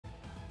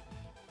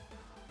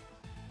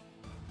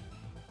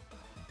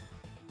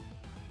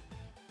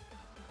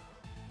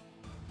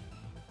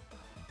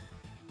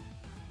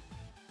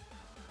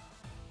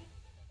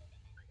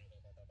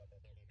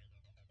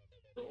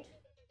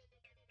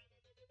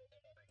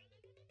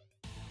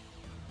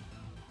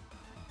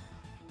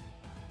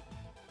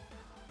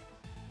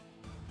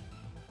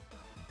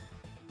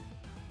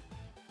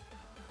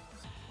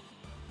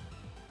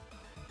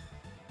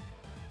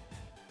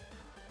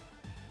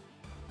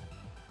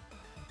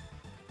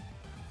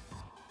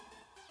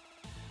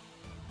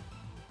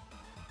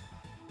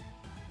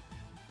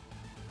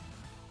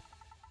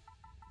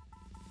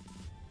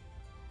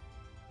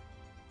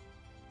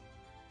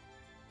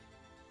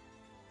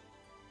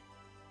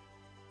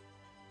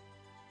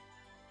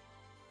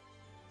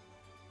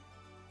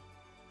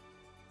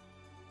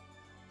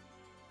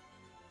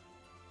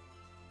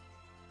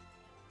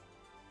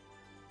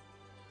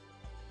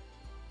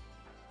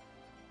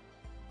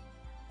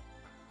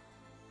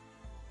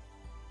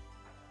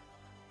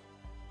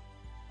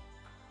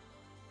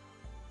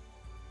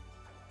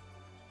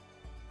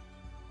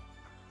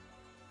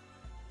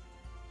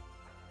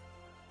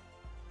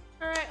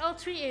well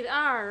tweeted.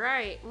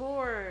 Alright,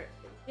 more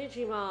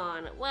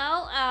Digimon.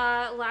 Well,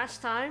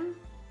 last time,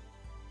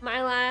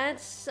 my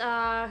lads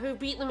who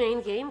beat the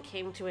main game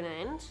came to an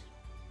end.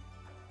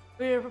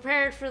 We were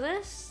prepared for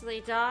this. They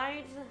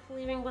died,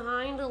 leaving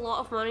behind a lot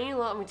of money, a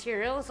lot of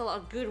materials, a lot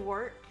of good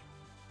work.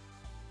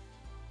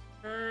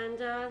 And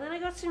then I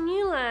got some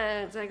new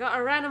lads. I got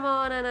a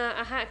Ranamon and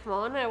a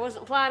Hackmon. I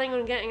wasn't planning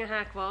on getting a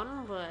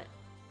Hackmon, but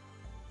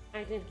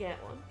I did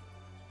get one.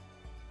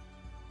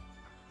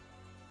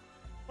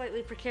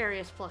 Slightly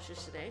precarious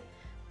plushes today.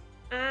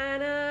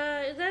 And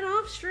then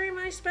off stream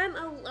I spent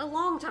a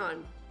long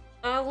time.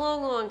 A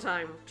long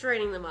time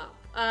training them up.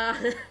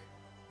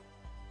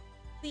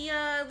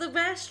 The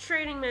best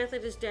training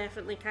method is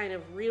definitely kind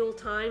of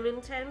real-time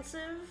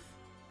intensive.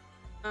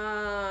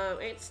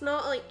 It's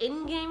not like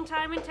in-game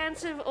time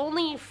intensive.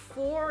 Only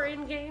 4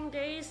 in-game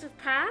days have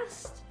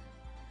passed.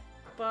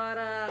 But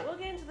we'll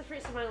get into the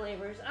fruits of my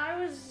labors.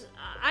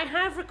 I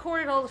have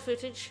recorded all the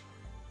footage,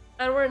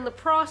 and we're in the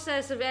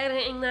process of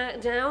editing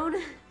that down.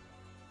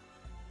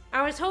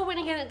 I was hoping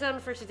to get it done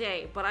for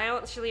today, but I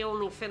actually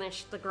only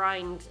finished the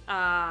grind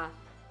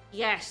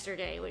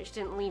yesterday, which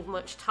didn't leave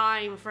much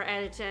time for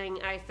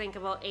editing. I think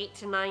about 8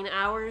 to 9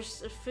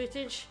 hours of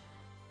footage.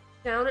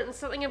 Down it in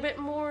something a bit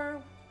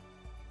more,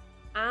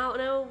 I don't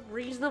know,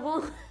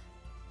 reasonable.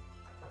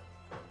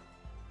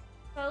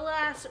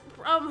 Alas,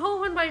 I'm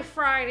hoping by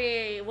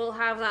Friday we'll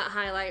have that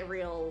highlight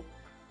reel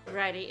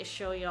ready to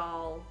show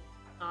y'all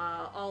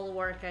all the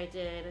work I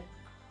did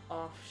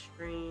off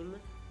stream.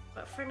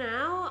 But for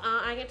now,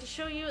 I get to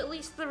show you at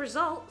least the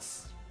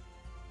results.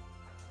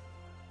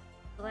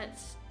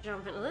 Let's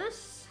jump into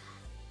this.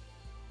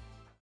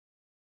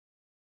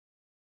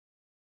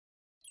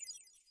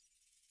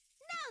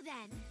 Now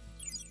then.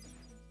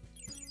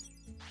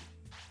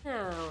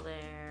 Now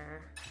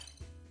there.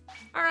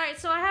 Alright,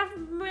 so I have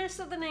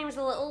messed up the names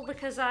a little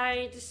because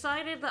I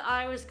decided that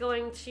I was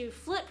going to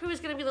flip who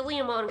was going to be the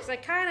Leomon, because I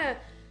kind of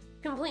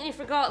completely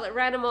forgot that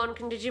Renamon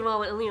can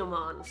Digimon and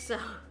Leomon, so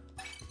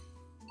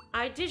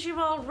I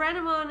Digivolved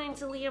Renamon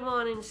into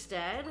Leomon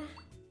instead.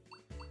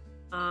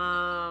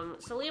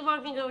 So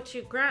Leomon can go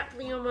to Grap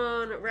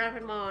Leomon,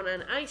 Rapidmon,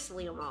 and Ice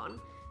Leomon.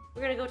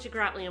 We're gonna go to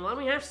Grap Leomon.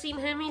 We have seen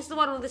him. He's the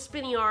one with the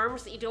spinny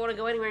arms that you don't want to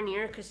go anywhere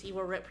near because he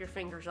will rip your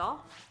fingers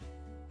off.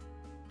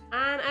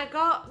 And I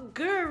got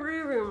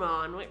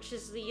Garurumon, which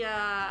is the,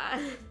 a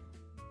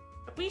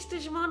Beast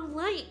Digimon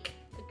like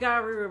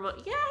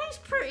Garurumon. Yeah,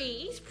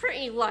 he's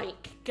pretty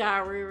like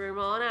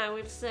Garurumon, I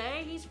would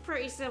say. He's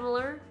pretty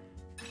similar.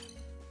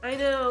 I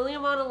know,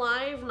 Leomon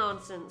alive?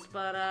 Nonsense,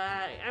 but,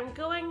 I'm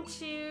going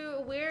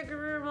to wear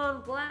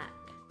Garurumon black.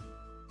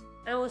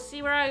 And we'll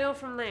see where I go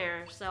from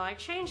there. So I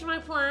changed my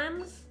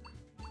plans.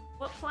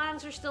 What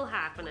plans are still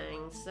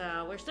happening?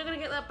 So we're still gonna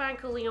get that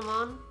Banco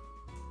Leomon.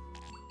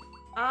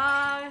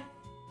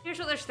 Here's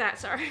what their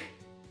stats are.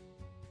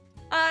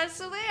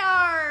 So they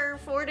are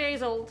 4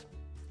 days old.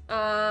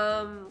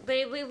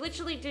 They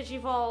literally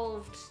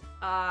digivolved,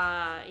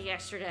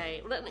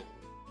 yesterday.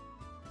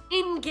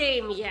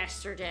 In-game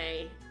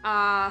yesterday.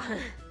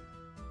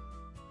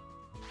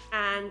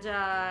 And,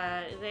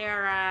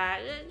 they're,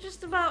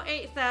 just about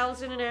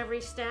 8,000 in every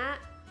stat.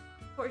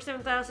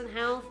 47,000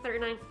 health,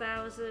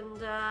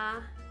 39,000,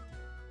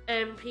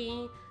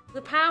 MP.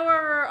 The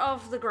power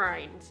of the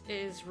grind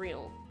is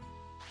real.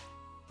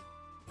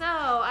 So,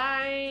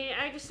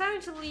 I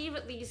decided to leave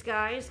at these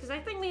guys, because I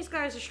think these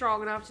guys are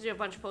strong enough to do a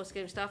bunch of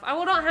post-game stuff. I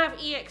will not have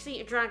EXE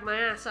to drag my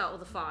ass out of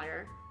the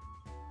fire.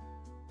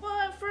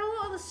 But for a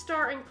lot of the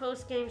starting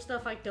post-game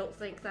stuff, I don't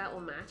think that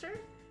will matter.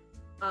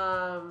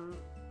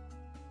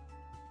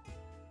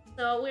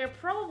 So we're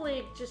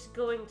probably just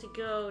going to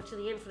go to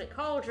the Infinite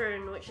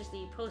Cauldron, which is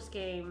the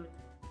post-game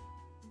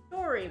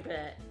story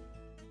bit.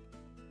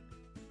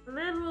 And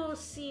then we'll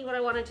see what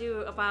I want to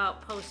do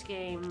about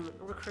post-game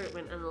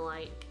recruitment and the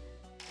like.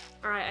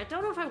 Alright, I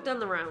don't know if I've done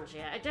the rounds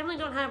yet. I definitely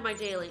don't have my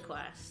daily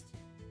quest.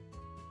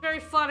 Very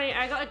funny,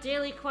 I got a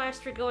daily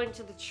quest for going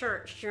to the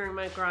church during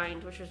my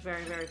grind, which was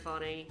very, very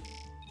funny.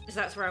 Because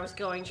that's where I was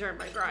going during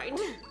my grind.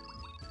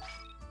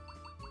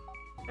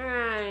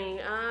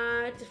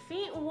 Alright,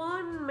 defeat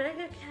 1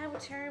 Mega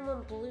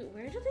Caboteriumon Blue.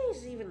 Where do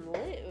these even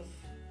live?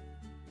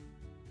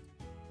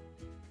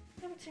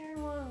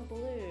 Caboteriumon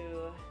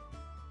Blue.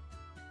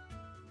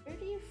 Where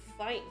do you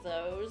fight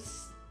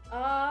those?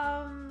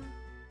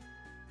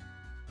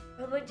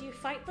 I'm like, do you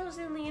fight those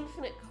in the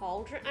Infinite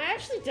Cauldron? I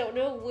actually don't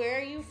know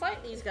where you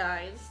fight these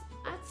guys.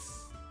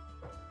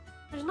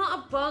 There's not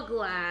a bug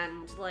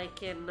land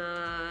like in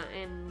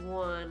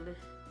 1.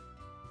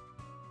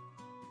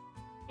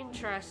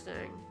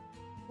 Interesting.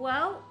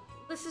 Well,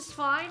 this is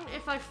fine.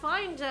 If I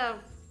find a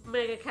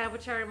Mega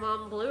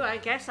Caboteriumon Blue, I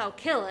guess I'll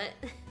kill it.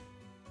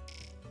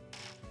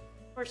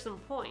 For some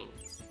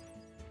points.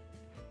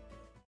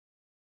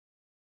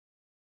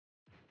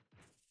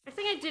 I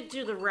think I did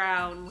do the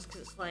rounds,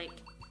 because it's like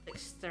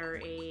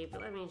 6:30,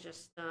 but let me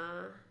just, check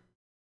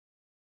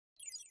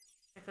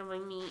on my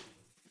meat.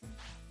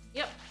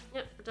 Yep,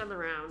 I've done the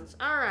rounds.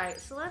 Alright,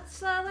 so let's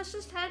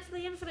just head to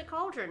the Infinite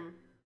Cauldron.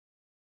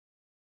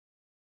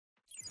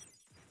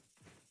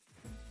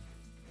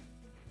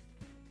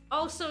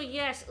 Also,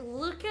 yes,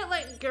 look at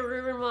like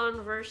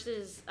Garurumon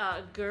versus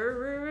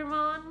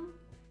Garurumon.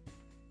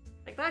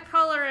 Like that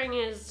coloring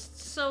is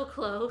so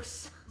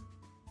close.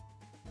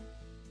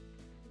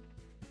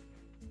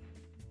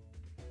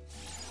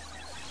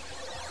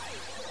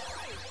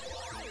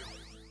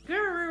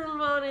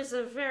 Garurumon is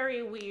a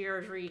very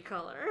weird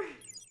recolor.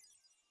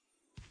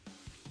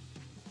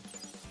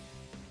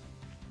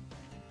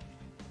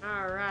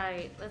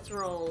 Alright, let's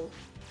roll.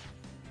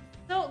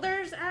 So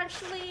there's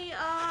actually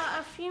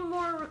a few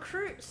more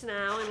recruits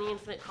now in the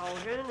Infinite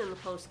Cauldron in the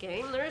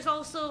post-game. There's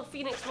also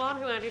Phoenix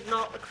One, who I did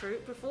not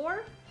recruit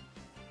before.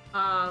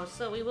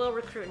 So we will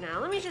recruit now.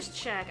 Let me just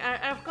check.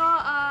 I've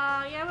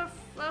got, yeah,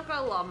 I've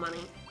got a lot of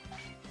money.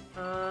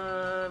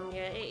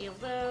 Yeah, 80 of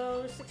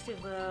those, 60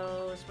 of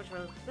those, bunch of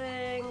other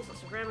things,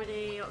 lots of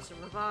remedy, lots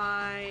of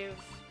revive,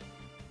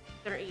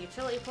 30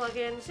 utility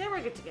plugins. Yeah,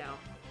 we're good to go.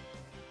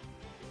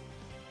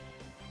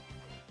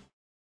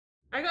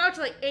 I got up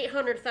to like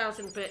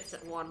 800,000 bits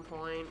at one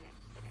point.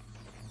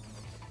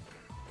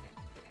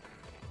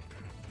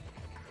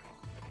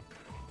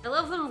 I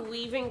love them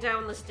weaving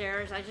down the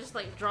stairs. I just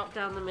like drop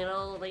down the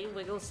middle, they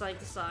wiggle side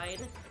to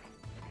side.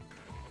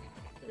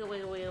 Wiggle,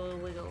 wiggle, wiggle,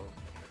 wiggle.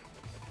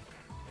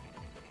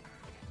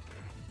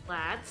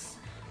 Lads.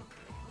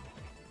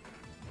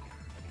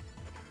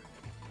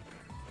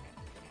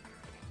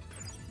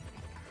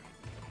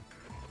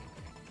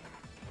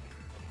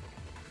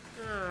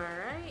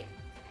 Alright.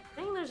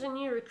 I think there's a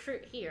new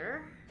recruit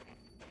here.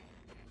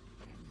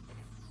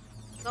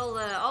 All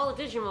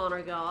the Digimon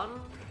are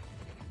gone.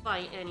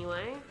 Fight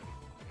anyway.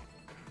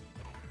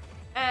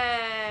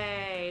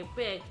 Hey,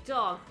 big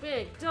dog,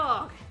 big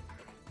dog.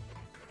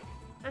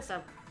 That's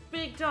a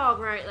big dog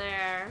right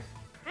there.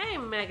 Hey,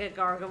 Mega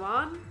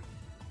Garurumon.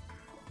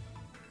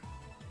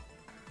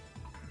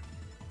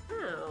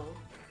 Oh.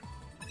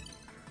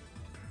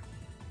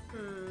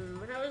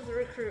 How was the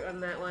recruit on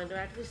that one? Do I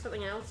have to do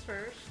something else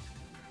first?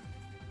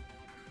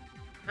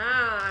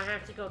 Ah, I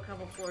have to go a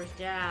couple floors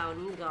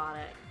down. You got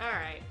it.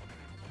 Alright.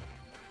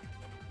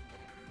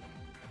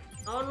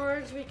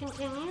 Onwards we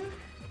continue.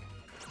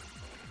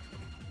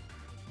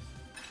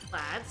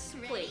 Lads,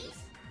 please.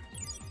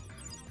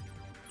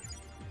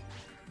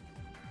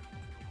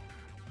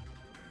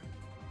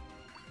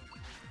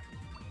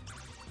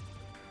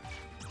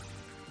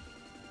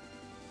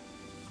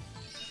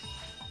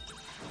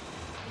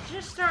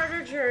 Just start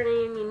our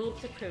journey and you need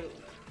to poop.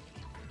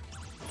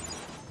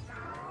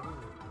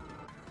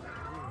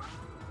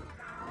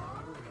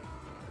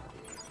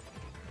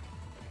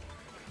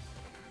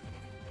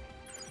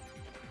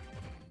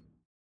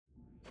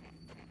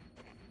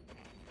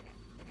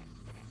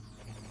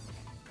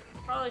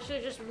 Probably should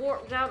have just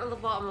warped down to the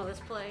bottom of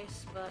this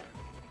place, but...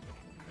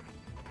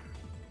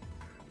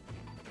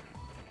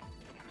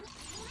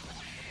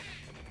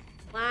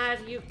 Lad,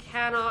 you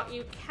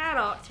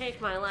cannot take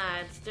my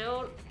lads.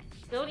 Don't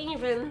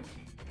even.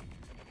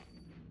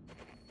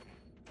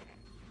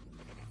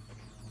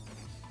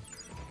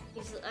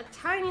 He's a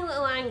tiny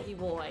little angry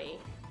boy.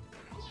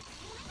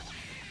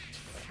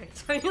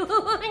 Tiny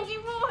little angry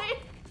boy.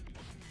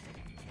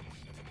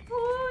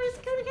 Oh,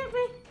 he's gonna get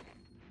me.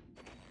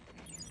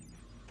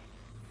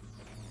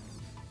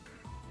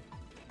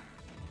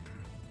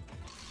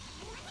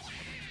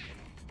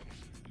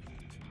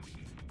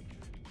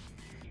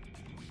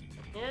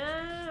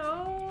 Yeah,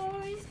 oh,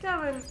 he's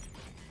coming.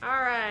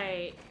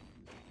 Alright.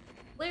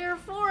 Layer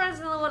 4 is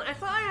another one. I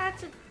thought I had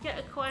to get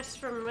a quest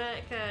from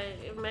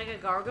Mega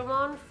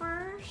Garurumon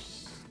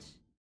first.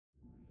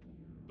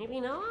 Maybe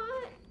not?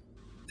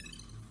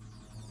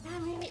 Yeah,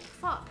 maybe.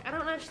 Fuck, I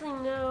don't actually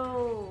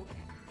know.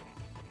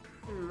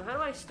 How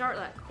do I start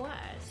that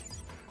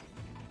quest?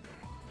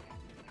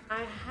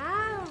 I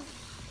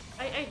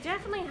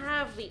definitely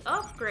have the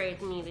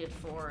upgrade needed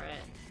for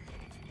it.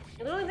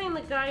 The only thing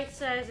the guide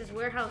says is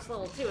warehouse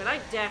level 2, and I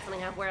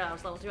definitely have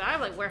warehouse level 2. I have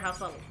like warehouse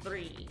level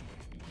 3.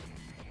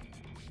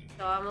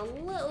 So I'm a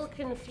little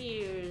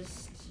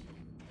confused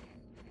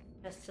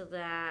as to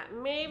that.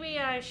 Maybe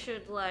I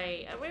should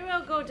like, maybe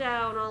I'll go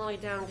down all the way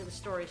down to the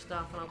story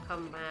stuff and I'll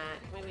come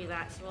back. Maybe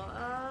that's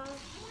what,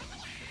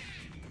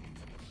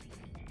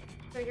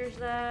 triggers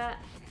that.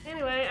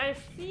 Anyway, I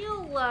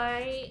feel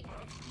like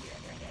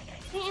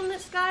heating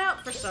this guy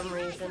up for some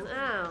reason.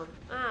 Oh,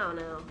 I don't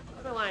know. I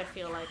don't know why I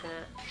feel like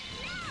that.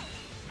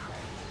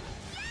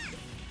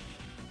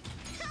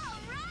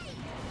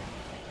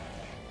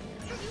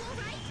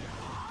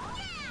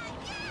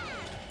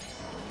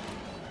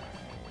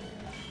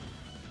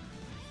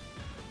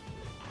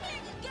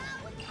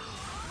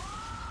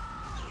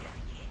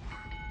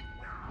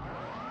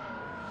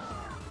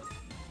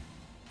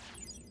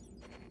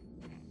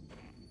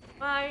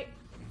 Bye.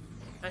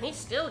 And he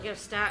still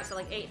gives stats at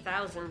like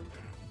 8,000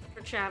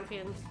 for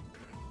champions.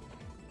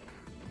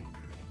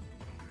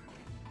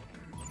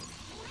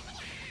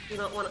 You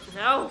don't want to.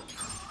 No!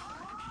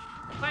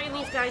 Fighting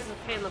these guys is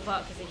a pain in the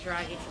butt because they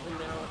drag you to the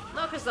middle.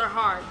 Not because they're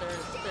hard,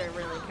 they're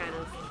really kind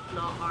of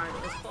not hard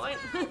at this point.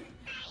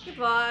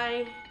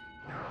 Goodbye.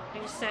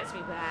 It just sets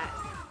me back.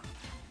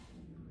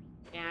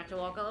 Yeah, I have to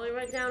walk all the way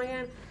back down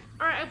again.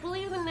 Alright, I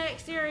believe the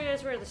next area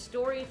is where the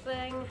story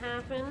thing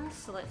happens,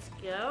 so let's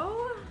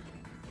go.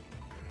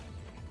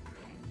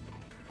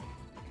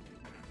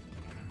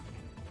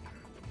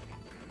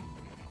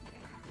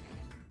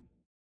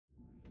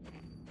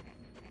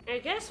 I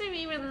guess maybe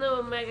even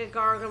though Mega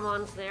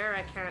Gargurumon's there,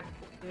 I can't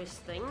do his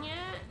thing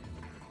yet.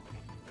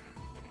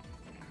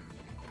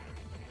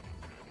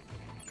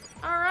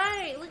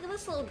 Alright, look at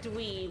this little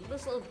dweeb,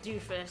 this little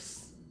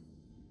doofus.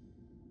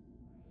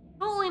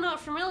 Totally not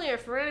familiar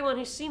for anyone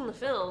who's seen the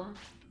film.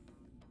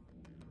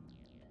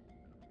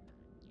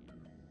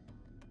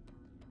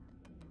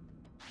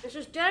 This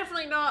is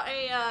definitely not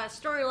a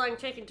storyline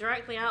taken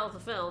directly out of the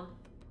film.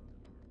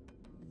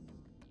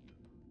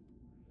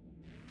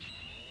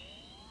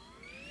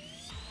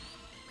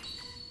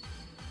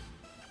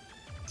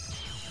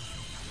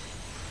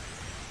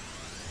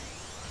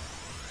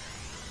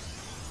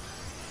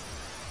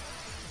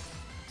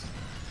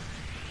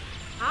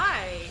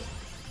 Hi.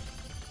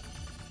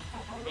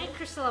 Hey,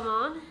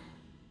 Garurumon.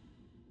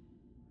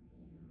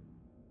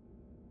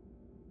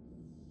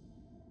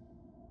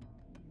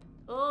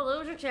 Oh,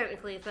 those are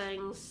technically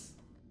things.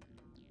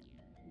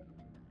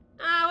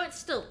 Oh, it's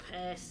still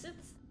pissed.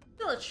 It's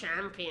still a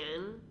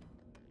champion.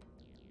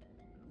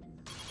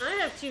 I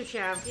have 2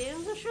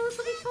 champions. I'm sure this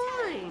will be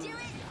fine. Do it.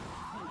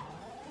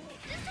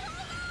 Just hold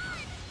on.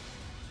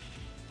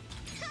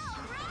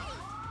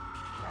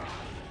 All right.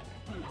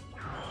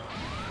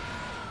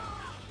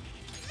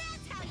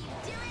 That's how you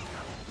do it.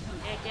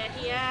 Get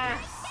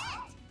yes.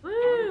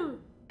 Woo!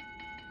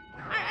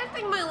 I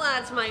think my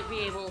lads might be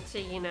able to,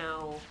 you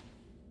know,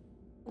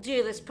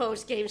 do this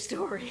post-game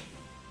story.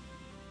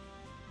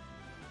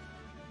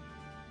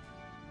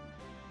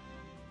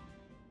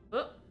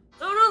 Oh.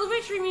 Oh no, the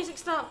victory music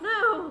stopped,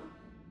 no!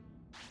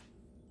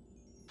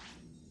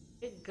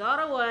 It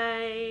got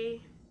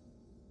away.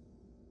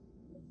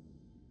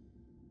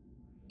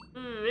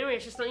 Maybe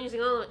it's just not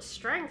using all of its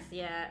strength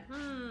yet.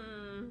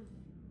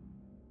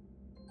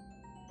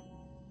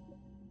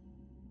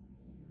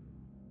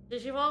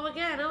 Digivolve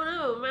again, oh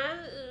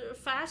no,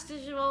 fast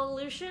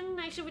Digivolution?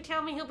 Next should be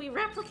telling me he'll be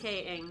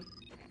replicating.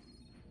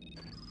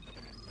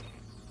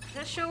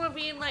 That show him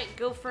being like,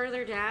 go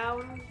further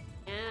down?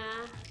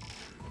 Yeah.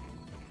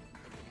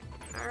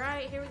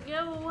 Alright, here we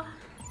go.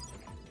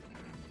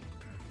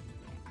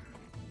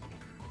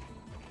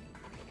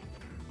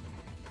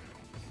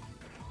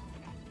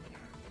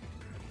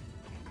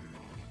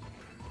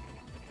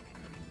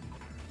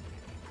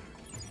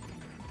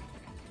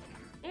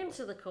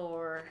 Into the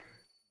core.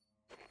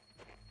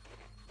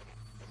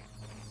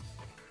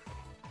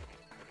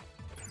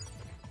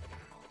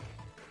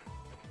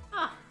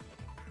 Ah,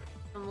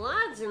 some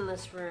lads in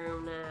this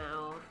room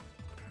now.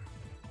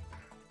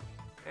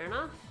 Fair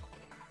enough.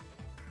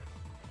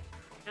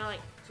 Can I like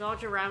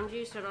dodge around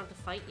you so I don't have to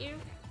fight you?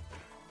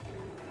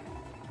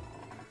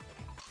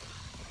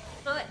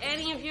 Not that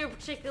any of you are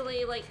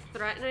particularly like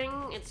threatening,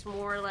 it's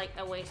more like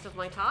a waste of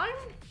my time.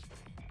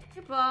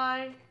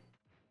 Goodbye.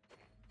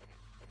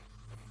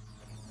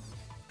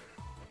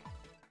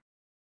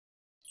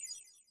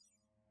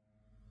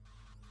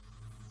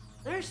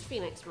 There's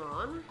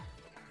Phoenixmon.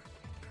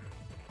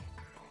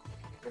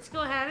 Let's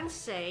go ahead and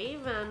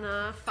save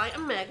and fight a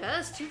Mega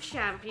as 2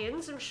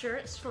 champions. I'm sure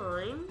it's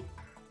fine.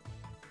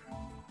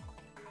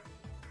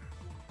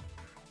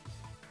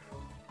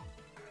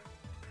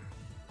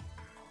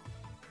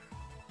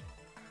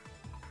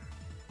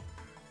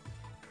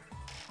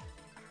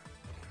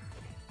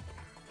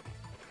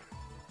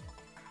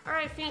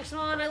 Alright,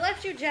 Phoenixmon, I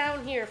left you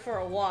down here for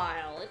a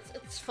while.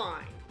 It's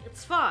fine.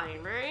 It's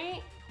fine,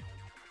 right?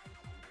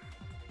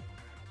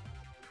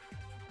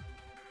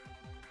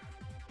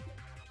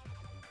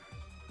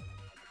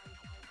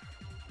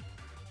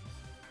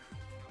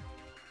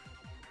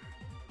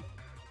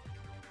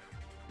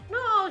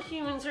 Not all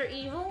humans are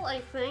evil,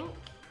 I think.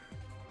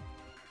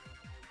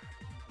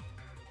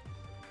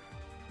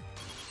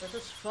 Let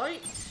us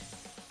fight.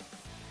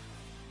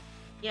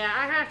 Yeah,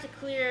 I have to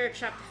clear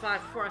Chapter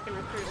 5 before I can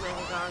recruit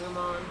Mega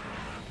Garurumon.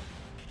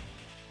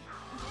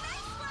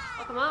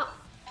 Fuck him up.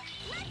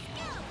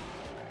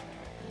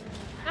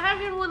 I have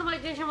given one of my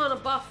Digimon a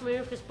buff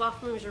move, because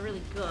buff moves are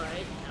really good.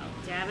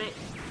 Oh, damn it.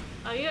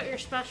 Oh, you got your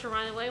special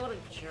right away? What a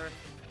jerk.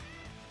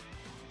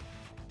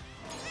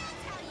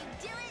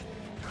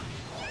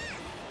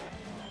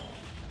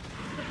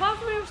 The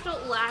buff moves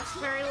don't last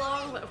very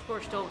long, but of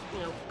course don't, you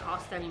know,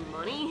 cost any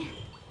money.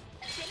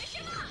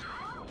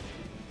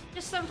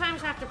 Just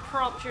sometimes have to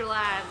prompt your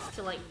lads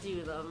to, like,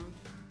 do them.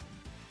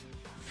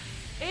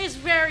 It is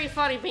very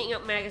funny beating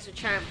up Megas with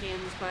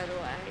champions, by the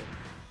way.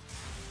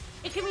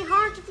 It can be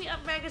hard to beat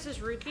up Megas as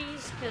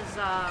rookies, because,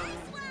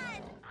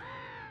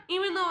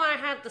 even though I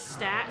had the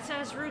stats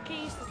as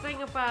rookies, the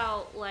thing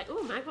about, like,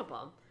 ooh, Magma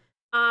Bomb.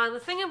 The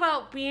thing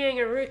about being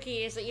a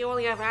rookie is that you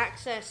only have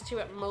access to,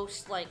 at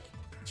most, like,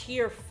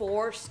 tier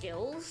 4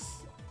 skills.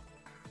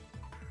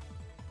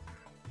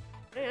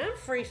 Man, I'm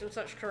free from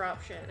such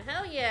corruption.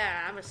 Hell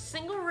yeah, I'm a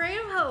single ray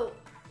of hope.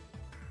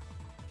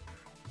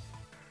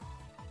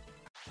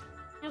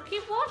 You know,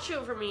 keep watch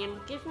over me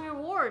and give me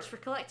rewards for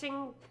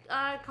collecting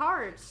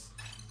cards.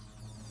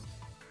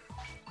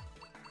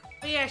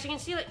 But yeah, as you can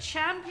see, like,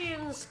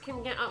 champions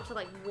can get up to,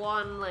 like,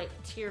 one, like,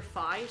 tier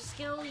 5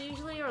 skill,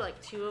 usually, or,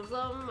 like, 2 of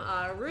them.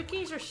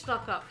 Rookies are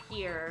stuck up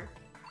here.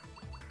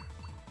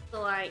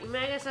 So, like,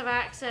 Megas have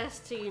access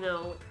to, you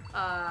know,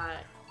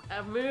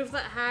 a move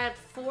that had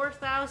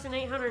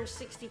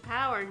 4,860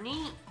 power.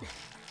 Neat.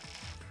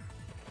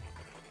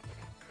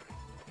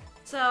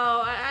 So,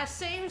 a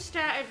same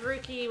statted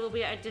rookie will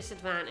be at a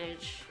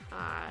disadvantage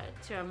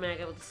to a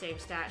Mega with the same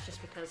stats,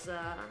 just because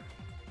a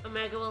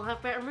Mega will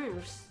have better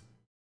moves.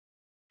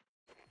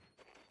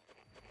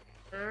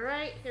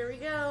 Alright, here we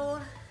go.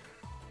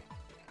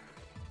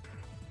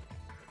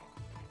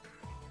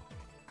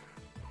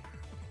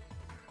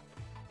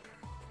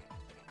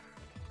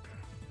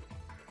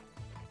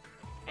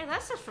 Hey,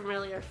 that's a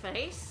familiar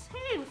face.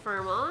 Hey,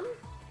 Infirmon.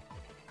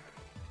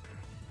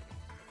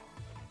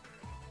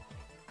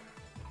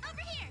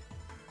 Over here.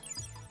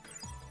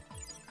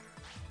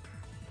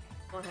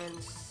 Go ahead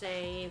and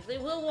save. They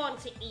will want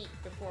to eat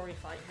before we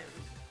fight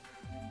him.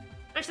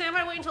 Actually, I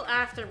might wait until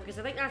after, because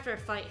I think after I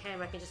fight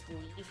him, I can just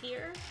leave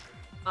here.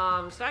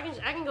 So I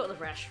can go to the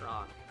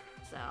restaurant.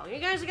 So, you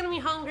guys are gonna be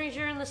hungry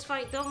during this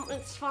fight,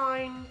 it's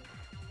fine.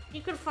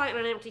 You can fight on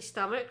an empty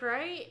stomach,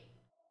 right?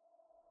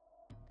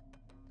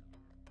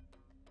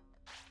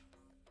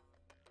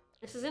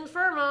 This is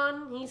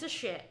Infirmon, he's a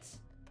shit.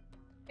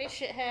 Hey,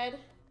 shithead.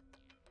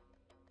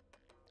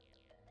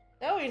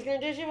 Oh, he's gonna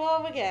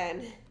Digivolve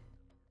again.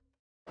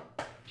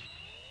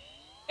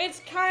 It's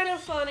kind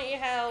of funny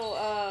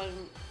how,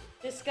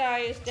 this guy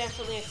is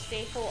definitely a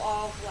staple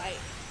of, like,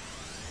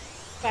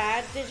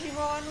 bad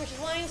Digimon, which is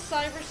why in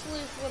Cyber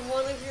Sleuth, when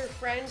one of your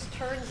friends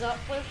turns up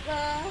with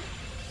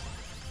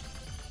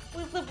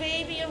the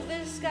baby of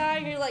this guy,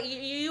 you're like,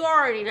 you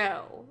already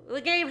know.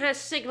 The game has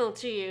signaled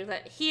to you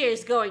that he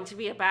is going to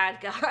be a bad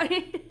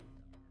guy.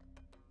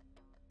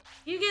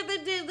 You get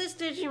this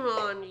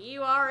Digimon,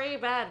 you are a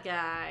bad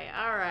guy.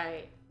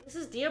 Alright. This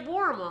is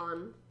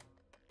Garurumon.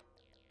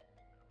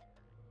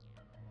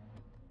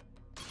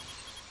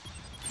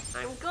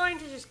 I'm going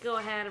to just go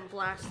ahead and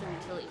blast the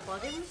utility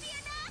plugins.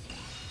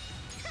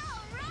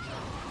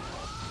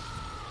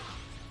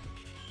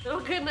 Oh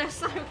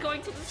goodness, I'm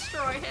going to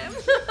destroy him.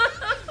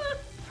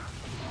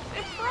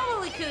 I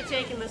probably could have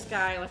taken this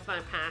guy with my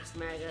past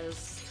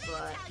Megas,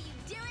 but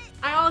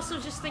I also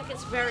just think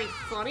it's very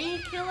funny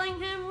killing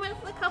him with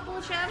a couple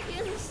of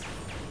champions.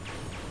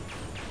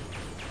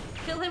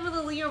 Kill him with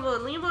a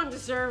Leomon. Leomon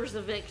deserves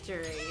the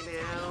victory, you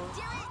know.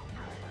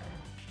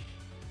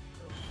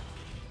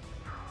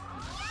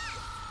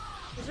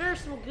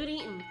 Deserves some good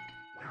eating.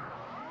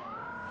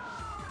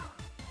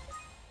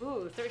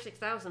 Ooh,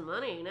 36,000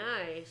 money,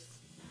 nice.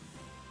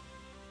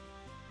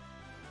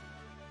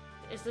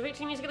 Is the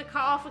victory music gonna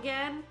cut off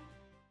again?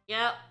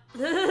 Yep.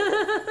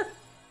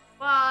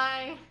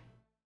 Bye.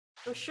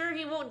 I'm sure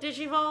he won't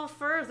Digivolve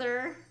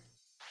further.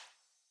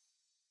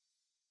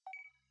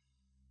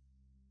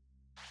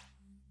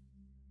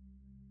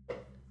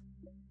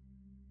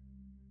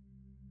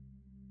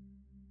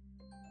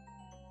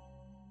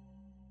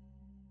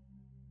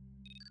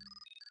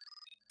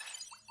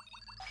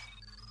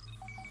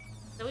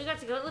 So we got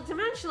to go to the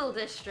Dimensional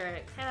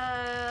District.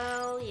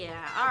 Hell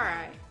yeah.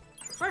 Alright.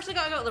 First I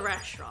gotta go to the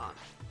restaurant.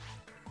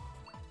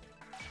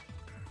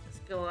 Let's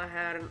go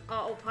ahead and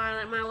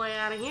autopilot my way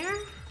out of here.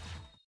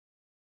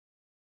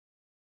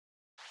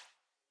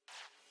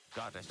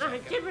 I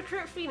did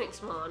recruit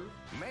Phoenixmon.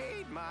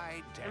 Made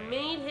my day. I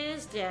made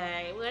his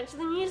day. We went to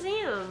the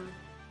museum.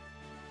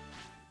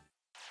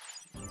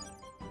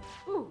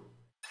 Ooh.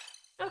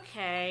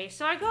 Okay,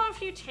 so I got a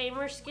few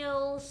tamer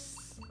skills.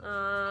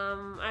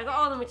 I got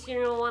all the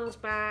material ones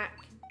back.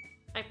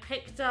 I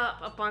picked up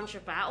a bunch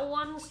of battle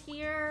ones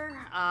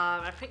here.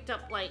 I picked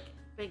up, like,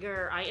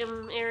 bigger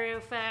item area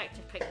effect.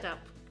 I picked up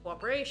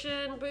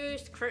cooperation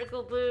boost,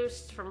 critical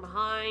boost from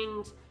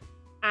behind,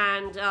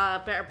 and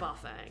better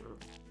buffing.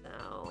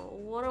 So,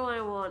 what do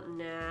I want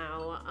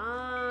now?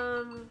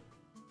 I'm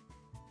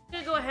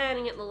gonna go ahead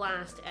and get the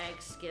last egg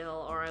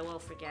skill, or I will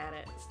forget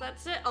it. So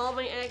that's it. All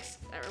my eggs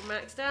are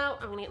maxed out.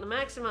 I'm gonna get the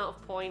max amount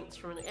of points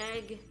from an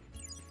egg.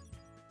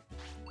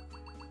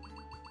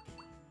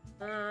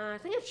 I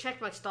think I've checked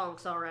my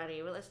stonks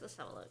already, but let's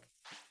have a look.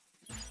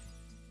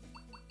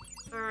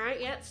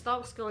 Alright, yeah,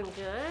 stonks going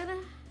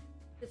good.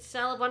 Could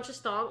sell a bunch of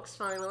stonks,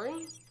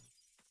 finally.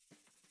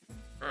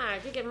 Ah, I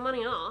did get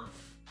money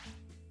off.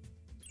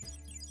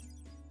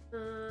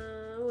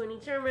 I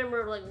need to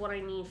remember, like, what I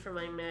need for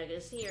my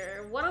megas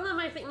here. One of them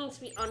I think needs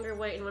to be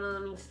underweight, and one of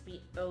them needs to be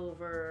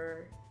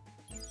over.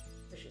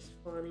 Which is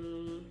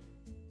funny.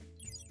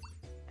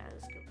 Yeah,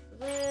 let's go for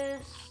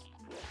this.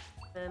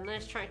 And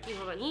let's try to keep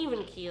him an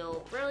even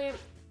keel. Brilliant.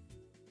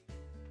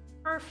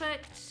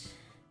 Perfect.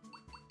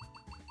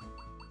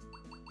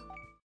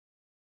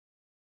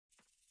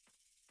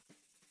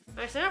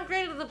 Alright, so I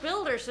upgraded the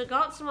builder, so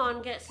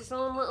Garurumon gets his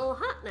own little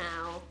hut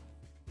now.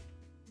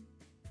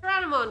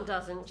 Garurumon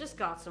doesn't, just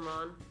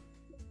Garurumon.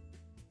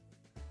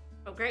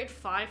 Upgraded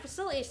 5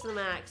 facilities to the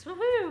max.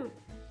 Woohoo!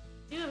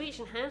 2 of each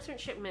enhancement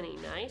chip mini.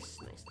 Nice,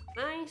 nice,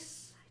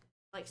 nice.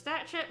 Like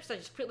stat chips, I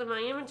just put them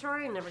in my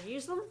inventory and never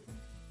use them.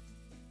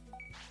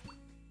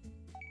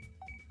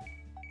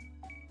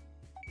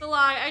 The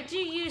lie, I do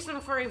use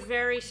them for a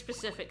very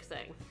specific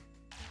thing.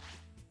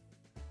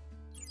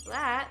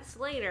 That's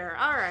later.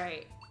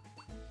 Alright.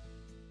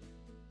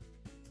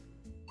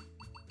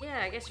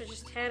 Yeah, I guess we're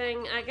just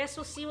heading... I guess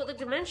we'll see what the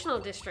Dimensional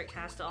District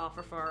has to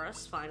offer for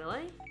us,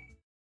 finally.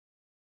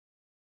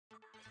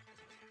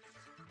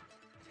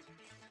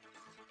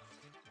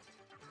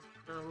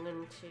 I'm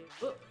going to...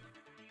 Whoop.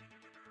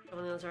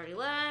 Someone else already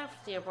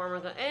left.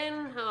 Diaborma got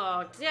in.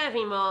 Oh,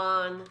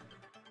 Devimon!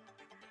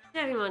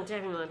 Devimon,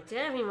 Devimon,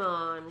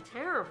 Devimon!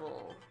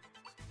 Terrible.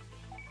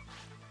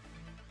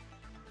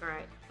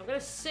 Alright, I'm gonna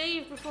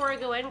save before I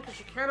go in, because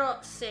you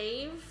cannot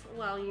save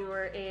while you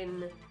are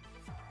in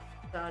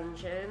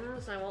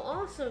dungeons. I will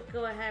also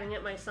go ahead and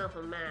get myself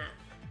a map.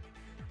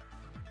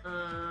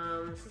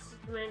 So this is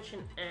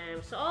Dimension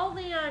M. So all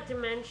the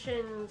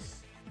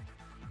dimensions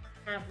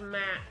have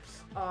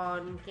maps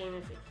on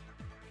gamification.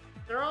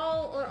 They're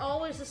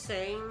always the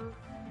same.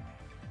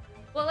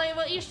 Well,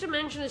 like, each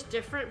dimension is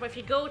different, but if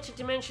you go to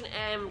Dimension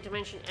M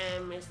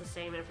is the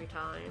same every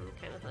time,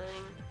 kind of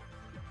thing.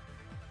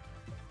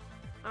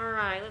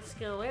 Alright, let's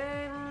go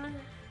in.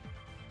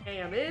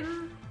 Okay, I'm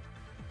in.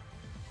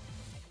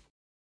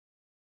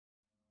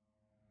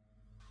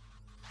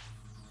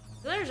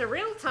 There's a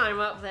real time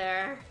up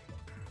there.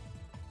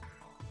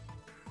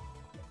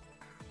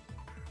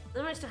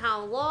 Limits to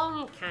how long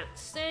you can't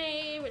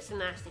save. It's a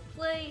nasty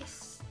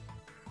place.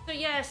 So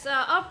yes,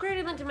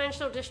 upgrading the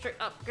Dimensional District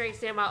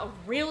upgrades the amount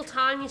of real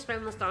time you spend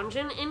in this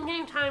dungeon.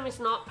 In-game time is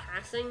not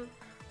passing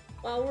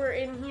while we're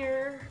in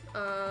here.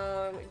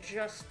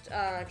 Just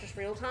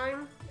real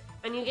time.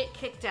 And you get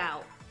kicked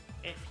out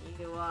if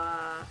you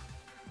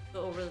go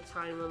over the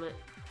time limit.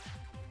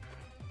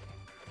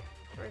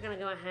 We're gonna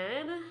go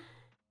ahead.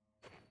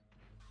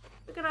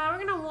 We're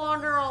gonna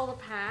wander all the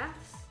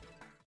paths.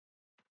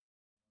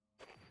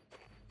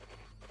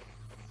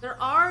 There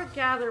are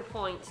gather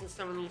points in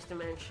some of these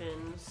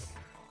dimensions.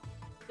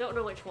 Don't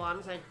know which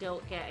ones. I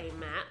don't get a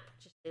map,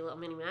 just a little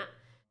mini map.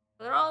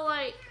 But they're all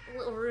like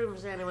little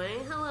rooms anyway.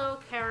 Hello,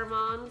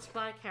 Garurumons.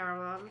 Bye,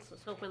 Garurumons. I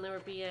was hoping there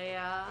would be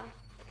a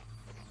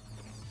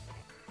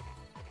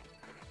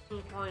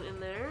key point in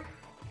there.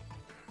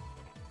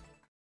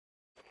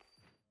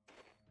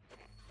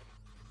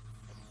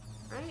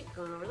 Right,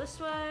 going over this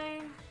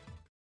way.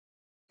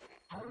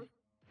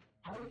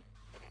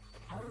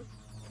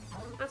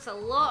 That's a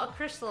lot of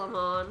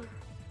Crystalmon.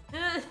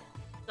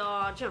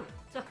 Dodge him.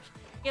 Dodge.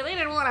 Yeah, they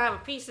didn't want to have a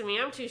piece of me.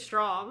 I'm too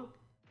strong.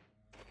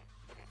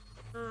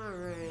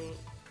 Alright.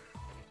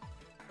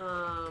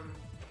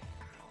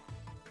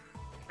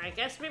 I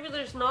guess maybe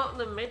there's not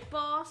the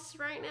mid-boss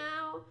right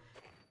now.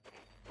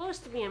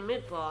 Supposed to be a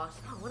mid-boss.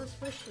 Oh, what does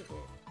she do?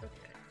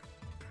 Okay.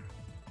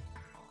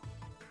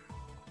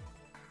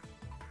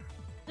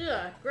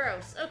 Ugh,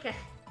 gross. Okay.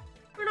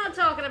 We're not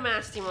talking to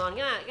Mastimon.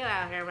 Get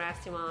out of here,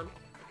 Mastimon.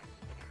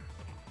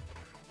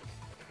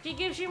 She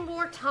gives you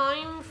more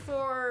time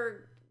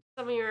for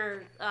some of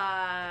your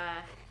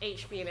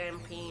HP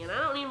and MP, and I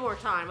don't need more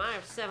time. I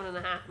have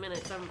 7.5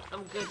 minutes.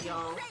 I'm good,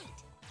 y'all.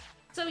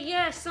 So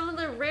yes, some of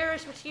the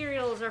rarest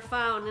materials are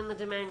found in the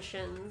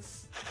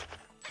dimensions.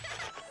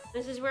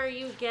 This is where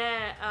you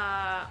get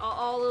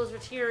all those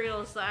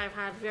materials that I've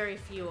had very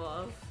few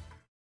of.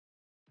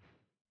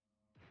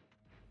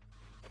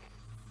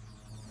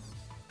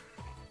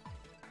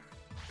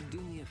 Do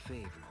me a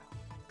favor.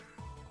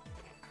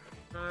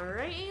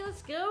 Alright,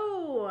 let's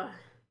go!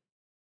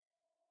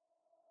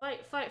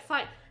 Fight, fight,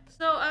 fight.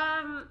 So,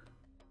 I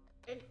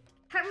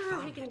can't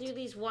remember if you can do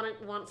these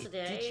once a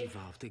day. It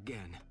digivolved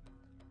again.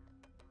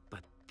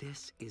 But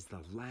this is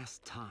the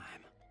last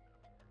time.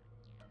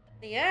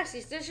 Yes,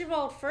 he's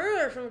digivolved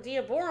further from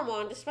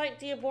Diaborumon. Despite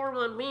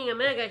Diaborumon being a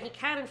Mega, he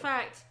can in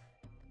fact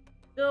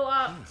go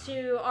up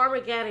to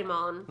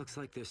Armageddon. Looks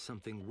like there's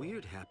something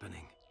weird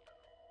happening.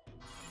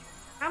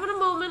 Having a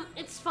moment,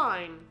 it's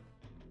fine.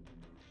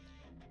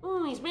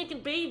 Ooh, he's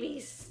making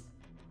babies.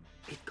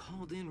 It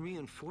called in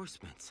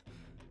reinforcements.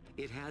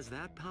 It has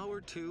that power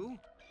too?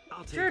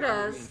 I'll take Sure all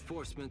does.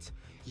 reinforcements.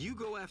 You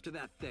go after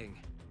that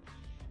thing.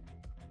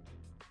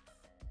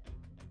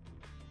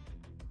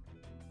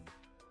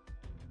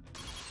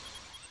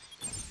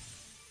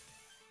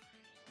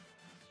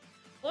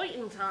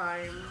 Fighting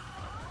time.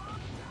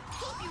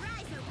 Keep your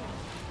eyes open.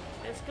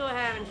 Let's go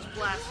ahead and just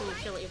blast some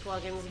utility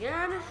plugins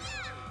again.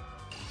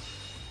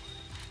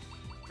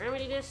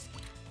 Remedy disc.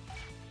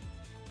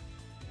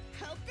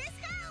 Hope this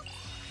helps.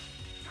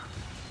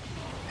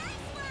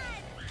 Nice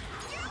one.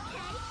 You're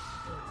okay.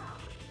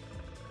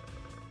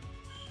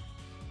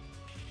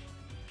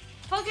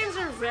 Plugins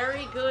are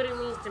very good in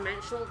these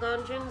dimensional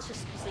dungeons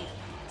just because they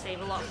save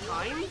a lot of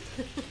time.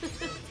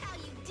 That's how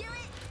you do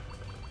it.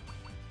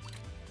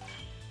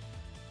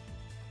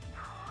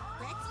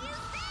 Let's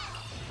use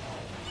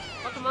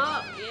this. Fuck them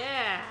up,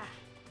 yeah.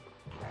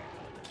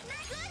 Good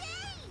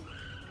aim.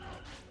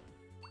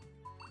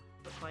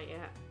 Not quite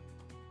yet.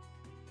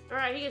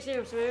 Alright, he gets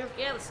his move.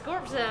 Yeah, the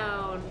Scorp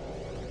Zone.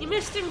 He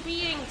missed him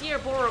being Dear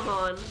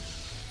Boromon.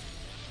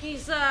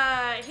 He's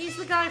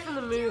the guy from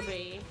the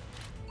movie.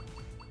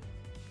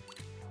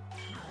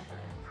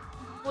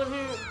 One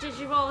who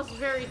digivolves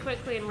very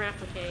quickly and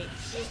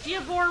replicates. He's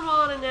Dear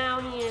Boromon and now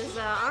he is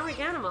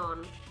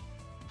Armageddon.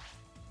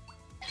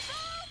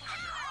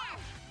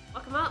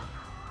 Fuck him up.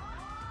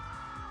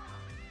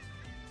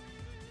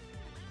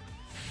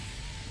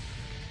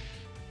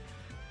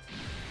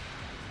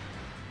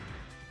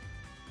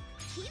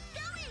 Keep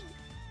going.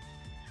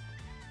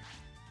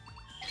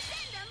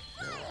 Send them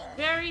flying.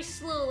 Very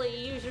slowly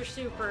use your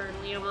super,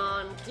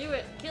 Leomon. Do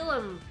it. Kill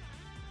him.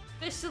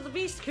 Fist of the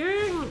Beast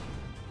King.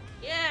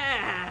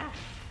 Yeah.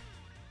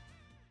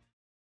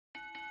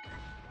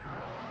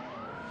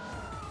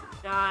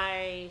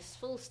 Nice.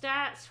 Full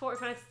stats,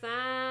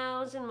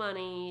 45,000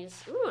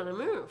 monies. Ooh, and a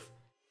move.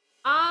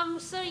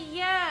 So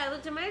yeah, the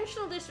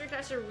Dimensional District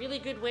has a really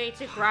good way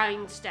to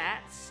grind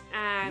stats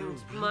and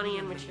money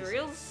and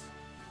materials.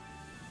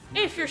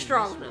 If you're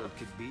strong This enough. world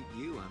could beat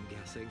you, I'm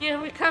guessing.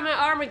 Yeah, we come at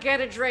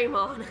Armageddon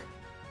Draymon.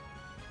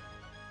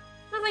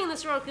 Nothing in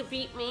this world could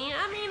beat me.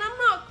 I mean, I'm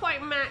not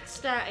quite max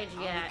statted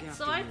yet,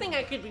 so I think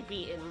I could be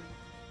beaten.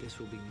 This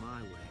will be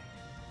my way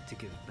to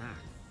give back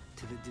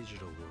to the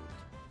digital world.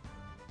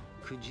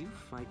 Could you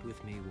fight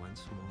with me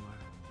once more?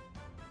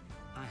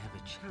 I have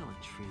a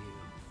challenge for you.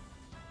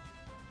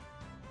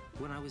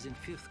 When I was in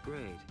 5th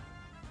grade,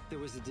 there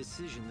was a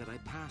decision that I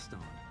passed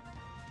on.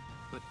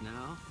 But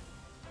now,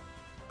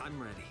 I'm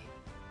ready.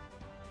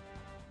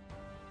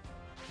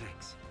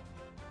 Thanks.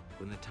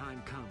 When the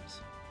time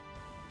comes,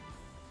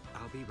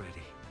 I'll be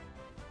ready.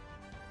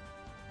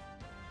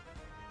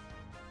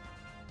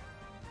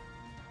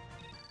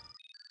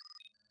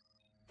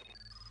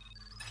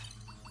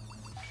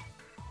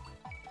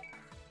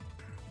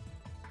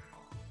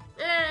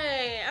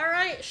 Hey,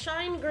 alright,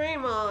 Shine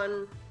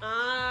Greymon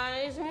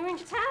is moving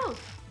to town.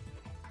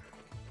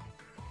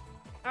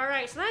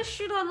 Alright, so that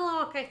should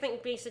unlock, I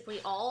think,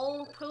 basically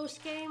all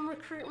post-game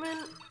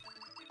recruitment.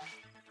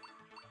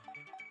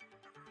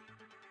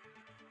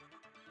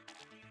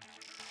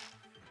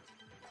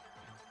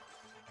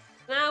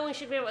 Now we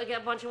should be able to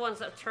get a bunch of ones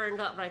that have turned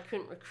up but I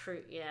couldn't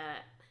recruit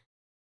yet.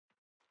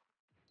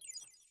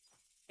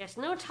 Yes,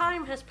 no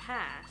time has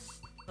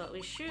passed, but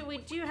we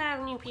do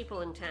have new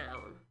people in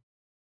town.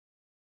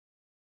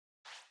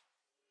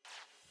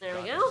 There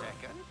we go.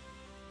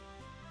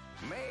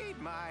 Made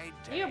my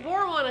day.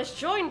 Diaboromon has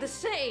joined the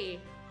city!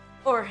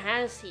 Or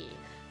has he?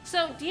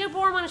 So,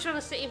 Diaboromon is joined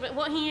the city, but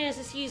what he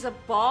is he's a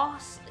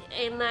boss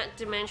in that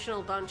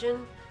dimensional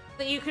dungeon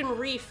that you can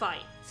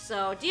refight.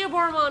 So,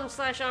 Diaboromon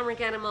 /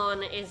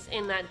 Armageddon is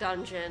in that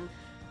dungeon.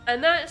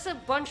 And that's a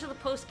bunch of the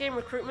post-game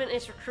recruitment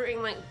is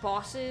recruiting, like,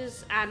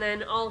 bosses and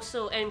then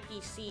also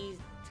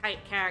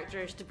NPC-type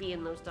characters to be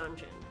in those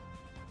dungeons.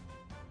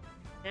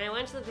 And I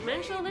went to the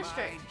Dimensional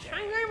District.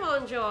 Shine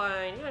Greymon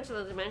joined! You went to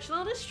the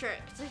Dimensional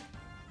District.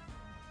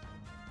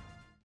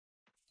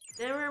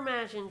 Never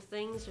imagined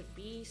things would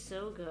be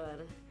so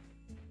good.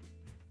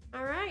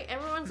 Alright,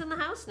 everyone's in the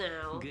house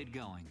now. Good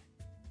going.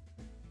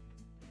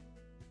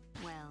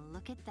 Well,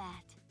 look at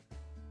that.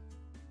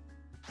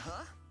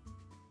 Huh?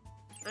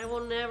 I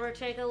will never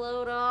take a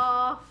load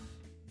off.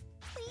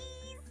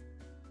 Please.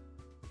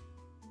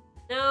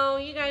 No,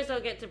 you guys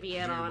don't get to be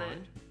in Do you on it.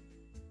 mind?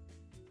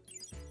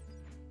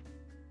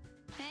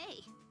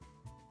 Hey.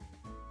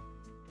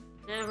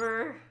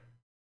 Never.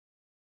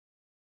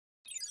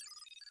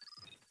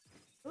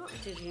 Oh,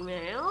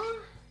 Digimail?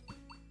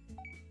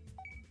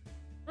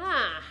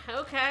 Ah,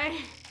 okay.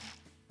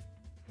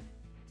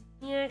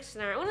 Next,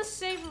 I want to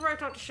save before I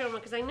talk to Shoma,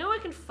 because I know I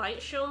can fight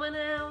Shoma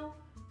now.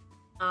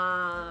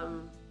 I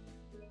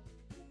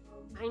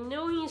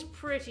know he's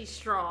pretty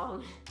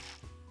strong.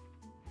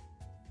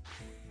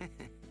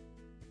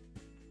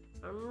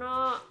 I'm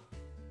not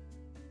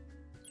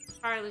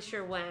entirely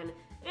sure when.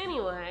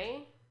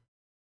 Anyway.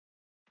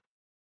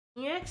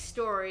 Next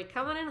story,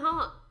 coming in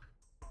hot.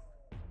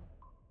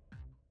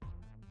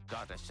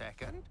 Got a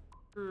second?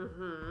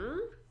 Mm-hmm.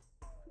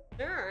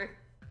 Sure.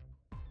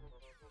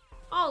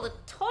 Oh, the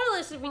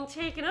toilets have been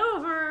taken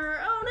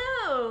over! Oh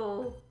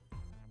no!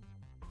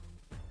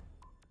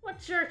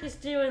 What jerk is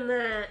doing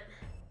that?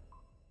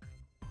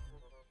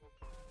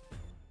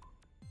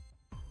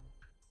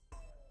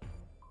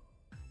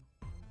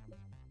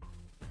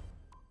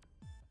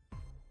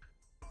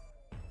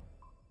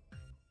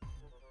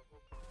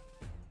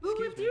 Who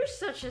would do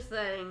such a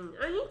thing?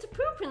 I need to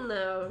poop in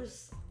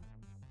those.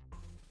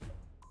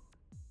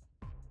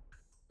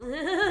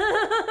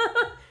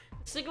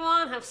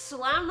 Digimon have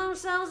slammed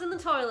themselves in the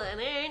toilet and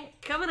they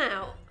ain't coming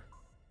out.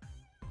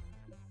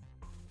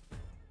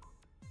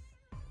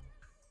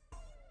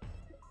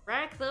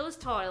 Wreck those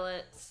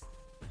toilets.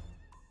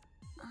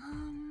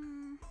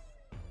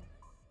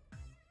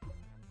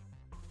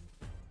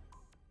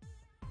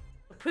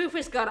 The poop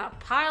is gonna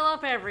pile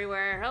up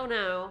everywhere. Oh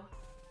no.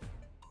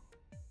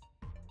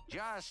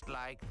 Just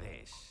like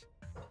this.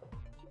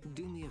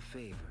 Do me a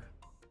favor.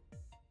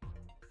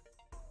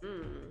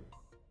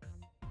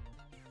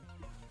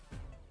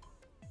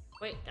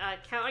 Wait,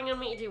 counting on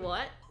me to do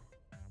what?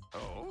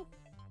 Oh?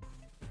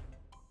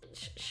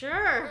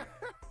 Sure.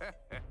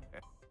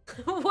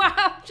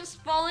 Wow,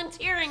 just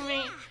volunteering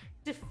me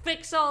to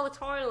fix all the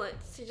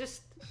toilets. To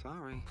just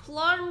Sorry.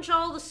 plunge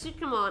all the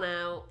Sukumon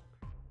out.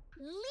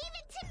 Leave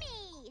it to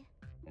me.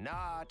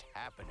 Not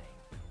happening.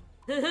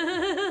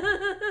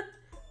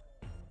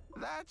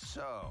 That's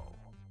so.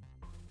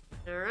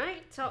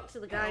 Alright, talk to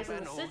the guys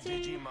Help in an the old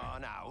city.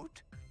 Digimon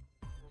out?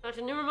 Talk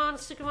to Numemon,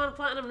 Sukumon,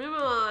 Platinum,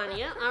 Numemon.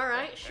 Yeah,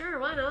 alright, sure,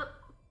 why not?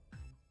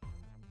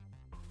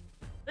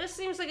 This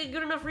seems like a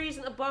good enough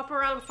reason to bop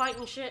around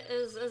fighting shit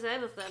as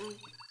anything.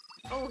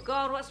 Oh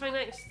god, what's my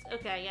next?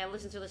 Okay, yeah,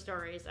 listen to the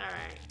stories.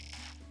 Alright.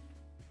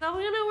 So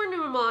we know where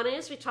Numemon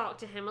is. We talked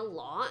to him a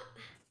lot.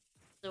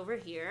 It's over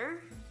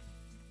here.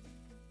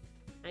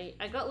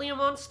 I got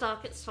Leomon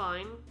stuck, it's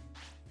fine.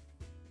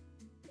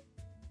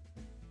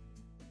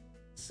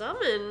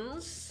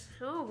 Summons?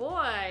 Oh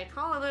boy,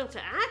 calling them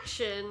to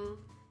action.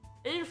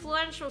 An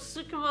influential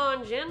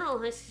Sukumon general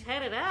has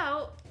headed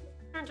out.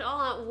 Turned to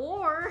all-out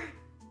war.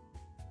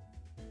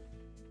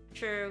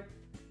 True.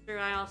 True,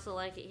 I also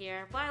like it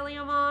here. Bye,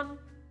 Leomon.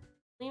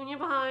 Leaving you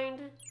behind.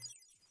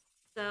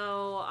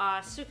 So,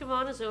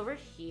 Sukumon is over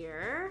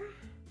here.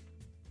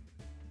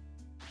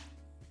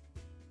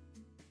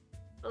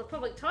 Well, the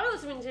public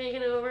toilets have been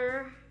taken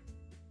over.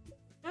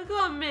 I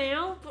got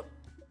mail, but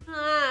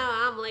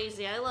I'm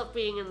lazy. I love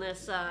being in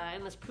this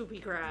poopy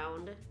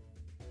ground.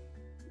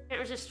 Can't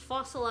resist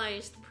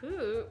fossilized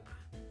poop.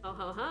 Ho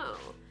ho ho.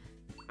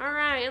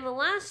 Alright, and the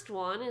last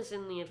one is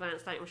in the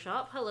advanced item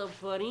shop. Hello,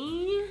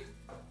 buddy.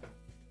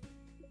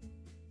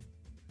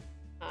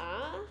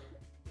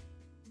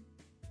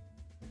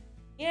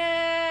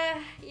 Yeah,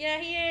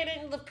 he ain't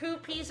into the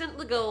poop, he's into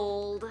the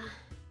gold.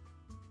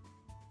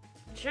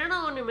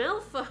 Journal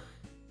Numelphos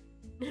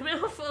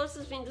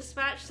has been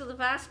dispatched to the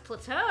vast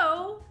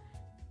plateau.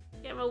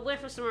 Get him a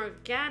whiff of some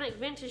organic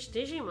vintage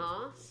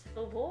Digimoss.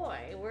 Oh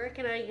boy, where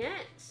can I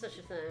get such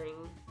a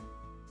thing?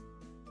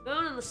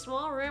 Going in the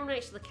small room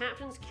next to the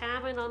captain's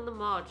cabin on the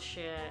mod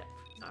ship.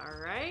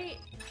 Alright.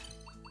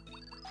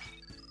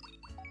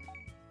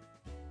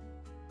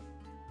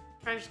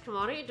 Treasure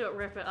commodity, don't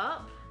rip it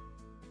up.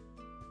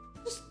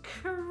 Just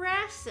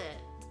caress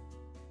it.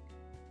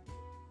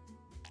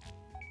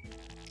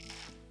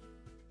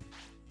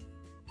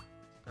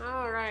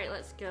 Alright,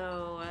 let's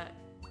go.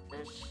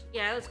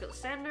 Yeah, let's go to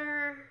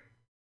sender.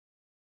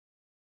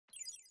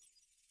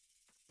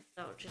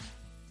 So just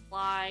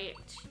fly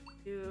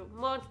to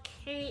Mod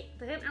Cape.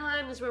 The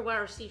hinterland is where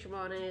Wire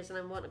Seashramon is, and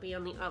I want to be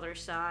on the other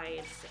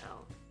side,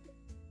 so.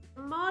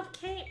 Mod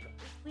Cape,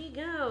 we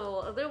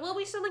go. There will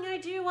be something I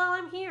do while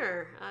I'm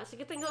here. It's a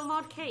good thing on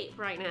Mod Cape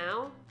right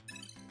now.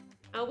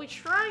 I'll be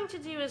trying to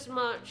do as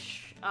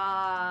much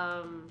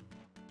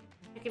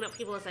picking up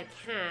people as I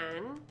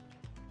can.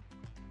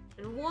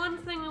 And one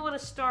thing we want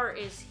to start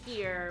is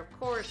here. Of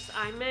course,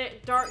 I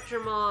met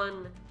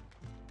Darkdramon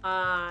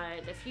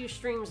a few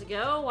streams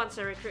ago, once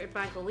I recruited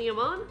Banco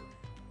Leomon.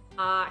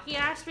 He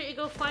asked me to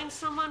go find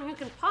someone who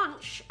can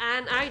punch,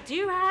 and I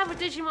do have a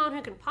Digimon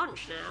who can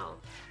punch now.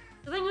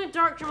 The thing with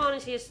Darkdramon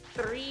is he has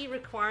 3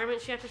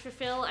 requirements you have to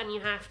fulfill, and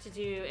you have to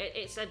do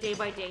it's a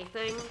day-by-day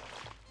thing.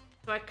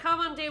 So I come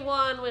on day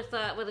 1 with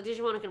a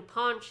Digimon who can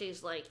punch.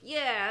 He's like,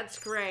 yeah, that's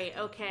great.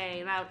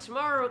 Okay, now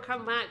tomorrow we'll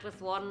come back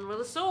with one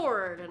with a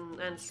sword,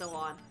 and so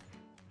on.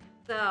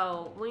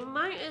 So we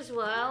might as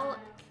well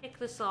kick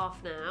this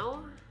off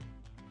now.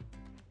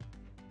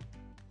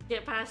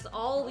 Get past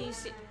all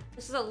these.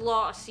 This is a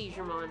lot of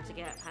Seizuremon to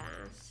get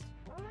past.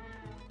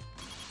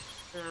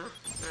 Alright,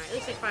 at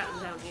least I fight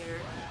them down here.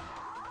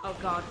 Oh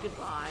god,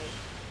 goodbye.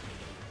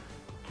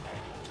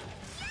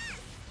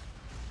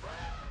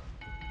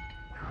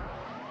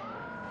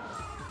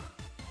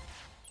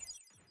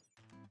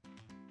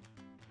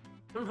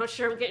 I'm not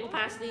sure I'm getting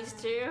past these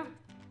 2.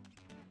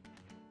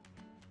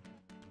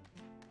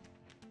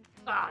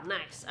 Ah,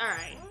 nice.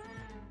 Alright.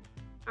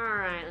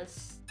 Alright,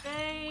 let's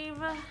save.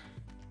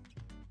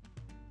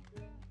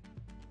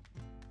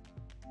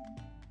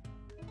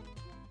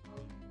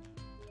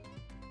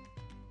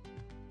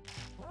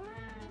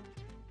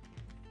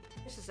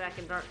 Just a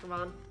second,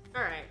 Darkdramon.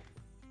 Alright.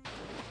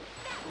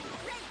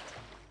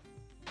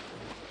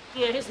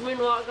 Yeah, his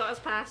moonwalk got us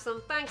past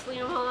them. Thanks,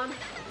 Leomon.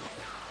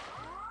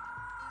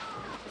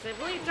 I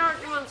believe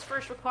Darkdramon's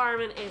first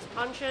requirement is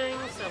punching,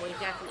 so we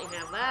definitely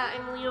have that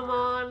in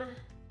Leomon.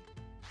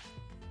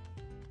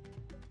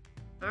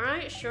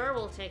 Alright, sure,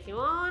 we'll take you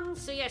on.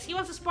 So yes, he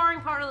wants a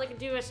sparring partner that can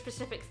do a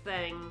specific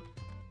thing.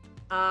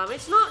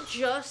 It's not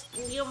just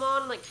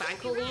Leomon, like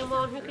Banco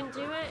Leomon, who can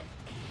do it.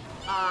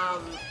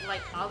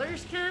 Like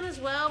others can as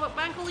well, but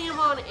Banco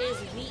Leomon is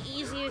the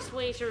easiest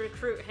way to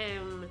recruit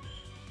him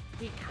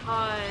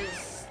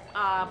because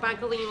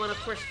Banco Leomon, of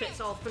course,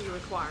 fits all 3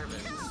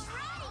 requirements.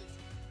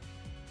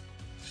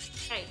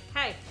 Hey,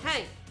 hey,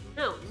 hey!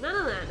 No, none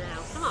of that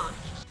now. Come on.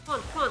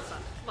 Come on,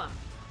 son. Come on.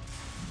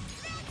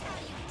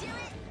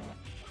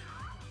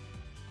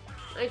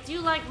 I do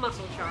like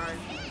Muscle Charge.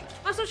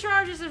 Muscle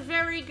Charge is a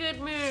very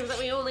good move that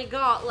we only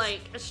got,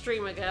 like, a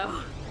stream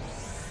ago.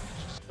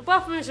 The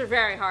buff moves are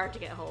very hard to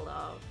get hold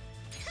of.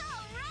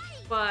 Alright!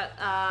 But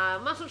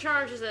Muscle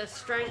Charge is a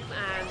strength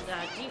and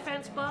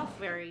defense buff,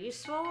 very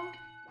useful.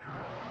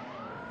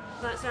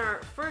 That's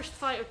our first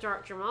fight with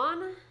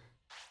Darkdramon.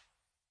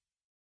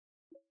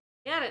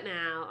 Get it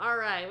now.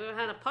 Alright, we've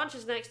had a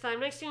punches next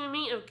time. Next time we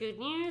meet, of good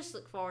news.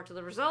 Look forward to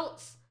the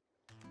results.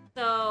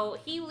 So,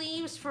 he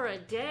leaves for a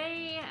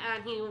day,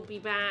 and he will be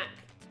back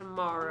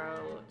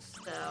tomorrow.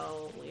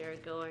 So, we are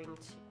going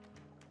to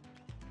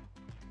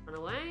run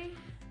away.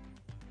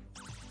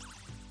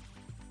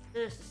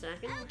 Just a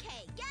second.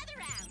 Okay, gather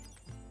round.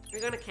 We're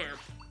gonna camp.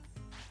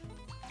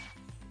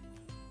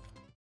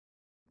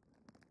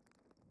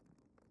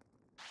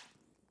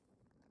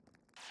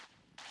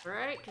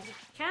 Alright, because if you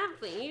camp,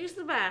 then use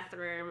the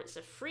bathroom. It's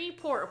a free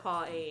porta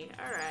potty.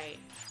 Alright.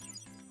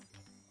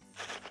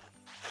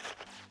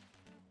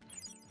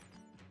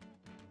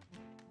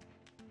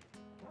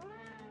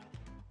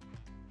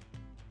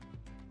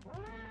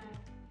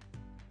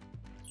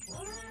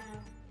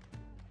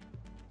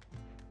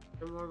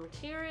 Some more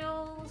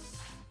materials.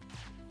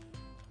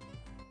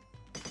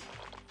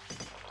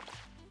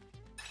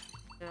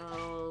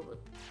 So,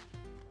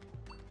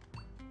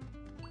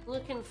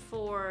 looking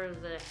for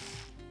this.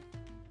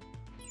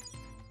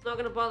 Not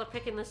gonna bother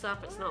picking this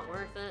up, it's not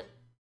worth it.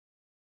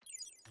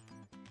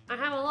 I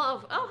have a lot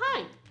of... Oh,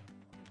 hi!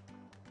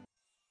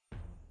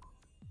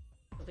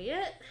 That'll be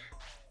it.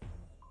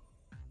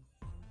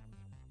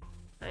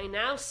 I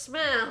now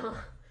smell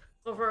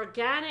of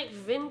organic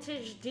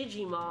vintage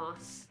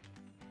Digimoss.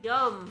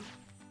 Yum!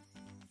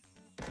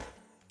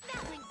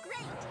 That went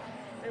great!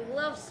 I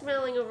love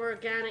smelling of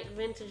organic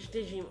vintage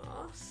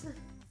Digimoss.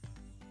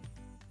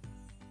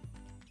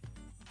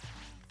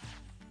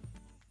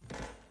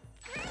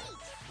 Great!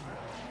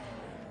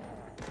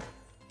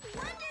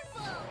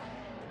 Wonderful!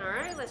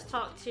 Alright, let's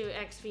talk to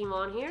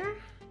XVmon here.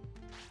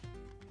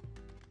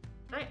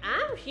 I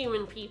am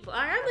human people.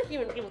 I am the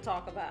human people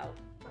talk about.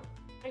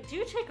 I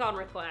do take on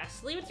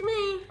requests. Leave it to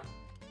me.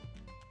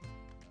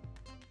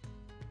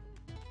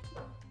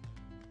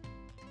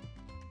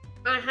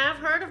 I have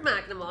heard of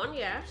Magnamon,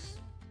 yes.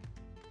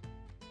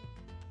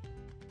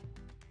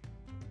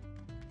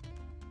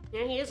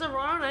 Yeah, he is a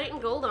raw knight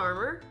in gold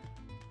armor.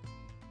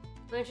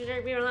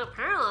 Legendary being without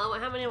parallel. I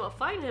haven't been able to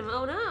find him.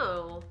 Oh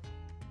no.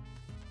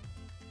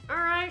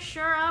 Alright,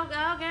 sure,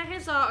 I'll get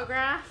his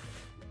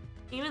autograph.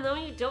 Even though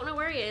you don't know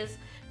where he is.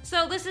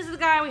 So this is the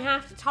guy we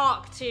have to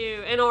talk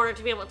to in order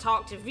to be able to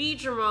talk to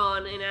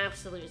Digimon in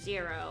Absolute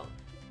Zero.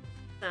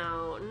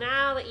 So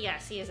now that,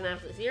 yes, he is in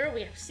Absolute Zero,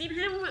 we have seen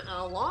him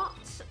a lot.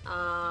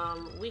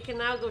 We can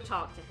now go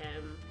talk to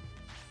him.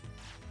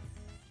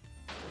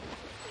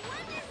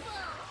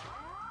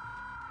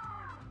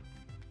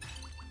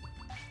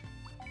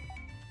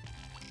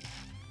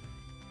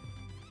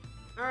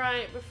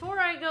 Alright, before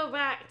I go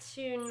back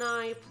to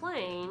Nye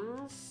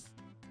Plains,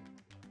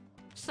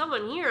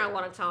 someone here I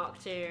want to talk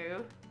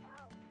to.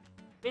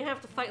 We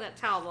have to fight that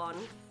Talbot.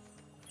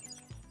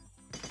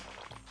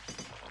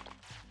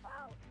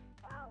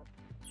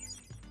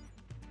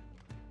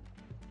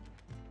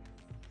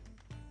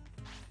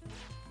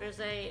 There's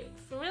a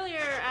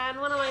familiar and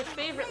one of my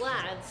favorite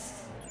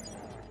lads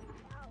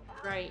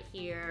right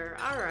here.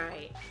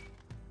 Alright.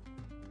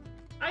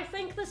 I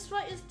think this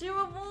fight is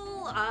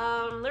doable.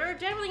 There are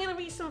definitely going to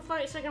be some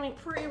fights that are going to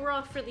be pretty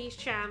rough for these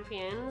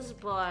champions,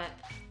 but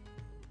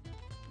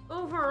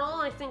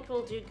overall I think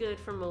we'll do good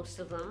for most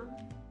of them.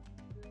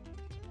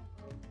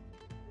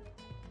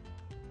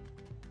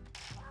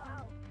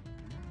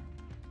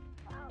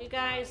 You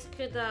guys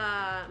could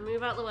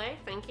move out of the way,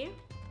 thank you.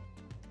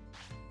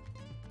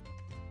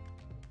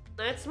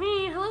 That's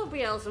me. Hello,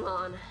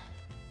 Beelzemon.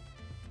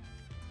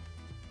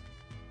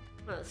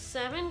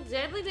 7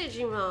 deadly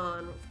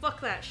Digimon.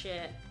 Fuck that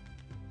shit.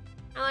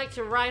 I like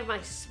to ride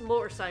my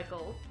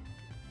motorcycle.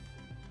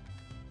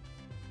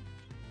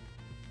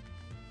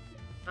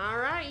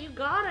 Alright, you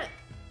got it.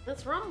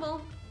 Let's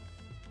rumble.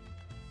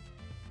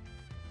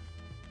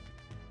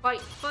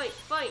 Fight, fight,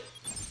 fight.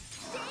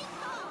 Stay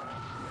calm!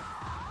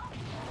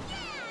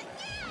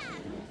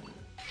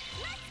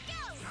 Yeah! Let's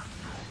go!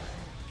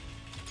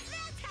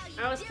 That's how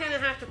you I was kind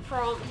of have to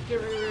prompt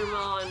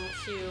Garurumon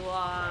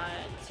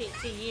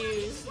to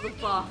use the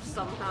buff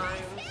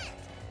sometimes.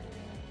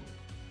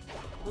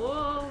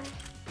 Whoa!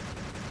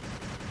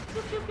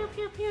 Pew pew pew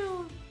pew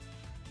pew.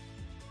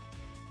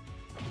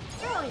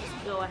 I'll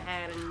just go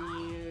ahead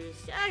and use.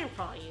 I can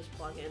probably use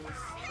plugins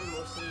in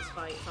most of these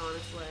fights,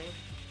 honestly.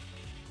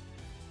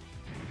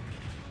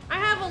 I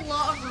have a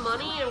lot of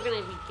money. I'm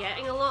gonna be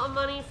getting a lot of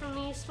money from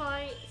these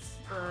fights.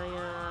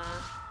 I'll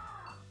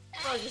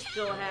just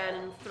go ahead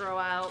and throw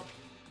out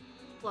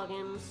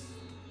plugins.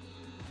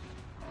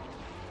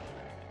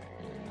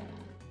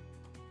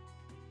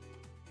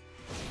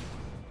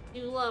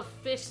 You love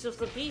Fist of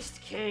the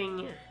Beast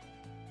King.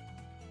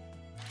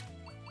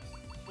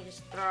 We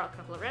just throw out a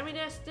couple of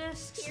Remedies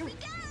discs. Here we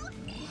go!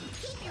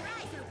 Keep your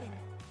eyes open.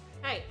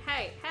 Hey,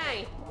 hey,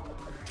 hey!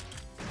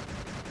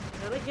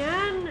 And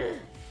again!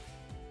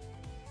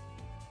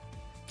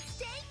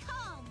 Stay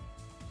calm.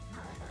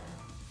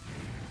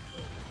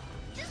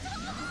 Just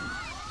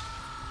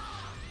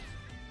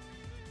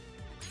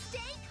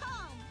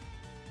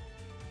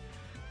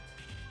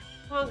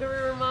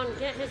Garurumon,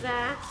 get his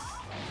ass.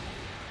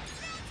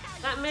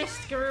 That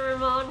missed,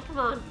 Garurumon, come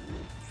on.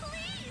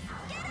 Please,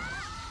 get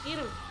up! Eat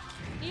him.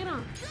 Eat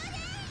him. Good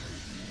aim!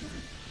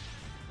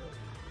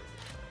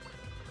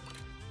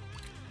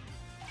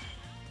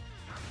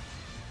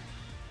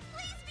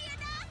 Please be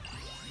enough!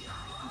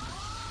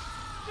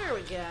 There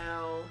we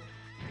go.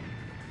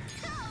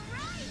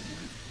 Alright!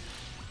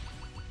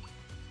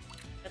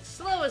 That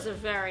slow is a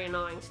very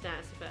annoying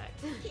stats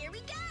effect. Here we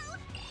go!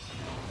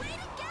 Way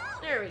to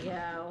go! There we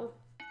go.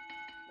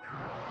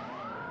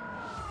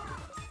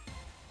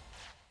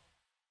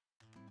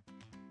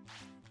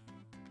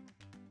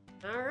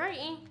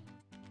 Alrighty.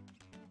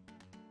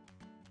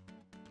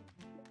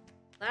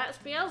 That's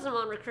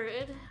Beelzemon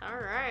recruited.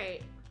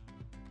 Alright.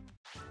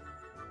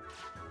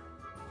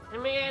 I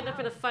may end up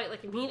in a fight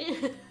like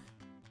immediately.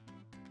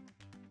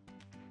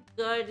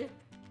 Good.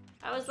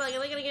 I was like, are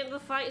they gonna get into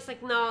the fight? It's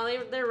like, no,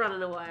 they're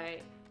running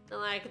away. They're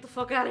like, get the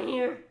fuck out of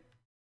here.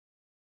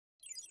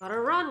 Gotta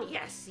run.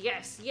 Yes,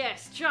 yes,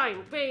 yes.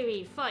 Giant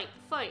baby. Fight,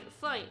 fight,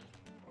 fight.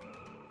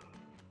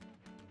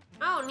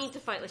 I don't need to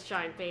fight this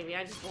giant baby.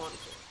 I just want to.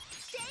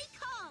 Stay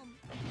calm!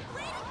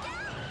 Way to go!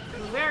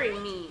 He's very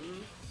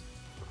mean.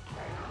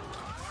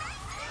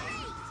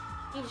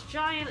 Great! He's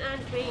giant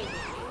and baby.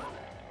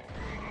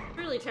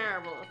 Really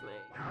terrible of me.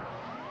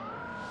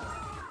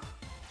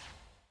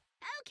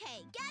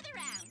 Okay, gather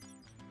round.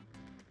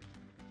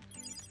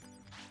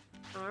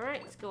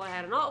 Alright, let's go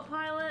ahead and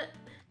autopilot.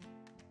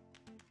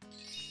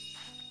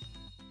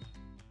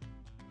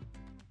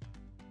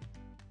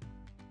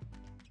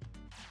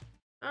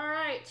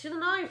 Alright, to the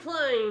Nine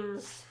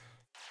Plains.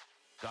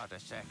 Got a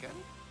second?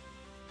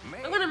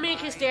 I'm gonna make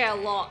his day a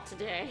lot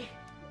today.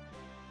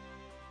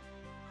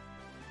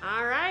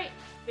 Alright,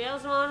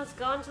 Beelzemon has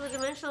gone to the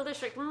Dimensional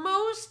District.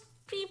 Most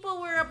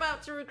people we're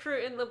about to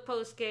recruit in the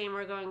post-game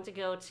are going to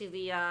go to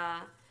the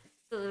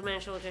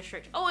Dimensional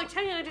District. Oh, I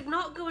tell you, I did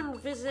not go and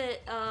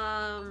visit,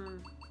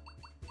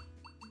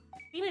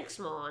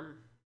 Phoenixmon.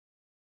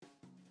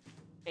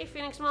 Hey,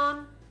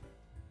 Phoenixmon.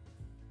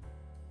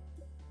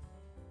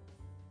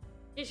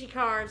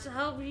 Digicards,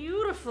 how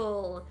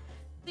beautiful!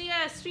 So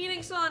yes,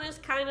 Phoenixmon is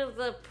kind of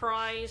the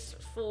prize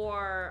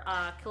for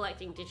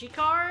collecting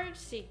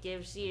Digicards. It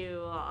gives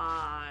you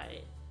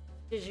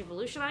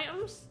Digivolution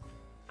items.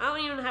 I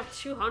don't even have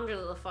 200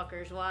 of the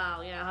fuckers.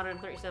 Wow, yeah,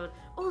 137.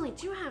 Oh, they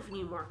do have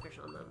new markers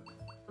on them.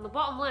 On the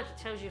bottom left, it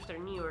tells you if they're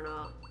new or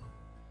not.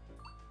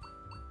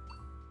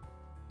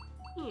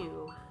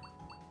 New.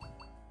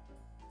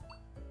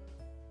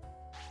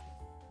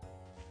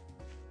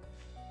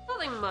 Well,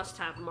 they must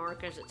have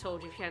markers that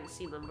told you if you hadn't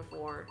seen them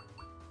before.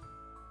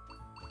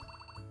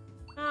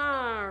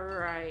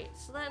 Alright,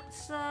 so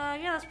let's,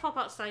 let's pop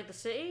outside the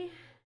city.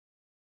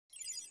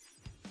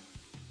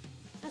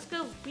 Let's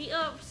go beat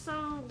up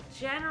some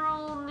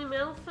General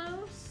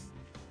Numelphos.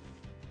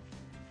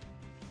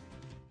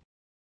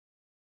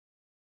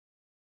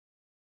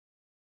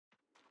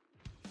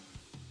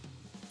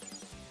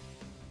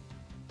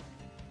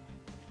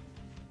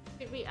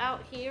 Could be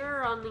out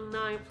here on the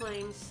Nine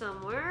Plains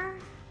somewhere.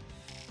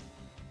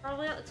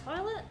 Probably at the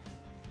toilet?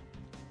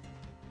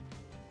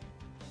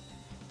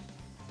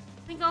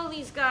 I think all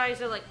these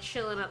guys are like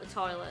chilling at the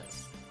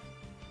toilets.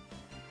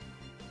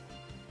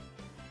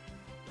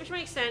 Which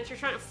makes sense, you're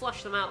trying to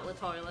flush them out of the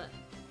toilet.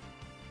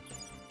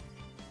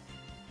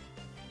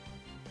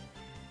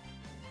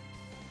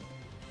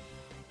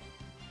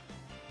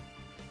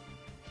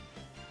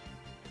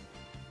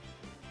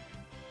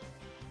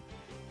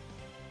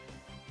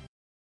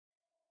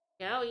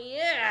 Oh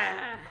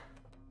yeah!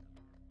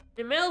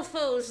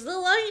 Numelphos, the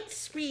light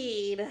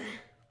speed!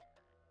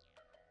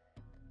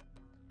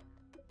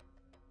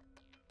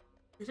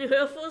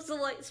 Numelphos, the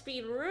light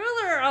speed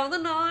ruler of the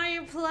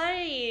Nine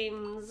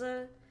Plains!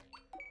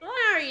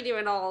 Why are you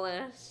doing all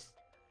this?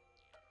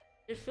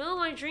 To fulfill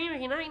my dream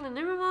of uniting the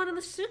Numemon and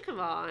the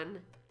Sukamon.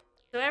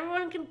 So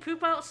everyone can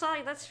poop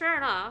outside, that's fair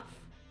enough.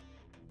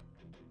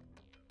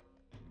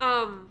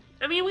 I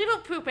mean, we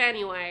don't poop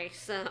anyway,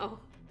 so...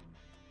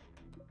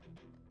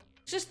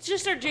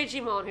 Just our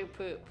Digimon who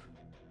poop.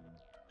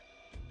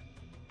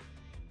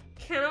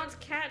 Cannot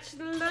catch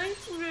the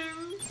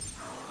lightning.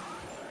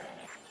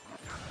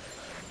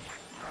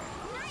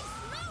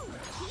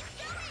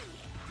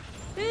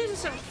 These are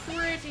some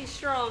pretty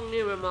strong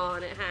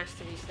Numemon, it has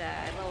to be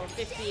said. Level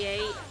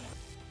 58.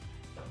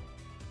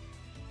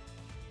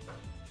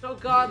 Oh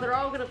god, they're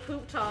all gonna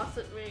poop toss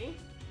at me.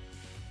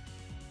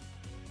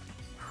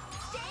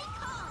 Stay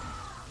calm.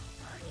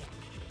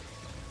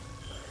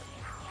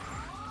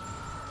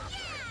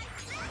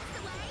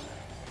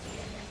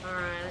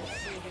 Alright,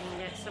 let's see if we can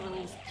get some of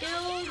these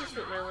kills. Just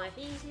make my life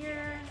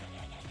easier.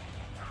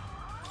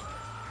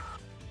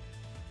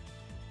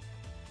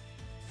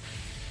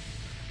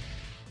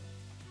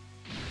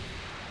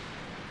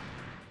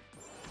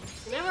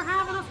 Never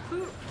have enough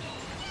poop.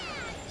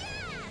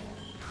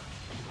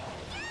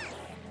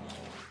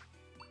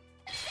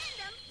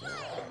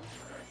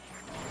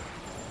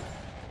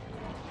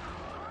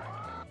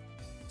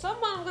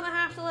 Someone I'm gonna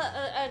have to to let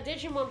a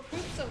Digimon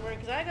poop somewhere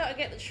because I gotta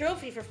get the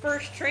trophy for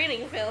first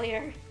training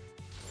failure.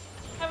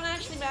 Haven't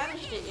actually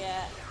managed it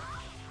yet.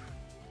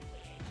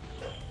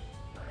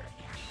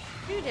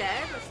 Two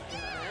dead, that's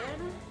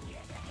good.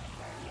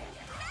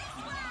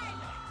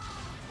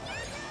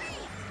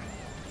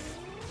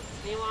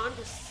 Anyone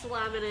just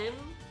slam it in.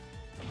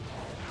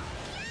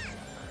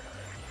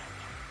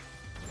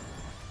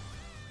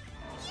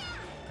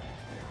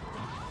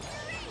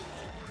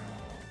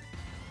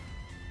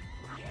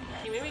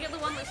 Okay, maybe get the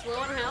one that's low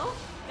on health,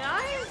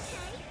 guys?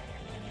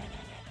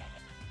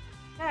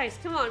 Guys,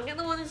 come on, get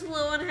the one that's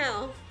low on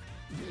health.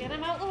 Get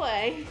him out the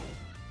way.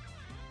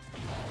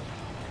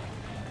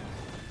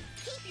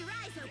 Keep your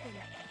eyes open.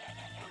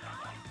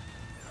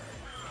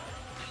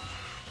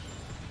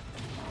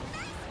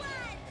 Nice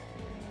one.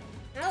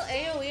 Well,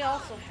 AoE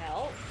also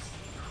helps.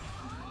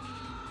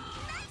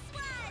 Nice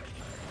one.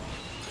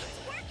 It's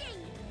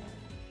working.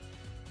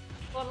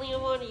 Come on,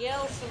 Leon, want to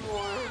yell some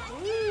more.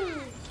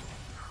 Woo!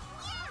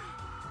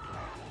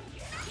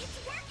 It's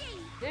working.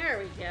 There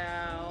we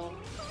go.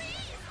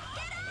 Please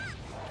get up.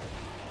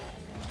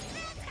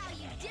 That's how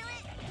you do it.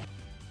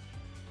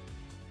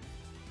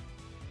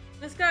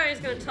 This guy is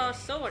gonna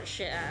toss so much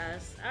shit at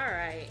us.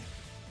 Alright.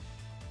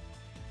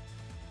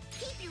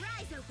 Keep your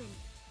eyes open.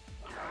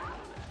 Yeah!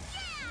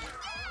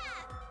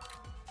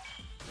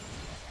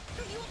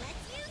 Let's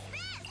use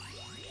this.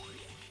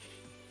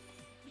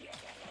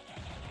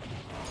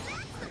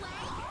 That's the way.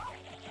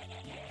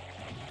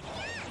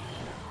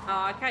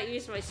 Oh, I can't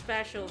use my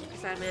special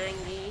because I'm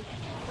angry.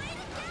 Way to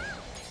go!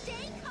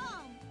 Stay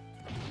calm.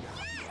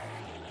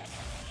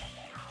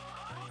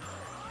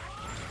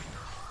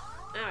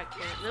 Now I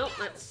can't. Nope,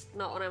 that's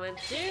not what I meant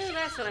to do.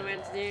 That's what I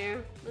meant to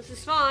do. This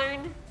is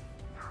fine.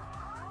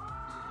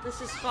 This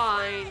is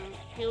fine.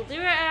 He'll do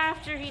it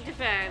after he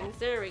defends.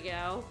 There we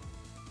go.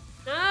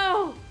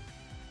 No!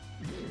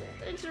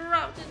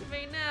 Interrupted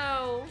me,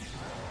 no!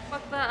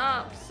 Fuck that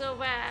up so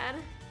bad.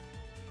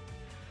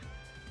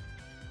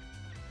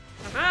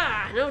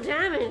 Aha! No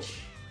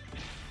damage!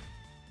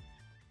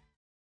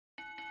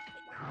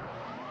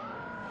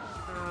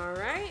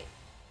 Alright.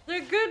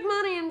 They're good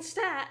money and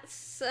stats,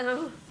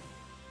 so...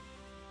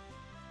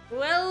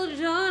 Well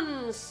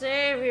done,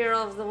 savior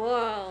of the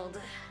world.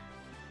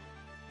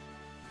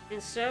 In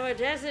Server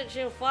Desert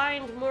you'll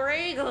find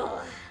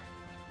Moreagle.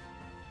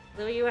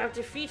 Though you have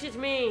defeated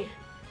me,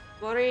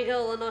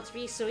 Moreagle will not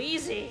be so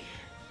easy.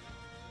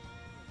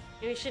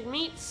 You should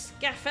meet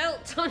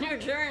Scafelt on your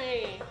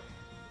journey.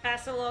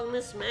 Pass along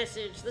this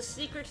message. The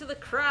secret to the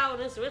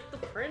crown is with the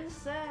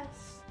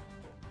princess.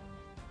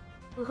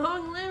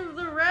 Long live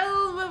the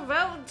realm of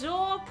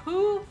outdoor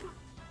poop.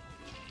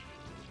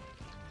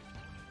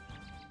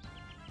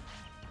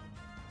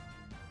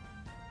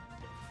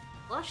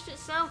 Flushed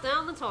itself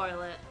down the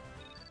toilet.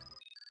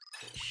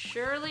 It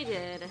surely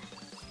did.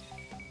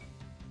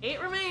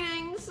 8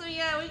 remaining, so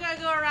yeah, we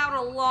gotta go around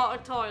a lot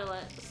of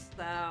toilets,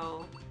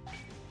 so...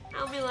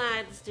 How my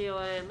lads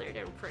doing? They're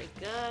doing pretty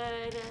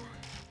good.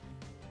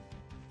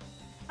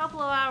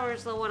 Couple of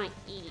hours they'll want to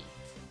eat,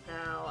 so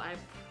I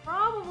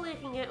probably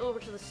can get over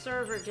to the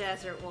Server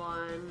Desert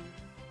one.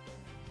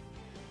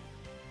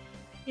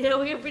 You know,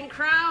 we have been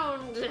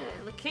crowned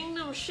the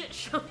Kingdom Shit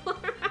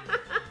Shoveler.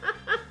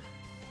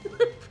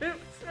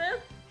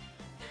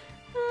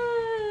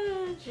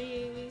 Oh,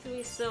 geez,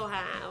 we so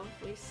have.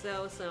 We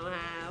so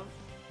have.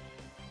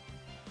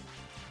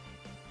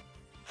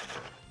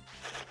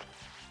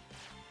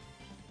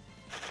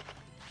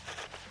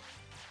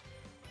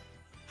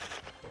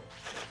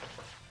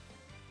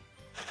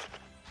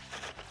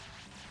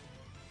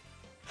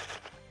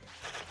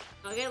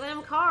 I'll get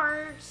them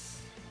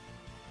cards.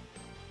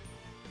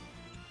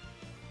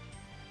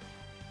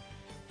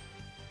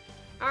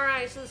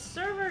 Alright, so the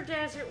Server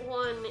Desert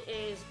one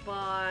is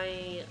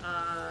by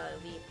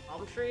the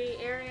palm tree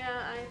area,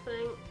 I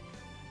think.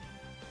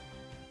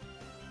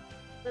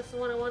 That's the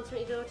one it wants me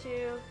to go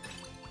to.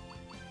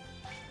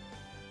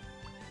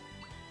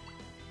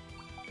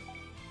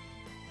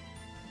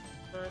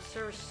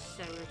 Server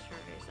Cemetery,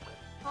 is that what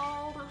it's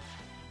called?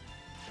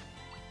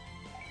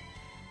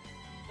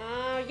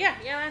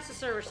 Yeah, that's the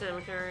Server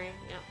Cemetery,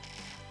 yep.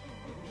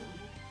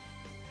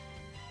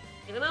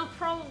 And then I'll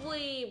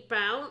probably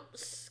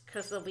bounce,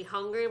 because they'll be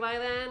hungry by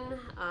then.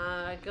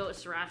 Go to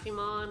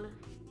Seraphimon.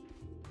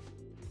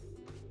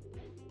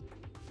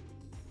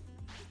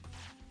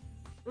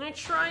 I'm gonna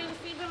try and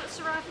feed them at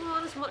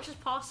Seraphimon as much as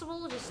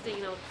possible, just to,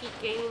 you know, keep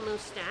gaining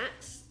those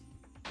stats.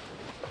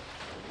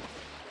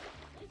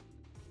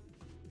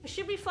 We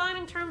should be fine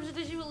in terms of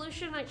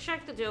Digivolution. I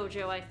checked the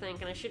dojo, I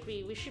think, and we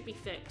should be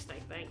fixed, I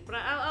think. But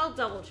I'll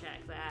double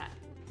check that.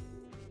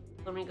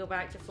 Let me go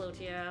back to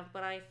Floatia,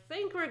 but I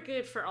think we're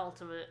good for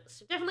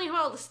ultimates. Definitely have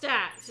all the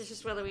stats, it's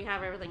just whether we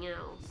have everything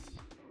else.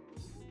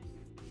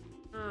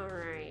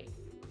 Alright.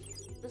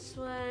 This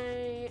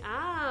way...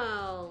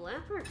 Oh,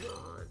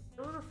 Leopardmon.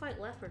 I want to fight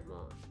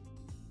Leopardmon.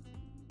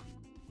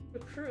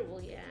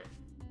 Recruitable yet.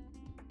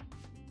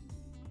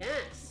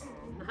 Yes!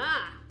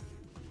 Aha!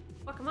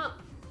 Fuck him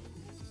up.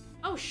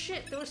 Oh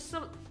shit, there's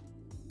some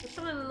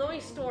in the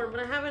noise storm, but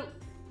I haven't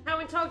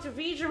Haven't talked to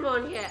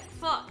Digimon yet.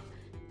 Fuck.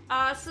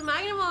 So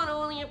Magnamon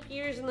only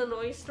appears in the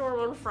Noise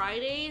Storm on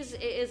Fridays.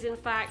 It is in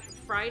fact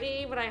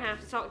Friday, but I have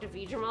to talk to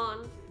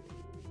Digimon.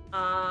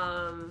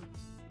 Cause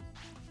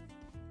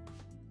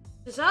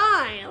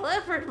I,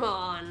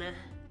 Leopardmon,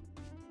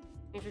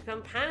 can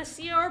become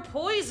Panacea or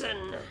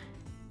Poison.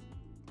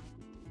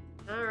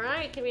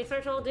 Alright, can be a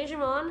third level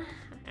Digimon.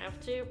 I have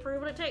to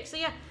prove what it takes. So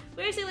yeah,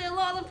 basically a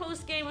lot of the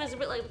post-game is a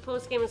bit like the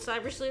post-game in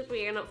Cyber Sleuth.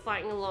 We end up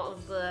fighting a lot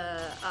of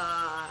the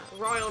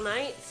Royal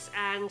Knights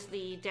and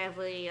the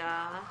deadly,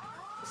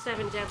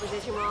 7 deadly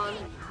Digimon.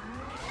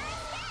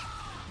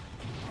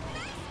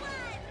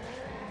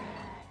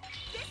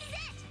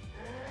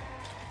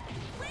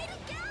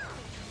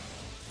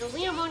 So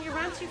Leomon, you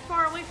ran too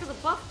far away for the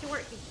buff to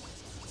work.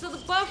 So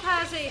the buff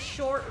has a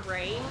short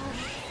range,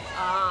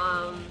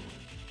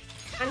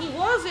 and he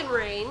was in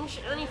range,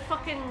 and then he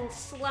fucking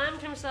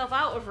slammed himself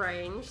out of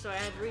range, so I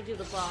had to redo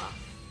the buff.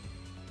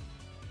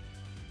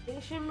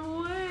 Station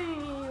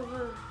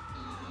Wave!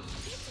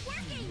 It's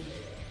working!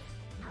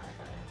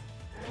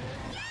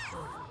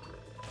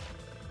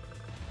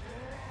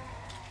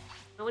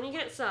 And when he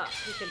gets up,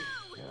 he can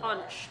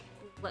punch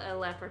a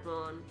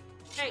Leopardmon.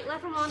 Hey,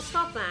 Leopardmon,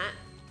 stop that.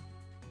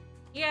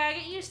 Yeah, I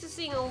get used to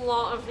seeing a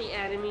lot of the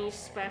enemy's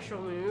special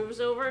moves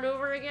over and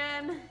over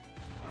again.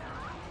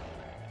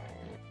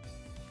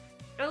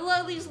 I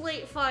love these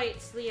late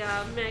fights. The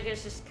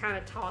Megas just kind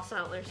of toss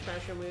out their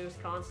special moves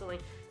constantly.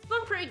 It's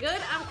been pretty good.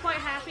 I'm quite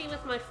happy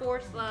with my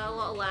 4th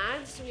lot of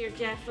lads. We are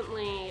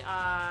definitely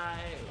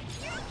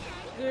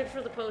good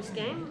for the post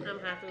game. I'm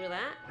happy with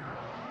that.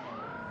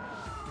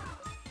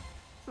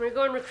 We're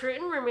going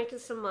recruiting. We're making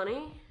some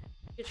money.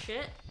 Good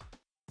shit.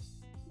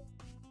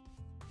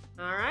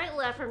 Alright,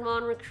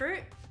 Leopardmon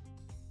recruit.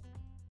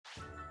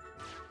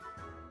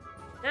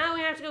 Now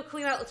we have to go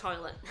clean out the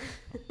toilet.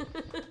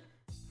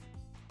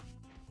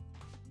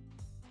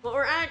 What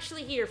we're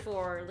actually here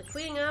for, the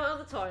cleaning out of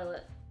the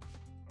toilet.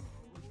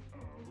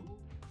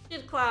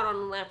 Did cloud on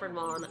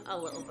Leopardmon a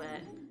little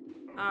bit.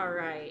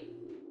 Alright.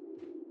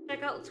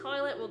 Check out the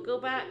toilet, we'll go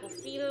back, we'll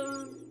feed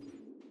him.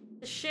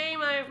 It's a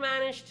shame I've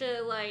managed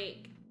to,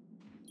 like,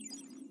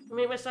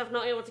 make myself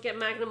not able to get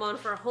Magnamon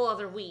for a whole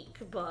other week,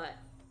 but...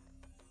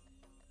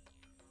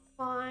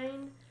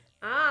 fine.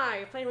 Ah,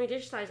 you're playing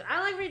Redigitized. I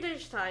like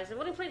Redigitized. I've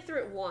only played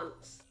through it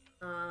once.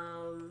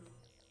 A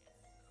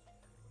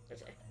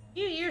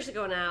few years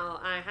ago now,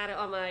 I had it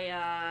on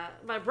my,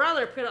 my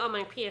brother put it on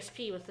my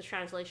PSP with the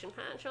translation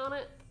patch on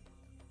it.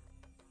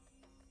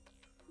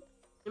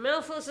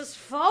 Nemelphos has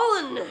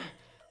fallen!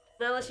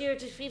 Now that you have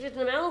defeated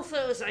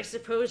Nemelphos, I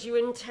suppose you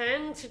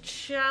intend to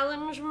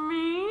challenge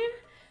me?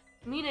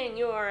 Meaning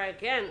you're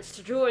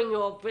against doing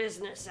your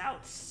business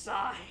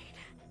outside.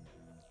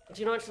 I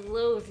do not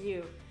loathe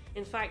you.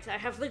 In fact, I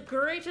have the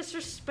greatest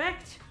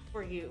respect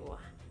for you.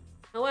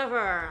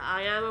 However,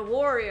 I am a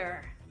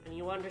warrior, and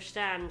you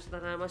understand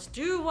that I must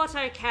do what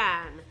I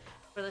can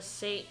for the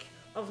sake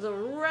of the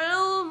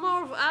realm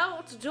of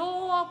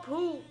outdoor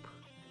poop.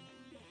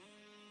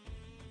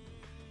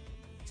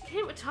 Just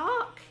can't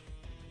talk.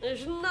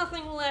 There's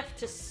nothing left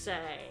to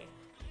say.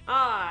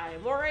 I,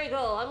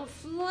 Morrigal, I'm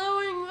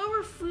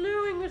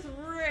overflowing with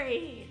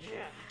rage.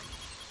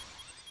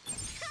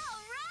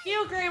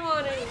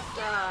 Garurumon is,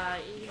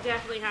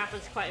 definitely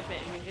happens quite a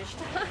bit in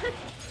Digimon.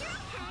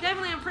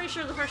 Definitely, I'm pretty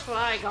sure the first one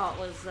I got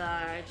was,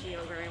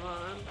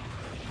 Garurumon.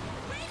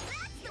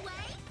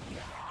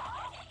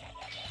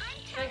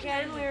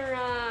 Again, we're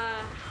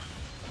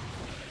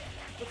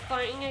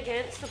fighting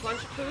against a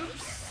bunch of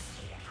poops.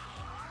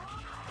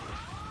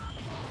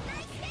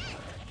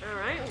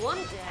 Alright, one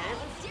dead.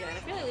 That's good. I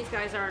feel like these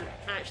guys aren't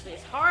actually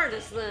as hard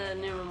as the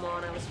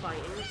Numamon I was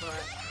fighting,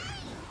 but...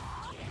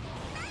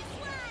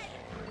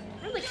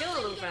 I'm really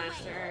killing them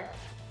faster.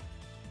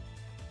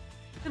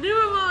 The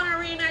Numamon are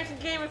reenacting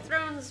Game of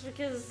Thrones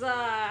because,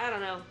 I don't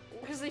know,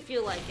 because they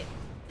feel like it.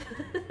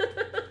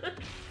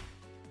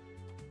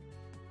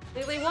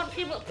 They want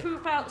people to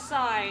poop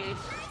outside.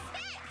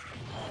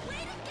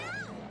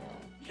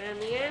 And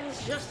the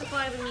ends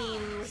justify the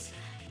means.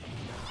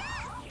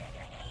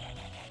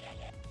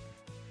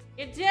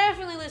 It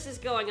definitely this is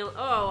going on.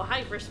 Oh,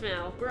 hyper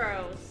smell.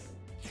 Gross.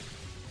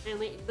 And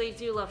they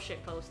do love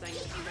shit posting.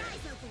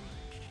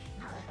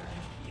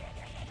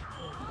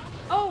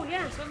 Oh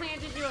yes, one thing I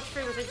did do off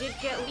stream was I did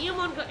get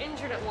Leomon got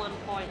injured at one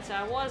point, so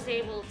I was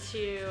able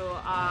to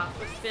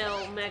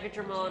fulfill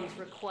Megadramon's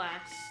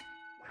request.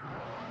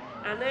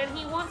 And then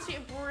he wants you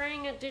to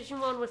bring a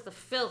Digimon with the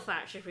filth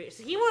attribute.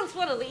 So he wants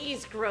one of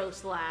these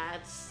gross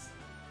lads.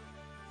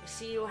 I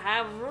see you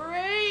have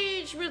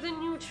rage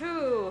within you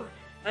too,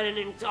 and an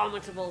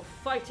indomitable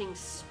fighting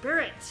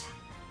spirit.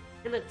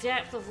 In the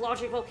depth of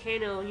Logic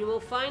Volcano, you will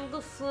find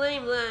the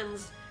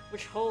Flamelands,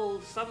 which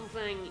hold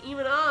something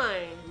even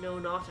I know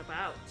not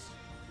about.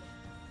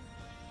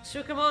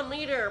 Sukamon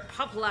leader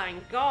Pupline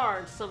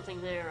guards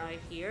something there, I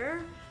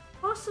hear.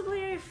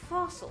 Possibly a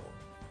fossil.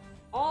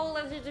 All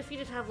that the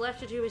defeated have left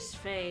to do is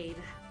fade.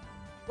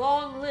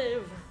 Long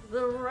live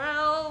the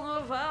realm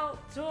of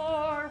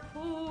outdoor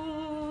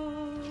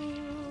pool.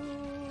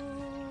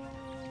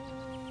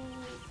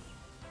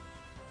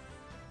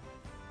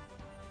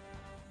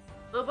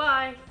 Oh,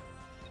 bye.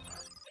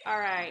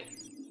 Alright.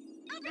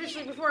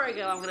 Actually, before I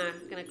go, I'm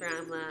gonna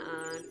grab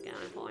that,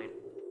 Ganon point.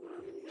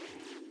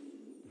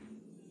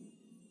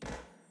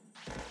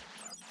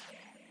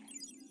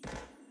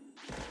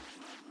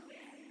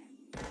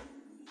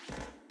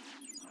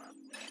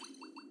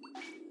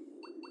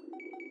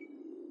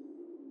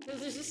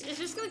 It's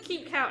just gonna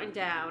keep counting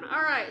down.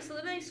 Alright, so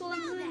the next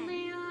one's in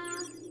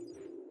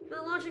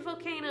the launching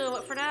volcano,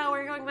 but for now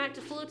we're going back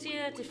to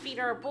Flutia to feed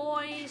our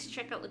boys,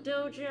 check out the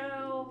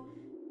dojo,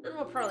 then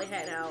we'll probably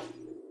head out.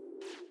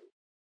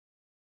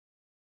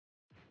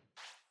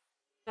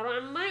 So what I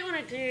might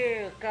want to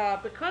do,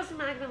 because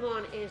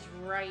Magnamon is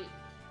right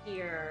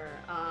here,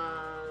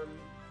 and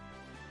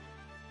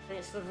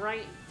it's the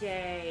right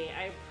day,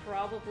 I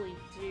probably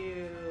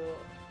do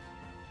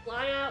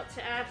fly out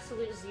to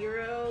Absolute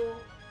Zero,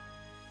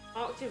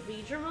 talk to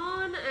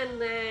Digimon,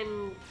 and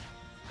then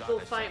go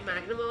fight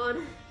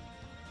Magnamon.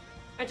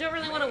 I don't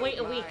really want to wait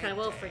a week, I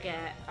will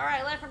forget.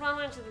 Alright, Leopardmon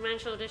went to the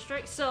Dimensional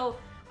District, so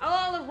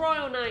all the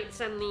Royal Knights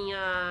and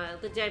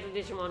the dead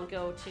Digimon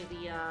go to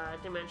the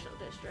Dimensional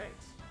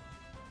District.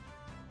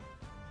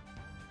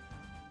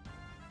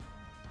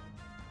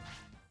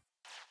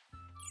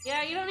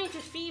 Yeah, you don't need to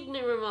feed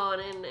Numemon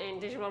in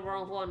Digimon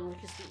World 1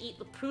 because they eat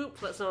the poop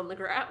that's on the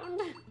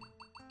ground.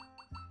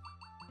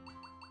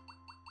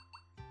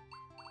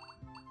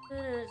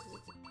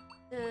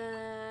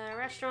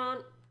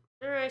 Restaurant.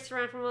 Alright,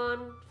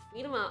 Seraphamon.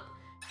 Feed them up.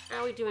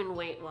 How are we doing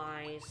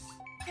weight-wise?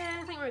 Yeah,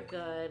 I think we're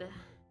good.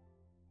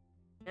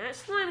 Yeah,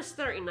 it's minus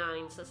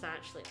 39, so it's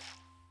actually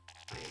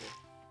fine.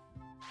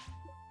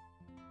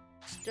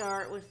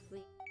 Start with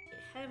the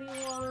heavy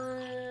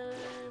one.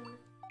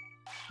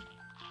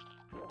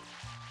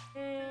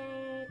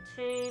 Okay,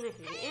 Tane, I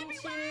can get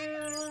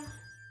into.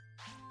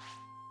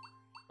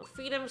 We'll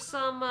feed him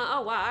some,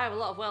 oh wow, I have a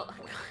lot of I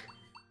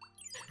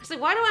was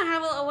like, why do I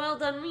have a lot of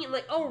well-done meat? I'm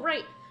like, oh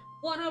right,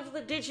 one of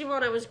the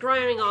Digimon I was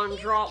grinding on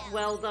dropped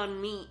well-done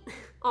meat,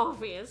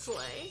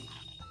 obviously.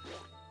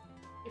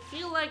 I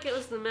feel like it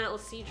was the Metal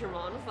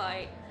Seedramon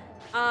fight.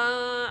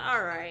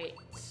 Alright.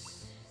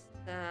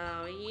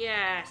 So,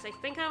 yes, I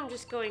think I'm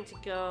just going to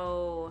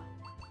go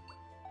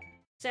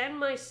send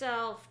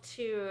myself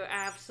to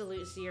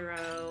Absolute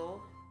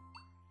Zero.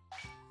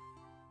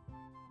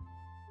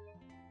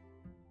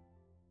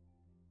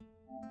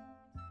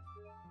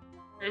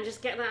 And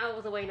just get that out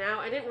of the way now.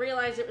 I didn't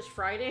realize it was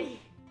Friday.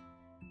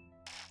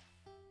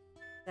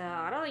 So,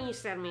 I don't think you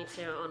send me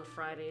to on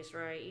Fridays,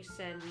 right? You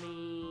send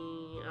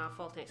me...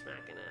 Voltex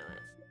Machina.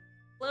 That's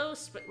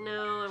close, but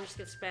no, I'm just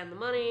gonna spend the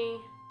money.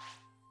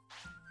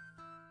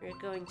 We're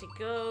going to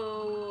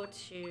go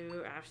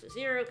to Absolute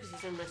Zero because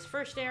he's in this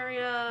first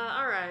area.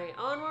 Alright,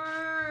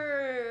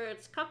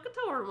 onwards!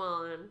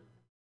 Kokotoromon.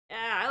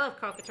 Yeah, I love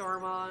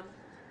Kokotoromon.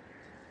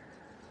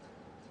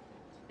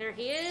 There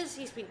he is.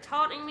 He's been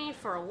taunting me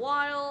for a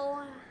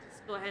while.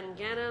 Let's go ahead and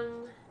get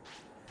him.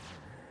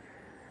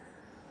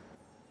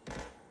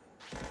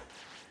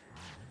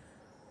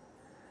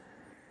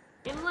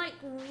 In like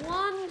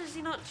one, does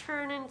he not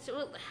turn into...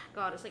 Oh,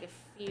 God, it's like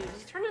a few.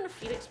 Does he turn into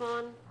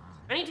Phoenixmon?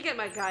 I need to get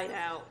my guide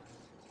out.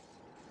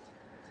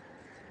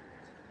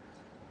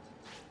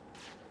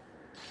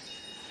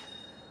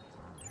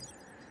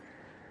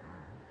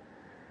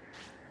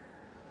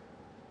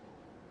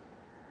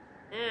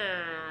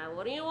 Ah,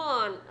 what do you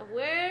want?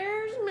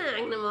 Where's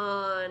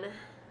Magnamon?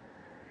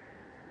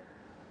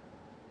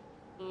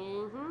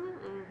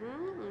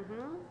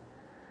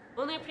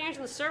 Only appears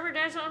in the server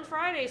desert on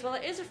Fridays. Well,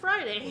 it is a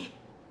Friday.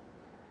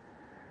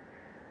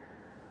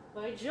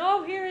 My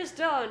job here is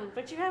done,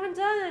 but you haven't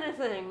done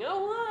anything.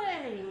 No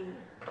way!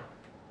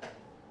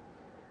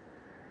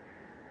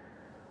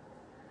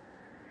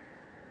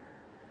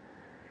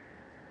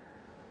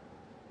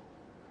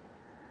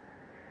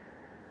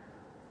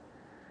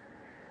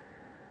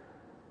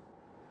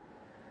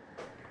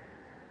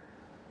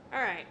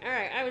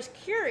 Alright, I was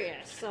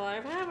curious, so I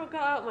haven't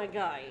got out my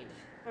guide.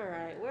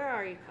 Alright, where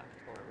are you,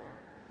 Kokotoromon?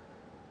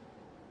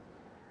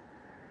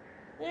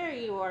 There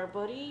you are,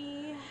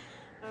 buddy.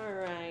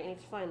 Alright, I need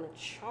to find the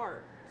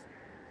chart.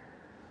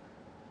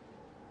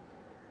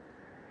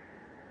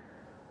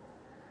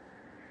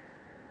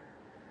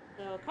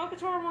 So,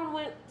 Kokotoromon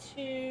went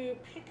to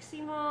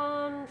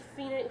Piximon,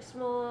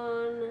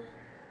 Phoenixmon.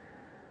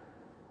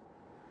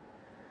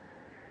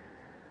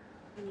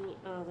 Any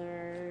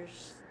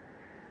others?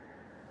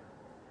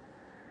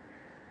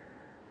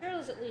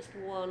 There's at least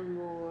one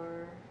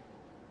more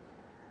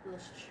in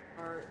this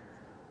chart.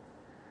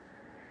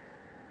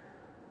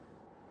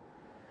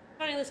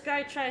 Funny, this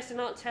guy tries to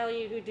not tell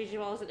you who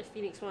Digivolves into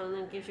Phoenixmon and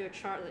then gives you a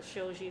chart that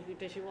shows you who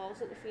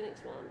Digivolves into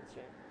Phoenixmon. That's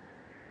right.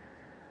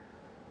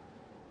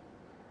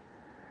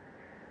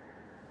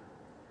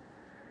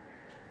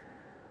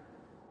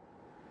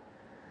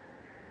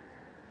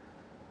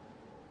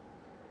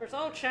 Of course,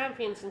 all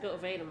champions can go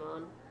to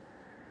Vedamon.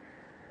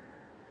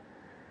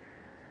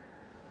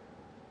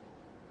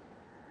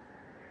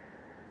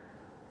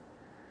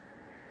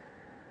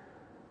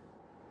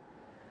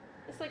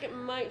 It's like it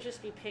might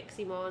just be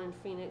Piximon and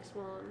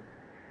Phoenixmon.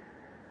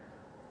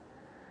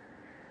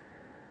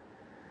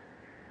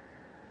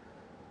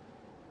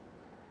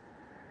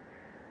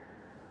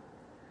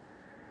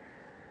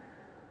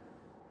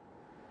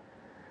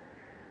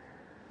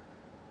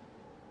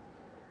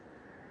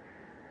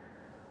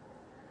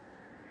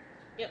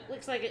 Yep,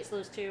 looks like it's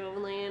those two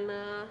only in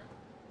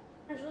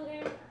original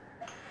game.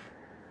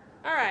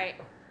 Alright.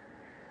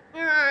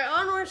 Alright,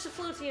 onwards to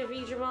Floaty of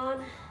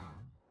Digimon.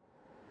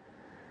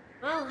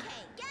 Well, Okay,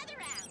 gather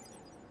round.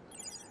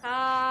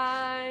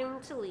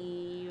 time to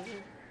leave.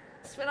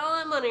 Spent all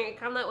that money,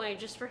 come that way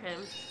just for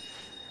him.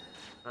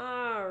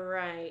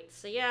 Alright,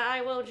 so yeah,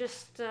 I will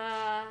just,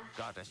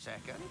 Got a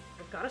second?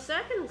 I've got a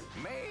second.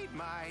 Made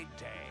my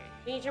day.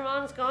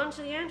 Digimon's gone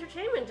to the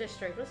entertainment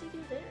district. What's he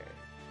do there?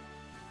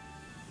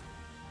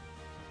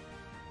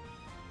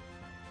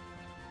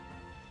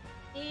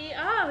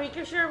 He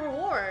gives you a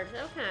reward.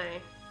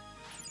 Okay.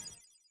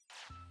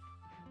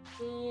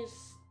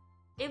 He's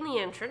in the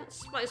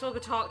entrance. Might as well go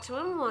talk to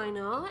him. Why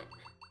not?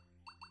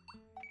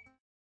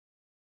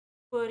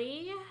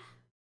 Buddy.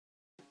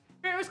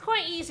 It was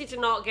quite easy to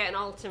not get an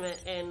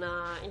ultimate in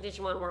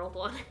Digimon World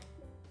 1.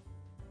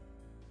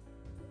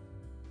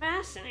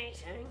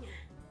 Fascinating.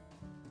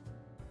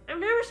 I'm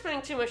never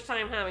spending too much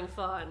time having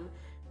fun.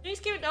 Please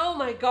keep it. Oh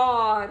my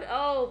god.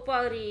 Oh,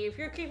 buddy. If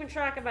you're keeping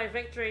track of my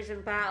victories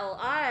in battle,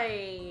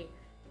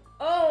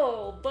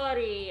 oh,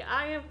 buddy.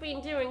 I have been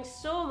doing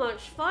so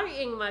much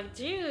fighting, my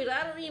dude.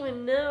 I don't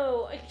even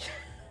know.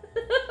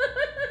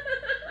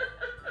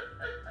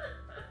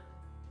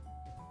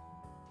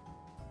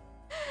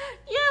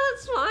 Yeah,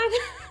 that's fine.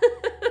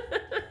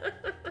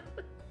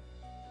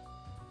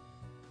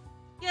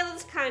 Yeah,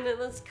 that's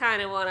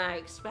kind of what I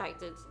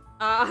expected.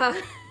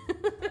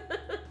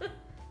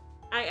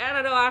 I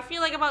don't know, I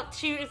feel like about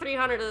 200 to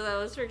 300 of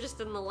those are just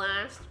in the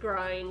last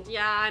grind.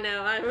 Yeah, I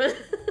know, I'm...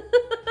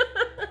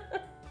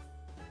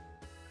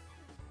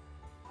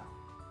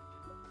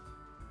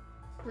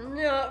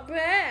 Not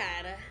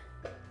bad.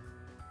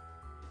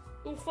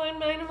 You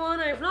find Magnamon?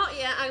 I have not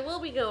yet, I will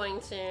be going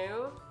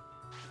to.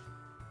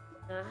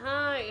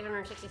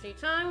 863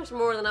 times,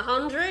 more than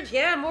 100.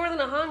 Yeah, more than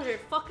 100.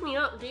 Fuck me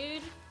up,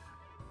 dude.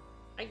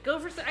 I've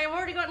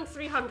already gotten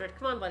 300.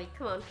 Come on, buddy,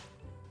 come on.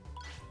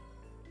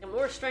 And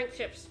more strength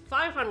chips.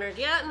 500.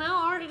 Yeah, no,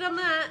 already done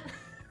that.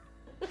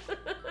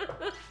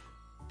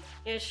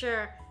 Yeah,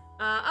 sure.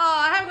 Oh,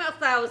 I haven't got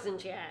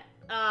 1,000 yet.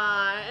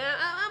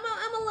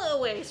 I'm a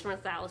little ways from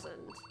 1,000.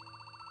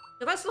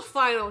 So that's the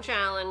final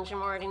challenge.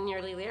 I'm already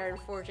nearly there in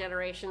 4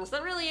 generations.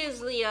 That really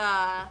is the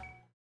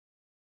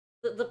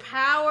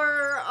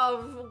power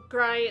of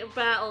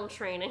battle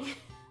training.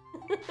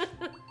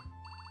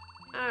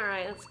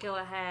 Alright, let's go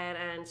ahead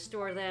and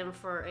store them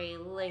for a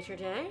later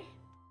day.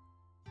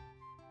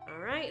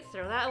 Alright,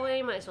 throw that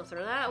away. Might as well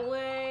throw that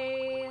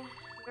away.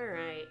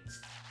 Alright.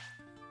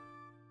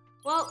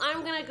 Well,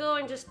 I'm gonna go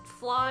and just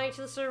fly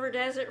to the server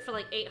desert for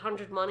like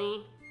 800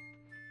 money.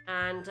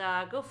 And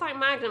go fight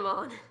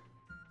Magnamon.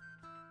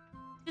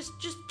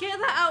 Just get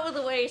that out of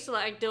the way so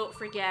that I don't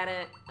forget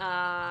it.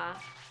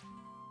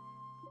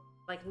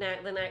 Like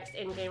the next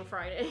in-game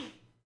Friday.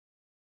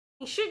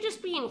 He should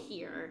just be in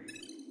here.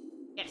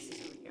 Yes,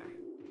 he's over here.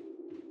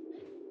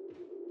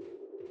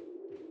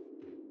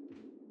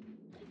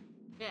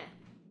 Yeah.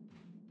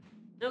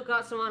 No,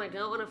 Gatsumon, I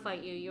don't want to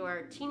fight you. You are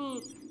a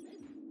teeny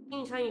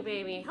tiny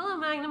baby. Hello,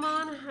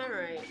 Magnamon.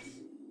 Alright.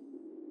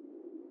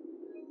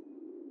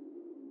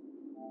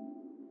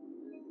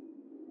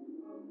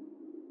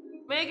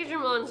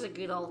 Megadramon's a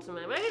good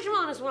ultimate.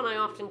 Megadramon is one I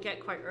often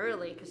get quite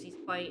early because he's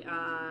quite,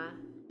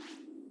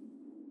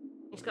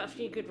 he's got a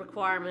few good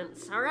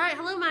requirements. Alright,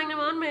 hello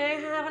Magnamon, may I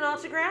have an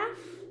autograph?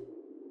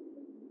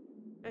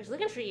 I was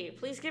looking for you.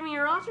 Please give me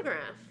your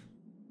autograph.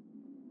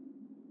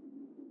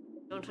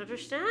 Don't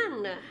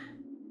understand.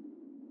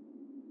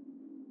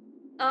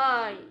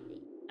 I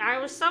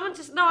was summoned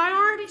to... No, I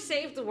already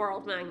saved the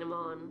world,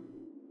 Magnamon.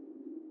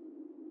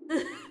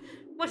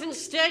 But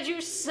instead you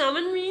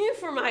summoned me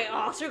for my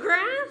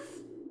autograph?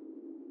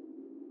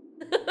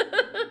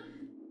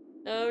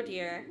 Oh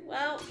dear.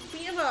 Well,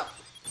 beat him up.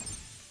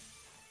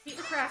 Beat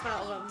the crap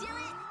out of him.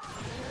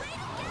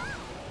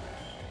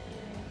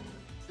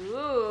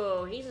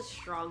 Ooh, he's a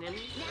strongin'.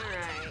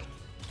 Alright.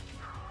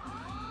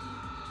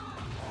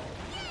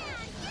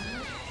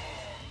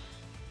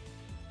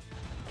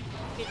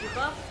 Get your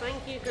buff.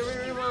 Thank you,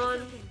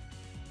 Garurumon.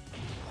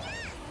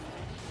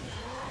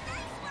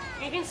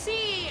 You can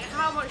see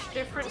how much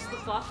difference the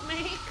buff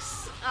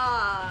makes.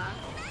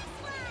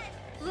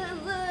 The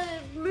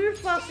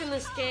move buffs in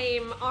this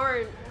game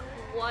aren't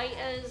quite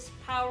as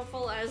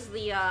powerful as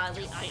the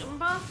item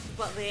buff,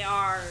 but they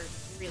are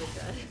really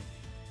good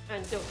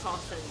and don't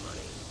cost any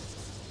money.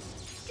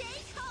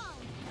 Stay calm.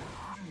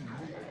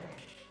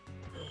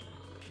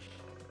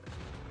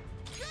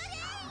 Good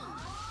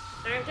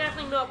aim. I've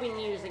definitely not been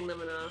using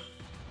them enough.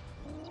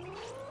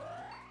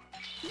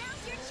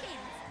 Now's your chance.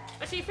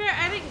 But to be fair,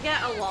 I didn't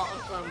get a lot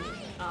of them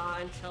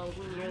until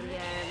near the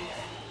end.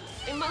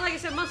 And like I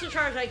said, Monster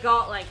Charge I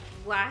got like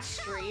last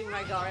stream.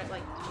 I got it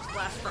like just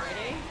last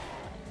Friday.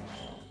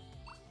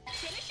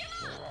 Finish him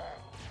up.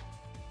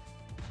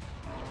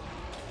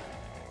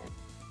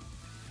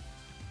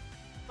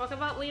 Talk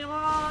about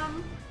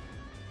Leomon.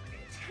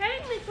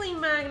 Technically,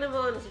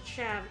 Magnamon is a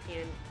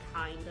champion,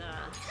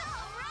 kinda.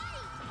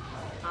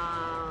 All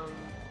right.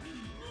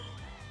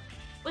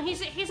 Well,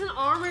 he's an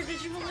armored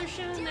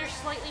Digivolution, and they're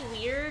slightly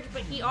weird,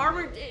 but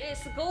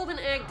it's the Golden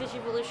Egg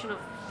Digivolution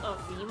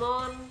of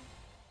Vemon.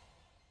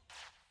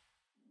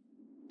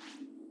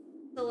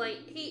 So, like,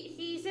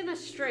 he's in a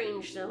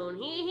strange zone.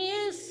 He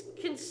is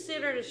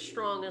considered as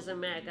strong as a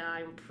Mega,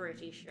 I'm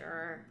pretty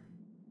sure.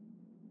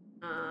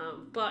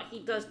 But he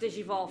does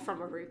Digivolve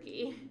from a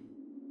Rookie.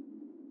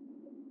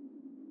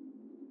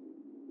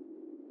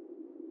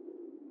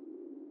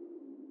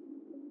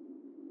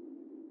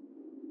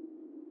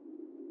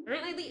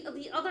 Apparently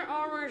the other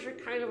armors are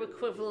kind of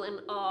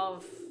equivalent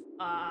of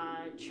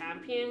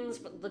champions,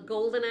 but the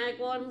Golden Egg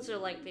ones are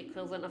like the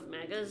equivalent of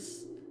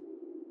Megas.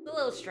 It's a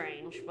little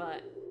strange,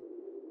 but...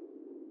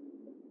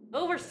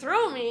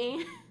 Overthrow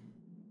me?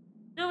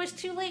 No, it's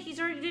too late. He's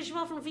already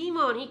Digivolved from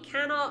Vemon. He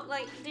cannot,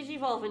 like,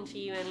 Digivolve into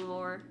you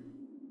anymore.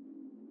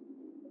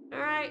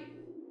 Alright.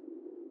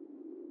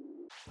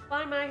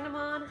 Bye,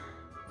 Magnamon.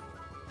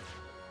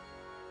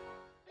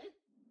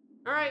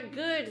 Alright,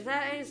 good.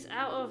 That is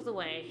out of the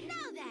way.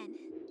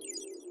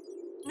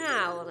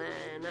 Now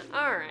then.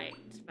 Alright.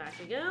 Back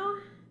we go.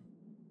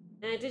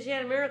 And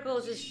Digiata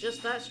Miracles is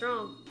just that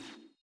strong.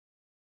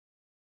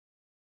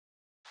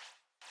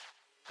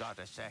 Got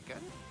a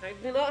second? I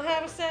do not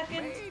have a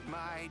second. Made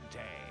my day.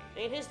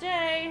 Made his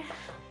day.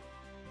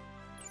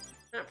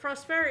 That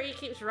prosperity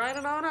keeps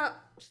riding on up.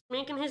 Just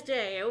making his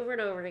day over and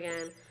over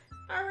again.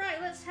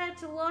 Alright, let's head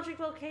to Logic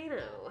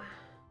Volcano.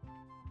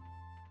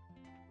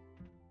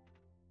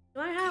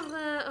 Do I have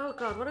the... Oh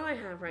god, what do I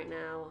have right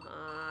now?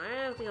 I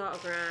have the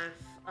autograph.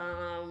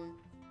 I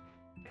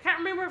can't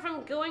remember if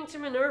I'm going to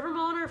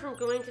Minervamon or if I'm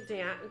going to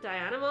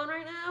Dianamon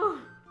right now.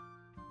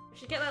 I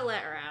should get that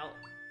letter out.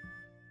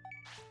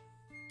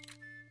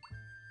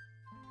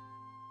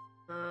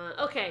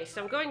 Okay,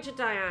 so I'm going to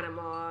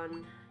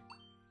Dianamon.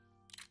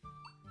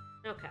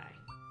 Okay.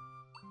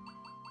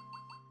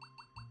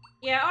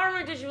 Yeah,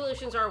 armored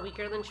Digivolutions are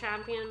weaker than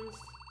champions.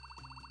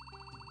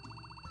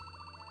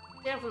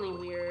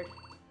 Definitely weird.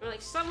 Or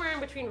like somewhere in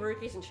between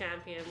rookies and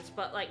champions,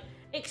 but like,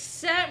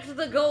 except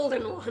the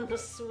golden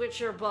ones,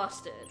 which are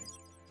busted.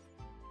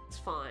 It's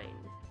fine.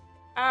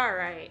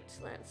 Alright,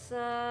 let's,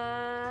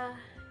 yeah,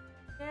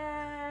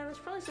 there's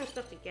probably some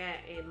stuff to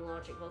get in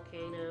Logic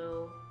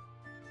Volcano.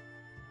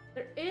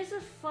 There is a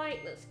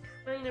fight that's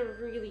kind of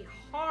really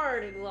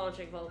hard in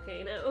Logic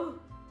Volcano.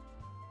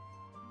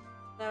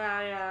 That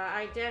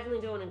I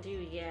definitely don't want to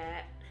do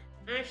yet.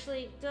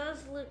 Actually, it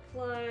does look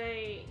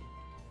like...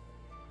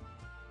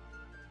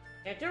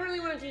 I don't really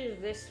want to do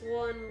this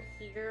one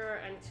here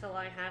until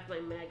I have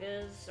my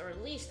Megas, or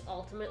at least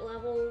Ultimate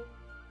level.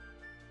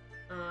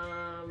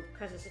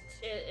 Because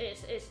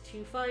it's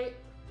 2-fight.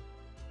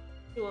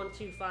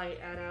 2-on-2 fight,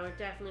 and I would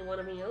definitely want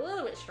to be a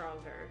little bit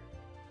stronger.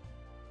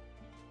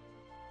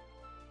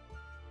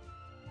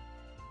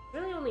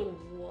 Really only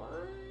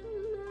one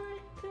I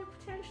could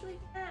potentially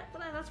get,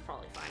 but that's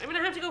probably fine. I'm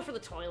gonna have to go for the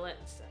toilet,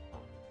 so...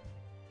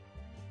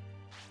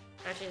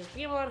 Actually, does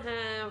Digimon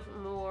have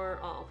more...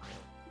 Oh,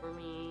 for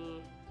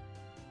me...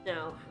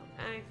 No.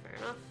 Okay, fair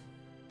enough.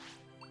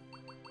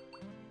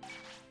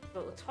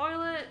 Go to the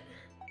toilet.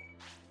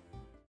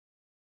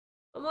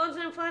 What mons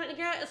I'm planning to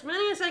get? As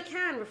many as I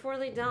can before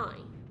they die.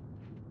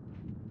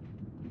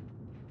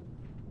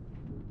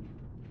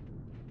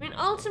 I mean,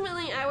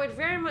 ultimately, I would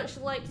very much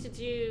like to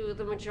do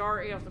the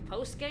majority of the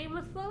post-game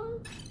with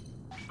them.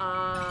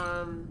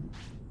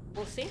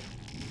 We'll see.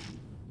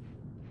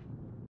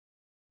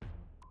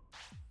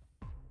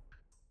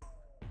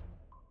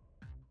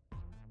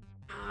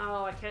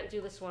 Oh, I can't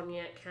do this one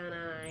yet, can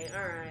I?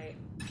 Alright.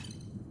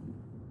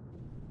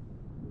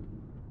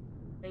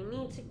 I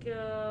need to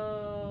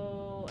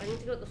go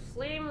to the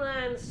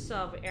Flameland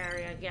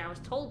sub-area. Yeah, I was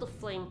told the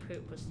flame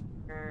poop was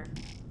there.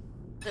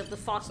 The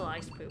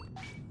fossilized poop.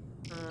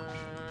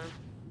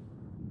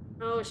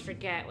 I always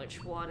forget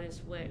which one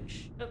is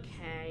which.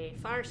 Okay,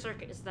 Fire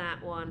Circuit is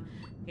that one.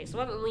 Okay, so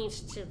one that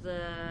leads to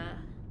the...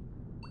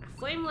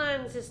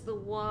 Flamelands is the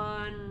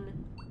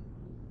one...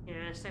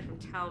 Yeah, aside from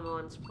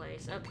Talmon's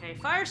place. Okay,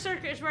 Fire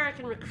Circuit is where I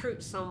can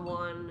recruit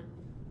someone.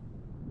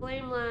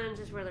 Flamelands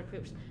is where the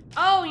poops...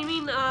 Oh, you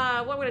mean, what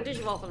I'm gonna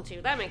Digivolve them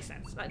to. That makes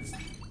sense. That's...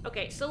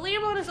 Okay, so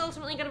Leomon is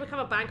ultimately gonna become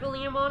a Banco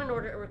Leomon in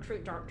order to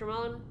recruit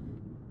Darkdramon.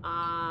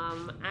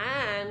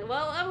 And,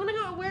 well, I'm gonna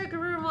go wear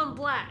Garurumon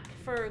Black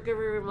for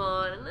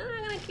Garurumon, and then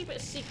I'm gonna keep it a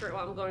secret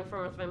what I'm going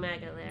for with my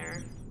Mega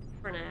there,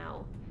 for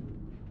now.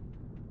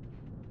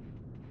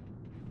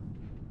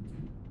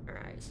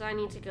 Alright, so I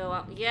need to go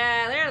up.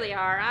 Yeah, there they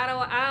are. I don't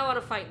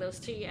want to fight those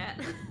two yet.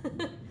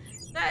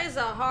 That is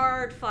a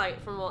hard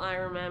fight from what I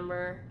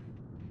remember.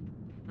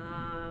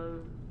 I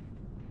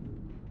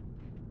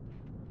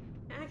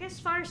guess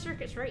Fire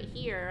Circuit's right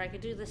here. I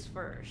could do this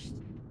first.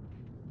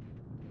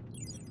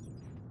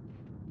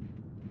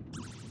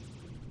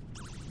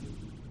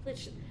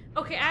 Which,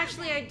 okay,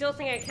 actually, I don't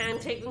think I can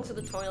take them to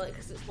the toilet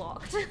because it's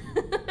locked. I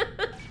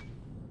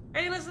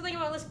think that's the thing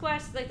about this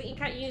quest, is I think you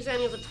can't use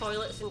any of the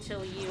toilets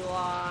until you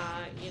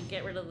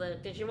get rid of the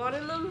Digimon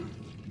in them.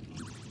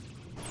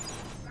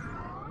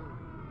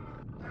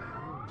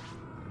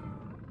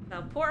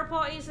 So porta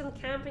potties and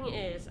camping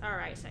is.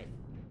 Alright, so I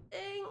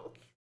think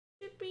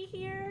should be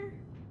here.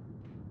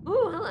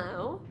 Ooh,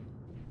 hello.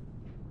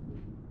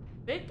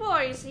 Big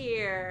boy's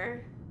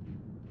here.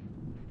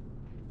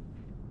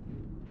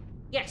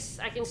 Yes,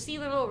 I can see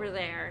them over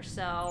there,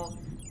 so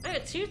I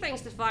got two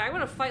things to fight. I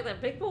want to fight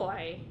that big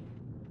boy.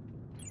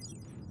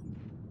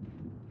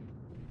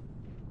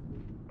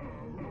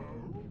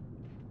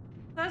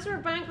 That's where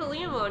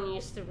Bankoleumon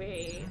used to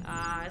be.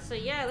 So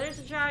yeah, there's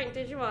a giant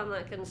Digimon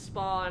that can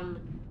spawn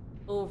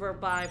over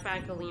by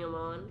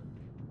Bankoleumon.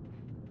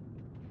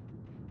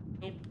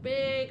 A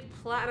big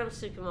Platinum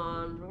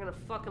Sukumon. We're gonna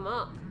fuck him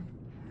up.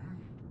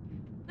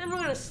 Then we're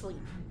gonna sleep.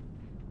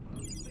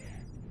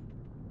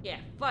 Yeah,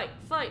 fight,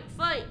 fight,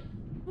 fight!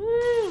 Woo!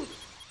 You're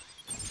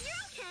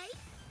okay.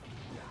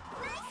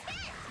 Nice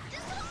hit.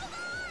 Just hold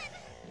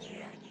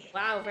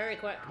on. Wow, very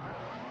quick.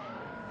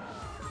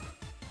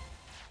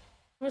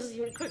 This is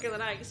even quicker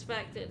than I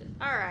expected.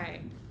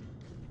 Alright.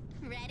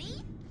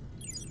 Ready?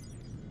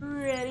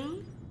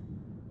 Ready?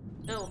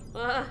 No,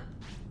 I'm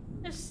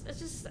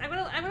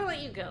gonna let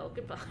you go.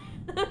 Goodbye.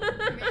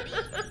 Ready?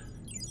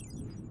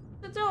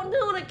 I don't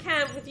want to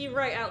camp with you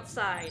right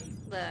outside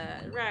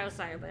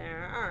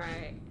there.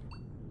 Alright.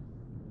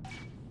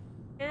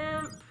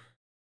 Camp.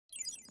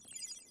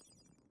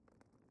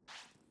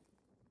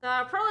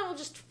 Probably we'll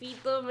just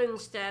feed them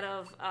instead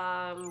of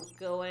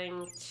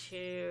going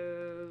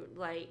to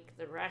like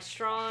the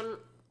restaurant.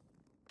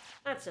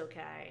 That's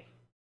okay.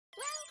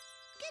 Well,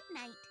 good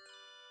night.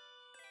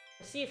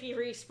 See if he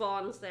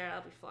respawns there,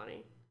 that'll be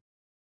funny.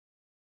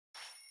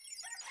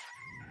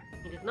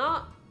 He did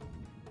not.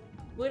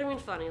 Would have been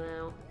funny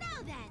though.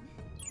 Now then.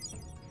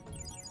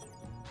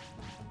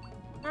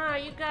 Ah,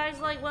 you guys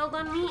like well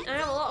done meat? I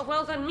have a lot of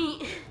well done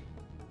meat.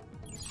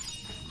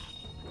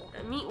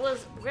 The meat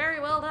was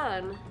very well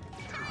done.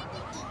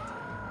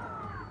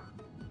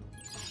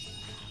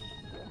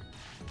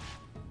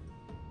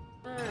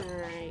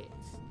 Alright.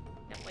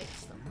 Can't wait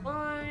to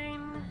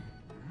fine.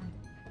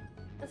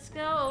 Let's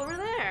go over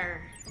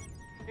there.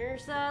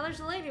 There's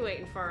a lady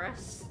waiting for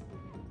us.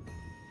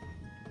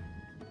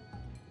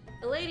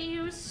 A lady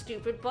who was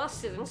stupid,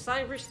 busted, and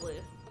cyber sleuth.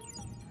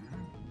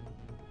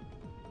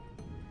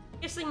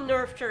 Guess they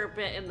nerfed her a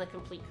bit in the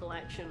complete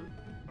collection.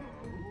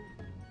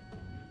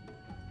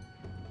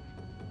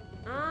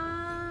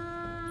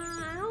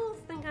 I don't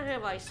think I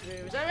have ice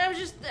moves.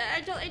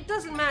 It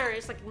doesn't matter,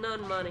 it's like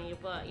none money,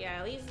 but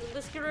yeah,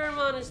 this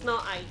Garurumon is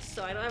not ice,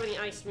 so I don't have any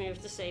ice moves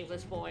to save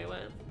this boy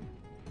with.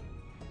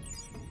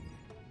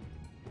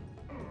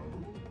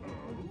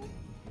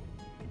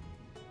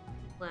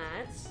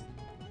 Let's.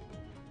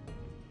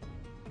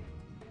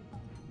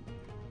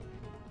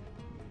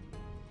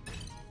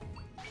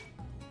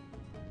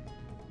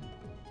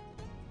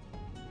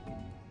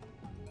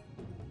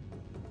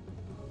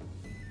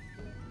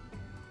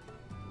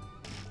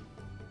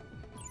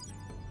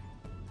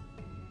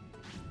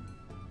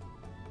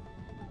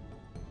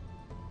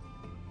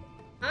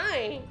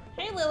 Hi!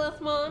 Hey,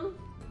 Lilithmon!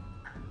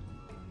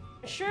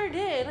 I sure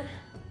did.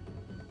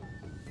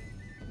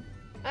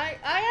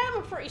 I am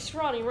a pretty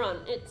scrawny run.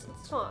 It's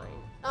fine.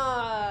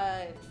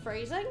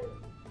 Phrasing?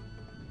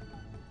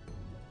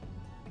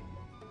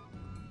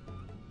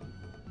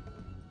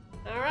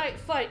 Alright,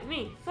 fight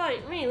me,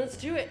 let's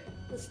do it!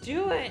 Let's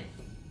do it!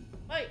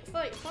 Fight,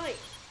 fight, fight!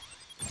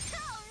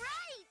 All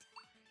right.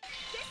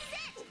 This is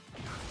it.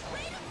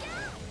 Way to go.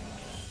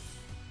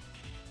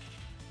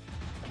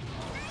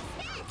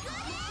 Nice hit.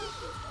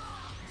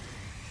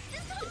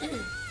 Just hold on.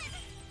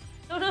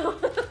 Oh no!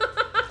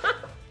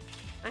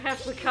 I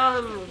have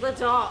become the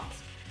Dot.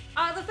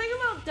 The thing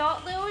about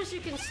Dot though is you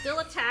can still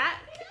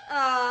attack.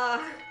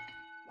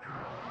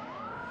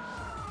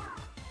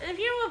 If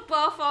you have a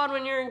buff on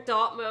when you're in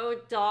Dot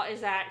mode, Dot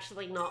is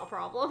actually not a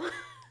problem.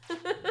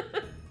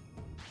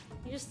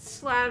 You just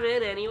slam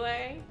in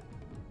anyway.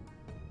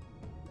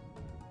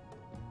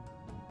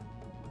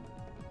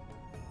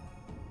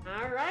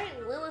 Alright,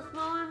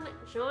 Lilithmon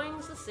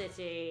joins the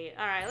city.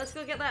 Alright, let's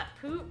go get that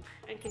poop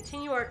and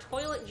continue our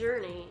toilet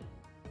journey.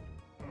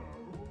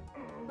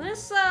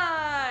 This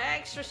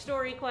extra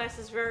story quest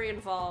is very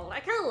involved. I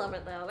kind of love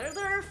it though.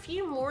 There are a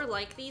few more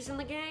like these in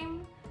the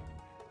game.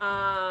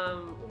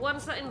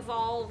 Ones that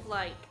involve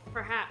like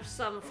perhaps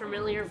some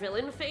familiar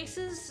villain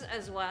faces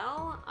as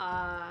well.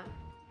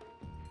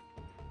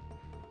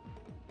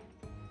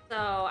 So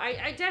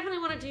I definitely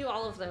want to do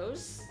all of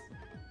those.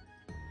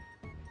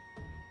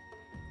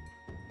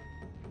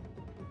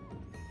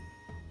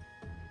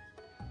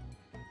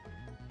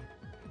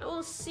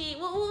 We'll see.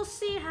 We'll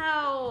see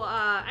how.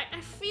 I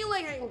feel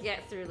like I can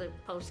get through the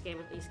post game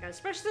with these guys,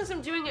 especially since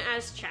I'm doing it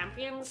as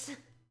champions.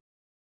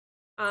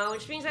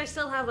 Which means I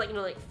still have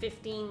like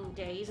 15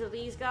 days of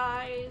these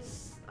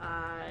guys,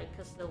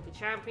 because they'll be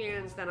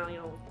champions. Then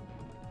I'll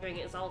doing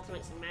it as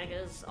ultimates and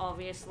megas,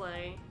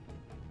 obviously.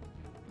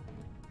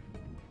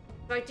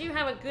 So I do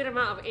have a good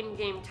amount of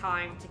in-game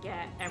time to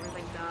get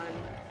everything done.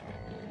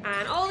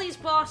 And all these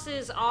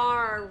bosses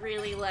are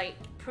really like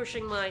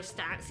pushing my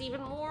stats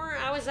even more.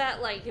 I was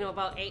at like, you know,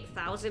 about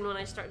 8,000 when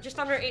I started, just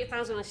under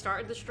 8,000 when I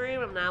started the stream.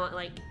 I'm now at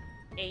like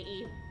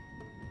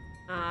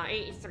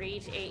 83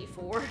 to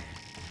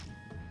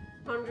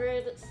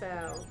 8400,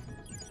 so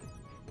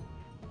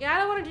yeah, I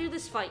don't want to do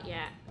this fight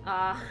yet.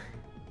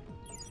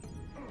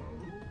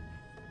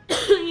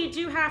 You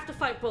do have to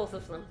fight both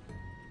of them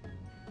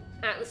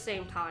at the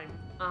same time.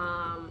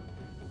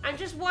 And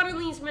just one of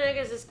these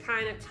megas is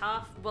kind of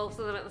tough. Both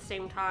of them at the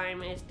same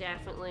time is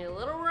definitely a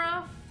little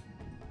rough.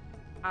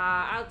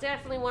 I'll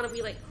definitely want to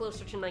be like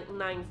closer to like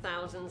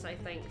 9,000s, I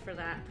think, for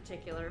that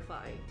particular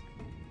fight.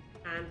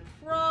 And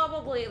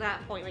probably at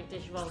that point, like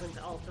Digivolve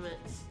into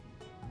Ultimates.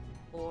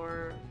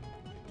 Or...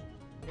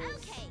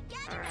 Okay,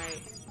 get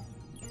alright.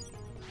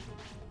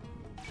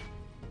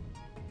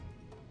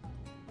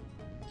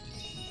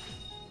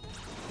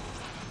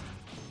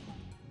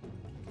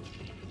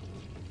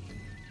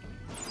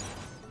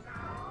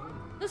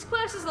 This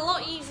quest is a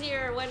lot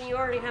easier when you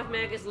already have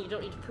megas and you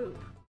don't need to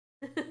poop.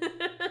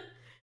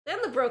 Then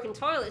the broken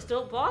toilets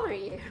don't bother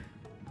you.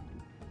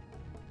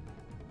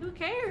 Who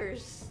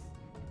cares?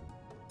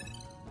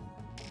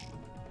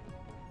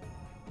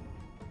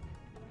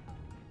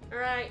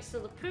 Alright, so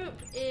the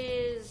poop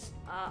is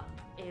up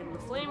in the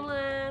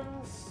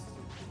Flamelands.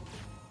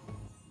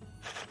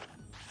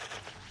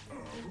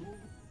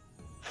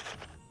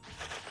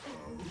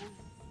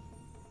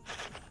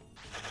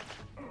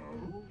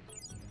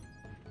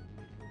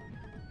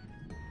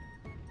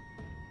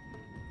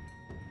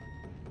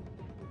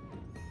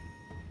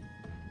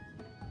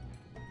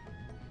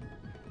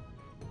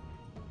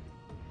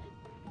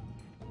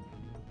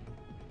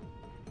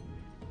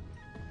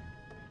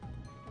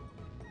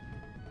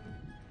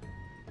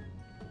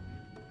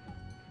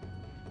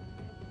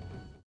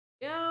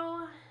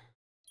 Go.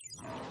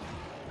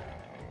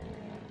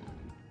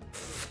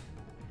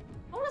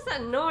 What was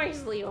that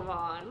noise,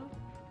 Leomon?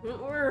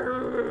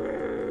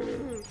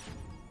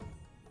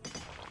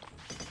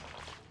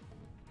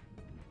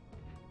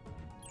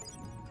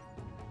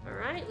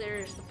 Alright,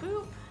 there's the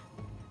poop.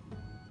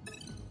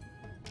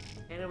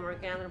 And more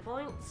gather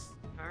points.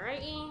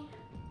 Alrighty.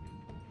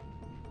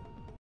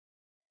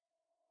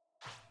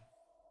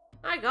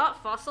 I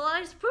got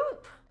fossilized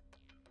poop.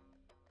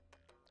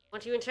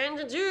 What do you intend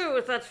to do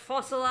with that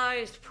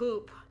fossilized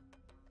poop?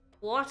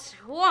 What?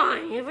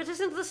 Why? If it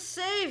isn't the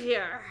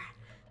savior!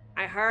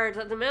 I heard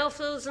that the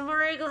Melphos and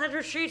Moragle had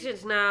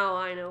retreated. Now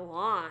I know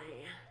why.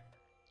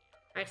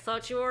 I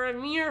thought you were a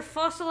mere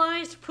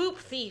fossilized poop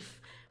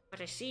thief,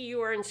 but I see you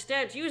are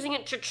instead using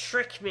it to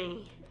trick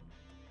me.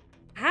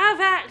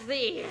 Have at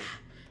thee!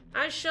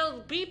 I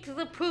shall beat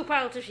the poop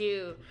out of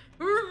you.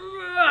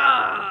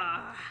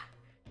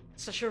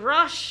 Such a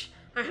rush!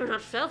 I have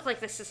not felt like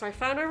this since I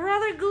found a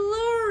rather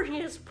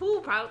glorious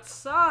poop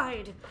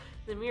outside.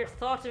 The mere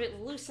thought of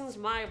it loosens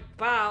my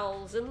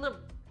bowels in the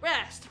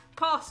best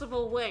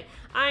possible way.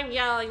 I'm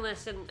yelling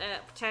this and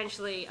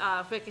potentially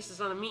Vicus is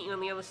on a meeting on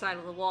the other side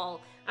of the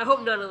wall. I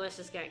hope none of this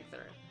is getting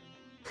through.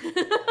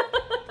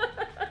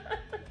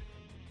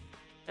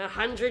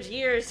 100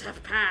 years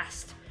have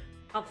passed.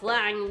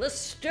 Uplang, the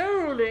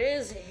stone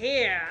is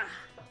here.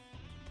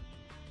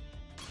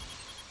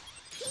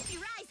 Keep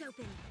your eyes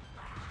open.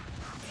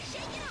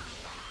 Shake it off.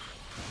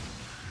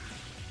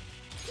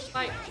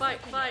 Fight, fight,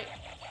 fight.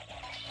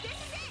 This is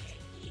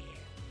it.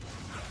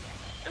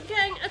 I'm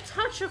getting a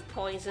touch of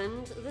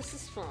poisoned. This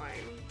is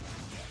fine.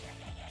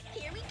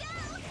 Here we go.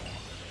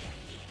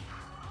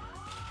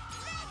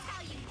 That's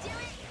how you do it.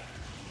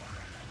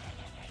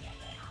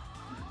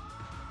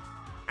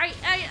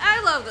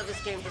 I love that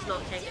this game does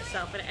not take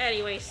itself in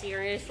any way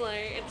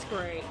seriously. It's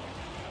great.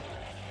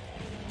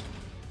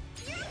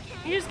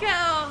 You just get a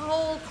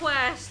whole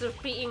quest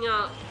of beating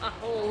up a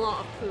whole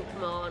lot of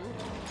Poopmon.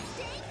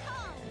 Stay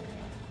calm.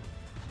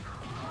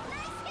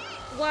 Nice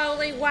hit. While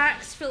they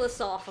wax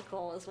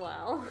philosophical as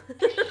well.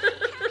 Counting on you.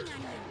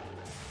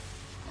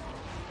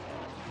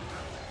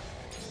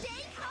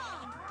 Stay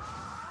calm.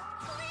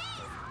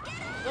 Please,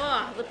 get up.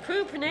 Ah, the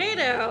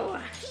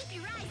Poopnado! Keep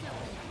your eyes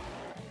open.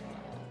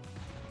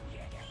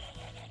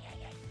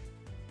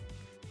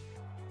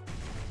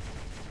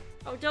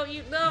 Oh,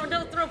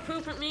 don't throw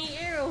poop at me,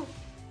 ew! All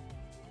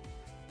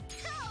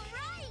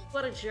right.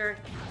 What a jerk.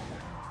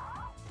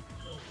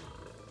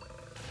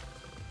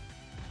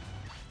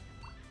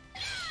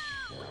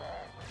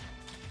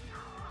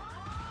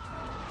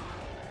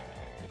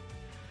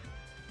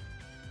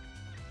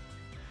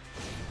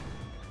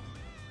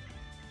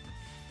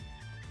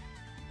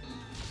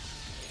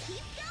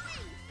 Keep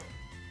going.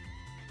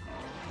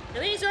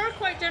 And these are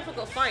quite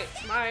difficult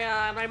fights.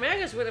 My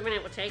Megas would have been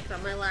able to take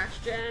them, my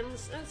last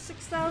gens. At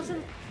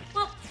 6,000.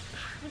 Well,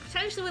 I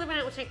potentially would have been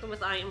able to take them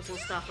with items and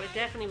stuff, but it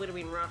definitely would have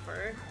been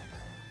rougher.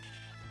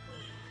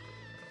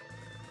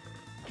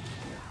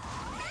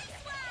 Nice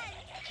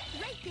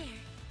one. Right there.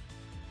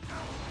 All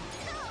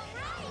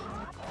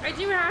right. I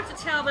do have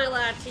to tell my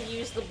lad to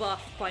use the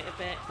buff quite a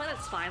bit, but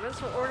that's fine. That's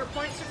what order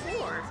points are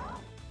for.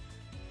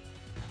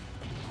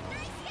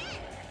 Nice hit.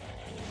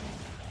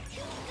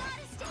 You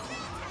gotta stay.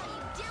 That's how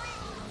you do it.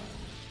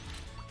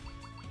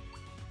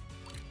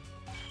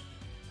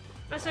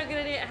 That's a good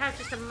idea to have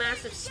just a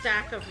massive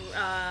stack of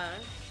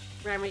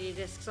remedy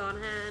discs on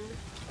hand.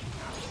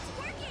 It's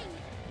working!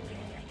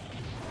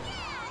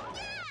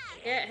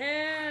 Yeah! Get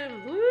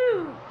him!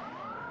 Woo!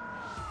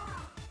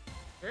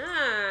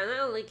 Ah, that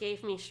only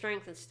gave me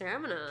strength and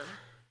stamina.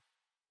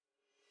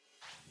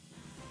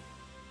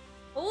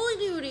 Holy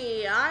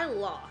duty, I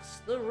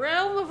lost. The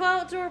realm of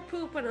outdoor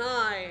poop and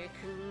I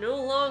can no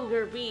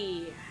longer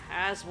be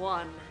as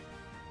one.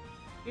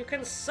 You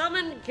can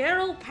summon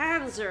Geralt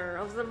Panzer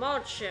of the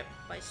mod ship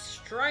by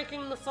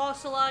striking the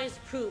fossilized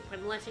poop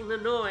and letting the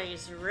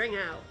noise ring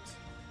out.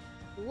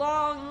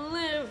 Long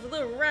live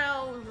the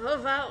realm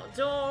of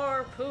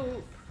outdoor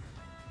poop.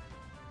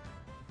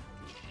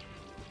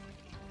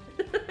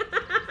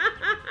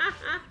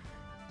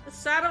 The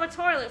sound of a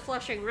toilet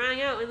flushing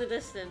rang out in the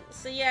distance.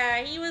 So yeah,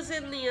 he was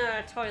in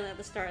the toilet at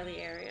the start of the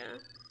area.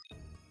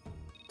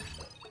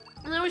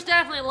 And there was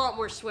definitely a lot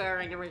more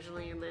swearing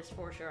originally in this,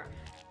 for sure.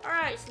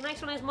 Alright, so the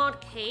next one is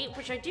Mod Cape,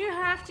 which I do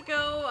have to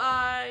go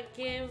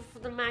give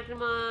the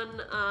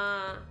Magnamon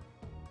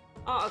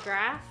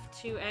autograph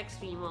to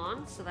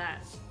XVmon, so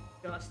that's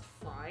just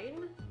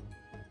fine.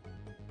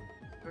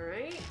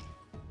 Alright.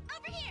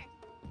 Over here!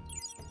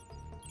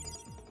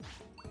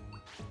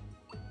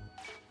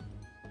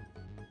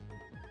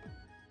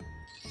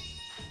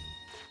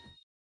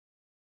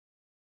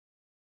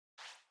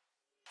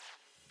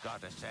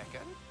 Got a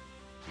second?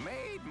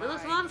 Made my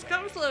Lilith Mom's day.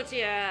 come,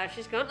 Floatia.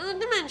 She's gone to the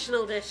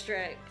Dimensional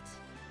District.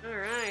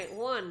 Alright,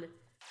 1,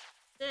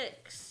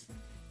 6,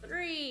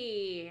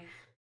 3.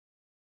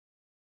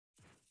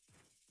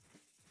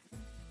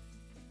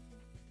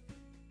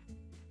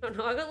 Oh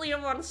no, I got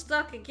Leomon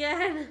stuck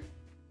again.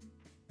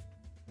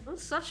 I'm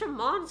such a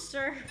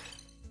monster.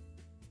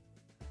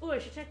 Oh, I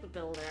should check the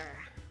builder.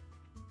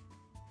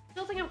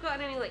 Don't think I've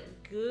gotten any, like,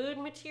 good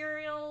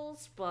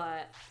materials,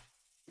 but...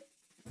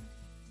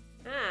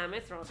 Ah,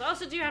 Mithrils. I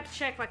also do have to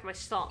check, like, my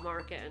stock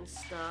market and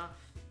stuff.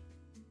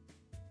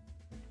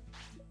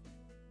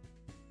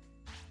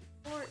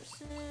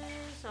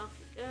 Forces, off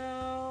we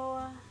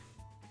go.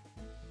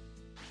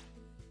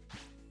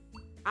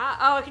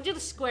 Oh, I can do the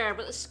square,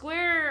 but the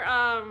square,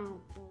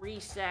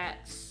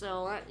 resets,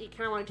 so you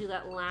kind of want to do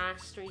that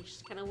last, or you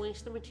just kind of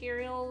waste the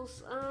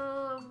materials.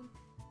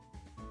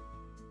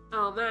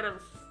 Oh man, I'm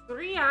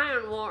 3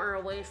 iron water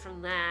away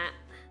from that.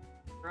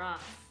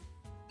 Rough.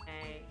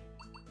 Okay.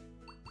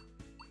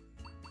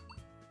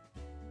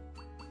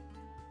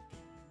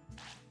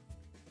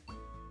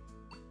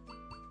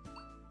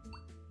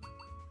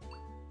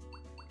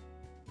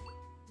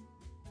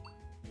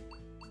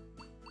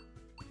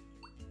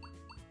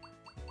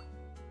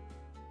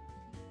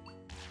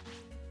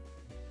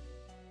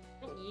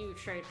 You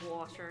trade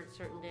water at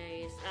certain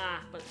days.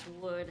 Ah, but it's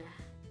wood.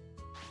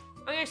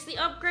 Oh yes, the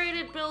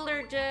upgraded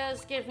builder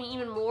does give me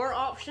even more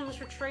options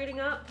for trading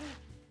up.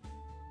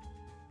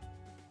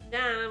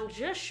 Damn, I'm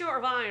just short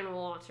of iron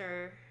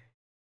water.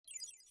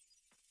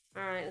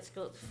 Alright, let's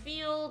go to the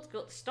field,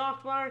 go to the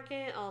stock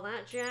market, all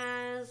that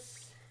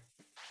jazz.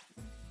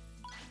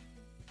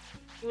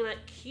 Give me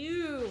that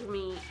cube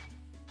meat.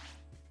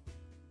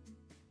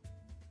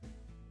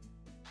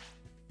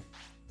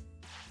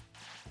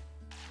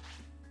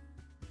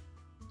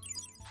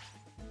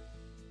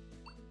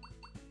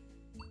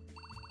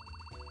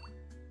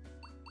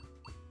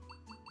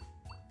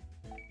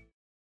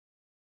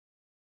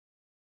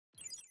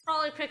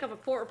 Probably pick up a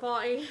porta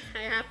potty.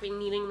 I have been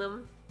needing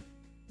them.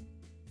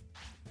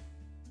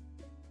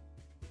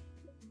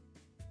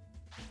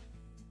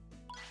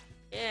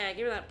 Yeah,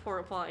 give me that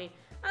porta potty.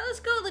 Alright, let's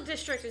go to the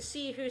district and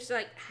see who's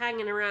like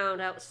hanging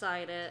around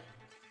outside it.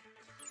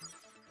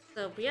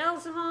 So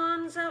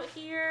Beelzemon's out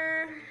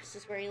here. This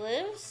is where he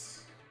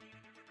lives.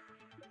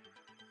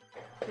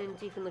 And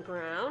deep in the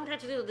ground. Had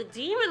to do with the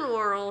demon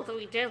world that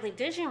we deadly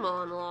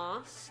Digimon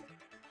lost.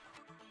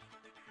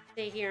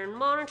 Stay here and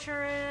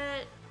monitor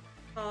it.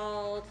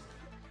 Called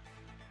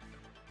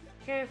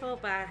Careful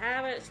Bad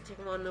Habits, take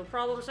them on no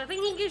problem. So I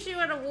think he gives you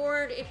an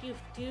award if you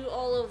do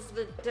all of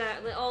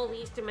all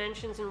these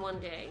dimensions in one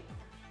day.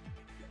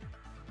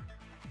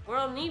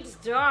 World needs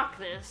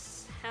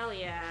darkness. Hell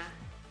yeah.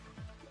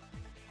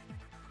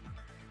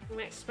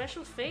 Next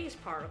special phase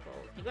particle.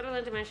 You got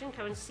another dimension,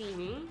 come and see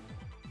me.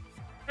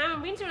 I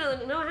haven't been to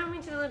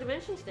another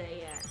dimension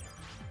today yet.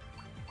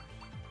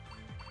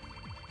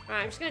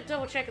 Alright, I'm just gonna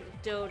double check at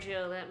the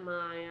dojo that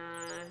my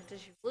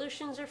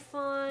distributions are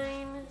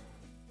fine.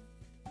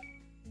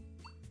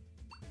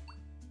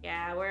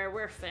 Yeah,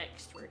 we're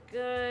fixed. We're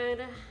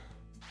good.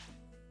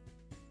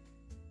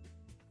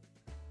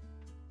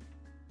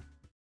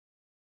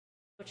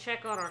 Go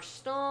check on our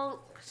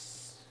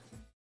stonks.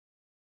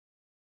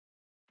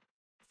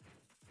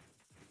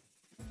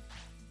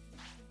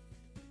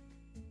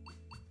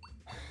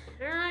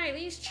 Alright,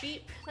 these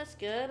cheap. That's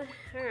good.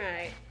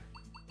 Alright.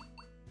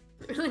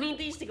 Really need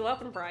these to go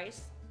up in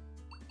price.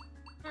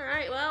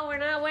 Alright, well, we're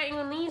now waiting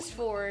on these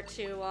four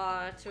to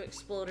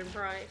explode in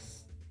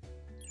price.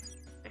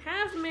 I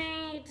have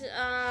made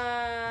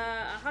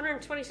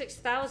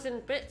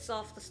 126,000 bits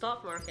off the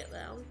stock market,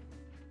 though.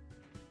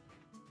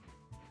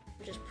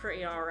 which is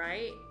pretty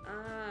alright.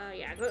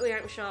 Yeah, go to the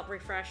item shop,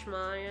 refresh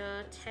my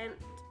tent.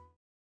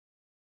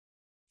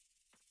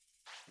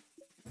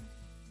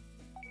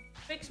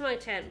 Fix my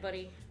tent,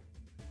 buddy.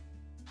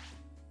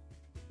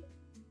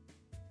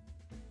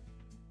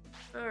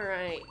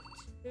 Alright,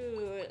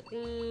 to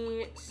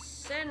the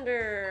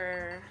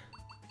sender.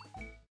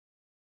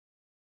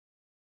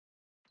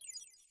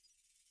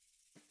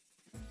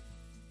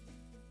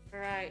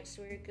 Alright,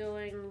 so we're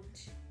going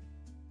to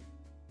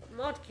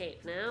Mod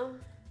Cape now.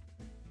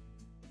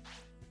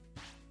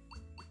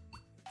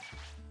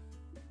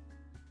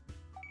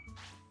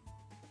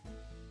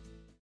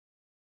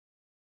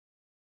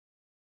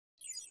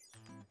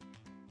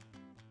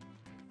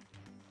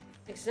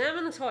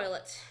 Examine the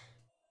toilet.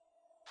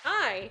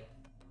 Hi!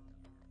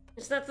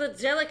 Is that the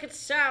delicate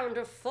sound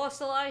of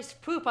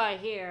fossilized poop I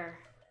hear?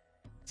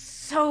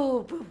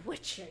 So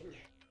bewitching.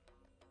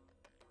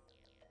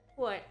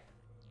 What?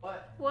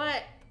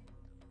 What?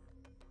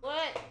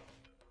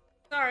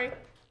 Sorry.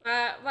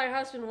 My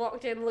husband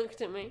walked in and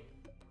looked at me.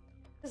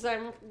 Because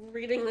I'm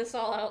reading this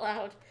all out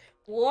loud.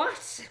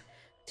 What?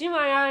 Do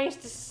my eyes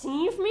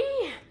deceive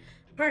me?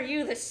 Are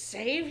you the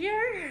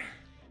savior?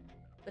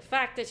 The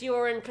fact that you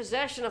are in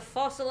possession of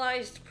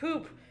fossilized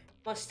poop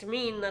must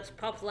mean that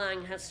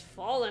Poplang has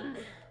fallen.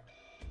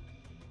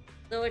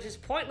 Though it is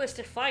pointless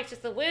to fight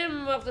at the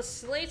whim of the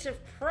Slate of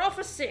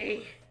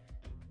Prophecy,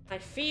 I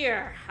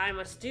fear I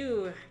must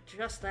do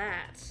just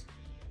that.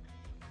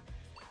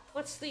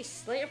 What's the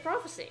Slate of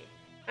Prophecy?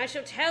 I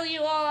shall tell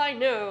you all I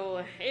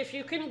know, if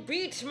you can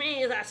beat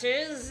me, that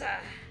is.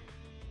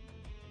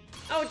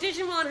 Oh,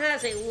 Digimon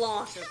has a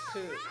lot of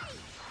poop.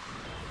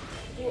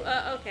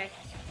 Okay.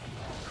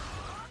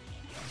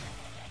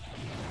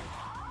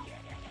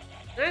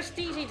 That's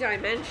DG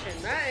Dimension.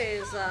 That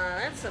is,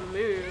 that's a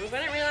move. I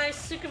didn't realize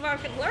Sukumon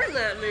could learn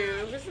that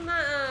move. Isn't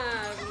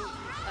that,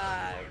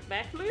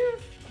 mech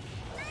move?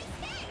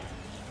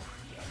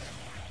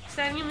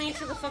 Sending me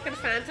to the fucking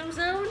Phantom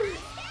Zone?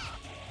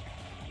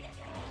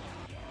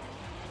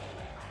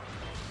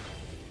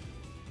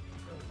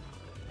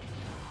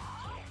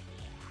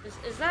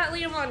 Is that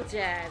Leomon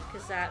dead?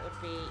 Because that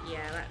would be,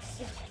 yeah,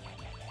 that's...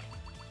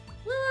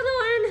 Well,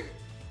 annoying.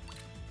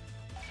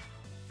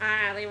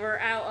 Ah, they were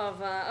out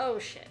of, oh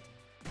shit.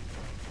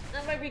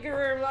 That might be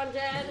Garurumon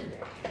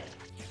dead.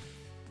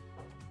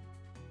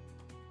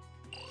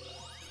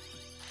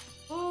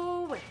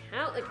 Oh, wait,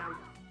 out they come.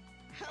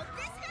 Hope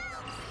this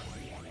helps.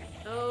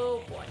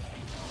 Oh boy.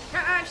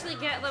 Can't actually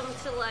get them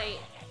to, like,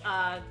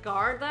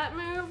 guard that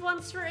move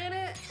once we're in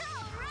it.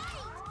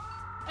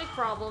 Big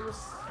problems.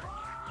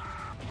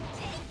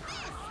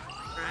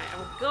 Alright,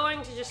 I'm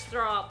going to just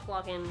throw out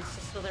plugins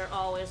so they're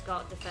always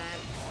got defense.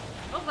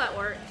 Hope that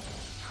worked.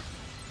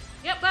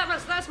 Yep,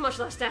 that's much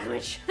less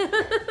damage. Keep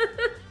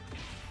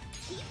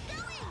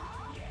going.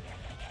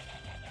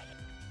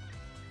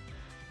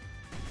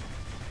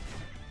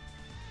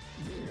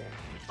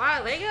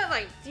 Wow, they got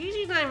like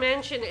DG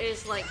Dimension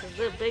is like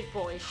the big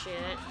boy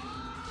shit.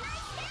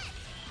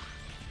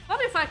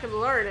 What if I could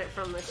learn it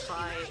from this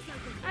fight?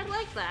 I'd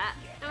like that.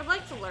 I'd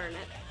like to learn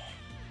it.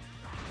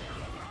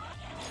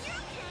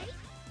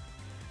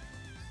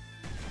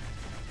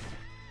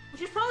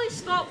 You should probably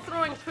stop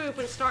throwing poop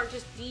and start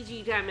just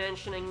DG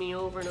Dimensioning me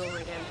over and over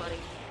again, buddy.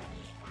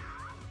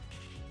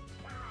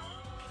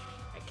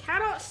 I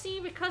cannot see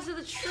because of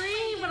the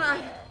tree,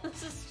 but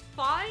this is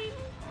fine.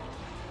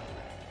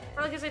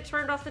 Probably because I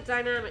turned off the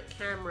dynamic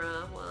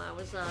camera while I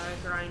was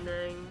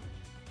grinding.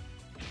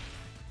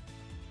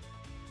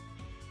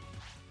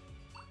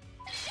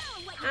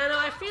 I know,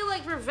 I feel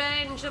like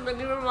revenge on the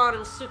Garurumon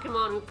and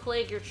Sukumon who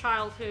plague your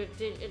childhood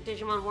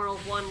Digimon World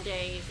 1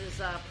 days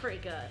is pretty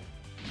good.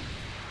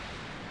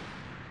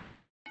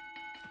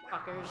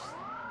 Fuckers.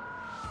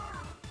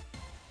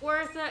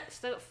 Worth it.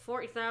 Still got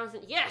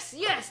 40,000. Yes,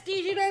 yes!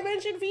 DG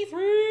Dimension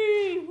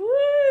V3!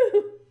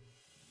 Woo!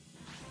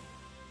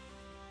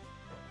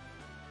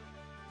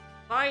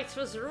 Fight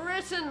was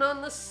written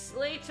on the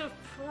Slate of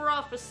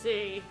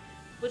Prophecy,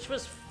 which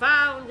was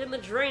found in the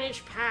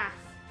drainage path.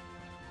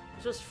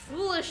 It was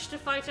foolish to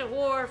fight a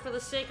war for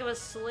the sake of a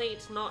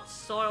slate not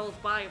soiled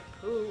by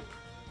poop.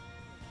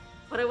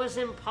 But it was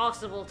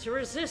impossible to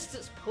resist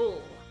its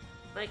pull.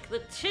 Like the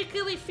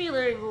tickly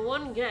feeling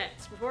one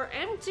gets before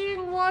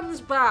emptying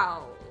one's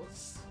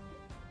bowels.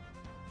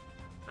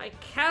 I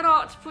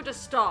cannot put a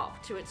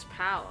stop to its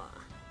power.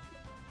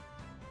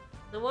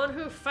 The one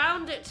who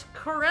found it,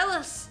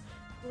 Corellis,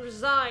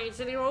 resides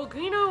in the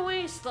Ogino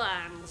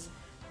wastelands.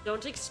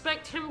 Don't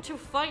expect him to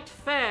fight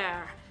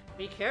fair.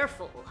 Be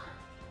careful.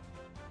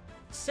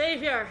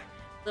 Savior,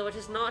 though it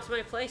is not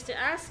my place to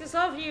ask this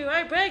of you,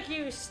 I beg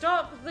you,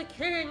 stop the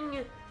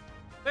king.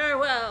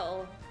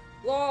 Farewell.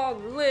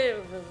 Long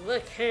live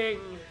the king!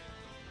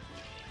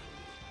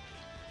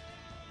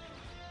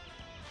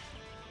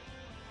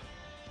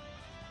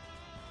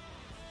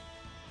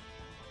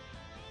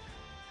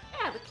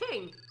 Yeah, the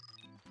king.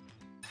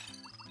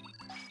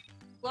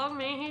 Long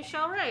may he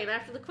shall reign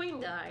after the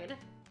queen died.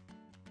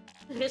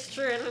 It's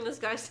true, and then this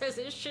guy says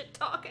his shit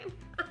talking.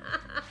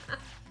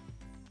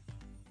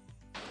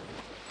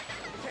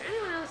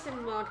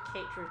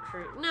 cape to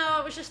recruit. No,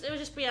 it was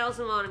just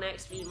Beelzemon and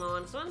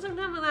XVmon. So once I'm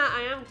done with that,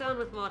 I am done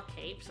with mod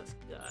capes. That's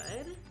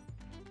good.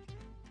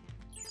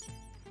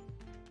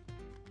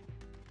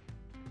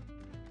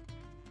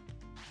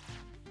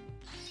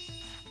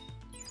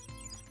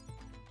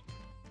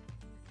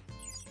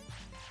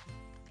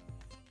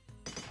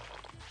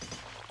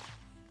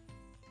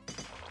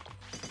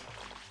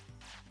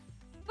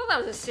 I thought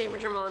that was a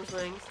Saberdramon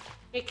thing.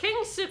 Hey,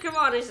 King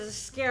Sukamon is a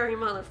scary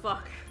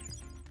motherfucker.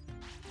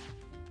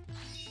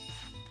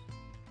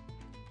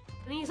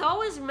 And he's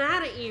always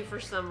mad at you for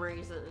some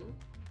reason.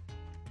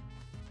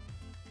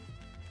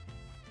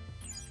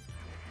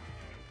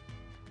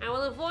 I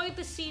will avoid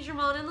the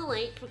Seedramon in the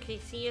lake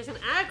because he is an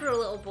aggro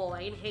little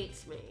boy and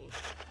hates me.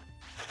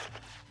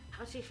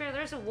 Oh, to be fair,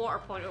 there's a water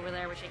point over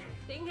there which I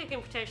think I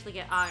can potentially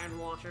get iron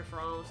water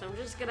from, so I'm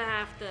just gonna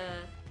have to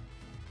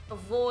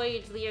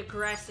avoid the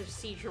aggressive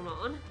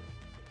Seedramon.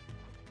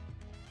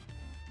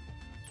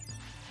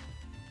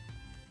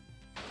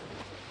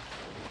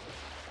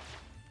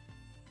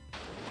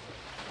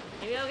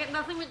 Maybe I'll get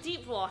nothing but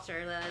deep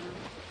water then.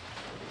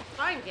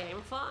 Fine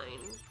game, fine.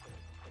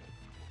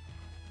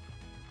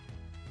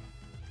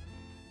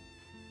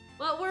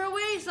 Well, we're a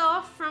ways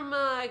off from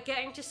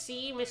getting to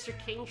see Mr.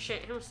 King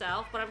shit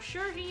himself, but I'm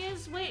sure he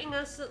is waiting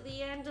us at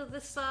the end of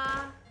this,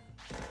 the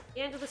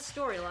end of the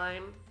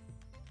storyline.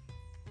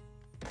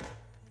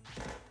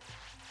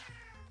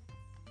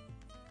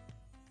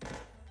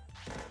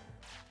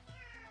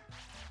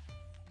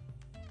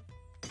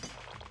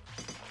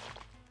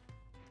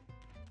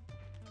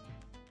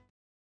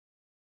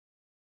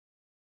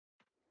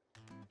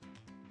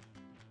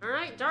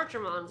 Alright,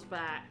 Dartramon's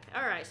back.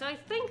 Alright, so I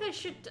think I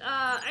should,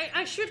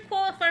 I should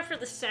qualify for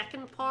the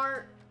second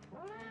part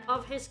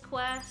of his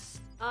quest,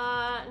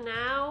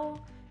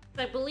 now.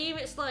 I believe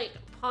it's like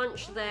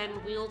punch, then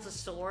wields a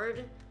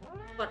sword,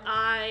 but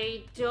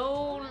I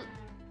don't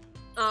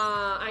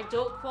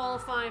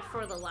qualify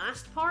for the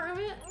last part of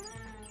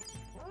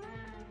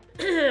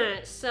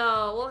it.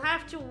 So, we'll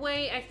have to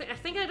wait. I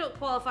think I don't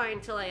qualify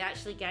until I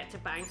actually get to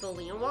Banco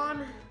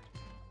Leomon.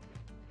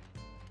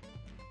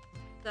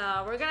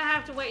 So, we're gonna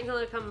have to wait until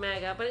they become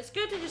Mega, but it's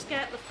good to just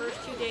get the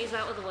first 2 days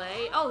out of the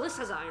way. Oh, this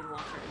has iron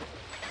water.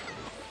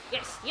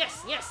 Yes,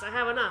 yes, yes, I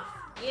have enough.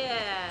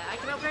 Yeah, I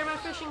can upgrade my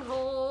fishing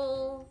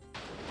hole.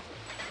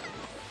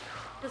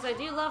 Because I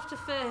do love to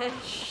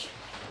fish.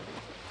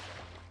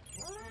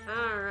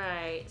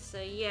 Alright, so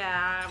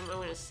yeah, I'm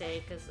gonna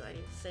save because I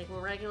need to save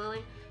more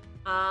regularly.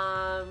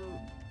 So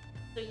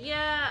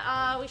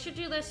yeah, we should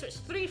do this. So it's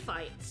 3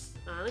 fights.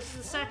 This is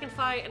the second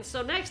fight, and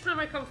so next time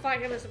I come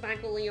fight him as a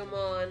Banco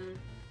Leomon,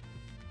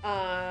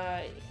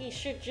 he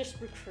should just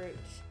recruit.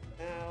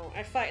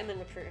 I fight and then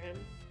recruit him.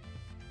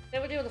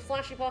 Then we do the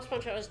flashy boss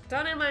punch. I was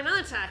done in my another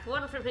attack,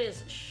 one from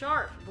his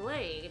sharp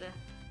blade.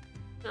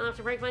 Don't have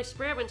to break my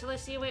spirit, but until I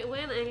see a way to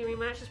win, any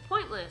rematch is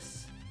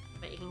pointless.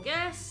 Bet you can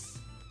guess.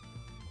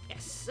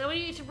 Yes, so we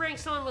need to bring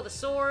someone with a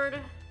sword.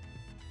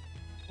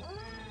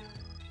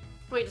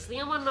 Wait, does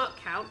Leomon not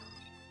count?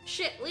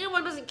 Shit,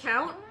 Leomon doesn't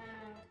count?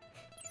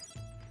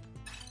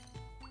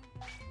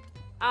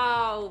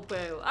 Oh, boo.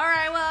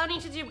 Alright, well, I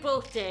need to do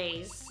both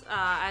days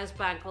as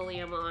Banco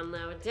Leomon,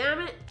 though. Damn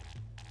it.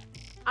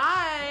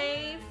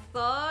 I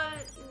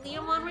thought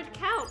Leomon would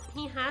count.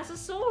 He has a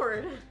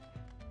sword.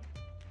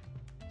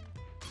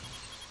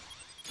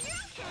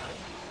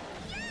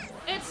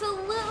 It's a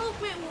little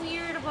bit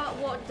weird about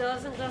what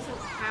does and doesn't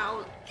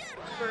count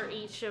for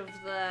each of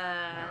the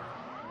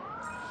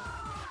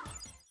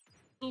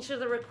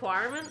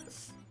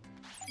requirements.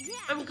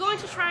 I'm going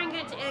to try and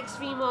get to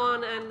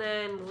XVmon and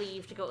then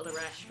leave to go to the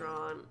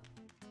restaurant.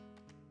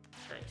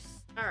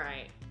 Nice.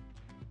 Alright.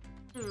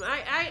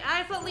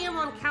 I thought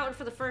Leomon counted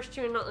for the first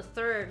 2 and not the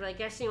third, but I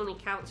guess he only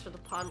counts for the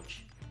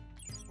punch.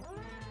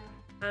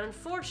 And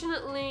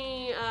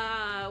unfortunately,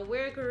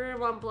 where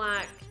Garurumon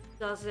Black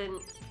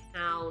doesn't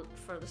count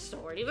for the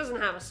sword. He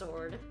doesn't have a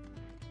sword.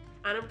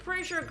 And I'm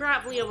pretty sure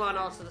Leomon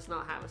also does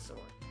not have a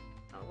sword.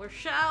 So we're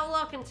shall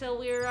luck until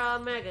we're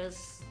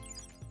Megas.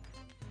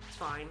 It's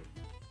fine.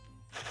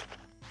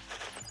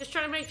 Just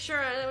trying to make sure,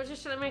 I was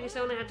just trying to make it so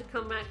I only had to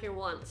come back here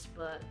once,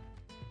 but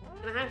I'm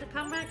gonna have to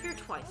come back here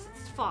twice.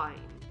 It's fine.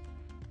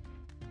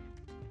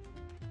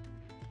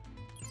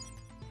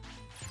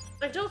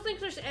 I don't think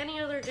there's any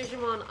other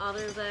Digimon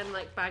other than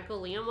like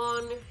Banco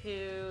Leomon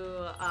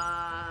who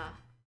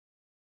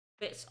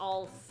fits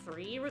all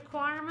 3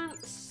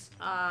 requirements.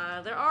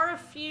 There are a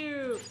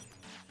few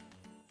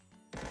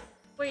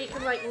where you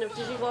can like,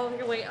 Digivolve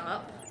your way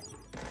up.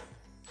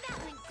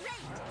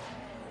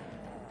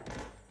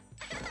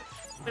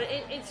 But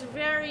it's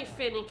very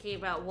finicky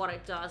about what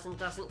it does and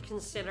doesn't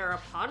consider a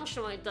punch,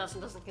 and what it does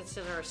and doesn't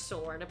consider a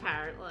sword,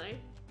 apparently.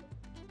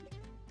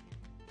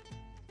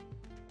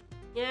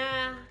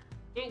 Yeah,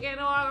 you ain't getting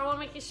no I won't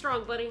make you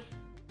strong, buddy.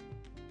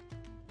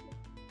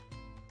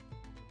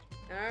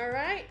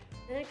 Alright,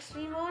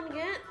 XVmon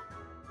again.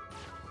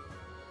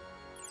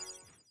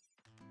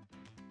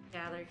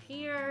 Gather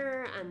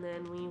here, and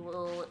then we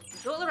will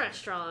go to the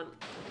restaurant.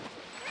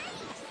 Great!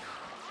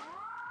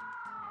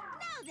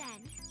 Now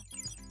then,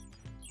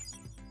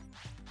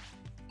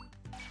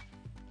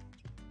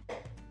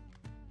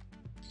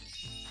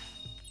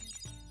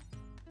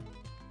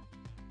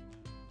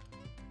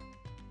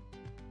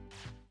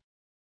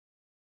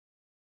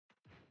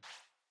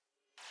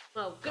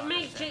 Well, good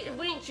make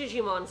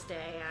Digimon's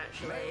day,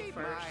 actually, Made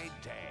first. my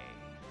day.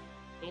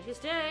 Made his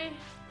day.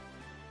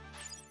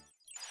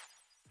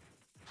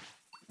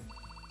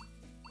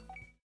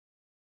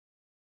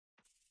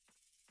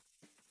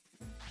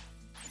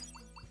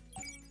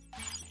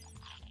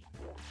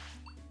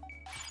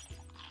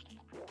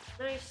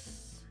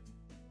 Nice.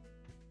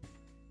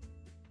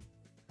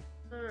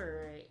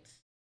 Alright.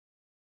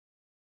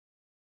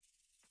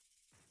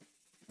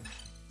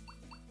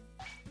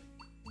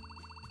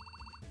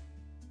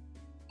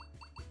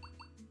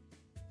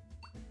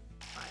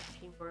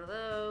 More of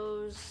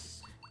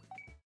those.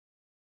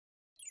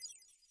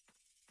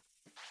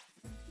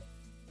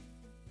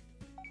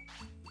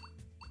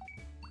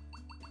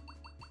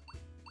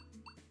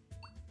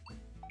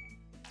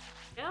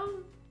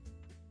 Go.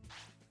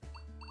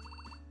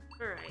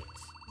 All right.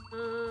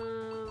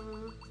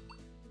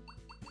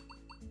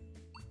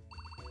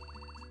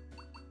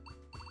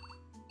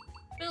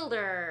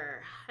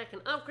 Builder. I can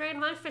upgrade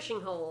my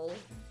fishing hole.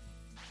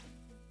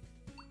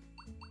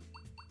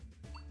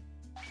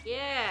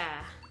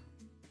 Yeah.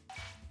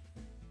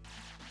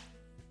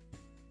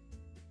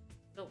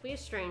 Don't be a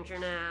stranger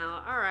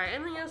now. Alright,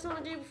 anything else I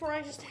want to do before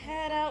I just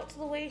head out to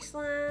the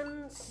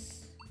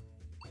wastelands?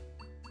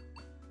 I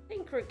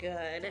think we're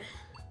good.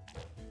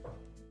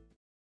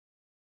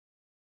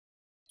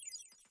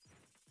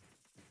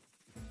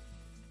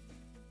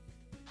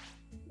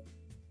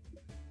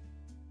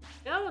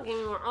 Go, give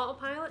me more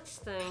autopilots,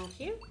 thank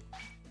you.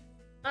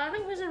 I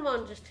think Vision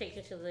 1 just takes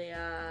you to the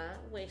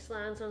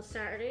wastelands on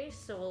Saturday,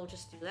 so we'll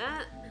just do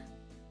that.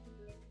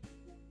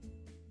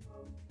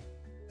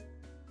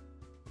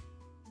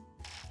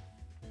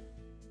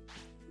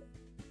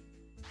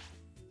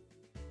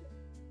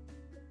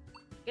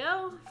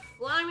 Go,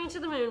 fly me to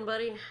the moon,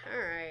 buddy.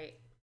 Alright.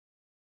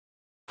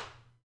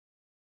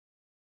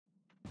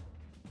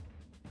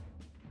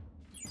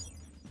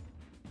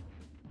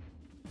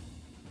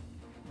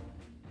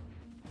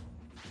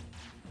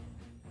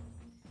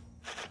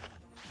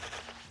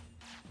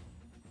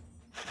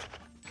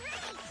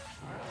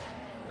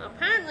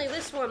 Apparently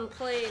this one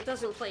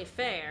doesn't play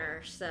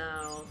fair,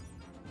 so...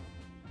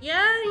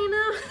 Yeah, you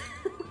know...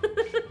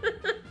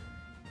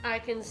 I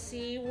can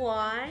see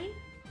why.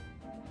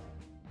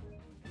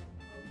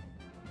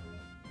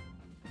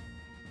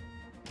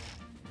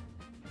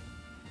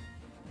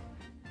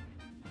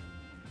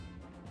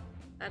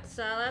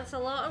 That's a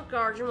lot of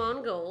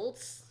Garurumon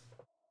golds.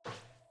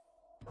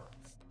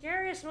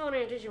 Scariest one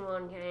in a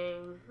Digimon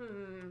game.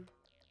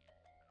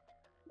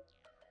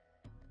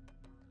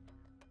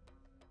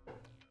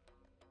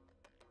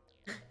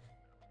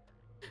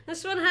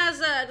 This one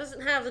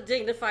doesn't have the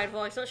dignified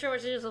voice. Not sure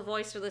what to use the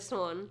voice for this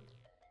one.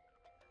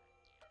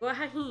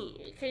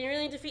 Wahahi, can you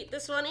really defeat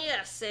this one?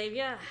 Yes,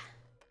 savior.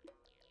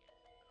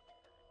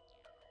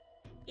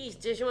 These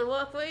Digimon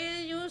work for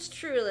yours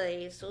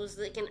truly, so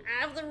they can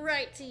have the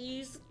right to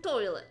use the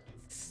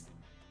toilets.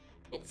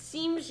 It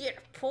seems your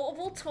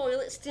portable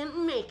toilets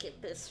didn't make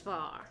it this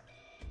far.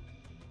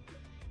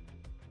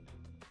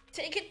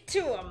 Take it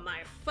to them,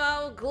 my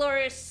foul,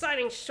 glorious,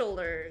 shining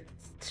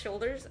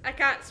shoulders. I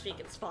can't speak,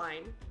 it's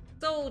fine.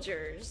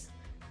 Soldiers.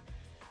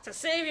 To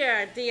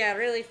savior, do you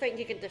really think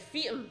you can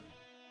defeat them?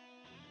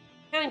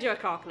 Can't do a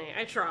cockney,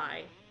 I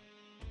try.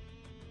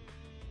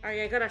 Are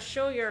you gonna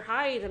show your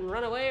hide and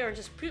run away, or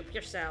just poop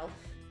yourself?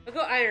 I'll go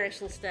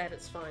Irish instead,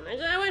 it's fine.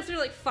 I went through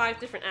like 5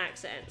 different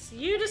accents.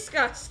 You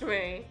disgust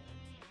me.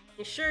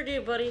 You sure do,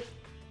 buddy.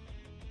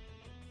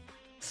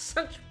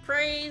 Such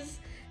praise.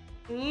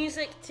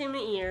 Music to my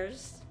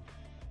ears.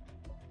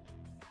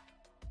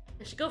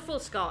 I should go full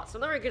Scots.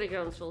 I'm never good at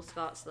going full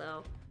Scots,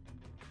 though.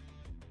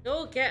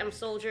 Go get 'em,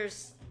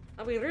 soldiers.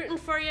 I'll be rooting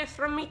for you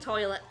from me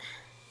toilet.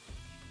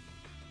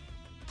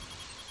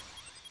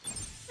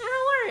 Don't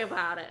worry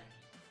about it.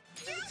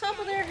 The top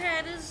of their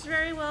head is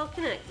very well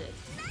connected.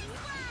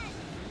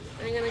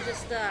 I'm gonna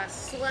just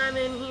slam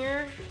in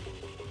here.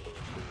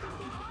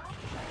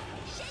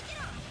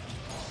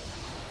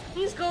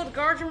 These gold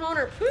Garurumon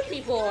are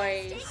poopy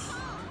boys.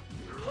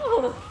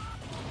 Oh,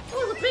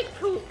 the big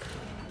poop.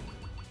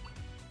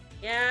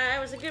 Yeah, it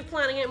was a good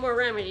plan to get more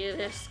remedy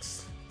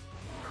discs.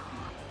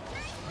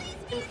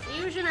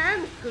 Infusion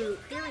and poop.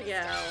 Here we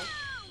go.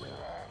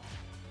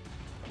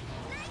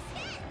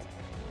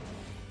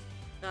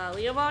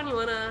 Leomon, you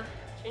wanna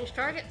change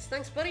targets?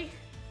 Thanks, buddy.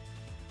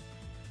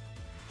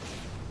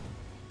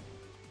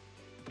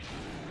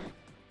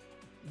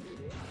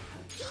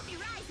 Keep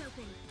your eyes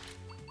open.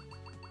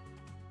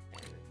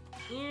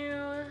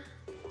 You.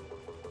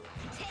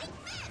 Take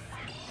this.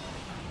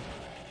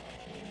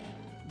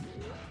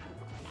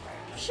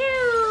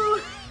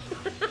 Shoo!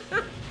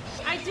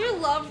 I do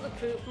love the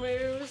poop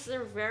moves.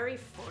 They're very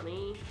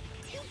funny.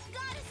 You've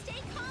gotta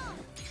stay calm.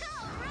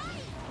 All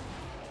right.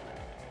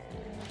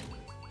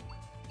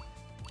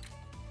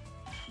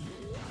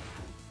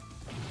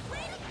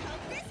 Way to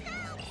poke this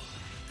house.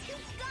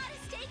 You've gotta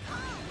stay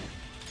calm.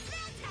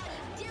 That's how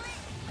you do it.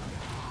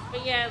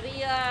 But yeah,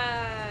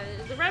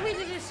 the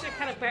remedy discs are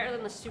kind of better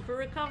than the super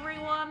recovery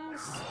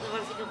ones. The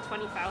ones that give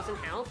 20,000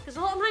 health. Because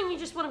a lot of the time you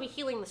just want to be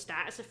healing the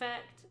status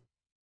effect.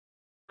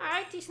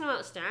 Alright, decent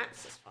amount of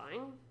stats, that's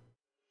fine.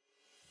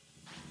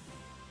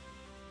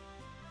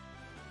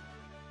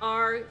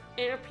 Or,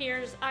 it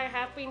appears I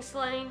have been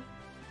slain.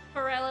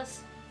 Corellis,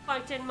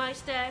 fight in my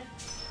stead.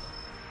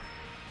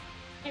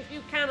 If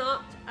you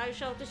cannot, I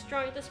shall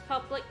destroy this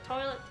public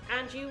toilet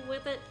and you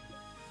with it.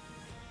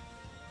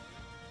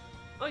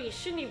 Oh, you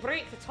shouldn't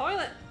break the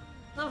toilet.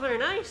 Not very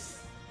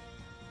nice.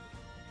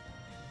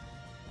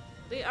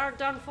 We are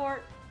done for.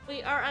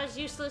 We are as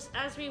useless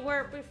as we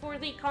were before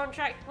the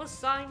contract was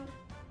signed.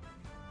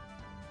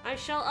 I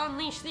shall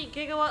unleash the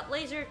gigawatt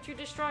laser to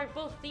destroy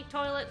both the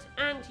toilet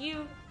and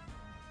you.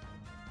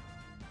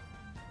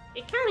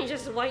 It can't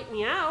just wipe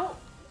me out.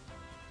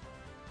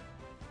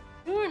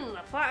 Soon,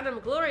 the Platinum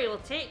Glory will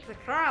take the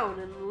crown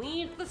and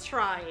lead the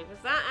tribe.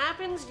 If that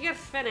happens, you're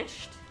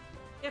finished.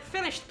 You're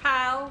finished,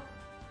 pal.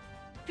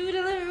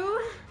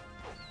 Toodaloo.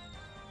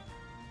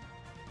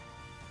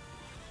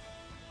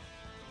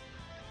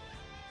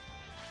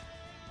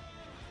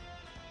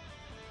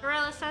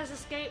 Corellis has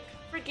escaped.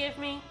 Forgive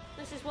me.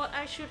 This is what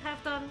I should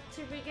have done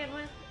to begin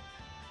with.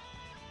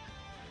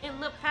 In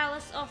the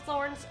Palace of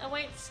Thorns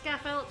awaits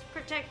Scafeld,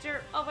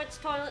 protector of its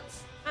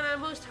toilets, and a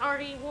most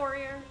hardy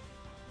warrior.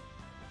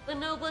 The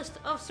noblest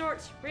of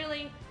sorts,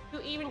 really,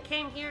 who even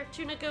came here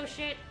to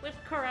negotiate with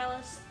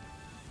Corellis.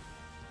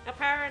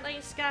 Apparently,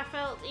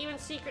 Scafeld even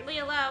secretly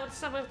allowed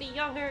some of the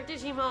younger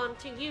Digimon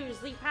to use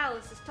the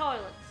palace's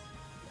toilets.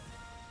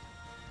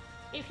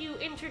 If you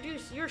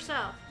introduce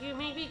yourself, you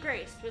may be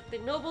graced with the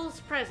noble's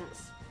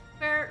presence.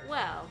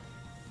 Farewell.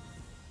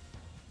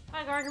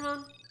 Bye,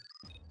 Garurumon.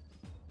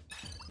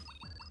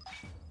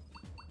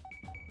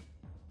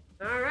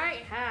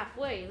 Alright,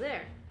 halfway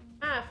there.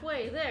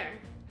 Halfway there.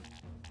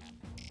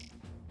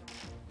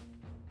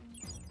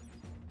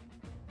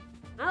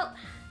 Well,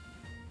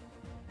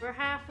 we're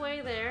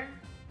halfway there.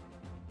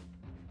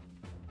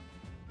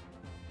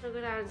 Look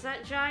at that, is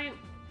that giant?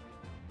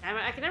 Damn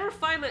it, I can never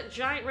find that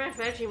giant red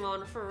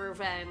Digimon for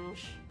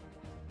revenge.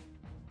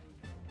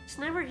 It's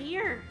never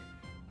here.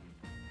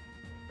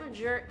 What a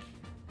jerk.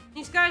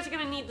 These guys are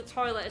gonna need the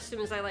toilet as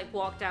soon as I, like,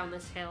 walk down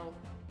this hill.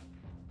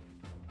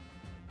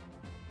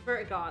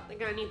 Swear to God, they're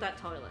gonna need that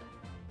toilet.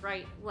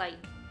 Right, like,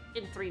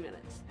 in 3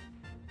 minutes.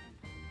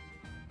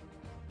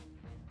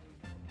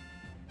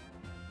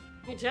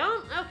 You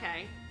don't?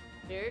 Okay.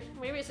 Weird.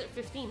 Maybe it's at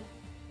 15.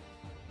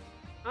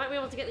 I might be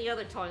able to get the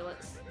other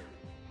toilets.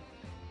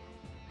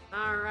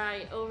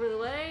 Alright, over the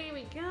way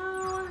we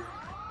go.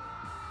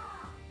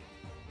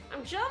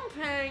 I'm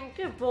jumping!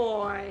 Good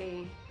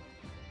boy!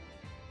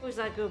 Who's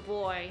that good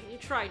boy? You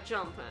try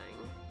jumping.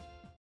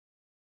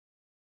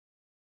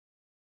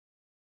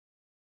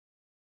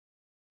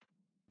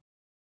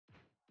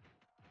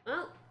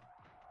 Well,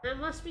 that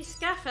must be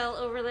Scafell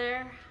over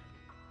there.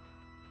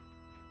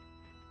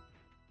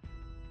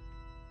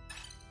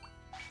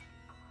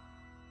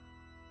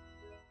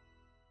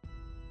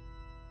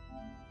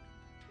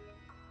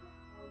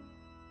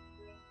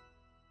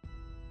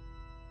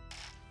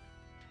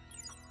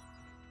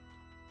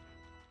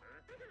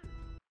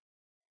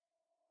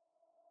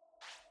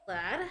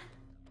 Lad.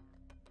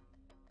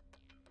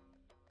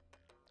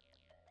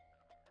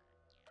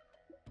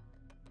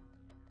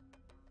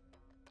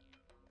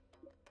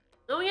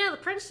 Oh yeah, the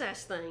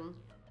princess thing.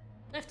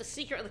 Left the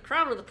secret of the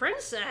crown of the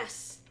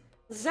princess.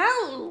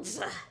 Zounds!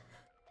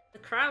 The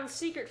crown's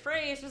secret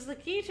phrase was the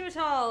key to it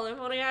all, if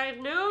only I had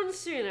known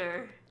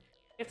sooner.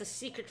 If the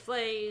secret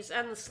phrase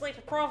and the slate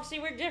of prophecy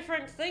were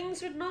different,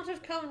 things would not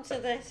have come to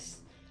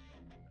this.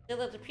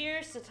 Still, it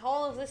appears that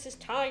all of this is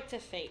tied to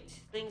fate.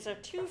 Things are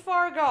too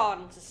far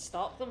gone to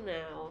stop them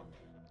now.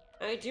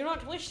 I do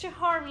not wish to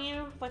harm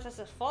you, but as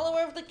a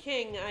follower of the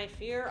king, I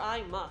fear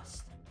I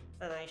must.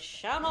 And I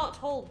shall not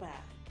hold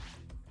back.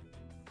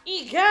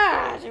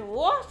 Egad,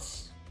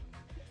 what?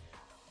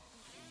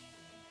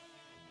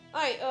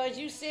 I heard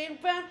you saying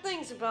bad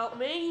things about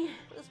me.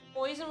 This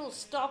poison will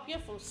stop you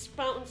from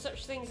spouting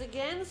such things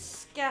again,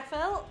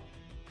 Scafell.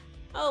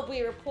 I'll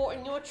be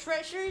reporting your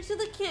treachery to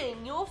the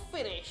king. You're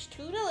finished.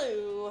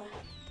 Toodaloo.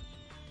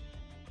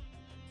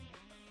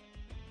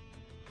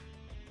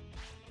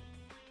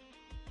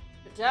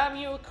 Damn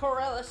you,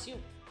 Corellis, you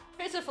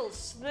pitiful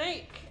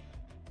snake.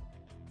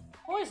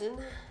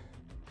 Poison?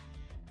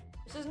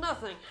 This is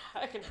nothing.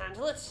 I can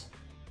handle it.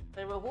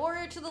 I'm a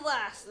warrior to the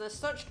last, and as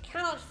such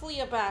cannot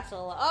flee a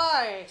battle.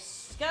 I,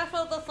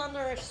 Scafell the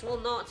Thunderous, will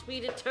not be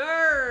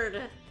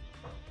deterred.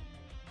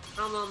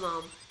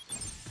 Mom.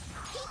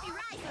 Keep your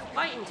eyes open.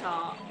 Fight and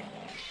talk.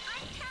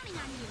 I'm counting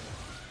on you.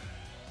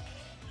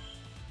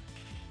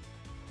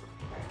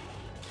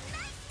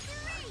 Nice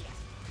streak.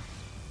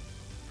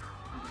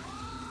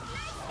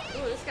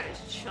 Ooh, this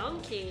guy's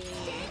chunky.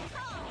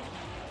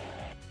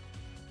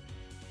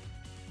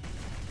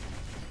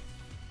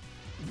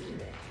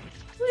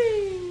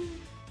 Whee!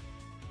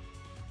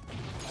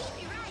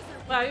 Keep your eyes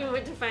open. Wow, even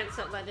with defense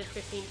up, that did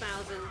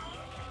 15,000.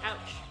 Ouch.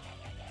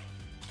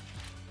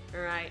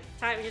 Alright,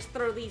 time to just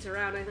throw these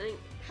around, I think.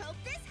 Hope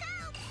this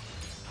helps.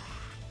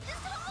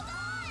 Just hold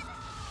on.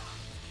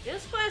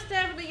 This quest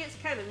definitely gets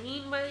kind of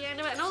mean by the end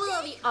of it. And all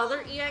of the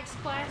other EX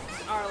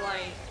quests are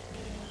like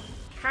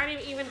kind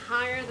of even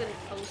higher than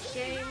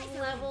post-game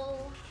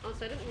level.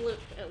 Also, I didn't look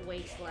at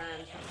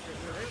Wasteland.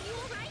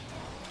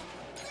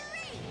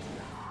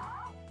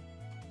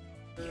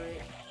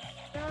 Alright.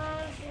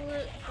 Does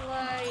look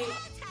like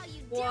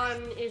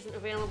one isn't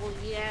available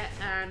yet,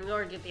 and we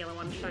already did the other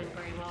one, Shine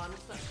Garurumon, so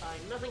that's fine.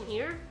 Nothing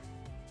here.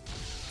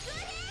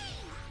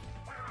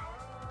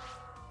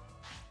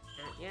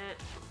 Not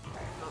yet.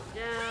 Calm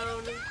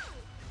down.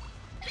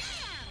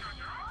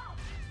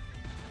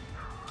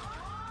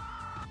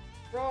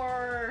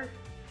 Roar!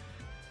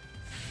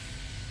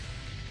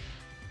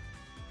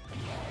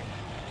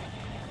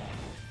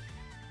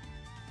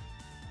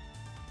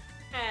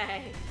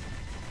 Hey!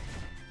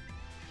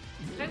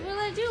 Well,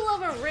 I do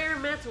love a rare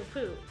metal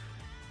poop.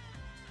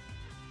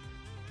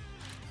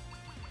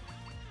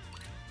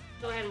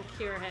 Go ahead and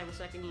cure him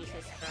so I can use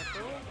his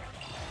special.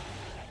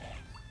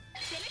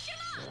 Finish him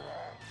off!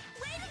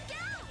 Way to go!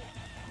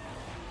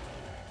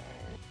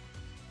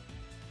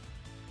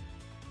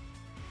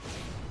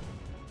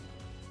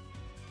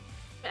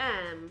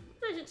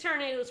 Magic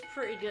Tornado's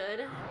pretty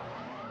good.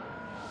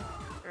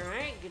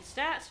 Alright, good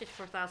stats,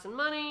 54,000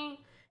 money.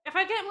 If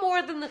I get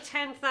more than the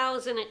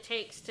 10,000 it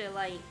takes to,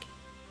 like,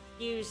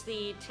 use the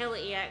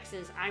utility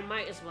X's, I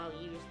might as well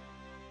use them.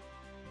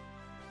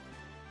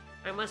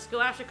 I must go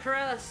after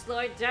Corellis, though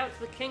I doubt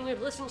the king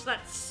would listen to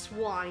that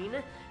swine.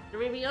 There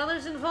may be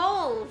others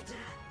involved.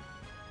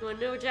 You will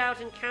no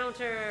doubt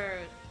encounter...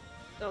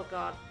 oh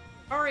god.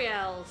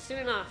 Oriel, soon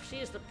enough. She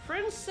is the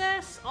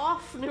princess of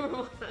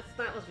Garurumon.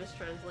 That was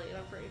mistranslated,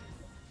 I'm pretty.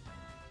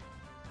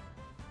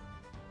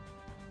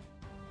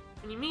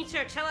 When you meet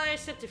her, tell her I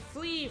said to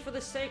flee for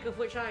the sake of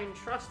which I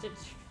entrusted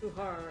to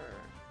her.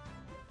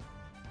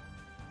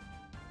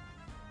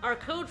 Our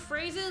code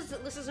phrases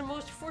that this is a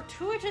most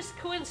fortuitous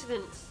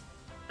coincidence.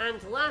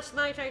 And last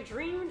night I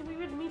dreamed we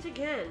would meet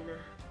again.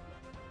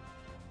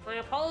 My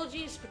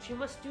apologies, but you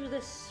must do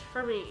this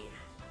for me.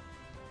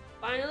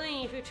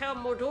 Finally, if you tell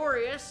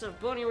Mordorius of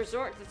Boney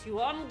Resort that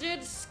you undid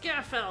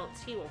Scafelt,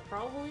 he will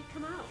probably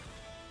come out.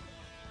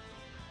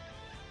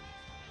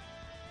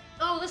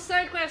 Oh, this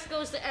side quest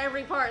goes to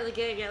every part of the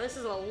game. Yeah, this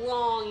is a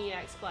long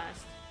EX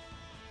quest.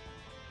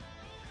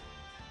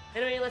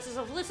 Anyway, this is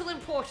of little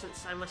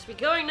importance. I must be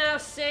going now,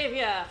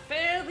 Saviour.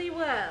 Fare thee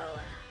well.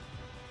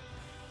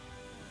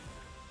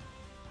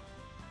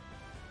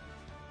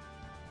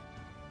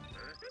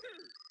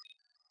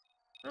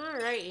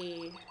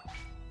 Alrighty.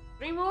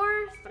 Three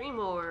more? Three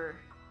more.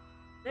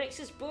 Next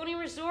is Boney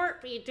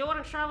Resort, but you don't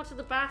want to travel to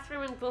the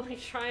bathroom in Boney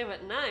Tribe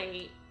at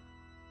night.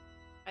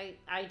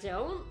 I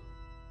don't?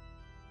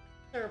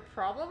 Is there a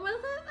problem with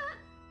it at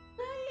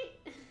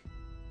night?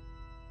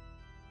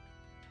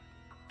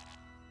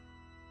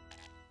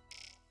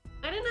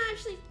 I didn't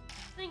actually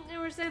think there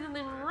was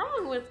anything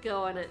wrong with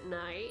going at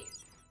night.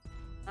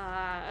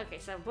 Okay,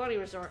 so Boney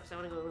Resort, so I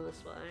want to go over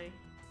this way.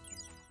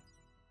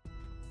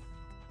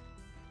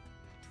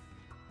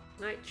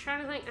 I'm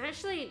trying to think,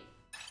 actually...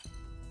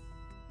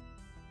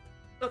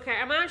 okay,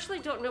 I actually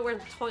don't know where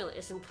the toilet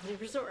is in Boney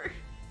Resort.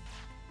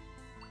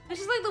 This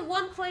is like the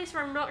one place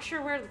where I'm not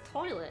sure where the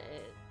toilet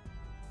is.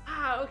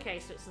 Ah, okay,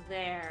 so it's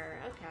there.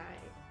 Okay.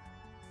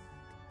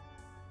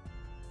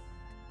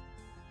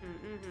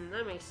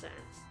 That makes sense.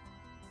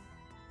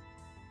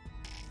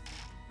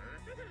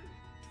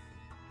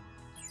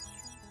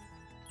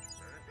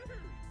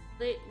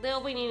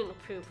 They'll be needing to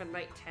poop in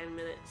like 10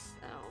 minutes,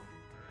 though.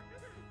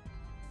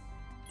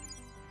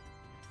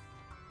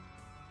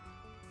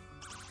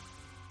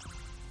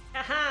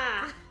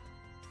 Haha!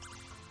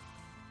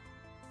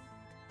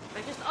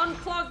 I just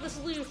unclogged this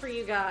loo for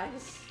you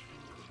guys.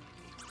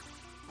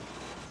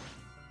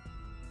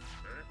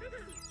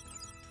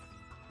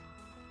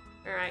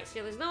 Alright,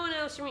 so there's no one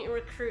else for me to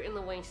recruit in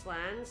the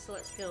Wastelands, so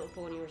let's go to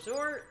Boney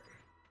Resort.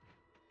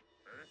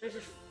 There's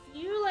a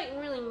few, like,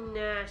 really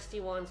nasty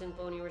ones in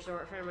Boney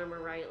Resort, if I remember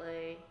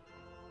rightly.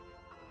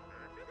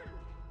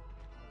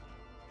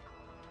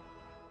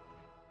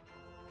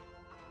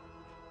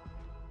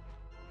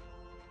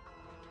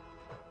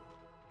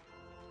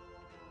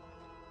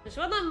 There's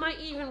one that might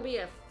even be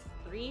a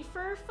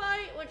free-for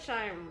fight, which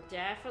I'm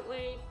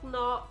definitely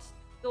not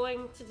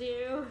going to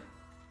do.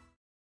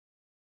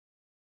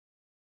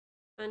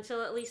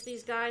 Until at least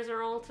these guys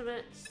are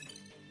ultimates.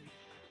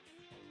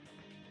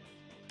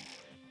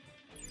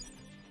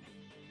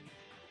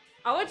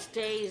 Oh, it's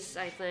days,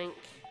 I think.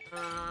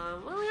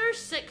 Well, there are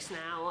 6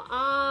 now.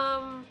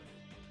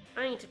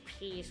 I need to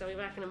pee, so I'll be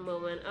back in a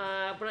moment.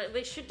 But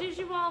they should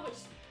digivolve.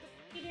 It's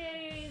 3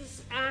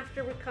 days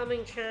after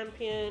becoming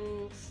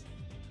champions.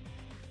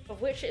 Of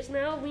which it's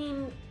now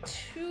been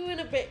 2 and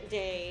a bit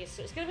days,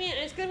 so it's gonna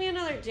be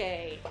another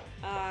day.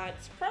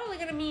 It's probably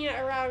gonna be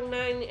at around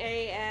 9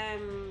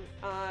 AM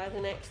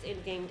the next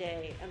in-game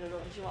day, and then I'll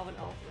digivolve an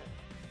ultimate.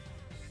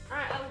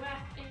 Alright, I'll be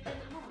back in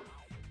a moment.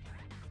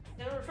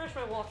 Gonna refresh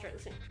my water at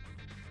the same time.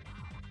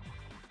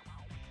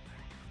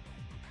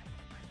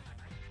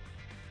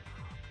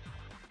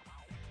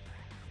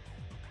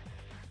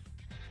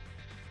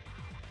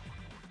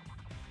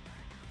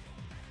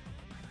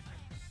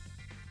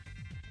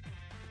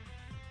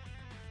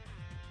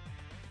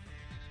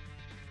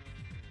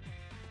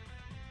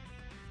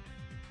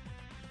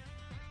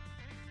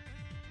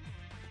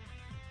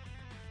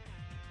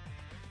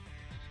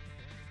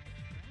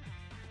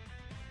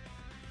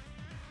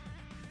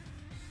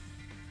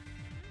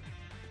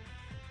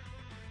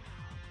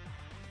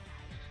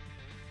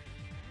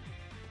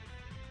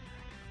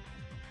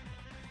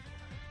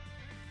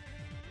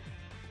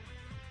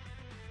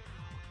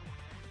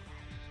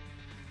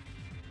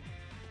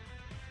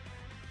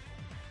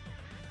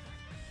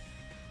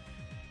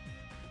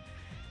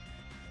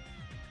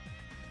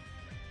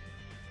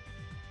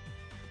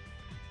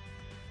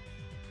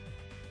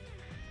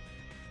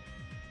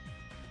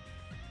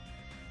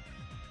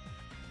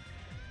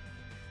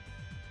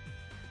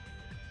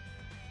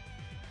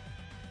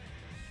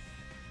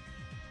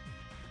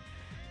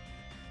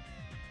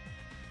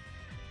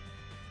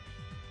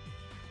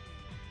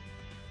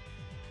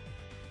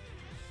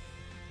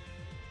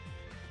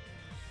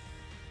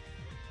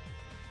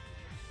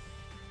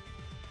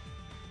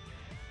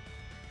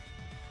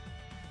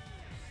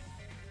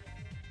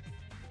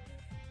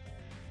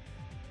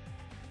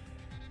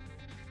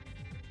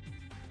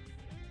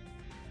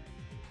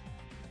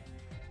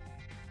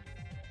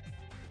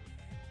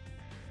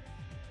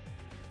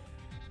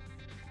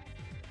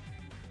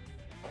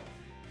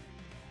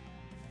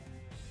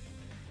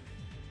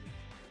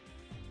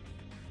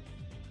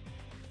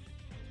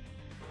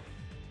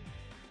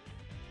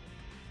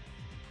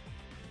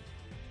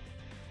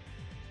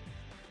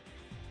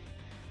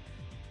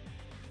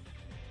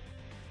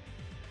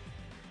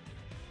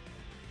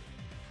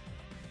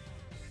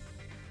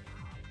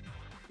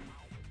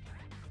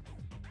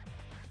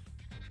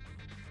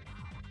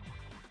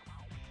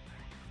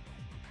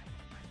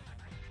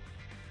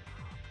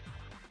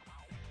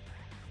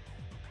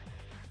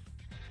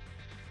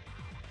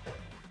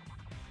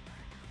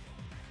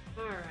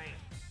 Alright.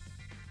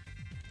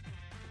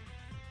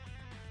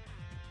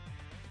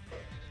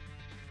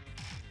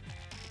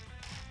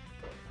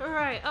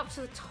 Alright, up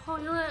to the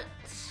toilet.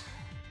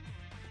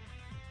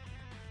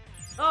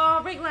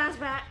 Oh, Big Lad's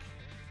back.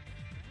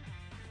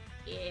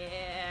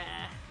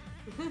 Yeah.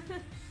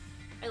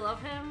 I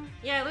love him.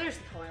 Yeah, there's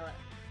the toilet.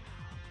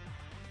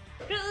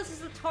 This is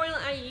the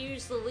toilet I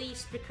use the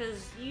least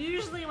because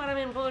usually when I'm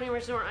in Pony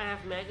Resort I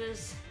have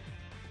megas.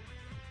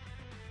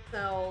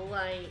 So,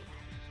 like,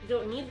 you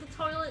don't need the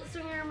toilets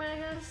when you're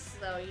megas,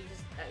 so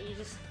you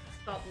just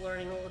stop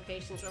learning the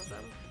locations of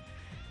them.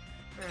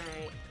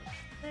 Right.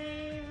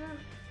 Save.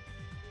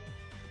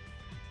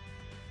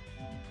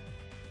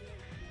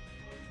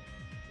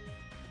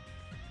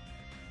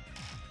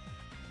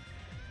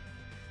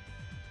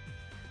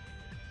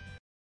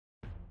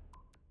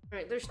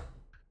 Right, there's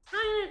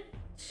kind of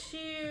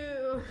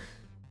two.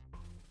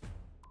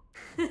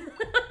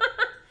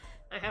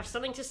 I have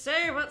something to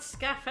say about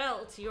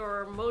Scaffelt,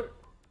 your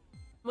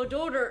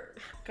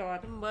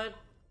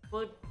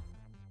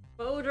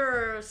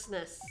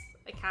modorousness.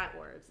 I can't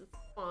words, it's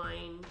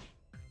fine.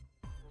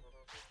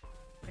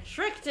 I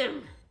tricked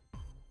him!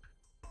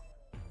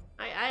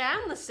 I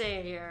am the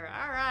savior.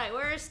 Alright,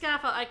 where is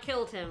Scaffelt? I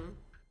killed him.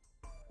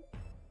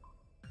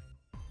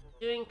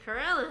 Doing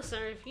Corellis,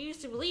 I refuse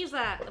to believe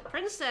that. The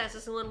princess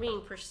is the one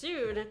being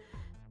pursued.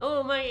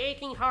 Oh, my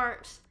aching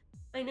heart.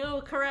 I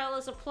know Corel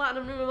is a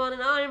Platinum Numemon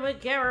and I'm a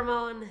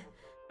Garurumon.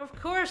 Of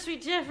course we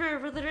differ,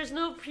 but there is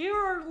no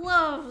purer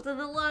love than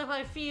the love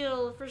I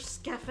feel for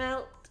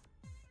Scaffelt.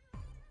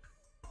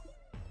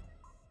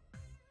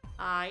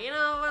 You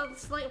know about the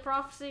slight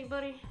prophecy,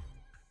 buddy?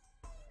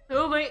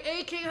 Oh, my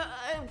aching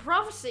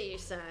prophecy, you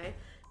say?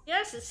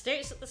 Yes, it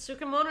states that the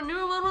Sukamon and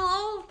Numemon will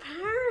all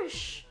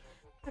perish.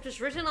 It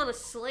is written on a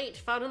slate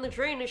found in the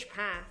drainage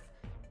path.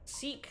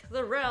 Seek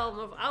the realm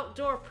of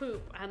outdoor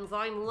poop, and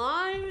thine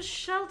lives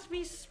shalt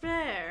be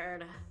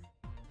spared.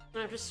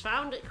 And I've just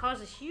found it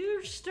caused a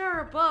huge stir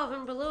above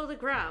and below the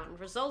ground,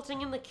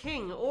 resulting in the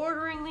king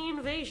ordering the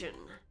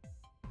invasion.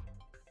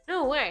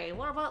 No way.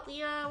 What about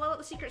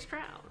the secret's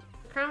crown?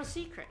 The crown's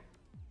secret.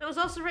 It was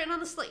also written on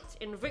the slate.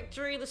 In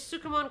victory, the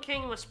Sukamon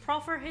king must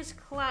proffer his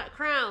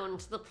crown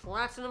to the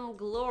Platinum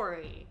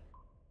Glory.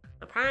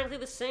 Apparently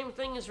the same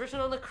thing is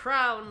written on the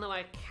crown, though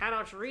I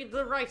cannot read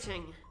the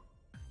writing.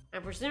 I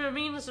presume it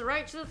means the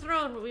right to the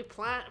throne will be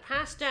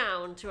passed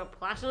down to a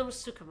Platinum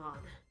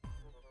Sukamon.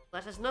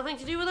 That has nothing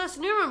to do with us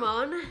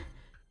Numemon.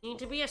 You need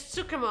to be a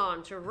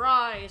Sukamon to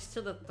rise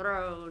to the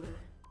throne.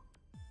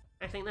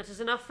 I think that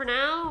is enough for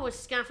now. With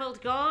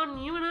Scaffelt gone,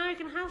 you and I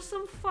can have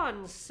some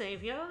fun,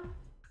 savior.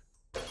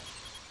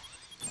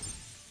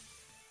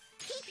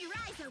 Keep your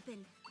eyes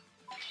open.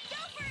 Go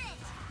for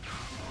it!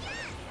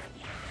 Yes!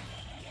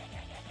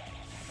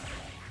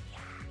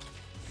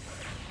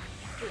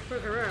 For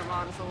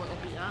Garurumon's a little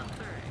beat up.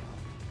 Alright.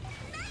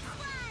 Nice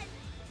one!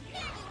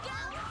 There you go!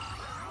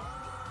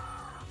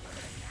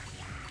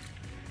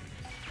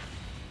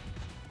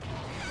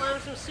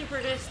 Slam some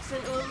super discs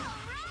into him.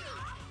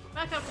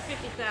 Back up to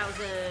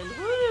 50,000.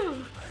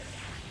 Woo!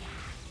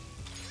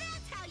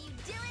 That's how you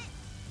do it!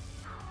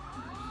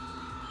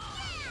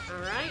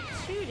 Alright,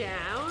 2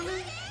 down.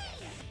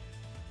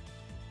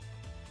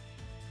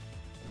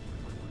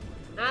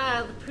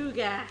 Ah, the poo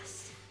gas.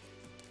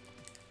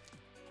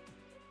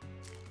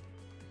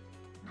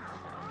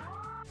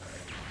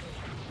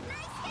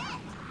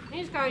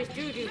 These guys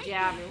do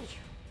damage.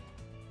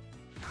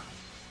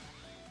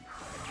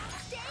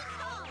 Stay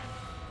calm!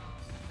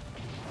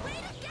 Way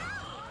to go!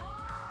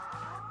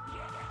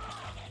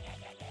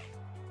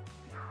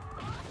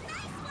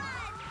 Nice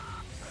one!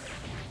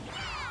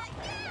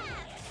 Yeah!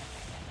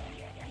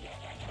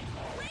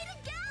 Way to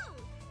go!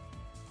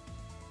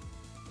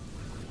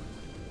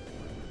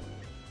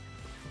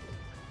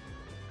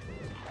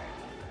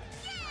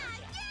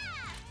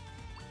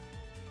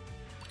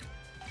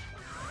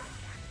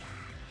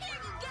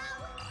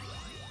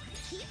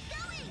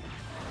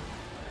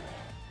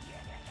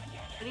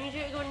 I need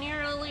you to go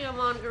near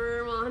Leomon,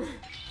 Garurumon.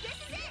 This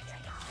is it!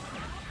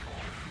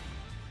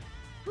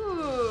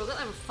 Ooh, got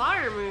them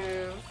fire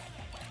move.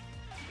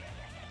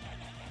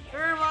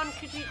 Garurumon,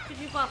 could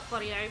you buff,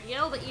 buddy? I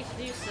yelled at you to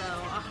do so.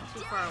 Oh, too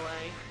far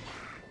away.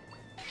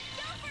 Go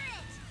for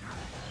it!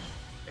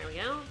 There we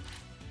go.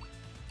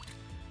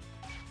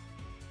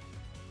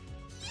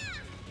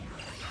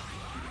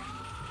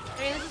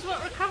 Hey, this is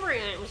what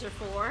recovery items are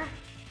for.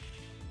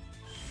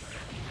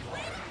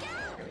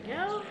 There we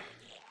go.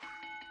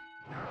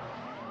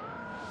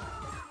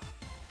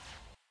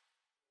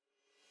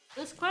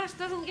 This quest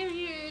does give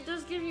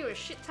you a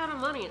shit ton of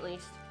money at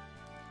least.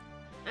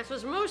 This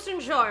was most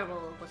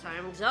enjoyable, but I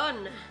am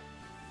done.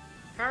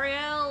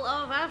 Cariel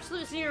of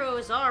Absolute Zero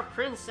is our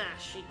princess.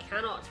 She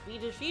cannot be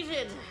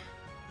defeated.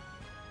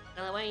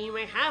 By the way, you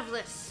may have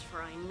this,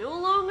 for I no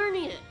longer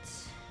need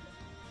it.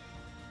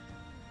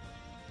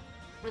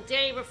 The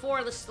day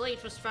before the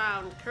slate was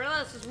found,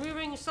 Corellis was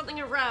moving something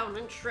around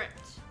and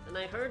tripped. Then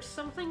I heard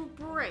something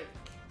break.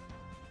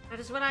 That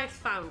is when I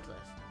found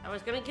this. I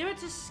was gonna give it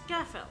to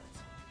Scaffelt,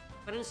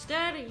 but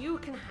instead you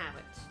can have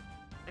it.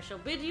 I shall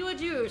bid you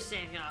adieu,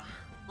 Sega.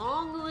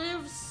 Long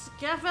live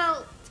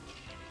Skeffelt!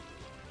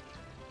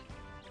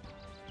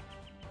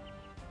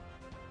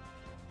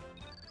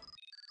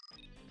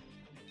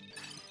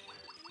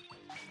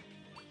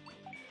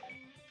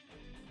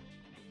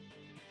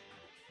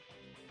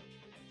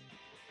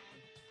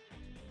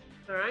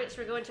 Alright,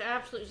 so we're going to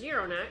Absolute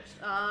Zero next.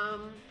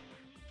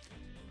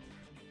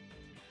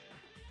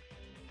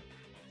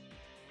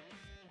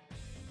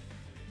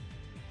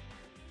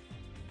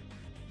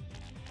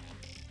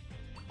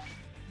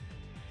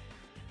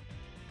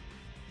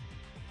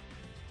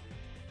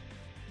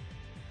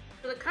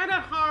 The kind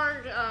of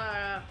hard,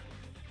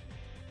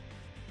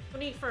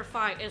 20 for a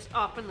fight is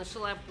up in the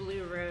Celeb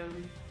Blue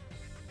room.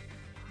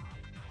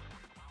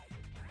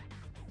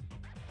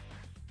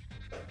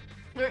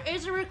 There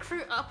is a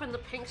recruit up in the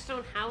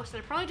Pinkstone house,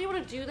 and I probably do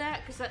want to do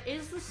that because that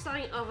is the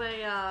site of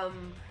a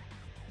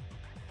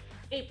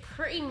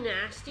pretty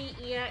nasty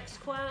EX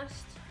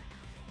quest.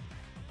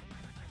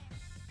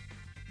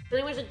 Then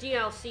there was a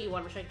DLC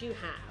one, which I do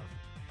have.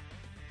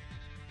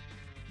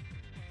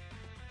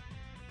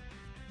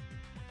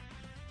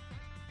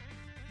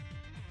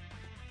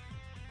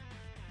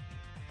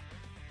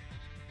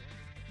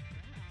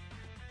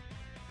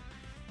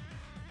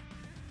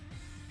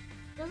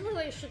 Doesn't look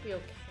like it should be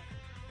okay.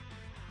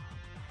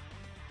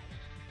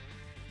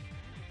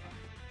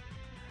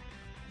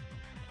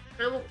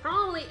 And we'll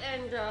probably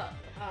end up,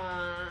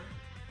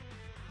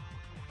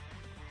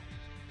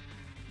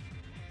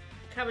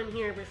 coming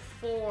here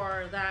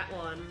before that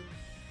one.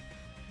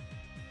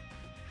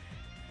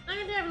 I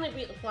can definitely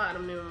beat the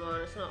Platinum Noon one,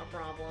 it's not a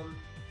problem.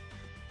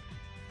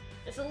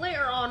 It's a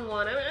later on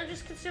one. I'm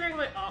just considering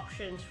my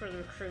options for the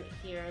recruit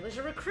here. There's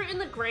a recruit in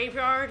the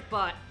graveyard,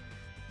 but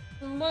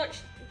much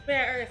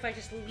better if I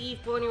just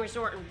leave Boney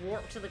Resort and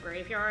warp to the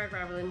graveyard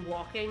rather than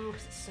walking,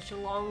 because it's such a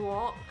long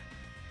walk.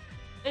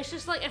 It's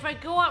just like, if I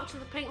go up to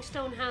the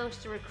Pinkstone house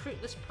to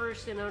recruit this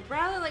person, I would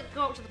rather like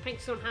go up to the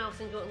Pinkstone house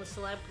and go to the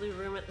Celeb Blue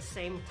room at the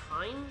same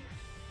time.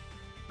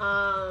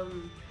 I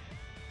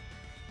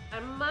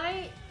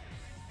might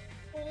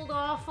hold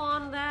off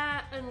on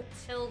that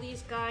until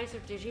these guys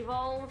have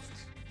digivolved.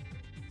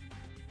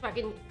 If I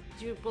can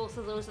do both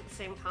of those at the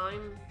same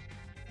time.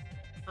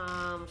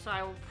 So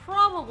I will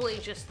probably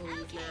just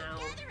leave now.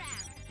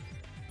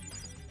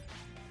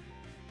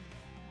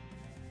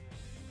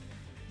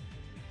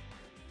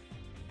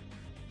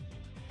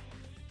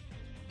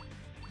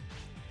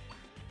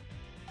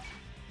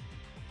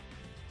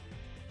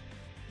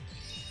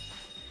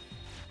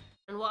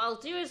 And what I'll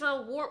do is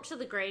I'll warp to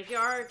the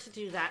graveyard to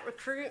do that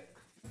recruit.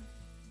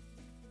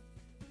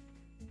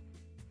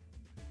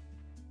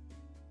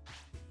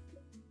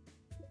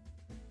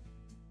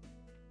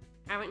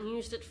 I haven't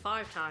used it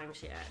 5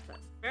 times yet. That's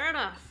fair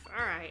enough.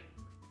 Alright.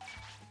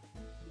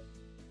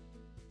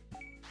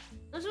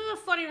 This was a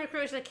funny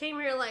recruit that came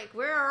here like,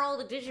 where are all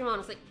the Digimon?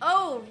 It's like,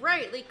 oh,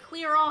 right, they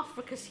clear off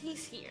because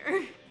he's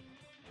here.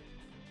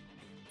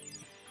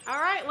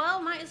 Alright,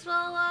 well, might as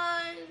well,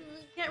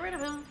 get rid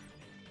of him.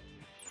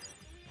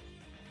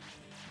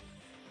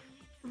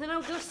 And then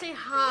I'll go say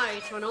hi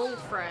to an old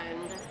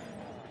friend.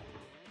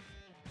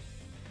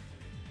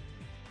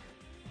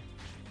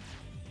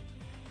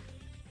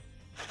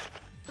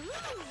 Ooh.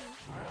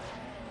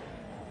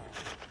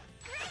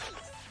 Great!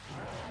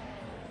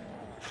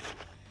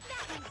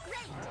 That went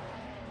great!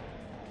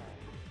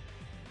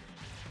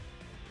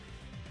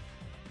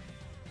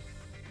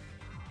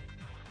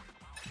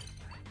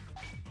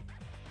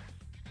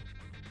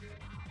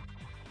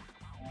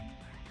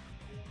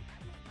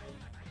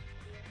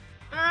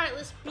 Alright,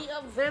 let's beat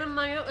up Venom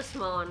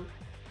Myotismon.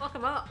 Fuck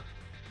him up.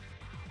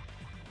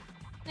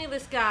 Look at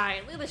this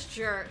guy. Look at this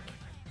jerk.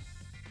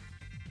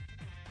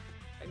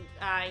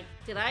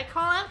 Did I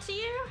call out to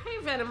you? Hey,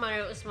 Venom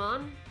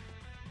Myotismon.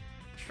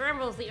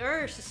 Trembles the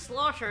urge to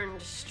slaughter and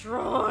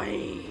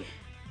destroy.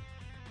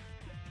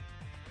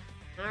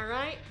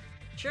 Alright.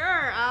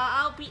 Sure,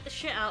 I'll beat the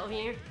shit out of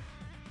you.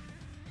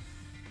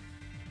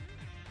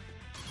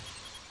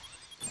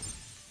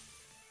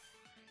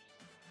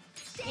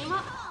 Team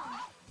up.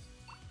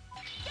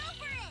 Go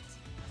for it!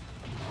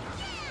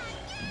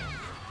 Yeah!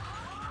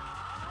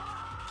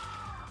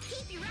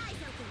 Keep your eyes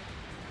open!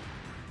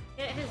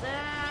 Hit his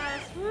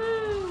ass.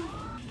 Woo!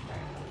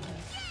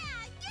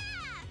 Yeah!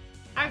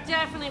 I've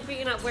definitely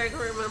beaten up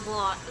Garurumon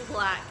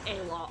Black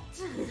a lot.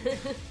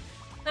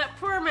 That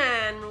poor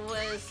man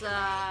was,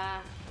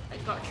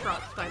 got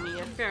trucked by me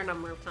a fair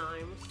number of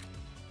times.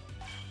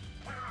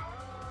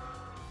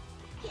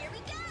 Here we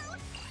go!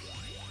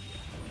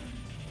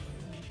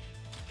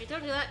 Hey,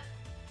 don't do that.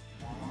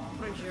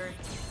 What a jerk.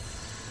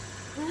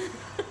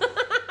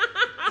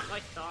 Oh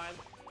my god.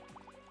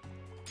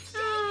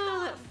 Oh,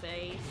 that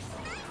face.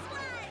 Nice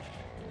one!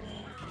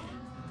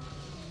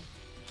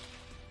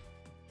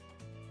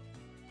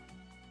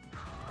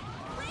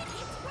 Wait,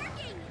 it's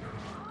working!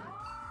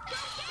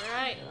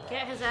 Alright,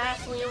 get his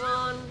ass,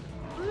 Leomon.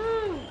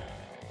 Woo!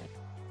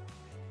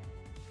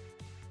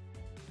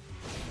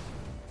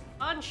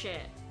 Fun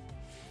shit.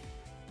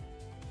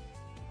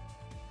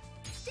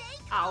 Stay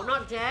Oh,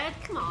 not dead?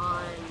 Come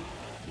on.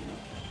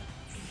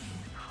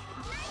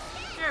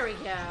 There we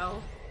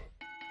go.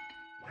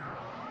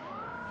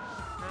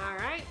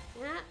 Alright,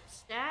 yep,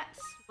 stats,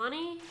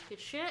 money, good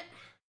shit.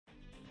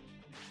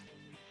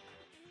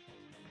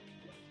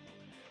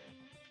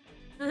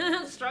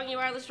 The stronger you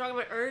are, the stronger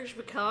my urge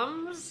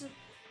becomes.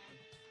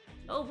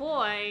 Oh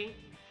boy.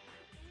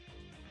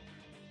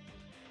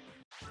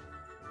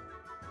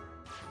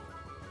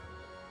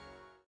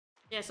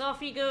 Yes, off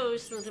he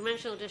goes to the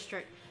Dimensional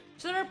District.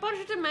 So there are a bunch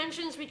of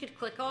dimensions we could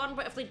click on,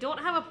 but if they don't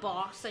have a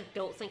boss, I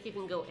don't think you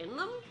can go in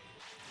them.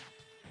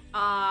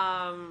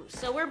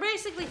 So we're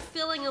basically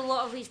filling a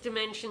lot of these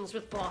dimensions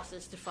with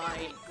bosses to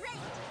fight.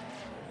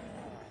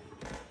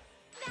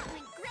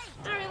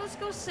 Alright, let's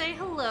go say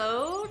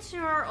hello to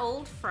our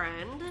old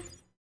friend.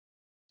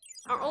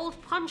 Our old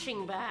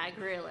punching bag,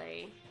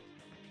 really.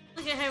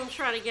 Look at him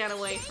trying to get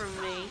away from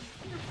me.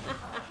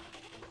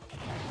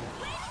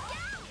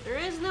 There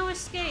is no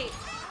escape,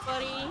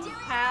 buddy,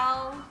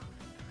 pal.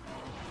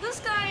 This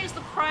guy is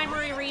the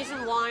primary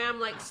reason why I'm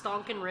like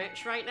stonking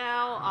rich right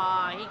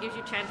now. He gives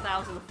you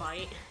 10,000 to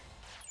fight.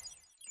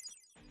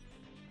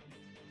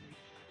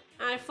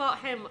 I fought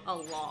him a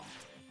lot.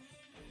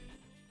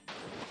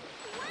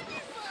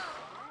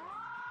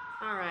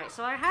 Alright,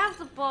 so I have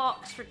the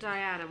box for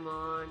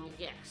Dianamon,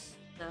 yes.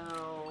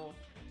 So,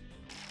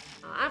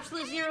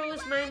 Absolute Zero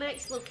is my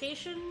next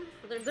location.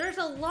 There's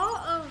a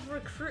lot of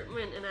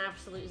recruitment in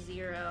Absolute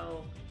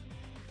Zero.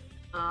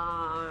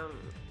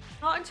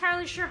 Not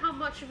entirely sure how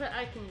much of it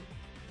I can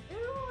do.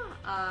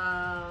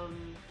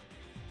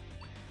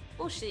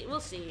 We'll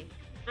see.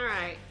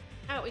 Alright,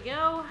 out we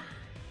go.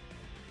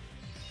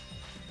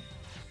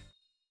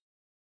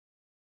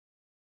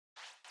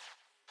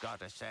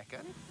 Got a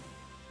second?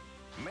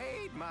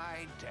 Made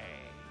my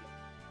day.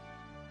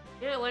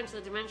 Yeah, went to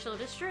the Dimensional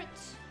District.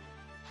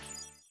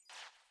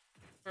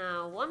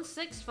 Now,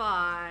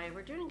 165.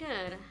 We're doing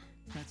good.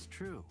 That's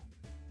true.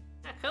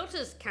 Yeah,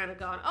 Kota's kind of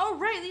gone. Oh,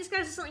 right, these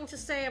guys have something to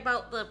say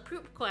about the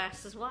poop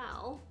quest as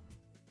well.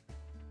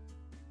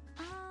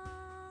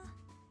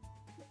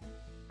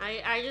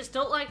 I just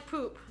don't like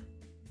poop.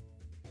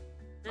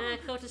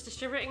 Kota's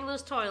distributing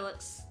those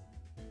toilets.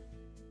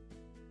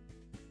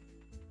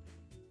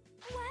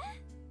 What?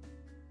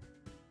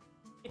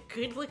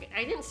 Good look.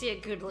 I didn't see a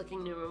good-looking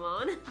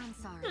Numemon. I'm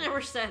sorry. I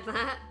never said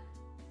that.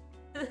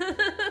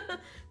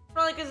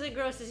 Probably because it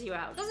grosses you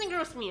out. Doesn't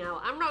gross me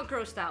out. I'm not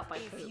grossed out by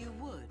poop. If you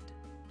would.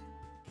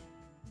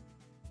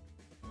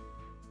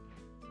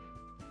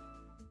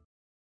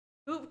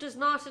 Poop does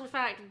not, in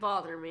fact,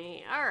 bother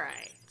me.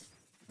 Alright.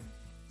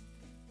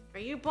 Are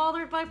you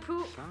bothered by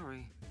poop?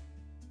 Sorry.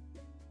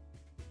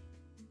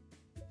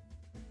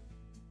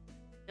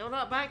 Still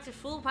not back to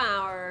full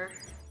power.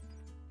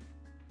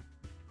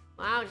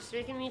 Wow, just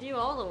making me do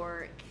all the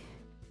work.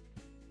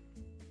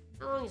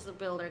 How long has the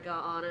builder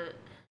got on it?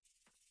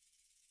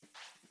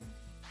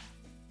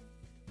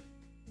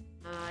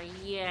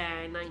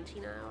 Yeah,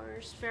 19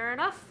 hours. Fair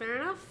enough, fair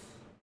enough.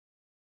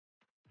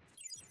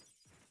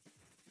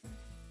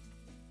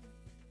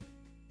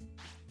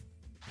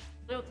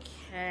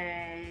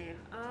 Okay,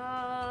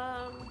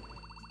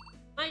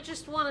 might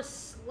just want to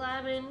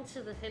slam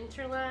into the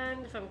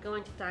hinterland if I'm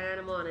going to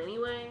Dianamon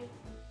anyway.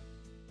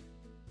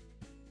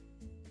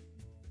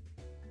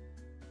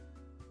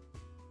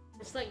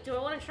 It's like, do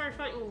I want to try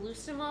fighting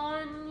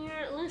Lucemon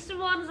here?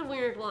 Lucemon's a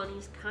weird one.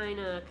 He's kind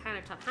of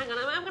tough. Hang on,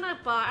 I'm gonna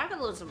buy. I've got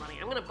loads of money.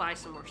 I'm gonna buy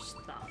some more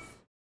stuff.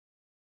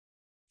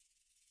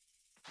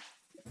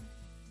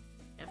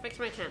 Yeah, fix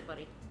my tent,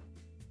 buddy.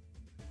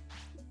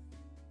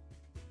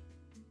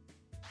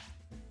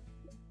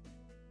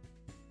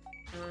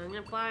 I'm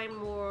gonna buy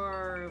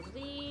more of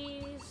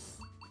these.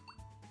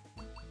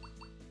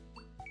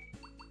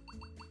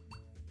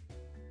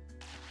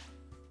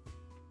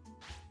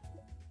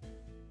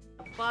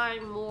 Buy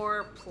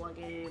more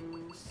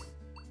plugins.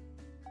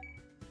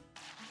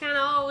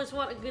 Kinda always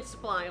want a good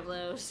supply of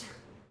those.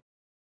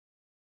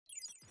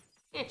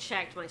 I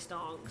checked my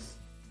stonks.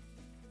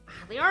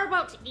 They are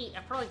about to eat.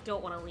 I probably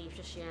don't want to leave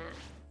just yet.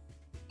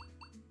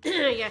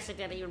 Yes, I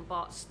did. I even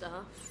bought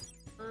stuff.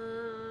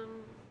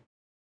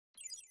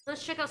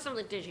 Let's check out some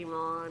of the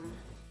Digimon.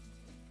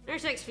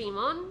 There's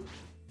Xfemon.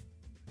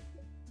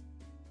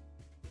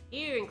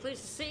 Here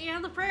includes the city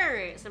on the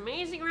prairie. It's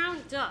amazing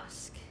around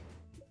dusk.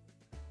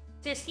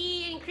 Says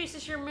he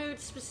increases your mood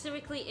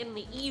specifically in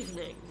the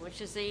evening,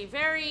 which is a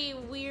very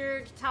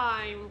weird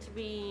time to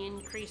be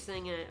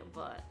increasing it,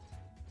 but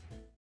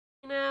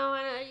you know,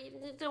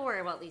 don't worry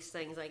about these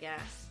things, I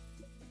guess.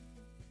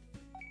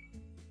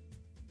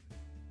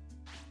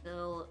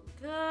 Still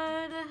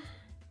good.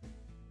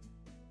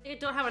 I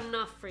don't have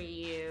enough for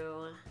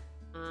you.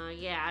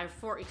 Yeah, I have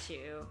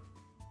 42.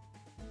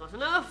 Not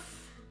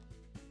enough.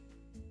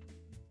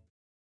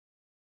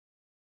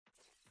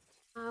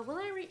 Will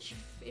I reach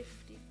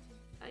 50?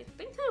 I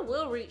think I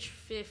will reach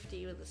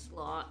 50 with a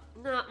slot.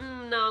 No,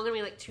 I'm gonna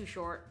be like too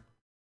short.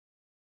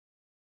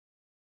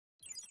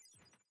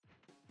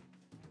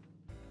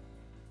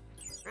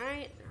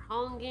 Right,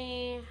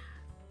 Hongi.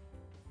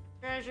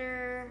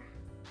 Treasure.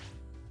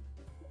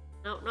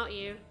 No, not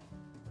you.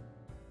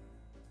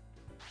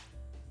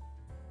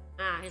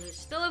 Ah, he's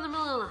still in the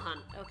middle of the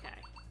hunt. Okay.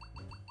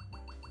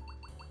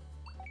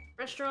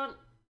 Restaurant.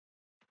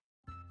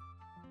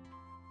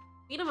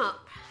 Beat him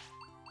up.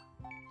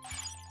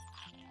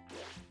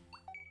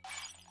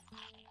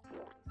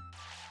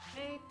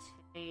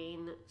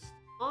 Retain.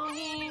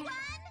 Stongy. Everyone!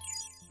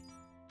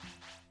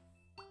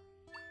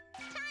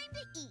 Time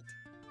to eat.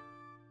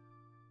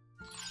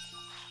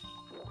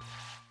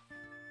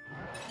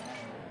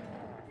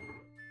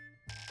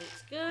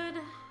 It's good.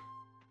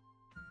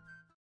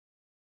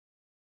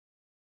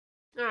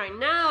 Alright,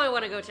 now I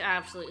want to go to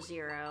Absolute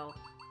Zero.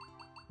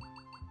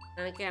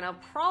 And again, I'll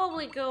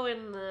probably go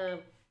in the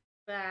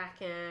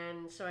back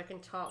end so I can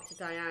talk to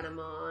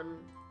Dianamon.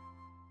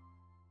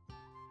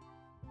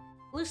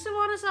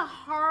 Lucimon is a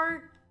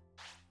hard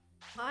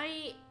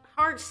fight.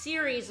 Hard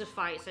series of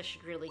fights, I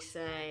should really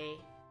say.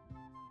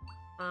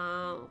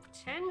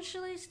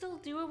 Potentially still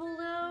doable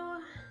though.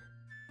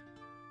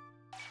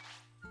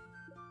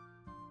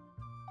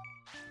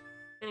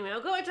 Anyway,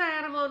 I'll go to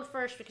Dianamon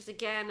first because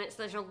again,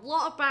 there's a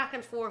lot of back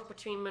and forth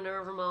between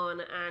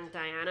Minervamon and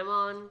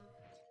Dianamon.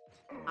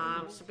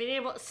 So being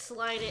able to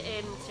slide it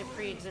into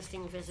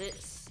pre-existing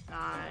visits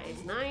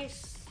is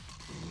nice.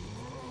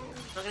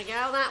 Not gonna get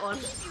out of that one.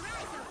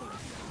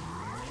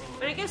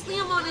 But I guess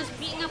Leomon is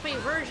beating up a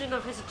version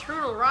of his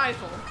eternal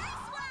rival,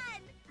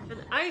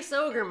 an Ice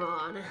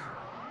Ogremon.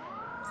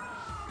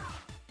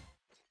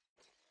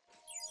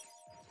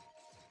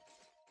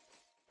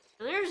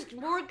 And there's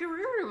more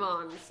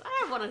Garurumons. I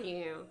have one of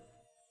you.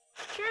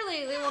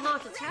 Surely they will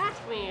not attack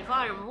me if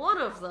I am one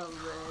of them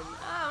then.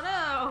 Oh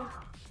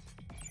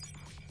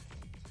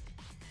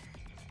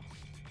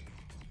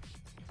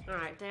no!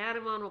 Alright,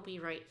 Dianamon will be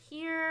right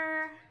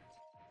here.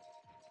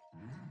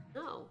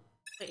 No.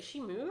 Wait,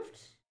 she moved?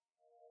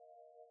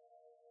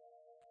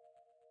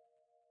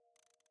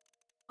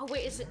 Oh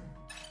wait, is it...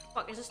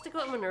 Fuck, is this to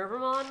go to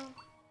Minervamon?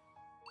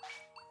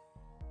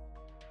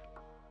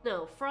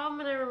 No, from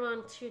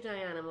Minervamon to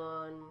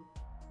Dianamon.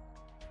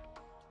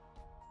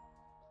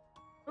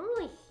 I'm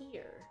only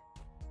here.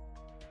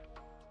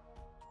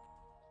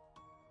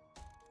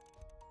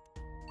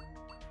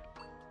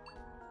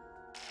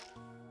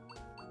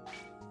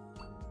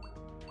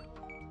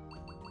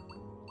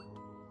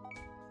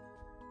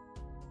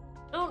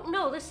 Oh,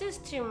 no, this is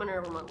to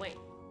Minervamon. Wait.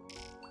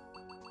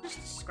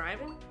 Just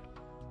describing?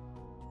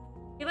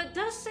 Yeah, it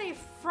does say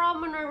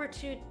from Minerva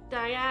to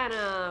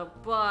Diana,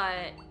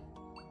 but...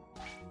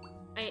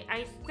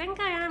 I think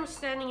I am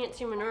sending it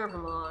to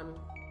Minervamon.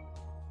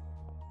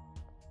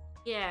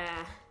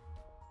 Yeah.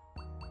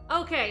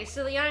 Okay,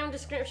 so the item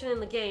description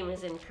in the game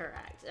is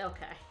incorrect.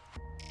 Okay.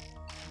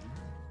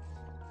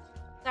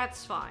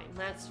 That's fine,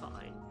 that's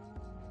fine.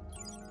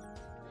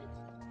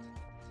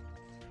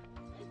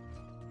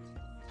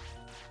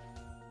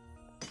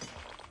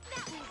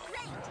 That was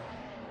great.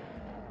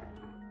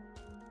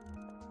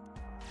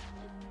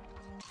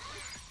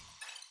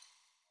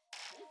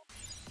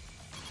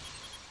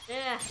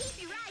 Yeah.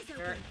 Keep your eyes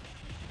Sure. open.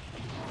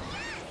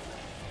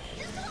 Yes!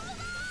 Just hold on!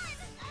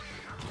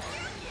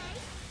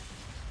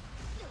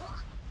 You're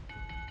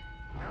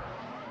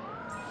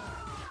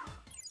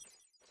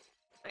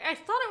okay. I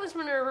thought it was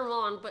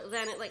Minervamon, but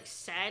then it like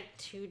said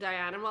to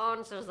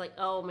Dianamon, so I was like,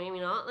 oh, maybe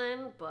not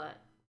then, but...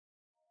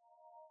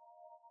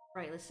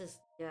 Right, this is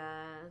the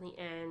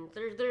end.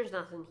 There's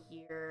nothing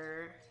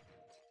here.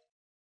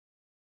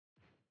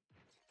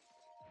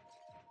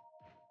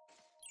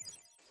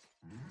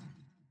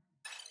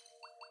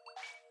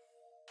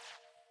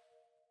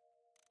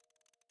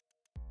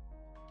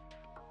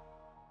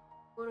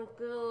 Wanna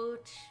go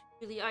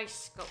to the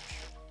ice sculpture.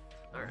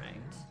 Alright.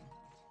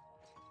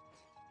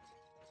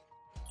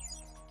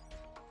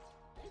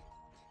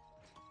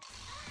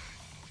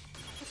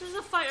 This is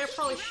a fight I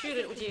probably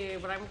shouldn't do,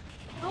 but I'm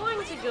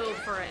going to go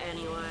for it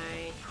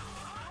anyway.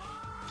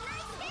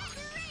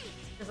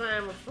 Because I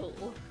am a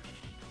fool.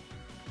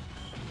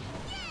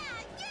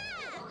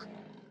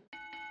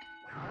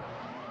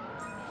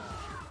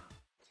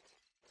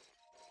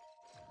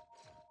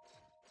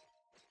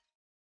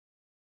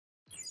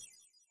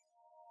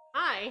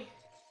 Hi.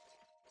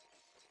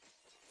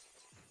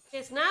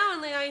 Yes, now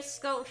in the ice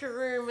sculpture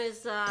room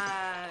is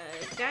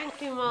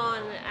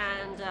Gankumon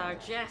and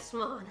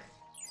Jessmon.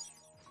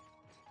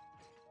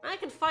 I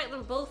can fight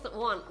them both at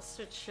once,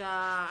 which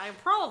I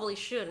probably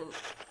shouldn't.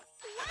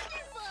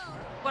 Wonderful!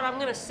 But I'm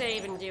gonna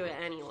save and do it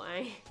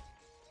anyway.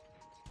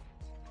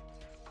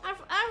 I've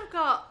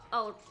got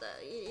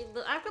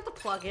I've got the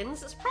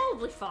plugins. It's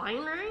probably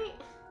fine, right?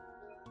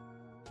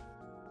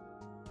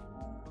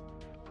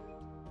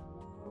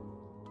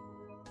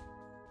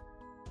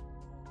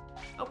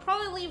 I'll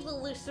probably leave the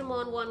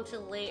Lucimon one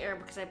till later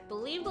because I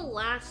believe the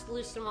last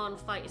Lucimon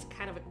fight is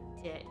kind of a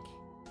dick.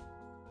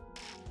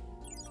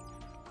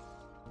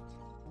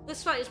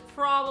 This fight is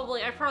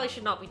probably... I probably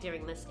should not be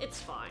doing this. It's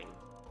fine.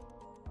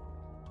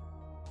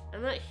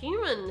 And that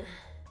human...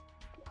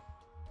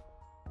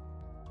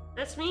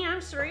 That's me,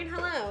 I'm Serene,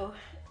 hello.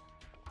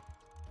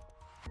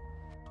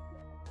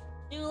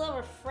 Do love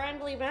a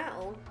friendly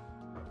battle.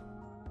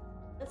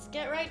 Let's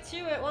get right to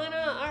it, why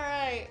not?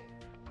 Alright.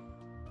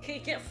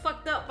 Get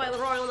fucked up by the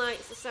Royal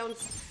Knights. That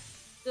sounds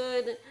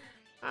good.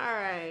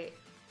 Alright.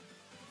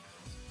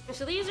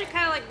 So these are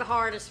kind of like the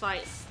hardest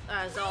fights,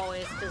 as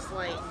always, because,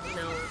 like, you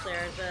know,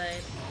 they're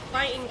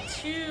fighting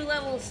 2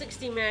 level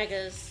 60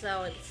 megas,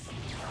 so it's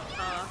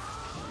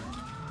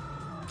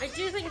I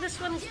do think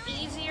this one's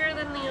easier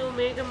than the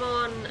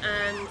Omegamon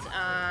and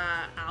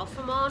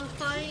Alphamon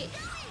fight.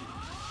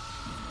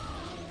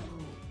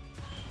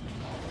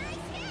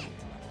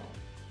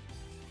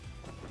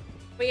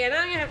 But yeah,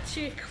 now you have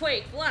 2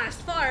 Quake,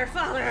 Blast, Fire,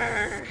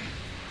 Father!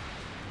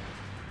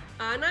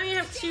 Now you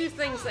have 2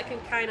 things that can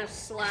kind of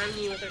slam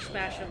you with their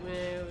special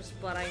moves,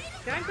 but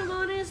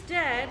Garurumon is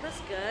dead,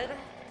 that's good.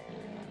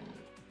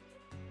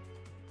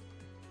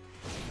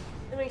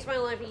 It makes my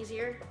life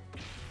easier.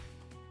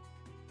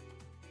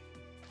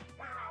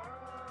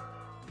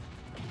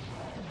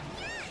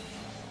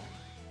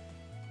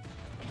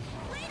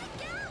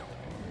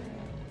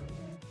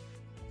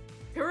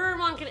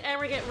 Garurumon can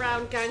ever get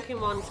round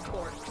Gankumon's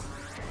corpse.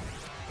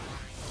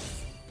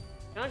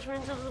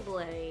 Judgment of the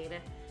Blade.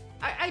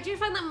 I do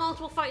find that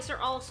multiple fights are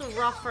also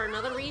rough for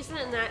another reason,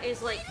 and that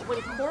is, like,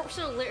 when corpses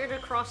are littered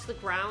across the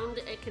ground,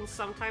 it can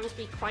sometimes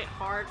be quite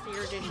hard for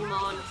your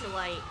Digimon to,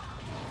 like,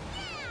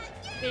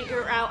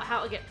 figure out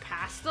how to get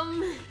past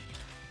them.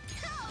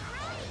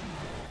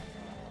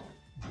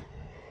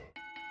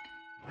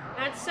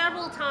 I had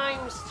several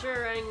times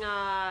during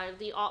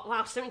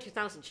wow,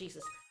 72,000,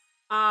 Jesus.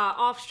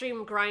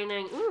 Off-stream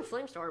grinding, ooh,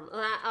 Flamestorm,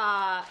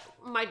 that,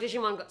 my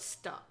Digimon got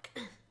stuck.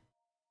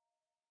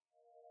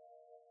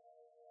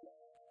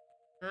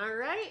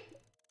 Alright,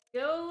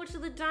 go to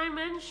the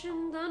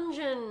Dimension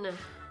Dungeon.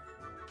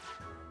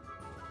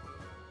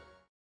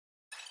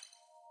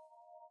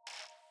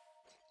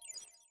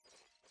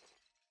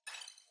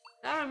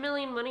 Got a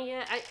million money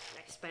yet? I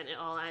spent it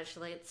all,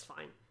 actually, it's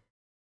fine.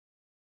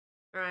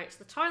 Alright, so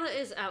the toilet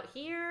is out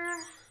here.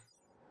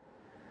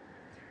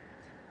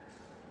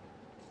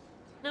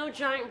 No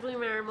giant blue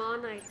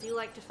Marimon, I do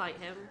like to fight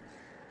him.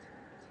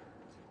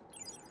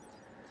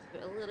 Do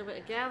a little bit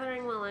of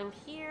gathering while I'm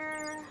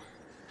here.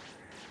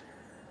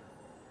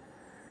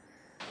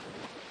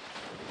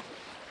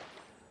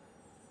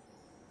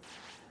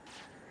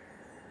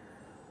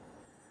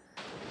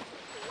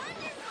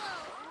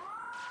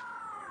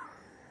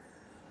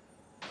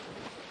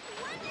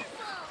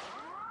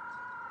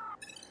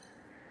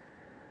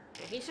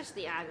 He's just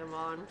the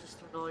Agumon, just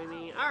to annoy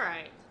me.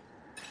 Alright.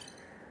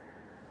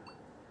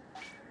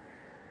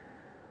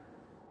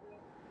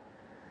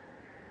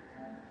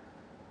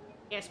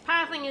 Yes,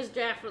 pathing is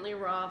definitely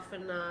rough,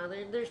 and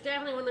there's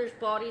definitely, when there's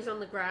bodies on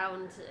the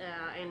ground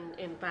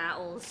in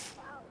battles,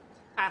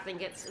 pathing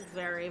gets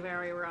very,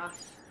 very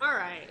rough.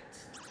 Alright.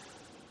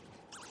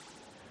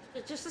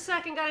 Just a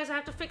second, guys, I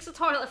have to fix the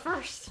toilet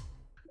first.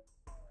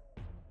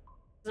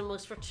 The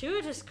most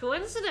fortuitous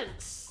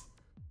coincidence.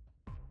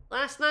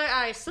 Last night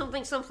I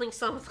something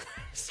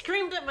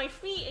screamed at my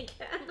feet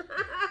again.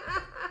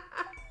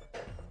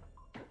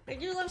 I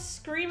do love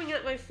screaming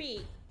at my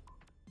feet.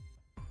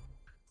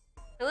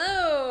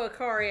 Hello,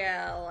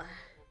 Coriel.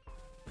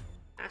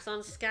 Pass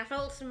on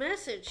Scaffold's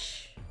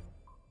message.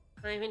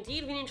 I have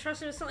indeed been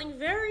entrusted with something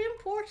very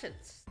important.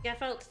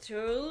 Scaffold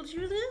told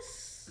you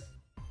this?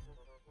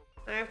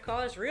 I have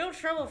caused real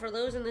trouble for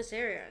those in this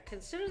area.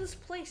 Consider this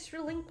place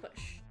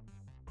relinquished.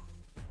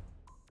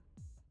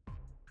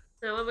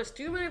 Now I must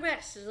do my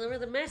best to deliver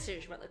the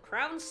message about the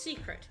crown's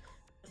secret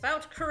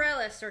without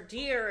Corellis or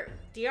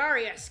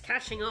Diarius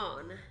catching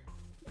on.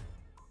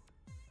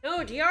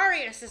 No,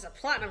 Diarius is a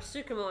Platinum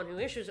Sukamon who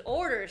issues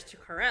orders to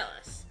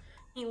Corellis.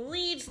 He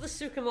leads the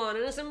Sukamon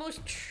and is a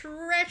most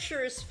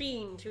treacherous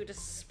fiend who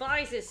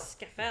despises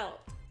Scaffold.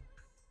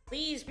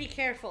 Please be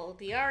careful.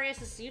 Diarius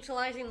is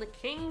utilizing the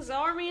King's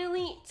Army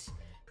elite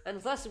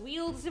and thus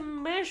wields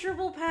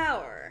immeasurable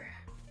power.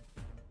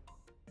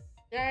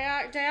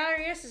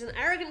 Diarius is an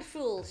arrogant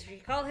fool, so if you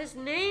call his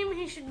name,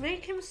 he should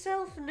make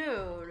himself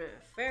known.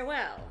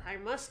 Farewell. I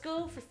must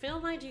go fulfill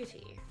my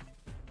duty.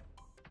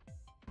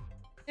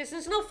 Yes,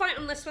 there's no fight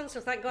on this one, so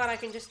thank God I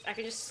can just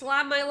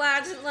slam my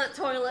lads in that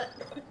toilet.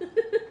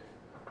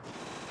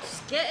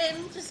 Just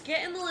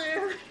get in the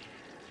loo.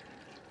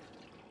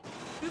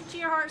 Poop to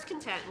your heart's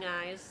content,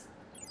 guys.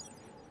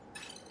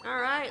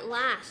 Alright,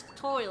 last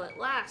toilet.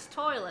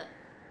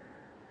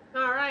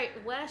 Alright,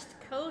 West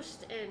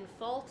Coast and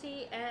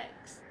Faulty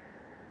X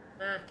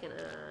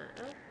Machina.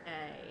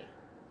 Okay.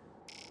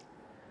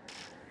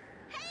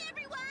 Hey,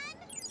 everyone!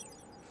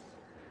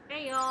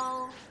 Hey,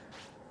 y'all.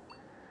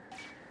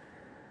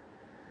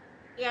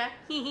 Yeah,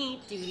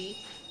 hee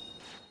duty.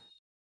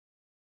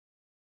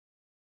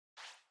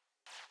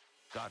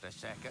 Got a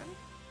second?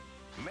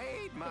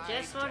 Made my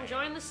Jesmon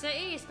joined the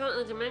city. He's gone to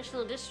the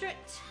Dimensional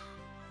District.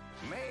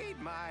 Made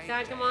my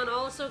Gagumon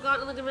also got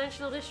to the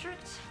Dimensional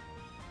District.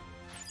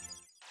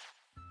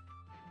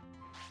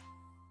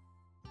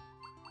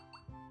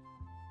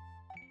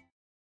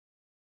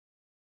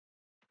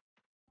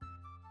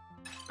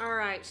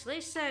 Alright, so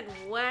they said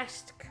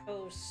West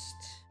Coast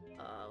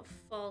of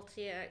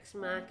Faulty X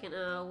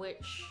Machina,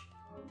 which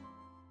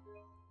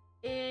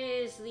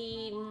is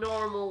the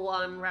normal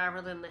one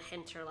rather than the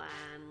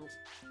hinterland.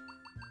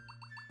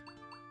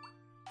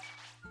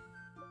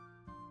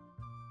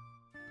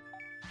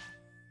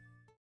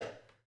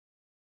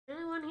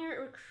 Anyone here at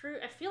recruit?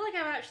 I feel like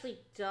I've actually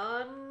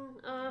done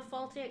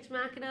Faulty Ex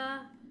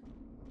Machina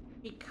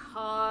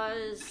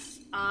because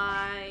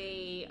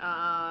I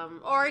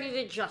already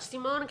did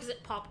Justimon because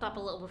it popped up a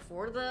little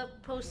before the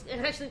post. It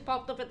actually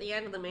popped up at the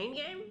end of the main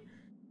game.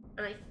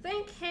 And I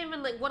think him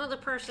and like one other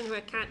person who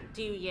I can't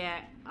do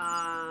yet,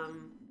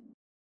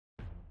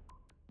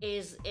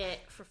 is it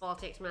for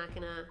Faulty Ex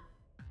Machina.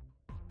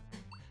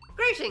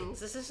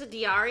 Greetings, is this a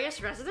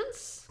Diarius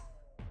residence?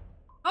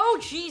 Oh,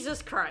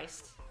 Jesus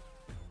Christ.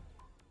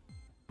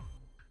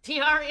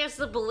 Diarius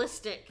the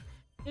Ballistic.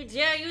 You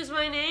dare use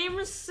my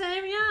name,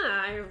 Savior?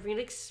 I've been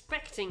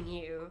expecting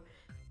you.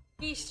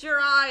 Feast your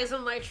eyes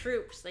on my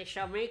troops, they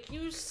shall make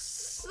you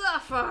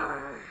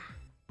suffer.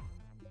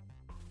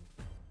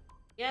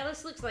 Yeah,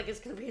 this looks like it's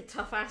gonna be a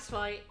tough-ass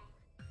fight.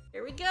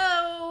 Here we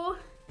go!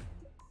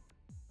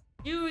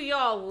 Do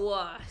your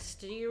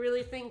worst. Do you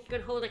really think you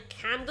can hold a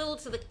candle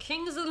to the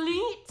King's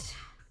elite?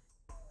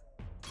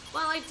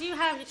 Well, I do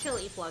have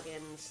utility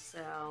plugins,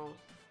 so...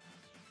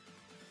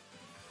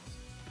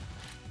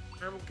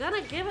 I'm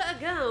gonna give it a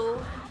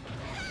go.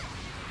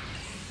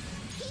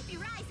 Keep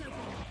your eyes open.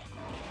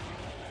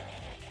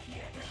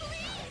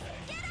 Please,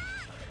 get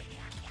up!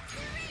 Hurry!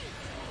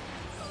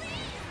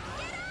 Please, get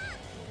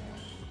up!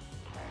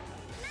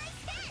 Nice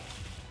hit!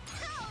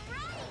 All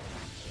right!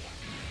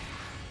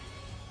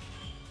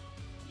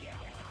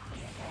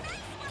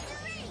 Nice one to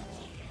reach!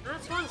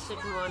 That's one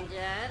Digimon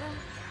dead.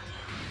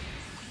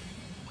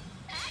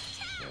 Attack!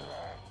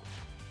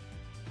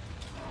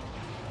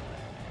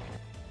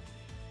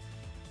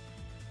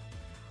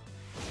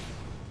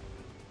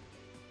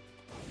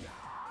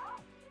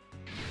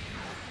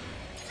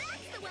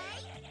 That's the way!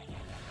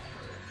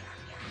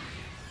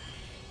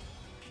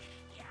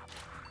 Ew.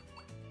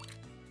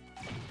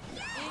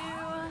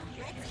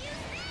 Let's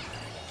use this!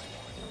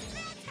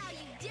 That's how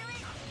you do it!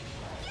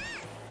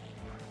 Yes!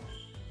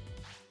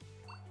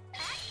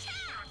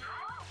 Attack!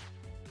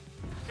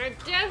 I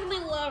definitely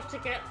love to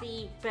get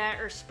the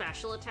better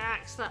special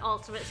attacks that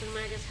Ultimates and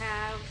Megas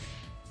have.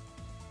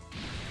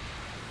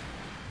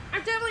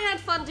 I've definitely had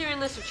fun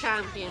doing this with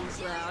champions,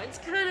 though. It's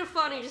kind of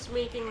funny just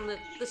making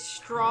the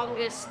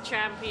strongest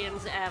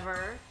champions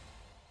ever.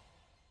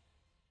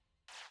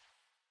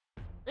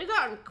 They've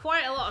gotten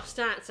quite a lot of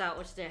stats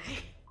out today.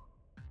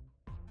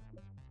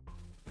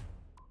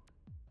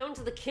 Going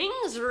to the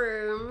King's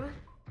room.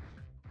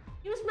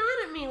 He was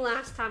mad at me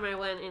last time I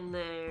went in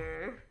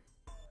there.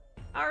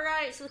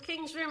 Alright, so the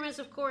King's room is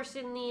of course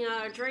in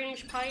the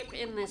drainage pipe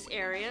in this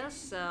area,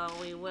 so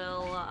we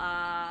will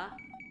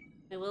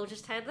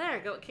just head there,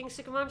 go to King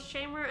Sycamon's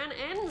chamber and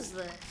ends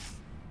this.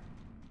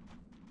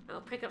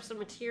 I'll pick up some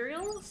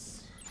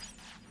materials.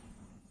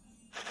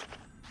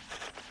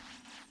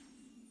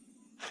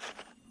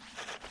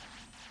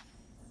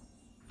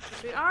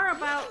 We are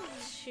about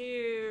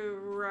to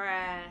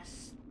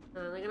rest.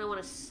 They're gonna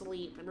want to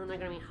sleep, and then they're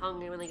gonna be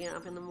hungry when they get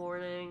up in the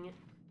morning.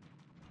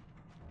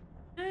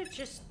 What I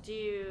just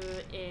do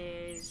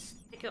is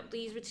pick up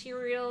these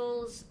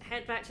materials,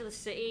 head back to the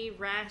city,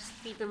 rest,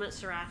 feed them at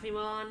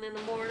Seraphimon in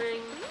the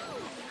morning,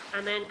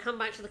 and then come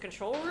back to the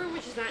control room,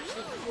 which is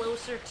actually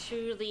closer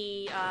to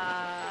the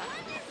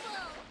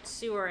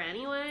sewer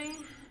anyway.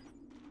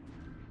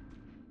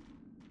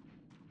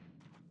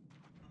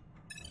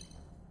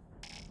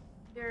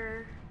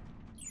 Here.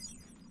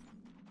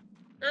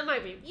 That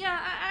might be. Yeah,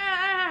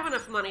 I have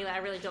enough money that I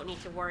really don't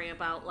need to worry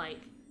about, like,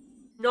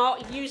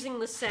 not using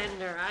the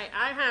sender.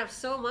 I have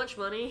so much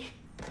money.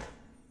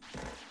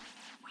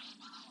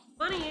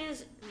 Money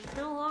is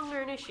no longer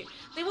an issue.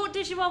 They won't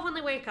digivolve when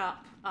they wake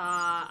up.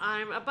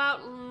 I'm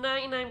about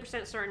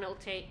 99% certain it'll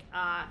take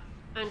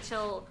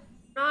until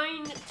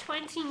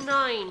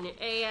 9:29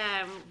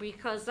 a.m.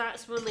 because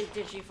that's when they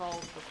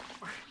digivolved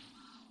before.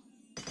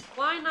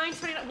 Why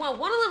 9:29? Well,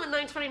 one of them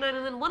at 9:29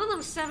 and then one of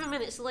them 7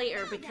 minutes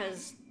later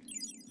because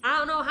I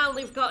don't know how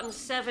they've gotten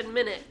 7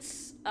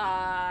 minutes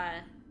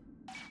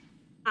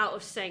out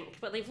of sync,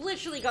 but they've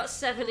literally got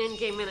 7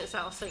 in-game minutes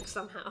out of sync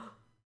somehow.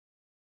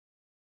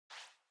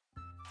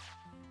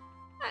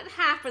 That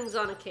happens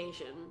on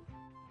occasion.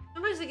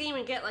 Sometimes they can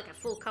even get like a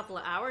full couple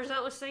of hours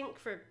out of sync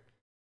for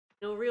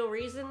no real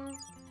reason.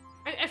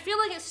 I feel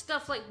like it's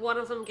stuff like one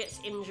of them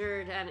gets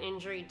injured and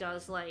injury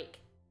does like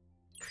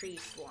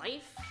increase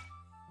life.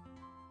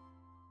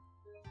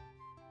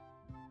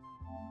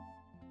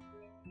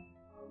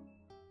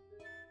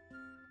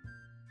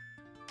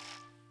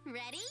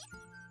 Ready?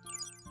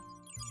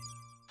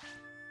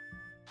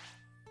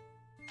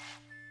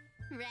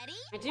 Ready?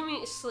 I do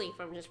mean sleep,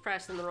 I'm just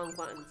pressing the wrong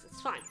buttons. It's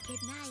fine.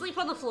 Good night. Sleep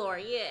on the floor,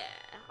 yeah.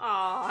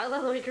 Aw, I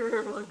love the way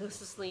Garurumon goes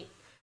to sleep.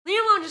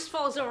 Leomon just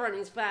falls over on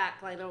his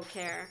back, I don't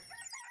care.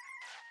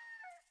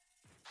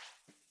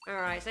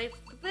 Alright, so I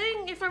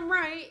think, if I'm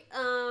right,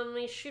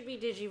 they should be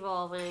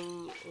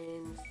digivolving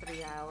in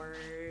 3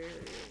 hours.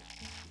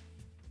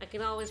 I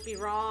can always be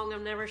wrong,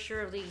 I'm never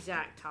sure of the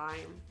exact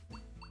time.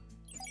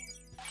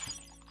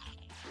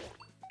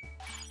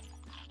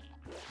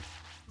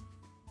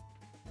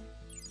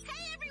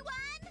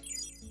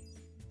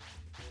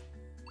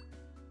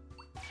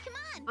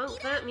 Oh,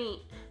 that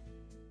meat.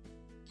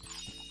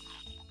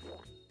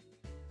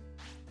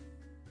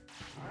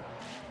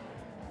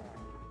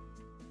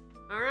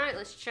 Alright,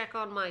 let's check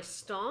on my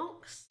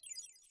stonks.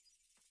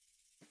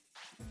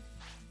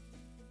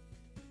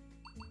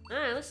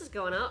 Alright, this is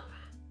going up.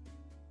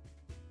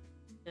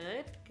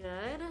 Good,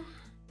 good.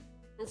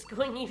 It's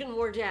going even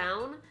more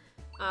down.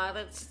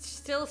 That's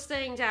still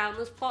staying down.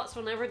 Those plots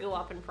will never go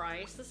up in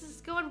price. This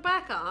is going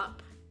back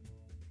up.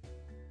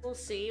 We'll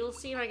see. We'll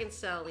see if I can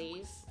sell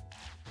these.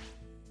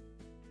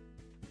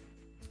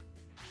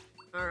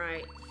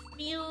 Alright.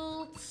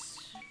 Fields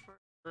for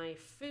my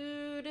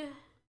food.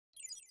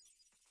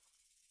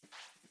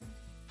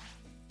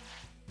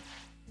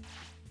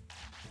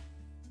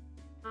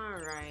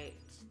 Alright.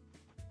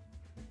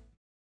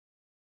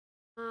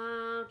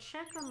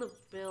 Check on the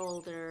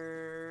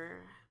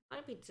builder.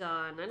 Might be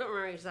done. I don't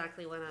remember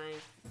exactly when I...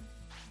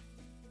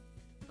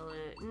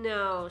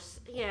 No,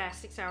 yeah,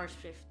 6 hours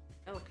 50.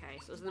 Okay,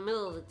 so it was in the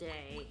middle of the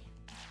day.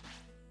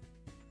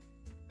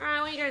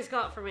 Alright, what you guys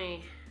got for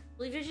me?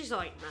 Blue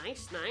Digizoid.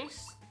 Nice,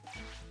 nice.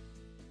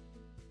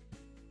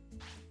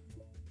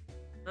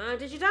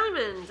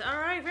 Digidiamond.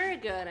 Alright, very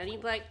good. I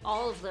need, like,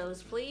 all of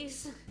those,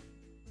 please.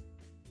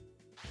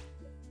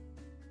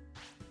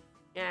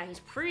 Yeah, he's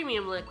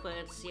premium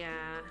liquids,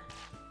 yeah.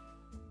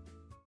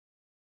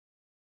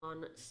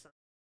 On side.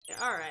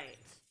 Yeah, alright.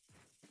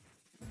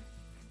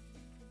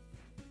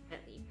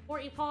 Get the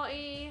Porty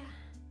Potty.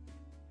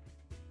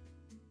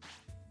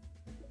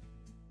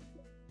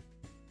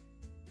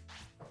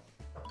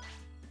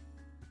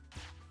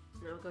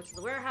 Now go to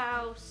the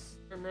warehouse,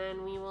 and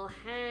then we will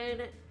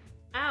head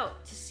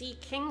out to see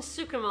King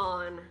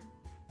Sukamon.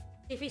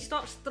 If he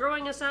stops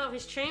throwing us out of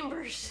his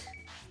chambers.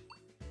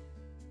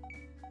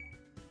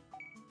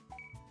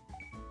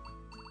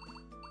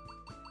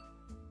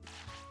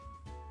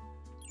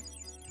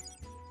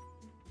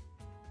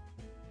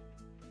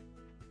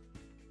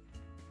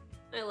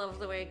 I love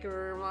the way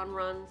Garurumon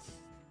runs.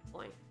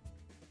 Boy.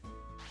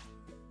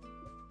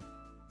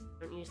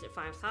 Haven't used it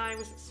 5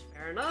 times, it's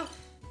fair enough.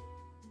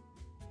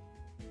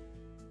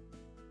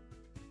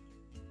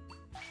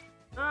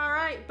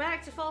 Alright,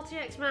 back to Faulty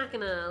Ex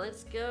Machina.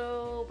 Let's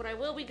go. But I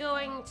will be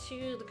going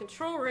to the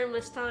control room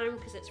this time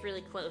because it's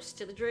really close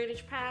to the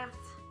drainage path.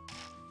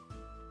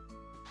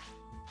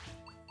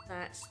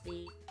 That's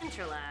the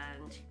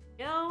hinterland. Here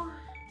we go.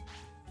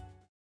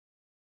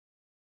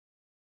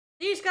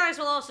 These guys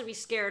will also be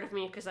scared of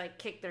me because I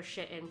kick their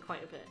shit in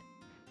quite a bit.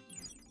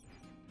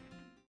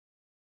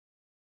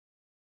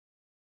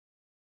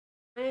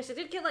 Yes, I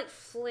did get like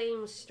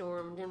flame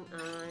stormed, didn't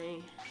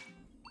I?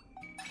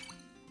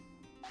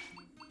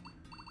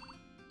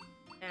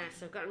 Yeah,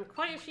 so I've gotten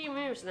quite a few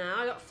moves now.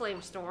 I got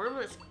Flame Storm,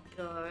 that's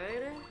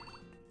good.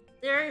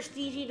 There's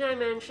DG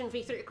Dimension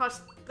V3. It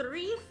costs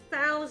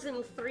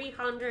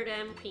 3,300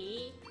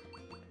 MP.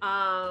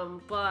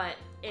 But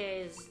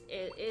it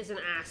is an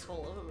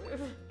asshole of a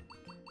move.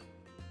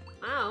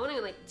 Wow, only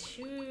like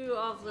 2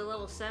 of the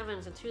level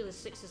 7s and 2 of the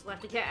 6s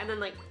left to get, and then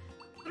like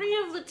 3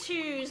 of the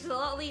 2s. A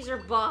lot of these are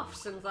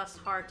buffs and thus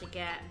hard to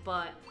get,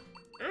 but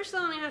I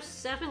actually only have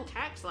 7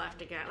 techs left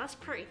to get. That's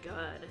pretty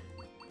good.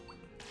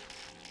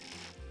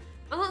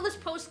 A lot of this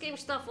post-game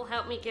stuff will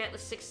help me get the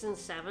 6s and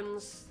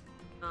 7s.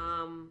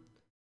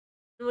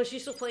 The most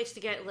useful place to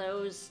get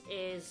those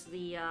is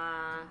the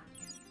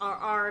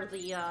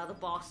the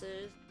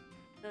bosses,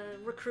 the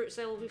recruits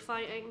I will be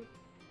fighting.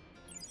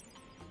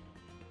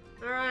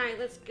 Alright,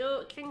 let's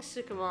go King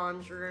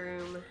Sukamon's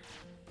room.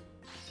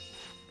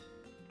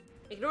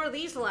 Ignore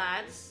these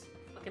lads.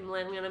 Fucking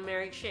landing on a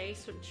merry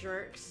chase with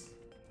jerks.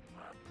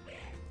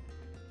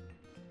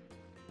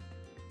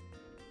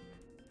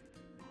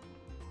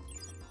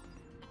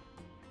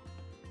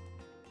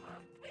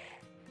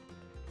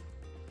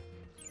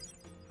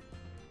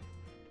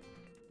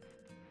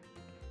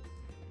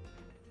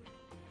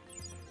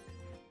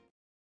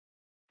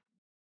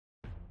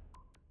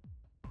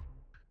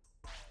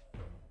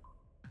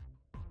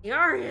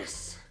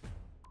 Yarius!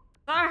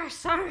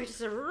 Sorry,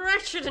 it's a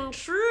wretched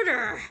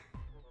intruder!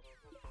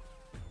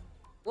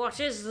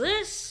 What is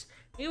this?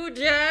 You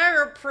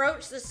dare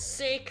approach the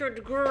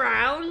sacred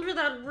ground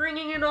without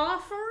bringing an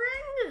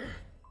offering?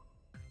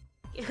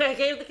 I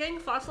gave the king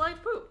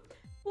fossilized poop.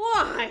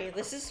 Why,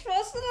 this is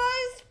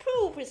fossilized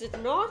poop, is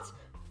it not?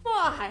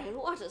 Why,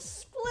 what a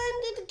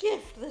splendid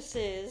gift this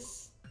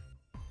is.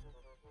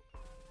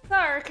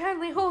 Sir,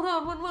 kindly hold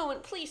on one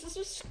moment, please.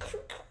 This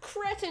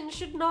cretin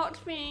should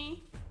not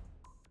be.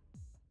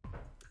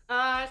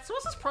 So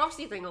what's this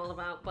prophecy thing all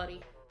about, buddy,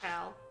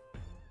 pal?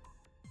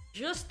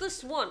 Just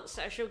this once,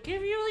 I shall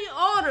give you the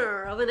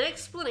honor of an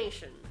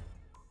explanation.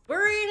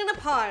 Buried in a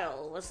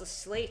pile was the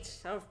slate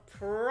of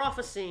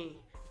prophecy.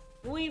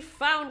 We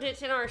found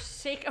it in our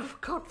oh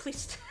god,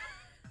 please.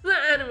 The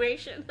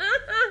animation.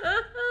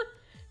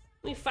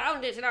 We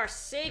found it in our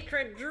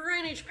sacred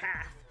drainage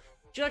path.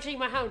 Judging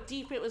by how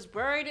deep it was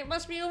buried, it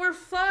must be over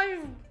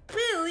 5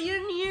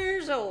 billion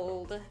years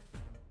old.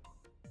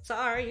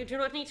 Sorry, you do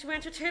not need to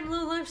entertain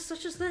low life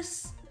such as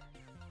this.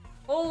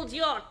 Hold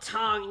your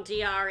tongue,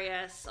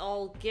 Darius.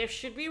 All gifts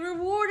should be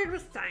rewarded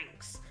with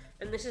thanks,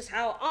 and this is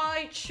how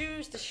I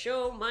choose to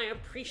show my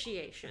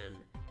appreciation.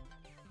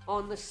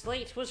 On the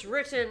slate was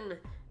written,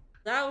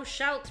 "Thou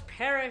shalt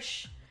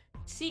perish.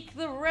 Seek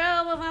the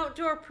realm of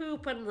outdoor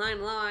poop, and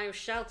thine life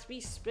shalt be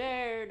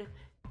spared.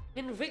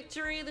 In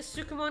victory, the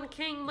Sukamon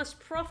King must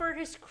proffer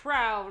his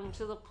crown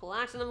to the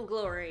Platinum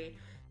Glory.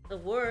 The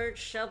words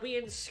shall be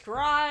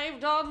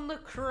inscribed on the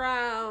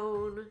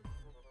crown."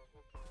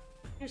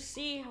 You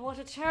see, what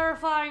a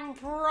terrifying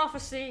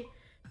prophecy.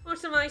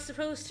 What am I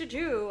supposed to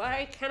do?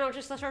 I cannot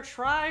just let our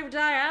tribe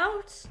die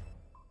out?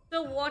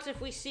 So what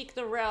if we seek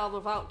the realm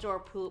of outdoor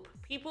poop?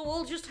 People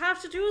will just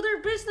have to do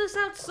their business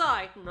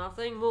outside,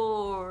 nothing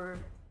more.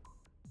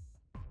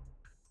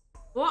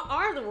 What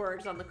are the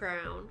words on the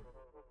crown?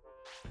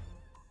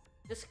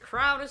 This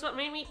crown is what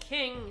made me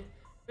king.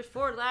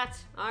 Before that,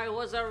 I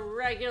was a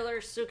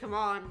regular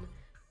Sukamon.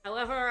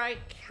 However, I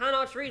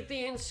cannot read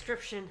the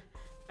inscription.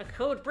 A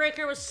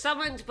codebreaker was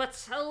summoned,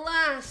 but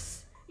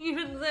alas,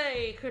 even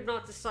they could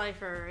not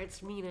decipher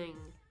its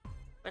meaning.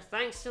 But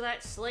thanks to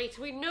that slate,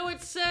 we know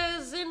it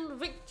says, "In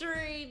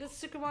victory, the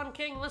Sukamon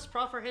King must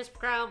proffer his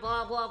crown,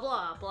 blah blah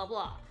blah, blah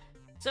blah."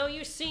 So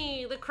you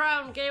see, the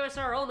crown gave us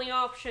our only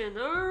option,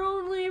 our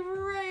only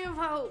ray of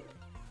hope.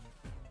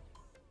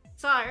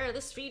 Sire,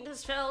 this fiend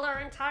has felled our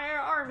entire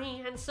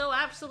army, and so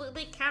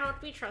absolutely cannot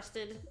be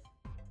trusted.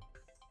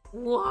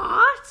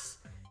 What?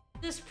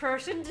 This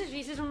person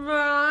defeated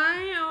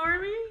my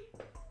army?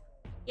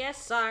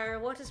 Yes, sire.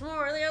 What is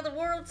more, they are the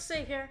world's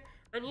savior,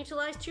 and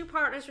utilize two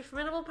partners with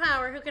formidable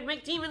power who can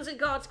make demons and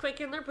gods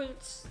quake in their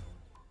boots.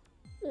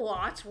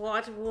 What?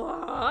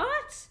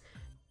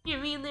 You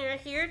mean they're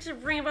here to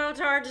bring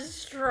about our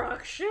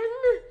destruction?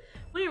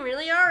 We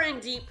really are in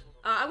deep...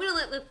 I'm gonna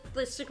let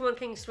the Sukamon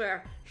King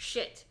swear.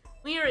 Shit.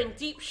 We are in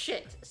deep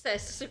shit,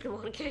 says the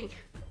Sukamon King.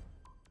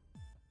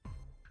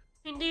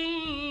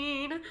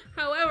 Indeed.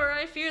 However,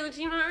 I fear that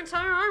even our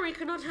entire army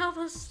could not help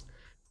us.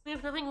 We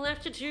have nothing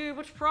left to do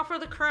but proffer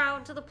the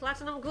crown to the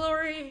Platinum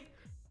Glory.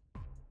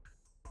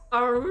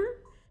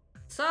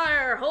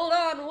 Sire, hold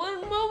on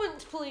one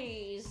moment,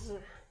 please.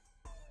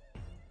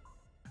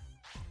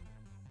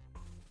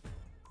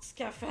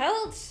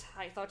 Scafeld?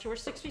 I thought you were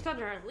 6 feet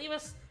under. Leave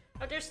us.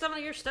 How dare some of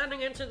you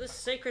standing into this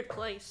sacred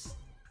place?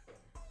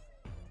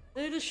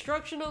 The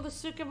destruction of the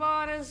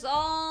Sukamon is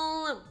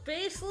all a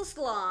baseless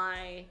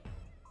lie.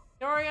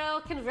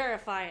 Doriel can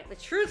verify it. The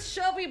truth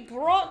shall be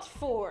brought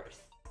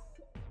forth.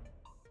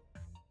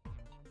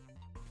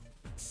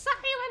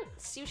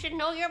 Silence! You should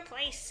know your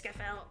place,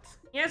 Scafeld.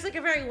 He has like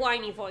a very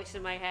whiny voice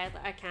in my head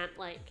that I can't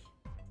like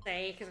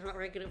say because I'm not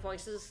very good at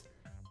voices.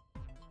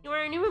 You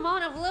are a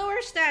Numemon of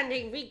lower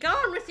standing. Be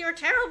gone with your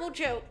terrible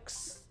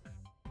jokes.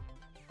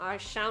 I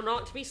shall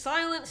not be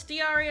silenced,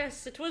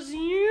 Darius. It was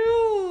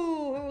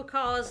you who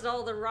caused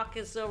all the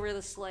ruckus over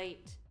the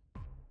slate.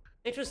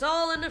 It was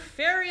all a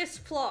nefarious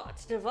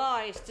plot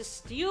devised to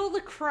steal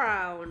the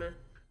crown.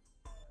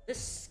 The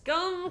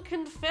scum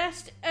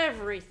confessed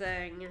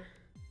everything.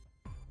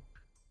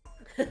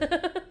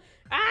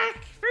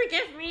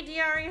 Forgive me,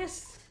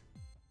 Darius.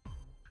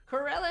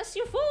 Corellus,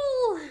 you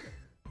fool!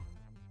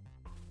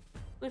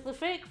 With the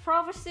fake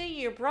prophecy,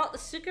 you brought the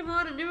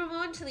Sukamon and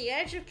Numemon to the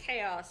edge of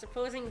chaos,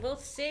 opposing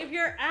both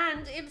savior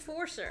and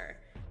enforcer.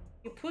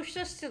 You pushed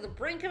us to the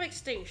brink of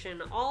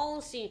extinction, all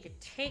so you could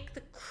take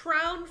the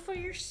crown for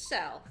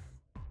yourself.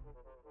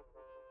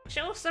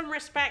 Show some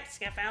respect,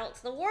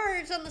 Scafeld. The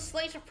words on the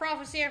slate of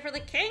prophecy are for the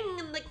king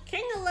and the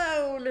king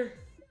alone.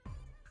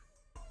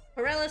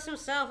 Corellus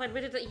himself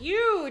admitted that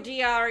you,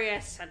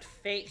 Darius, had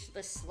faked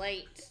the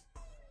slate.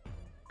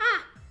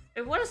 Ah!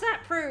 And what does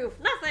that prove?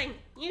 Nothing!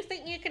 You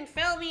think you can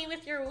fail me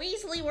with your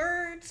Weasley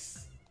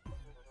words?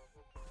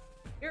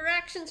 Your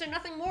actions are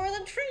nothing more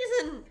than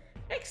treason!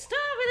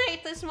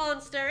 Exterminate this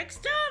monster!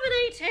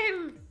 Exterminate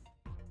him!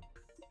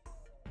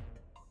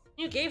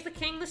 You gave the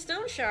king the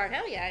stone shard.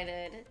 Hell yeah, I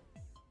did.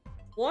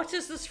 What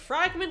is this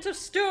fragment of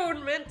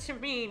stone meant to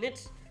mean?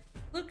 It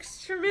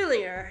looks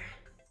familiar.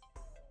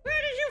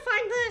 Where did you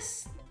find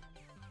this?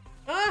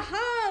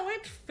 Aha!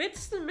 It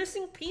fits the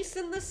missing piece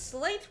in the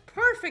slate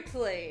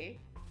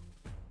perfectly.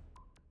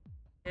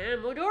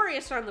 And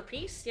Modorius on the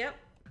piece, yep.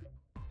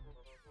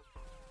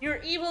 Your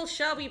evil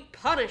shall be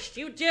punished.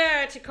 You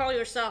dare to call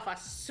yourself a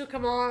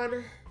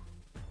Sukamon.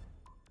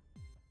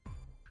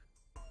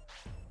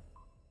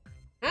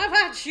 How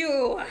about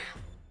you?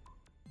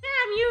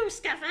 Damn you,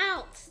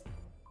 Scafeld!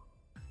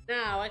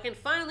 Now I can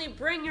finally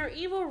bring your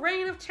evil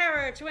reign of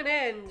terror to an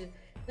end.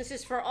 This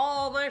is for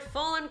all my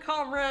fallen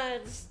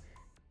comrades.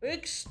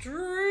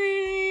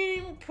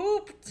 Extreme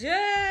poop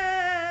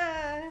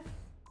death!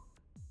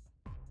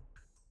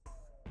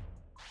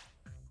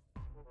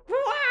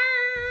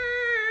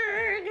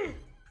 Warg!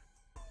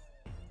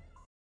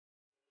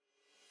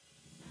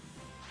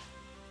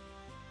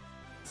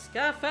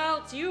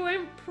 Scafeld, you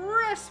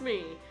impress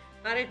me.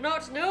 I did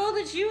not know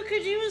that you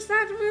could use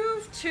that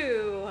move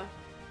too.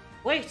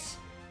 Wait,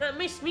 that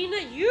must mean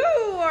that you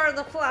are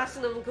the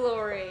Platinum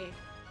Glory.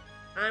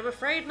 I'm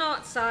afraid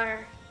not,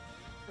 sire.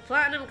 The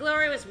Platinum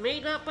Glory was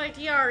made up by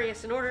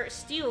Darius in order to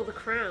steal the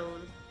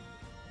crown.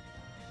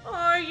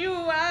 Are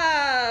you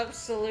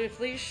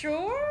absolutely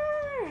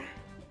sure?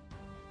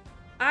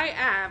 I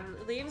am.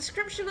 The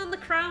inscription on the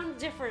crown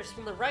differs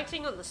from the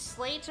writing on the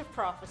Slate of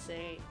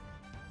Prophecy.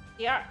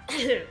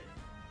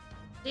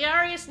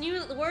 Darius knew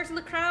that the words on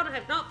the crown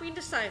had not been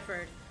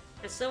deciphered,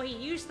 and so he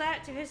used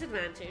that to his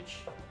advantage.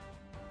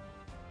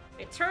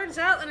 It turns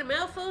out that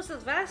Amalphos of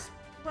the Vast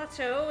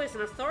Plateau is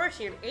an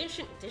authority in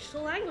ancient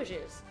digital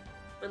languages.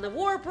 When the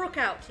war broke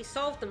out, he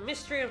solved the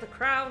mystery of the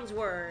crown's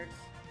words.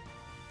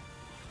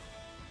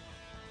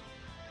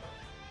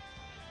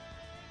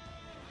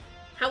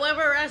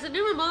 However, as a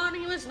Numemon,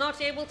 he was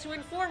not able to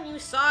inform you,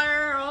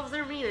 sire, of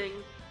their meaning.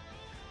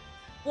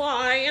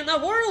 Why in the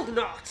world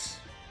not?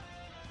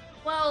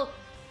 Well,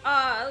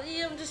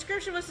 the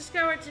description was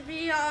discovered to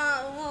be,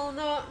 well,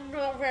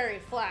 not very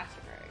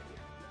flattering.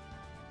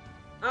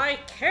 I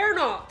care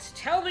not!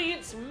 Tell me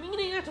its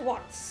meaning at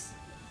once!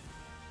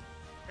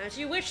 As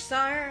you wish,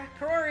 sire.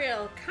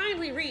 Cororiel,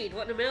 kindly read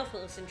what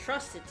Amalphos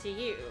entrusted to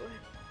you.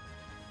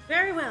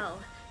 Very well.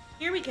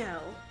 Here we go.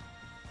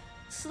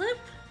 Slip,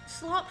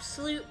 slop,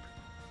 sloop,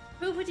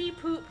 poopity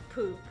poop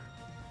poop.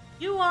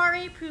 You are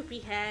a poopy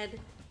head.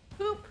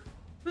 Poop,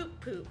 poop,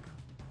 poop.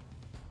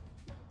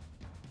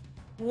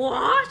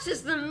 What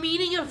is the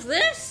meaning of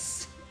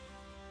this?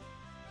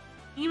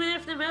 Even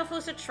if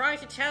Amalphos had tried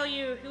to tell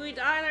you, he would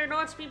either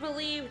not be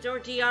believed or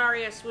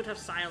Darius would have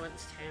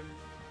silenced him.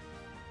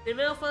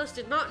 Amalphos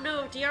did not know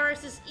of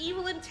Darius'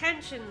 evil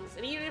intentions,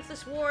 and even if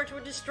this war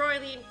would destroy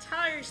the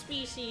entire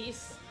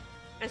species,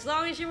 as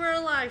long as you were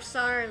alive,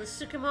 sire, the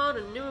Sukamon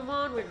and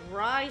Numemon would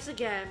rise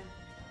again.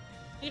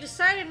 He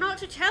decided not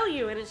to tell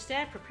you and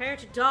instead prepared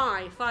to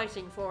die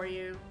fighting for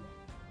you.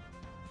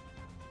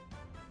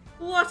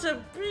 What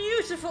a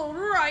beautiful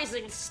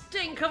rising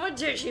stink of a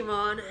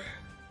Digimon!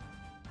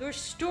 Your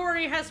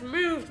story has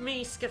moved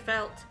me,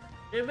 Skafelt.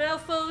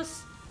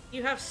 Amalphos,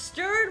 you have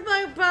stirred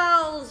my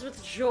bowels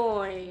with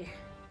joy.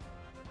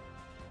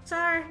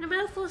 Sire,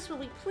 Amalphos will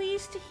be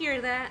pleased to hear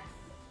that.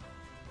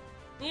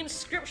 The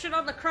inscription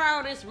on the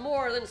crown is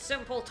more than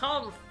simple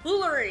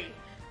tomfoolery.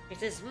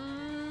 It is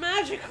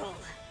magical.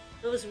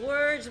 Those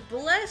words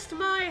blessed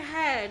my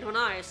head when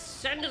I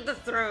ascended the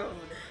throne.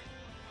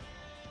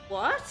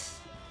 What?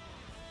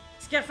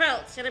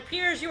 Skafelt, it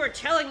appears you are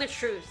telling the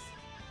truth.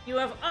 You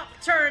have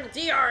upturned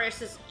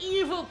Darius'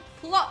 evil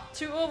plot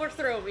to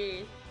overthrow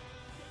me.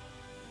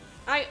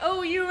 I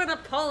owe you an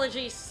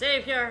apology,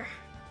 Savior.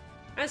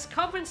 As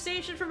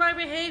compensation for my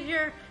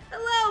behavior,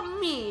 allow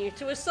me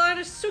to assign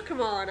a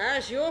Sukamon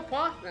as your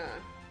partner.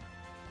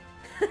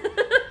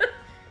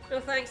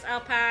 No thanks,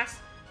 I'll pass.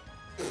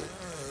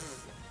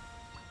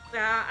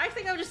 I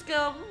think I'll just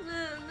go,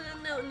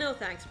 no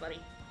thanks, buddy.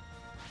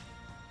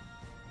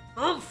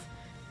 Umph!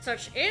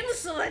 Such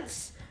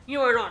insolence! You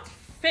are not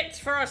fit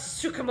for a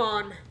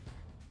Sukamon.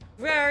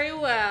 Very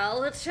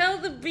well, tell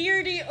the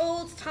beardy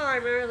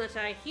old-timer that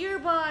I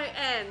hereby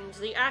end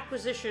the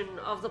acquisition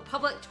of the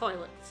public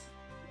toilets.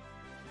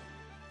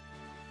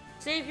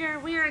 Savior,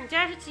 we are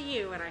indebted to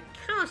you, and I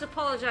cannot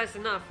apologize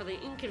enough for the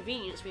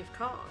inconvenience we've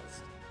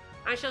caused.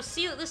 I shall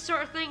see that this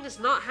sort of thing does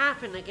not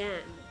happen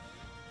again.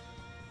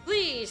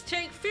 Please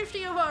take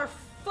 50 of our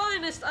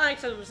finest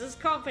items as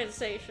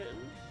compensation.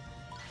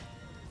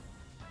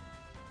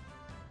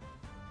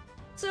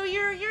 So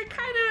your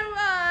kind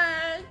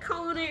of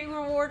culminating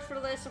reward for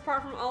this,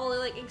 apart from all the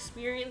like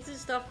experiences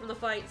stuff from the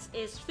fights,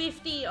 is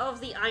 50 of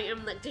the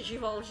item that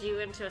digivolves you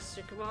into a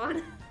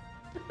Sukamon.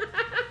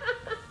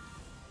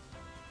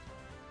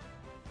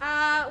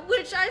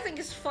 Which I think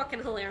is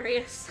fucking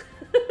hilarious.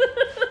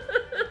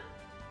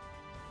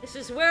 This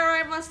is where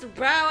I must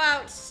bow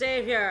out,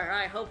 Savior.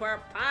 I hope our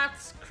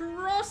paths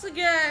cross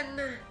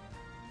again.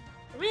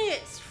 For me,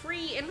 it's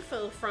free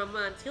info from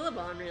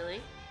Tillabon,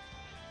 really.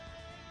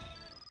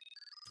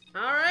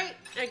 Alright,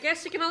 I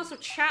guess you can also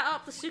chat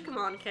up the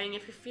Sukamon King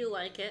if you feel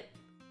like it.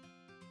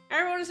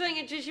 Everyone is living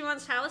at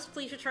Digimon's house.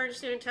 Please return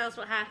soon and tell us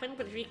what happened.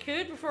 But if you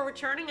could, before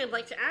returning, I'd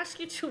like to ask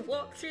you to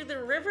walk through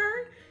the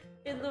river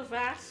in the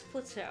Vast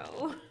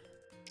Plateau.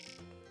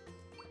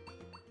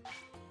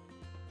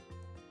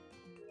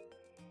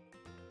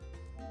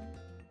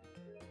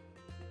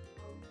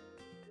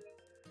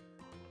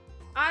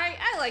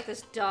 I like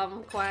this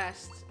dumb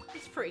quest.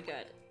 It's pretty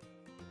good.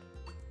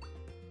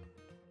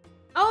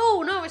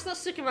 Oh, no, it's not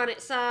Sukamon,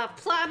 it's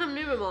Platinum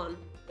Numemon.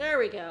 There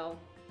we go.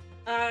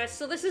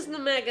 So this is the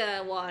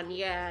Mega one.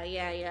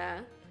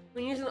 Yeah.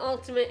 When using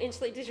Ultimate,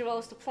 instantly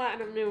digivolves to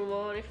Platinum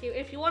Numemon.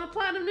 If you want a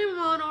Platinum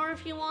Numemon, or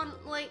if you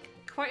want, like,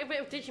 quite a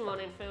bit of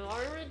Digimon info,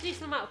 or a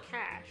decent amount of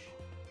cash.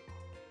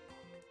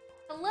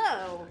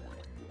 Hello!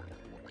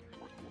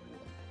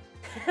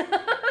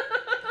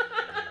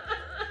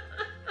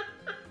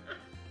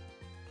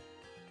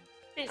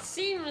 It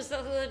seems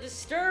that the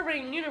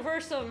disturbing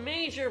universal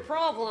major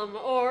problem,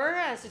 or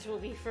as it will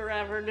be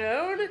forever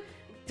known,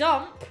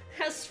 dump,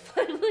 has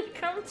finally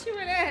come to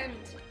an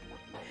end.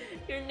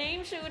 Your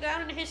name shall go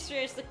down in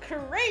history as the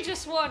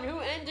courageous one who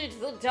ended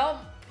the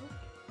dump.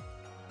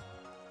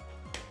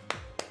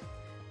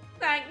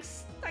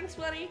 Thanks. Thanks,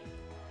 buddy.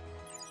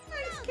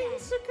 Thanks, Now King then.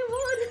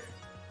 Sukamon.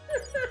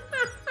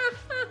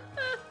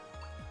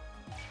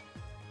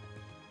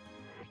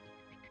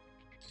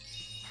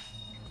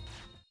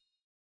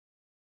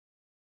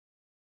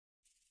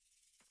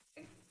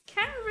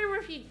 Can't remember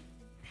if you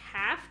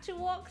have to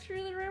walk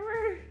through the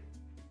river.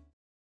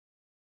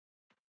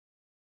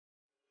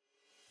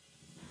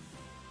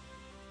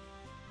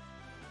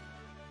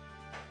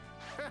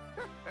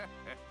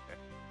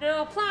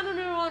 No, Platinum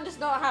number 1 does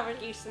not have a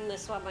use in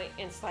this one, like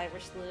in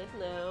Cyber Sleuth,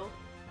 no.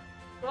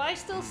 Do I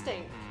still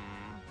stink?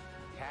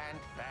 Can't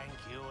thank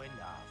you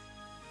enough.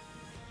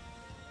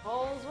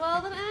 All's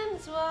well that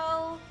ends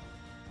well.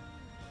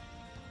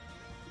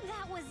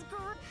 That was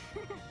great.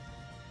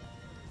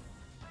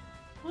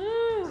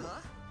 Woo!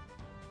 Huh?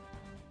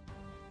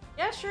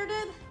 Yeah, sure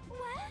did.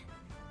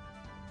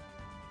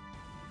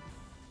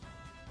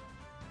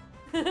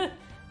 What?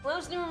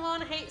 Loves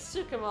Numemon, hates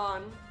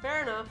Sukamon.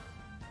 Fair enough.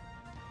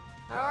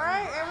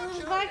 Alright,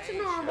 everyone's back to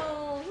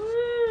normal.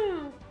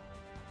 Woo!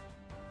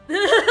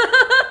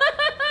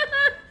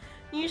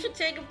 You should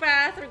take a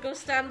bath or go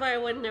stand by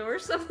a window or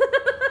something.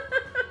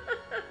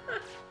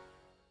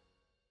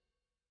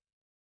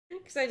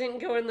 Because I didn't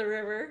go in the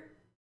river.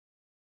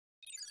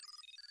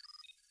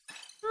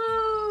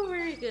 Oh,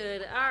 very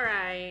good.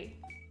 Alright.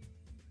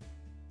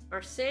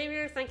 Our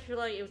savior, thank you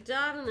for all you've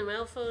done. The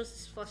Melphos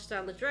is flushed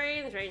down the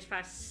drain's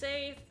fast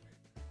safe.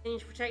 You need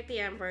to protect the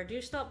Emperor.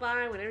 Do stop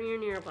by whenever you're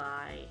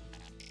nearby.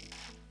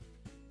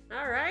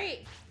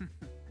 Alright.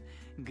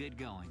 Good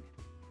going.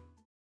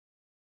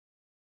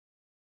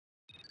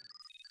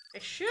 I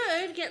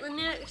should get the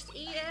next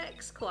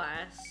EX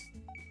quest.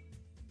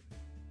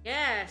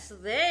 Yes,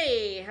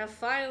 they have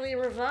finally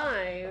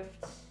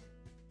revived.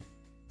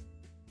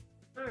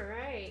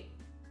 Alright.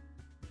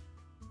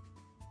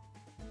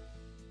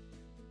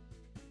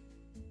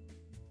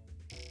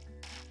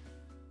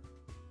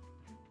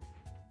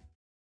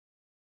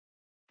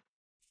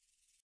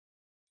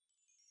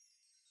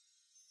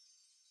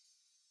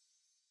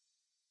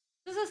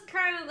 This is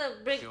kind of the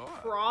big Sure.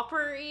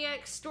 proper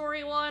EX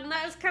story one.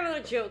 That was kind of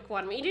the joke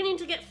one. You do need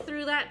to get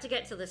through that to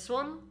get to this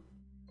one.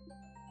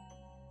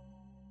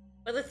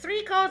 But the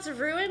three gods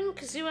of ruin,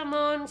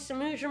 Kazuamon,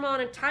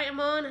 Samudramon, and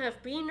Titamon,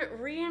 have been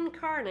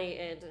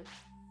reincarnated.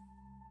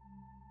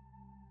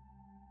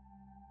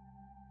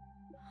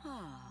 So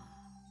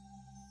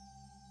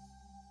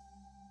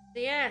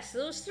yes,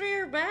 those three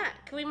are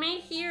back. We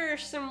may hear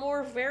some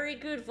more very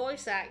good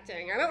voice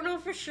acting. I don't know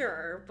for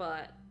sure,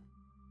 but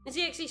the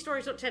ZXE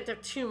stories don't tend to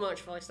have too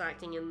much voice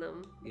acting in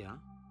them. Yeah?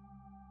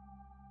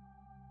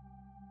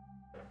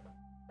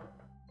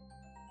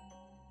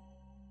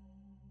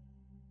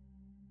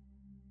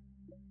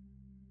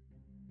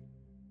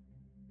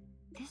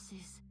 This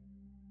is...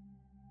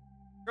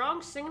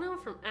 Strong signal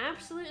from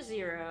Absolute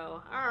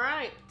Zero.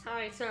 Alright,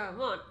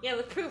 Titamon. Yeah,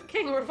 the Proof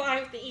King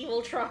revived the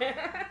evil triad.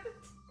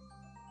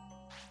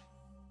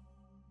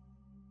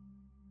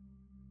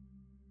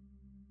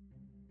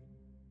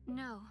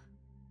 No.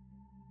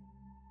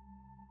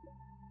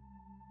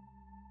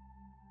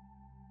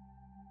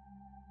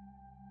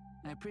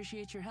 I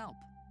appreciate your help.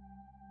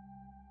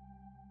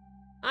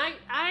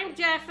 I'm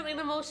definitely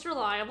the most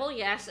reliable,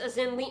 yes, as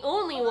in the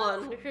only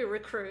one who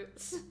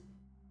recruits.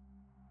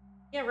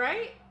 Yeah,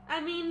 right?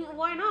 I mean,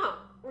 why not?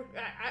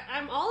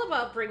 I'm all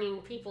about bringing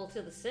people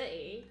to the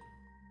city.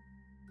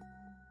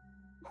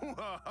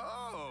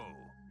 Whoa!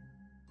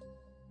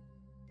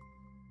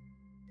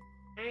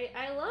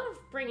 I love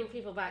bringing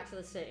people back to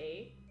the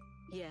city.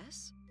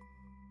 Yes?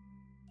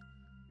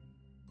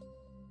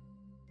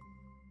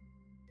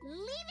 Leave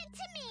it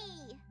to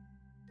me!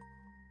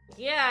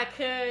 Yeah, I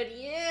could.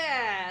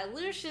 Yeah,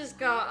 Lucia's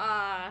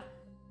got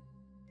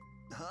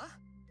Huh?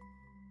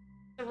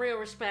 some real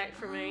respect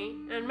for me.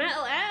 And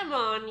Metal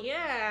Atomon,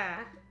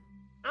 yeah.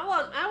 I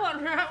want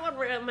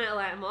Metal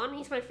Atomon.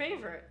 He's my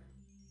favorite.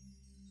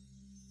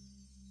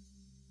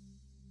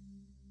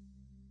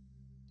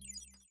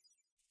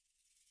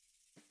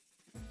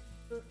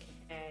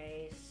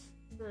 Okay,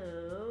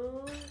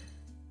 so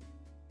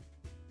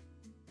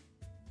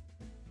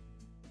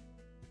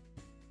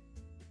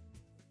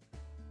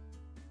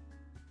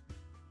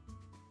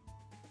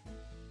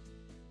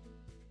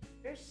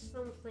there's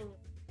something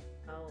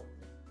about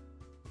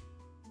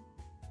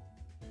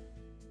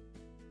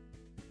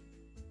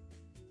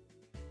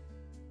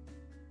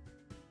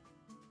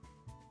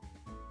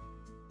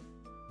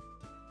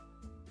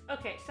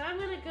okay, so I'm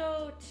gonna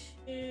go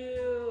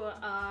to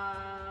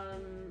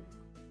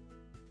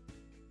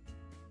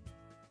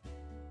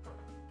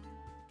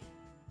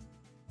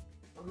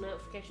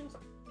notifications.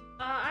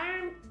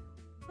 I'm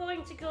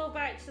going to go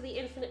back to the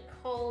Infinite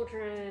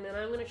Cauldron and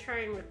I'm gonna try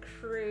and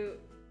recruit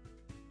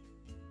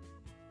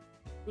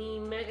the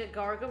Mega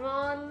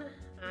Garurumon,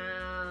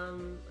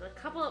 and a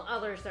couple of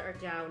others that are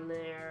down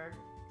there.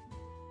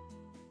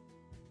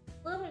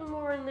 A little bit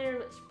more in there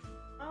that's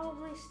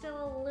probably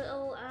still a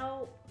little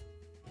out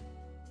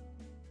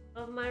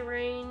of my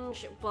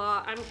range,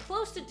 but I'm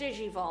close to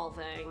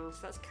Digivolving, so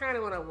that's kind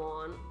of what I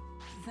want.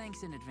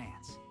 Thanks in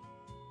advance.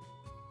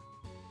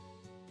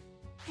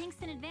 Thanks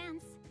in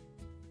advance.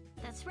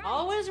 That's right.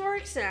 Always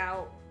works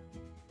out.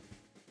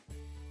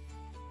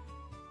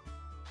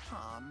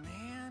 Aw,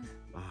 man.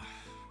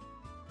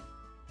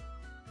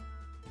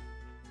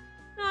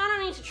 No, I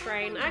don't need to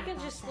train. I can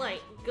just,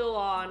 like, go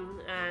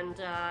on and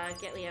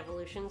get the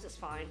evolutions. It's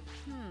fine.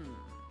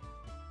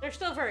 They're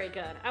still very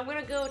good. I'm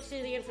gonna go to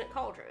the Infinite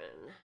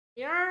Cauldron.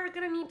 You're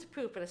gonna need to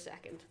poop in a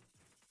second.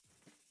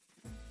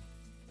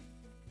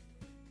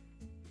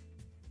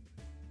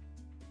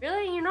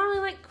 Really? You're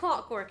normally like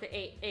clockwork at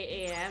 8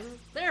 a.m.?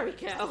 There we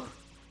go.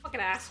 Fucking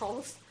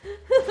assholes.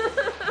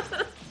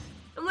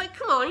 I'm like,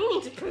 come on, you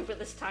need to poop at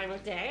this time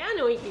of day. I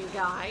know you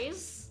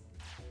guys.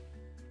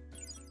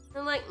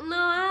 I'm like, no,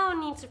 I don't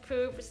need to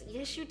poop. It's,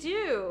 yes, you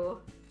do.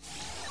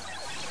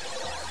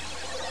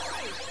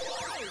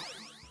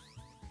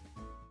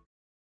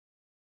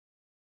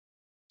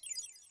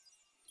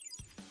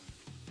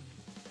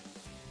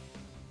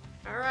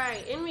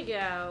 Alright, in we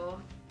go.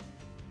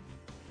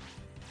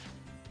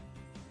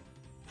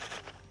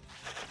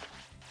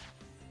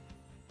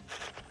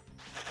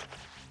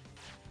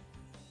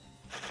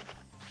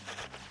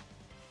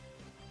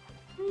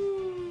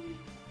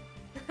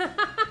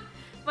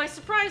 My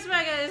surprise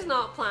mega is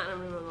not Platinum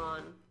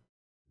Rumamon.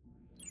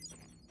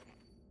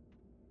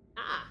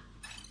 Ah.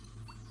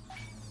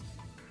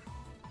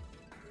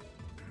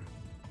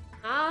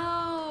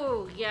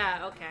 Oh,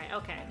 yeah,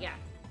 okay, yeah.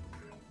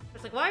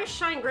 It's like, why is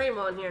Shine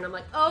Greymon here? And I'm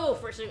like, oh,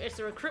 it's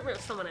a recruitment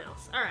of someone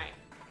else. Alright.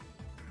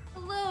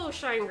 Hello,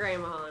 Shine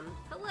Greymon.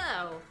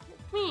 Hello.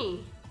 It's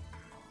me.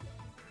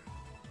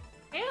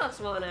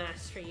 Chaosmon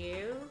asked for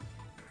you.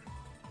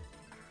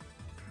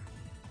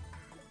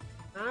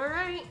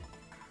 Alright.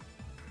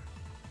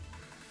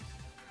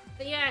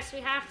 But yes, we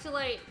have to,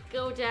 like,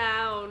 go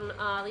down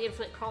the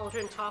Infinite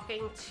Cauldron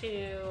talking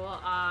to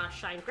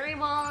Shine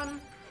Greymon. And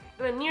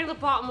then near the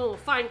bottom we'll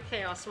find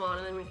Chaosmon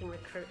and then we can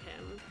recruit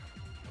him.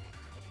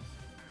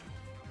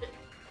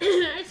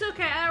 It's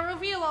okay, I'll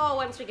reveal all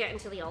once we get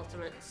into the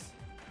Ultimates.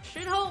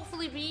 Should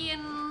hopefully be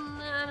in,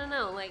 I don't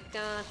know, like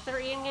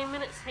 30 in-game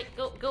minutes. Hey,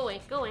 go away,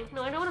 go away.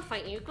 No, I don't want to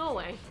fight you, go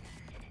away.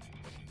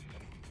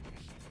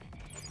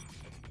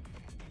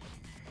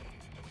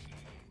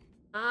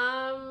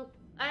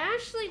 I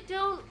actually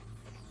don't...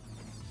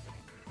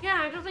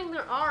 Yeah, I don't think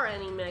there are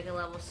any Mega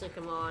level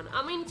Sukamon.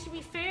 I mean, to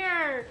be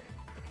fair,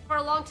 for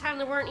a long time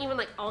there weren't even,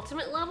 like,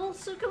 Ultimate level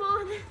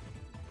Sukamon.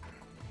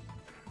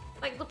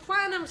 Like, the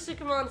Platinum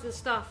Sukamons and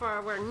stuff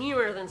were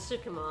newer than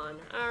Sukamon.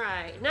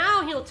 Alright,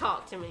 now he'll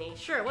talk to me.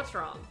 Sure, what's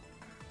wrong?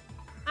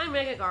 I'm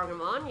Mega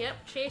Garurumon,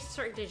 yep, chased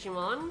certain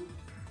Digimon.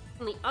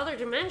 From the other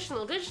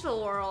dimensional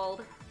digital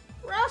world,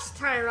 Rust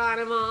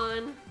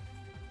Tyrannomon.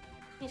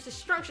 He's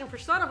destruction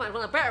personified.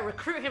 Well, I better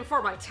recruit him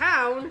for my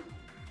town.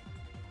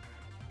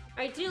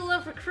 I do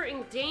love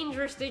recruiting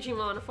dangerous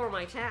Digimon for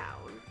my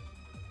town.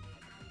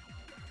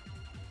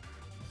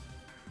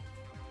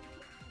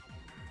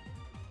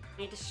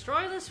 You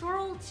destroy this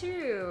world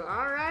too.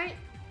 Alright.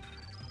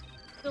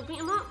 Go beat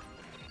him up.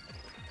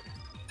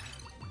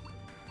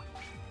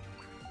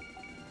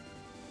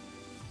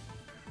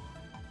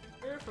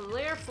 They're from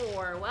layer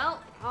 4.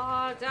 Well,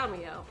 down we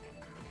go.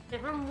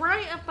 If I'm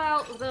right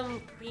about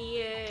them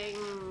being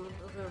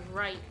the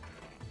right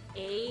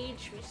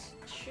age, we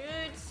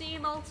should see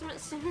an ultimate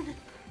soon.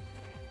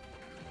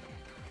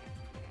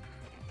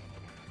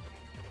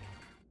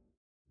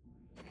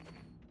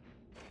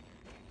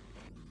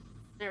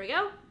 There we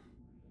go.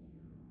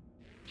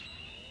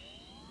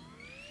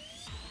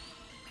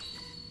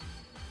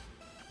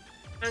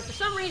 And for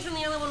some reason,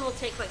 the other one will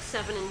take like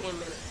 7 in-game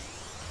minutes.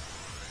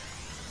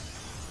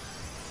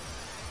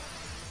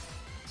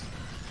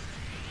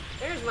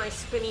 There's my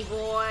spinny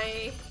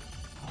boy.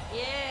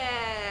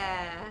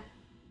 Yeah.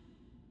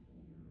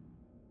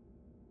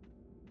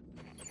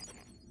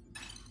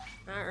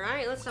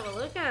 Alright, let's have a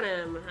look at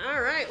him.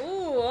 Alright,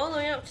 ooh, all the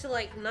way up to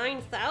like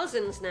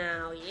 9,000s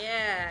now.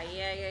 Yeah.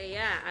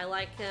 I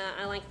like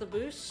the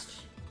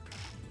boost.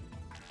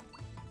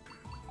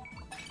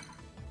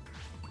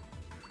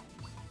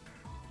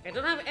 I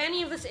don't have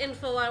any of this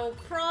info. I will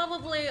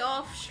probably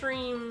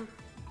off-stream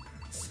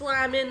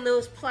slam in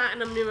those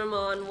Platinum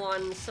Numamon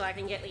ones so I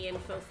can get the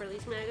info for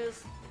these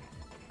megas.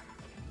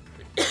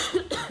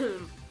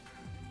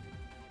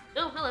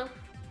 Oh, hello.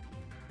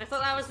 I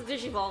thought that was the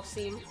Digivolve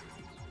scene.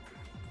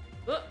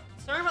 Oh,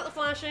 sorry about the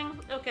flashing.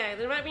 Okay,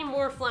 there might be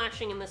more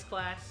flashing in this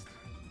quest.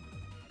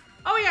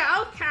 Oh yeah,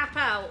 I'll cap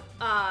out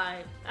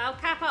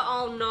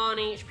all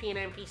non-HP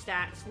and MP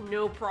stats,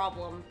 no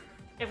problem.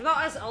 If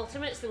not as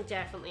ultimates, then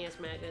definitely as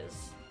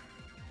megas.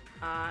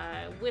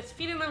 With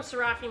feeding them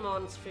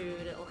Seraphimon's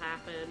food, it'll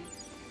happen.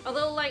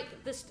 Although, like,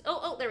 this...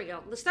 Oh, there we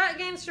go. The stat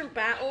gains from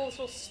battles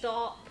will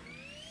stop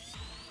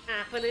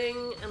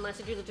happening unless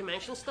I do the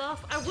dimension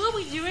stuff. I will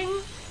be doing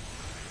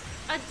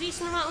a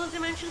decent amount of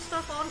dimension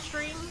stuff on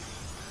stream.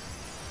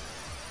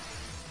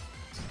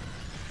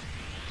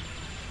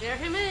 There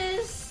him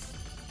is!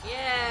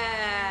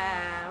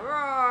 Yeah!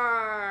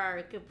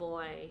 Roar! Good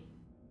boy.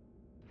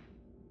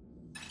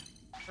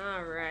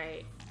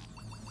 Alright.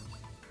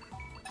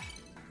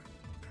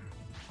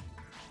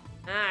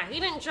 Ah, he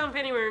didn't jump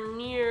anywhere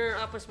near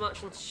up as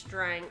much in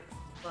strength,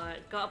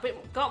 but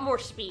got more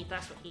speed.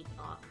 That's what he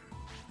got.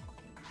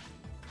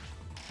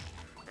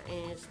 That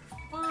is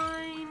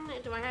fine.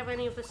 Do I have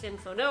any of this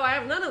info? No, I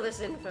have none of this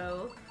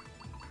info.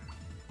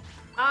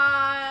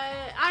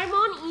 I'm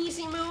on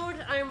easy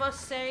mode, I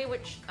must say,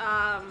 which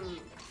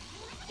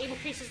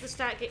increases the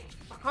stat gain.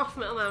 Fuck off,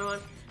 Metal Man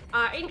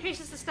 1.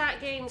 Increases the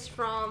stat gains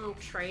from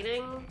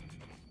training.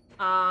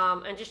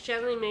 And just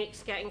generally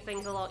makes getting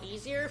things a lot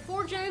easier.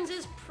 4 gens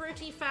is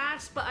pretty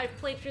fast, but I've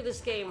played through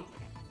this game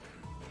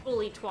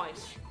fully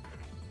twice.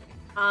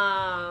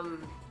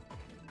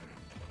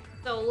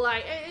 So,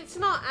 like, it's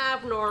not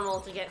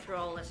abnormal to get through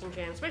all this in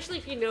gens, especially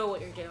if you know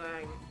what you're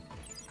doing.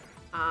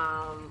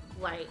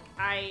 Like,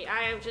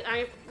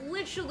 I've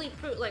literally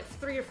put, like,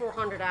 300 or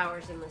 400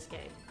 hours in this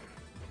game.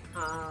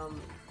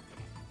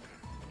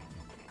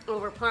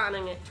 Over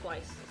platinum it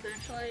twice,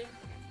 essentially.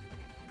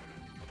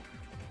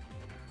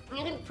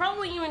 You can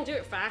probably even do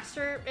it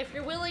faster. If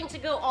you're willing to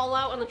go all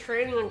out on the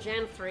training on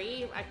Gen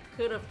 3, I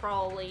could have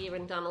probably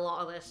even done a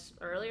lot of this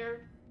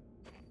earlier.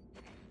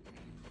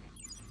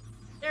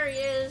 There he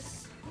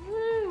is.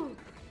 Woo!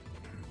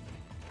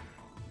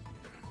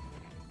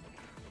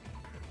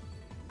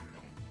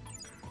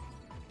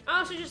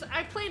 Also,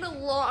 I played a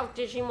lot of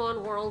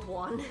Digimon World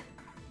 1.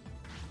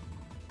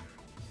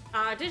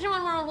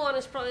 Digimon World 1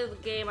 is probably the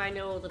game I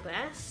know the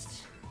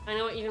best. I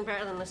know it even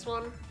better than this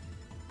one.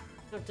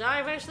 I'll die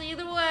eventually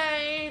either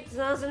way, it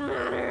doesn't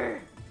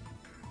matter.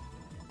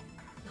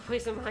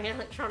 Poison my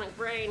electronic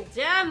brain.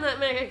 Damn that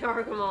Mega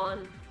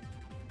Garurumon.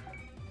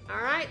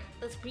 Alright,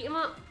 let's beat him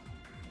up.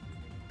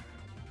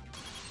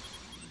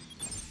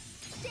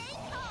 Stay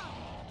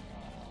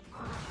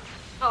calm.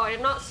 Oh, I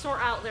did not sort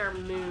out their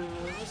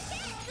moves.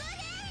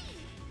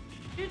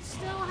 Should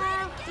still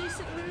have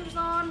decent moves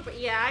on, but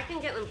yeah, I can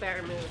get them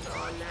better moves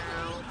on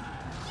now.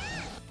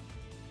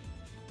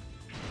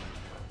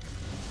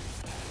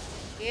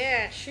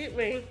 Yeah, shoot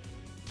me.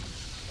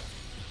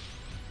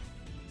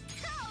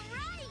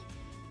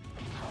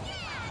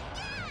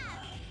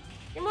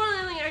 And more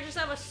than anything, I just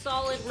have a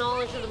solid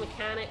knowledge of the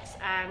mechanics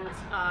and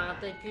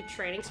the good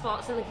training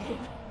spots in the game.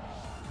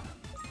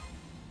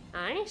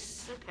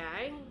 Nice,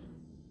 okay.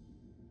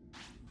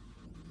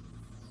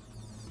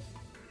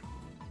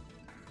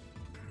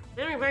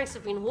 Memory banks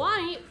have been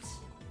wiped.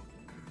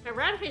 My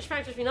rampage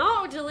factor has been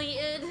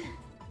auto-deleted.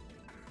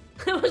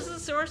 That was the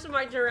source of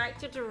my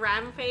directive to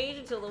rampage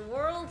until the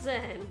world's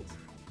end.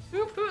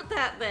 Who put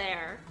that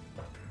there?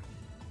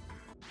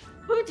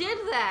 Who did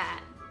that?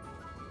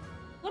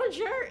 What a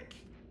jerk.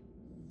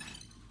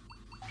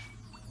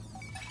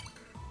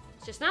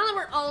 It's just now that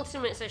we're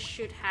ultimates, I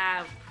should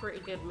have pretty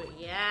good moves.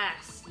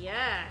 Yes,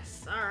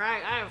 yes.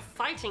 Alright, I have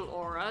fighting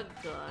aura.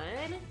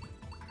 Good.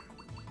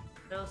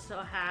 I also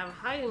have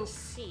hide and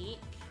seek.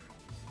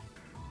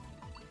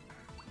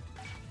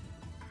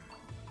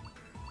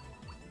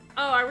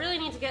 Oh, I really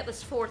need to get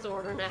this 4th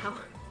order now.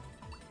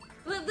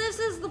 This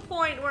is the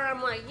point where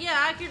I'm like,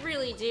 yeah, I could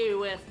really do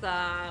with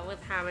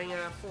having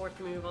a 4th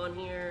move on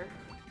here.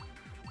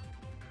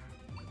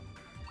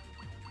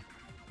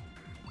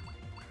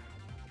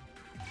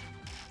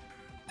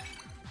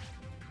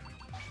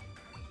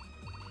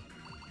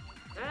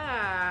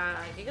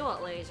 Ah,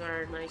 Gigawatt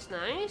Laser, nice,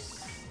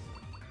 nice.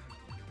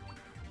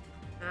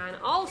 And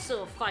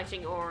also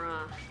fighting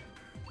aura.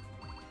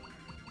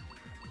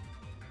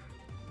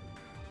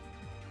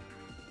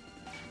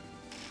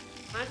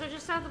 Might as well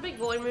just have the big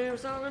boy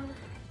moves on.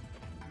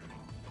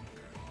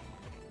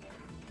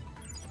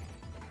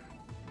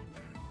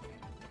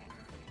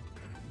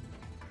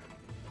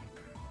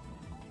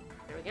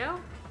 There we go.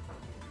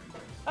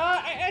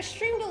 I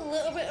streamed a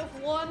little bit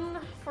of 1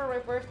 for my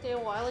birthday a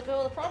while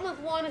ago. The problem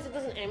with 1 is it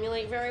doesn't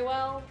emulate very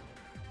well.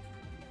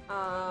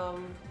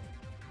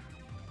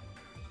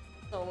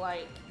 So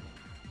like,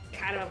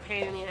 kind of a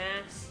pain in the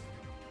ass.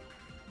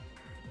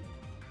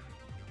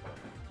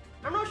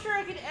 I'm not sure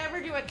I could ever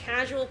do a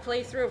casual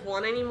playthrough of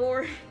 1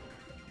 anymore.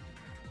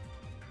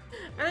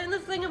 I think the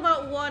thing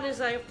about 1 is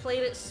I've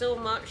played it so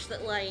much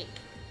that like,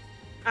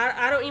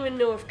 I don't even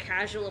know if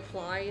casual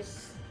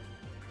applies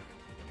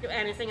to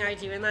anything I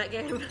do in that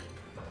game.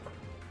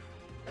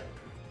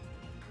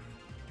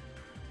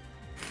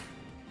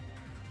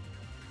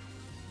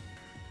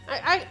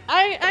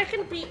 I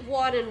can beat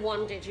 1 in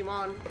 1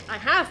 Digimon. I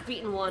have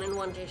beaten 1 in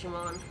 1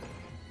 Digimon.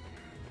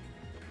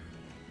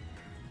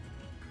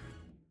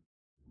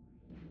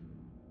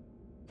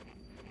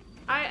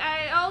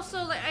 I also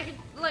I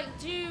could like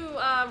do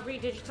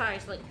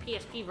redigitize like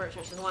PSP version,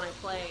 which is the one I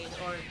played,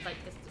 or like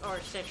or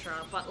etc.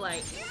 But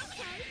like,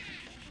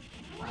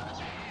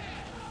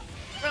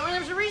 but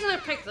there's a reason I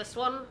picked this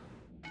one.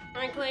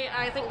 Frankly,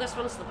 I think this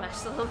one's the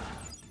best of them.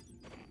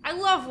 I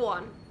love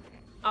 1.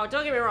 Oh,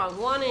 don't get me wrong.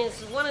 1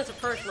 is a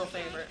personal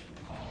favorite.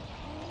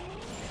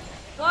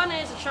 1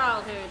 is a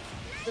childhood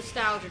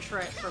nostalgia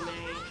trip for me.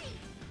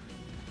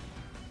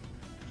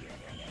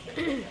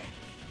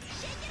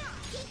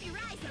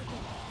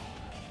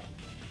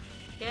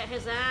 Get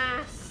his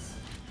ass.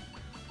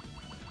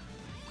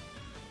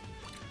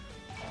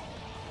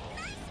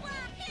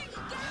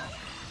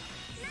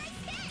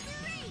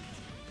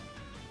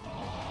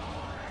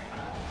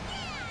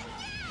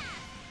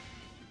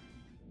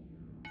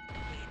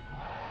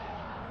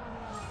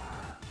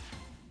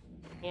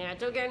 Yeah,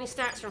 don't get any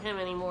stats from him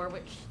anymore,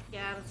 which,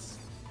 yeah, that's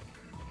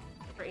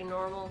pretty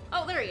normal.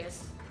 Oh, there he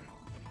is.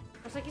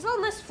 I was like, he's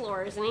on this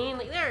floor, isn't he?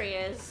 Like, there he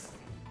is.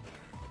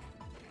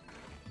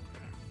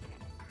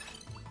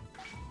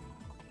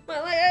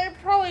 Well, I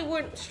probably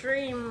wouldn't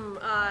stream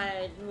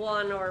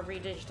one or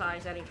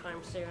redigitize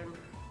anytime soon.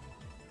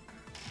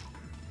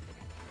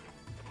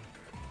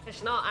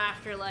 It's not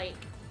after, like,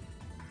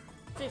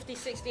 50,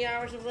 60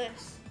 hours of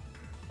this.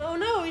 Oh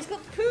no, he's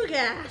got the poo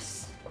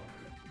gas!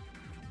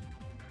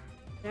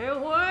 No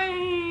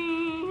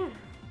way!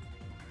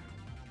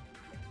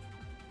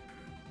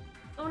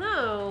 Oh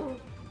no!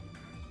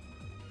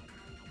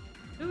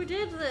 Who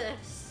did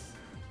this?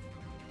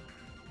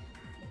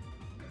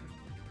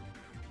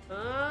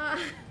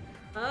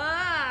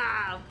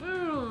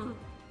 Boom!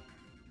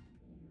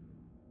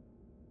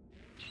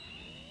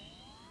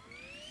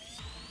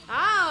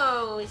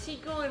 Oh, is he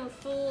going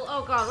full?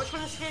 Oh god, which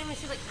one is him?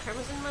 Is he like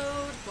Crimson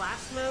mode?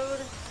 Blast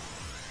mode?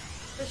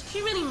 There's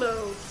too many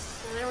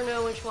modes. I never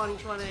know which one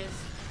each one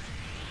is.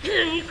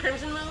 Are you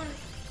Crimson mode?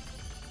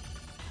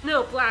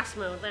 No, Blast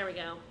mode. There we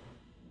go.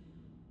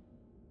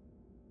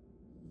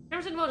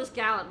 Crimson mode is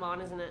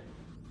Gallantmon, isn't it?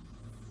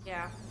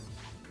 Yeah.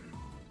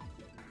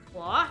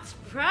 What?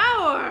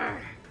 Power!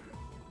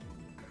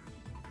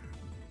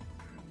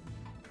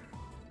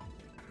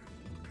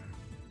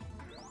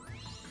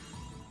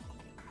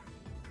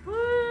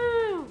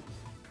 Woo!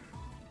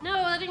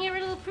 No, I didn't get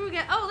rid of the poo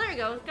gas. Oh, there you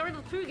go. Got rid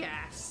of the poo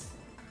gas.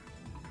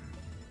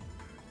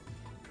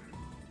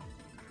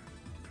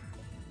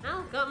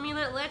 Well, got me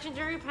that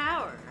legendary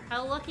power.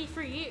 How lucky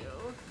for you.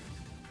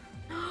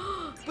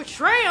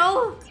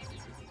 Betrayal!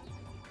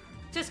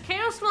 Says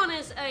Chaosmon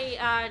is a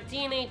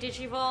DNA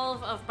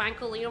Digivolve of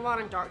Banco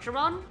Leomon and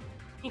Darkdramon.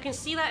 You can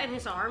see that in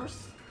his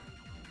arms.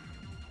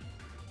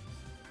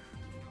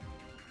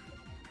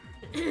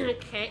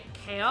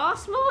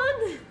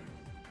 Chaosmon?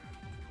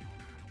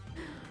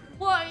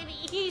 What?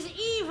 He's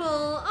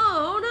evil!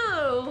 Oh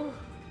no!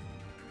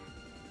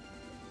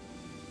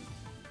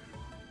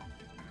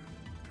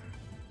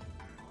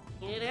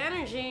 Needed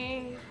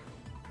energy.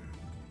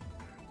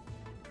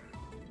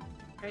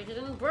 Rated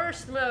in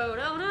burst mode.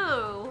 Oh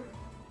no!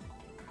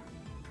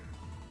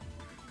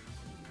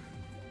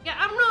 Yeah,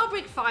 I'm not a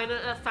big fan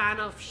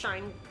of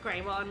Shine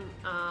Greymon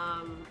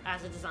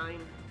as a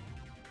design.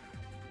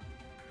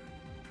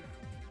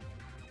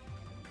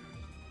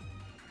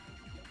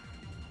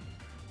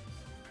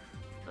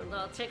 And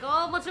I'll take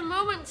all but a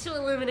moment to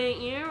eliminate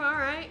you. All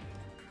right.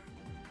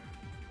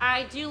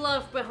 I do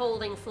love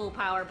beholding full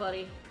power,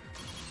 buddy.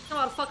 Come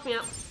on, fuck me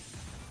up.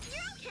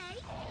 You're okay.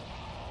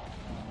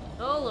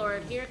 Oh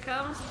lord, here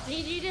comes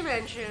DG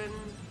Dimension.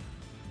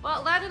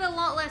 Well, that did a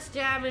lot less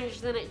damage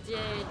than it did,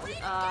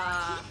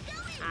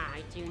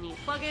 I do need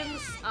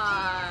plugins,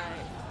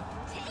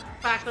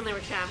 back when they were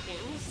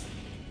champions.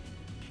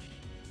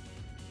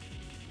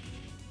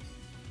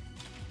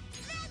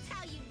 That's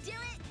how you do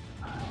it.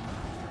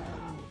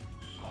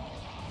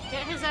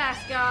 Get his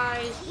ass,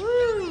 guys.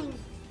 Woo!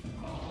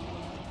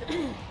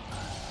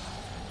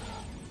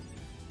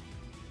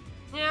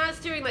 Yeah, it's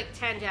doing like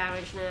 10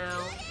 damage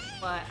now,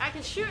 but I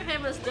can shoot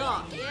him as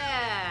Doc.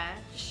 Yeah,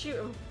 shoot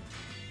him.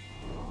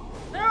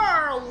 There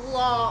are a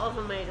lot of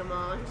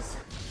Omegamons.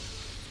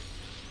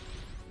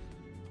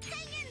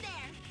 Hang in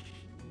there.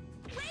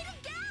 Way to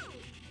go.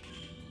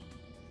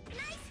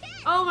 Nice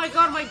hit. Oh my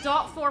god, my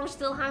dot form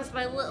still has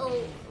my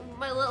little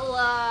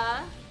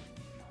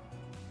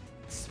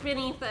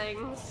spinny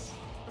things.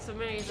 That's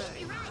amazing.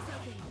 Your eyes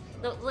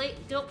open.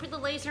 Don't put the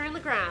laser in the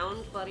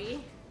ground,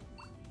 buddy.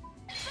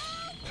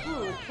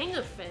 Ooh, King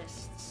of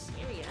Fists.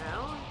 Here we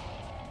go.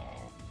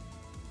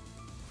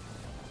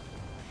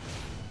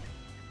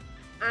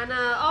 And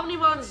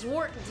Omnimon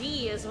Zwart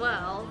D as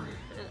well.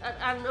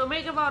 And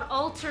Omegamon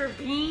Alter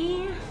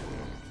B.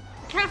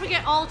 Can't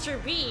forget Alter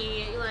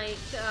B. Like,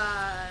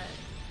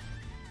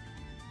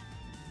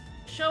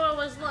 Showa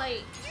was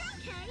like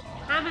You're okay.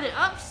 hamming it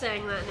up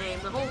saying that name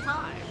the whole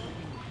time.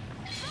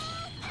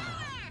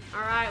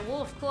 Alright,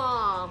 Wolf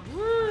Claw.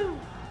 Woo!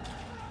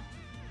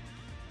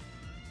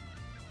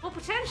 We'll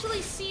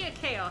potentially see a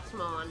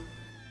Chaosmon.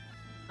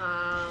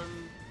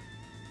 And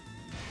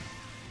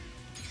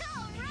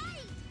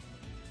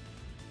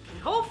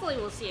hopefully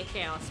we'll see a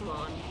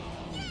Chaosmon.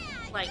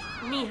 Like,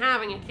 me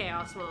having a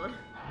Chaosmon.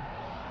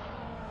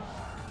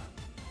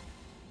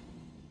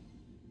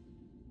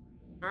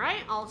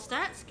 Alright, all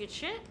stats, good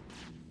shit.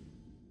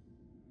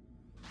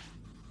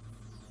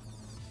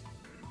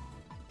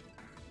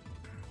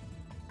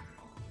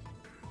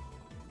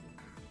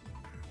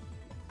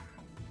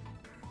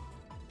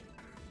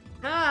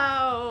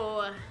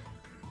 How?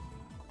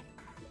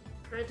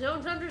 I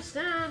don't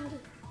understand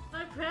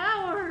my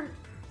power.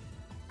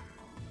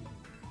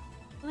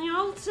 The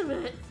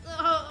ultimate.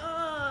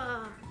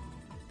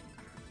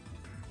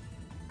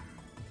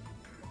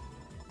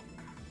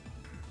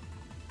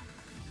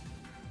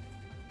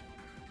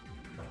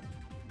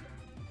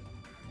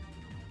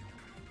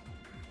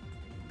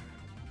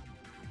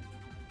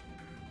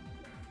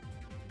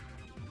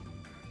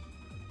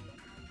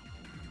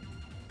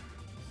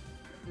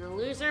 The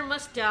loser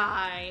must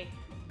die.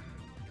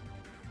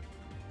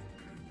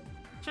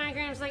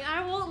 Trigreen's like,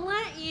 I won't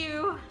let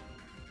you.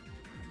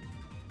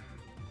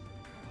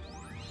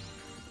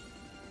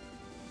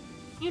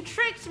 You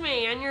tricked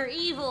me and you're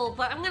evil,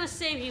 but I'm gonna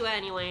save you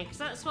anyway, because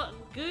that's what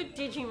good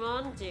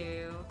Digimon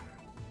do.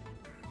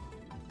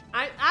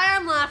 I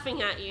am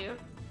laughing at you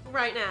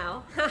right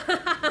now.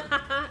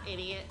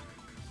 Idiot.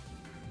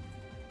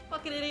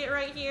 Fucking idiot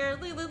right here.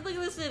 Look at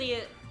this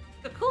idiot.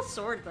 A cool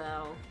sword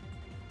though.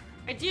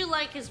 I do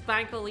like his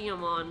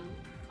Bankoleomon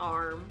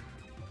arm.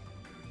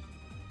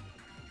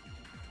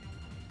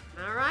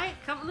 Alright,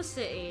 come to the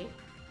city.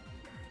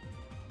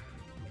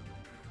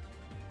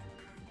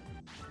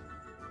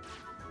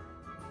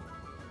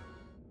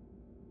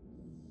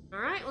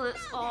 Alright, well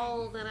that's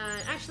all that I...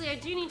 Actually, I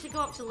do need to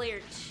go up to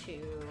layer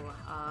 2.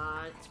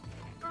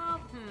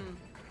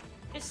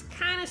 It's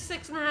kind of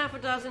 6.5 a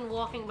dozen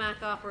walking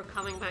back up or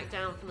coming back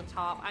down from the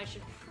top. I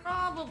should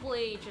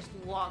probably just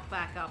walk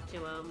back up to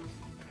him.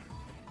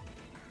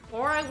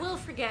 Or I will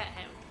forget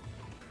him.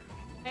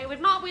 It would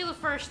not be the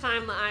first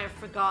time that I have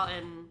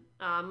forgotten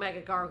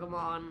Mega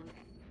Garurumon.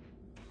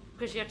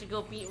 Because you have to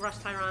go beat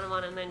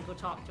Tyrannomon and then go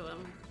talk to him.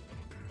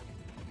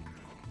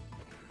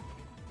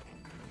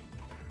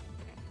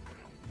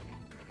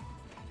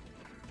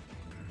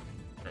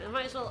 I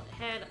might as well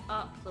head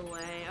up the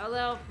way,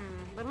 although,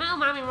 the Metal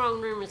Mammy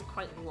Wrong Room is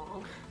quite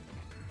long.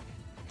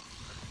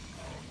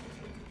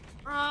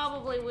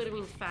 Probably would have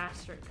been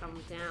faster to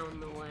come down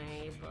the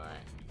way, but...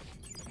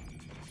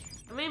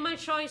 I made my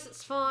choice,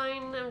 it's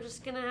fine. I'm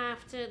just gonna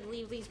have to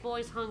leave these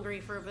boys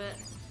hungry for a bit.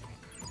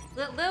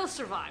 They'll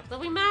survive. They'll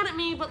be mad at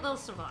me, but they'll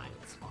survive.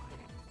 It's fine.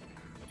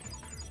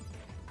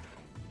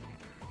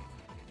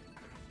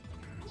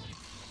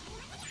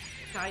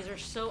 Guys are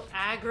so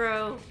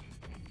aggro.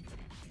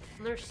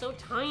 And they're so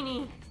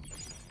tiny.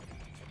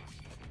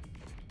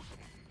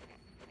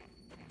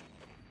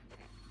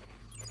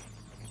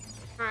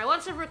 Alright,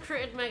 once I've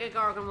recruited Mega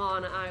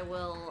Garurumon, I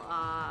will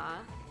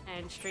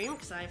end stream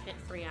because I've hit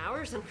 3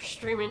 hours and we're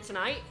streaming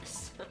tonight.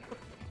 So.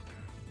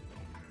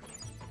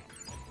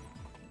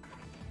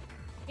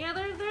 Yeah,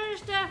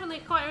 there's definitely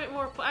quite a bit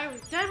more.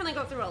 I've definitely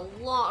got through a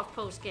lot of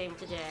post game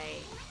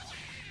today.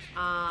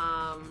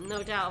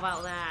 No doubt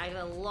about that. I did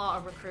a lot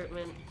of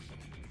recruitment.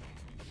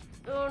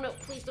 Oh no,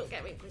 please don't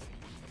get me, please.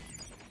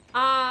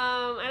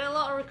 And a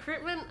lot of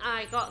recruitment.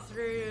 I got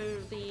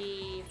through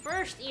the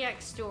first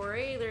EX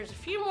story. There's a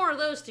few more of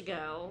those to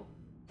go.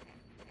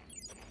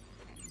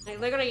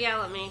 They're gonna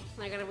yell at me.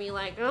 They're gonna be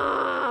like, oh,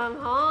 I'm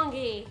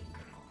hungry.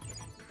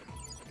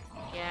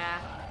 Yeah,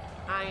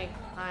 I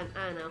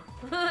know.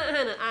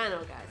 I know,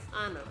 guys.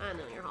 I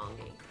know you're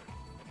hungry.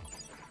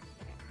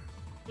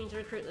 Need to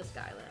recruit this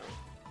guy, though.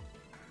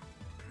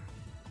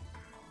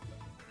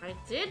 I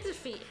did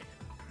defeat him.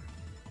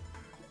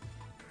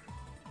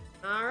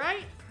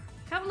 Alright,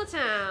 come to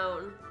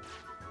town.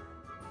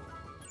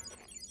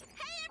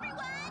 Hey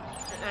everyone!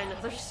 I know,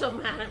 they're so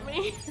mad at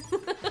me.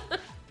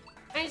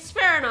 It's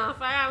fair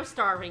enough, I am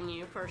starving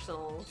you for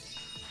souls.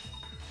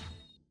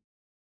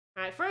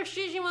 Alright, first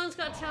Digimon's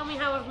gotta tell me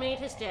how I've made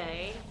his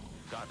day.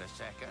 Got a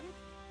second?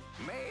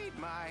 Made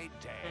my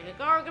day. Mega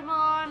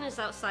Garurumon is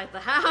outside the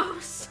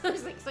house.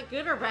 Is it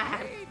good or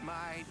bad? Made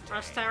my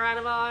day.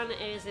 Tyrannomon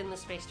is in the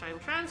space-time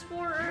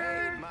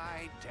transporter. Made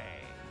my day.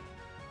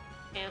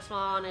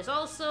 Chaosmon is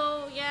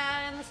also,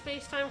 yeah, in the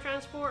space-time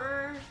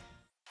transporter.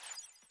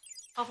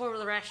 Off over to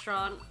the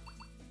restaurant.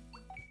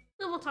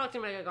 Then we'll talk to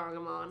Mega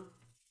Garurumon.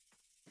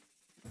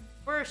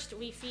 First,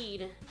 we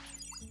feed.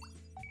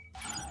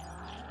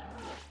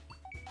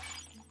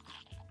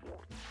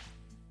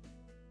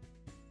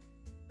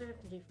 I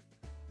have to do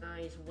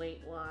guys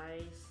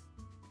weight-wise.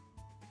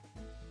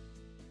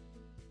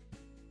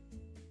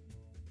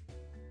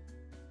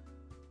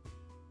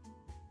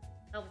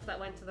 Help if that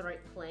went to the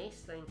right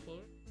place, thank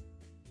you.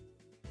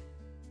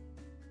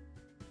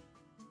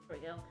 There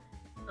we go.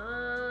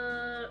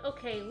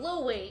 Okay,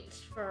 low weight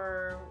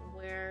for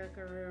where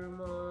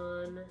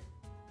Garurumon.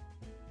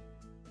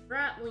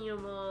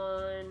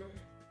 Ratliumon.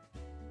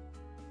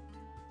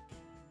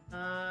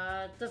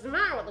 Doesn't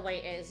matter what the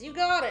weight is, you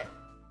got it!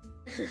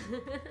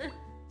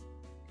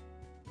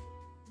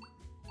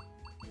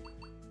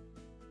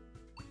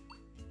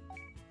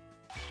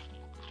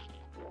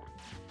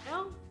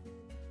 Oh.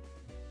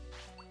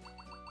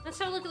 Let's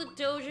have a look at the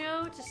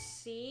dojo to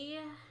see.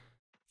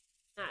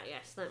 Ah,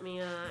 yes, let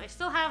me, I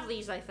still have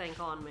these, I think,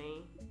 on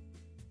me.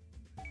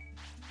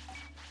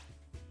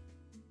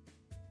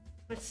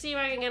 Let's see if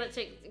I can get it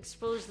to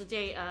expose the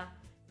data.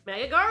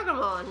 Mega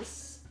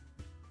Garurumons!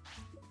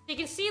 You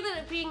can see that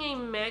it being a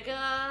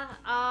Mega,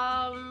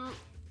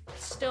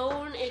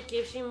 stone, it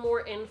gives you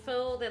more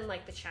info than,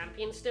 like, the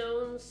champion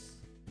stones.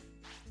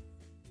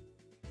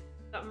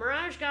 Got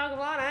Mirage,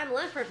 Garurumon, and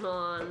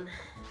Leopardmon.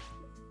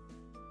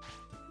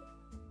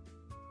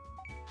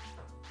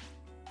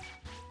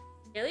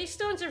 Yeah, these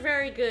stones are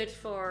very good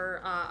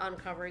for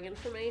uncovering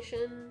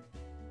information.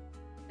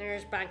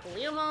 There's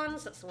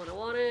Bankoleomons, that's the one I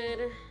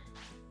wanted.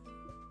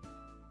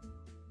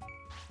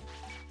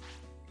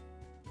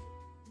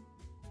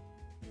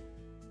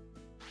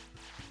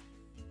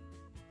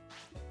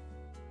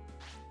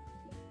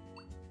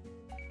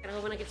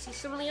 kinda hoping I could see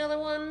some of the other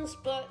ones,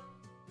 but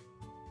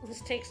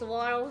this takes a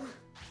while.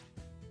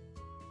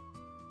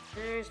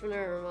 There's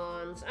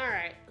Garurumons.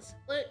 Alright, let's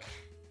look.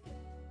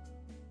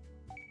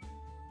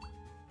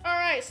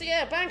 Alright, so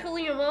yeah,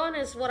 Garurumon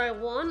is what I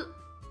want.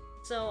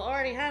 So I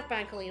already have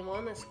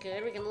Garurumon, that's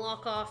good. We can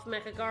lock off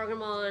Mecha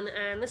Garurumon,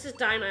 and this is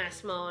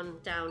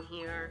Dynasmon down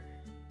here.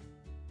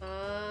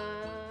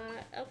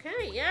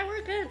 Okay, yeah,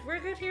 we're good. We're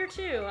good here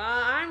too.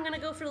 I'm gonna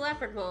go for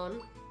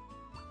Leopardmon.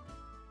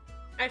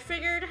 I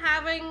figured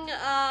having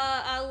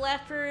a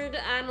leopard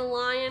and a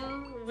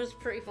lion was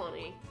pretty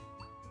funny.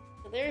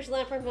 So there's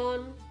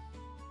Leopardmon.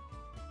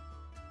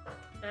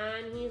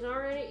 And he's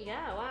already,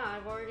 yeah, wow,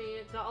 I've already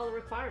got all the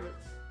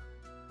requirements.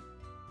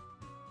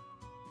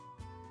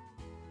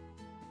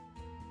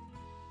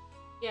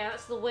 Yeah,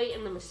 that's the weight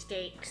and the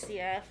mistakes,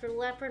 yeah, for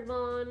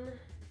Leopardmon.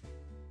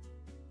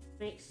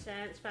 Makes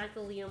sense.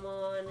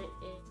 Garurumon.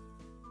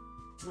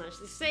 It's nice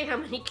to say how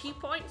many key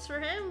points for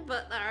him,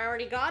 but I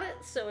already got it,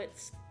 so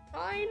it's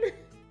fine.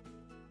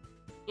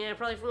 Yeah,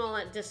 probably from all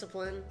that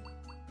discipline.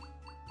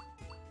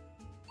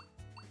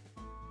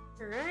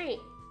 Alright.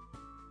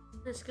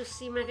 Let's go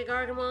see Mecha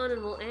Garurumon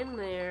and we'll end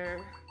there.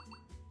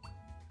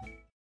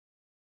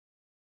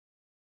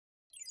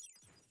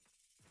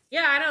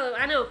 Yeah,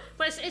 I know.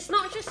 But it's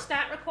not just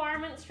stat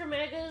requirements for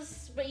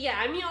Megas. But yeah,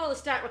 I mean all the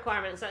stat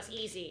requirements, that's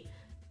easy.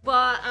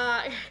 But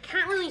I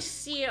can't really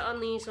see it on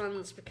these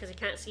ones because I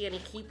can't see any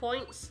key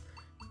points.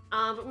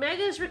 But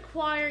Megas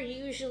require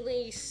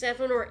usually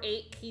 7 or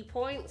 8 key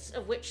points,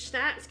 of which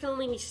stats can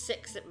only be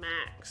 6 at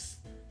max.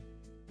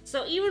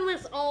 So even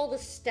with all the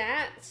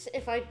stats,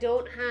 if I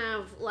don't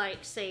have, like,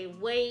 say,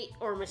 weight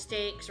or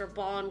mistakes or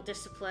bond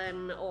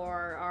discipline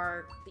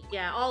or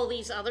yeah, all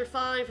these other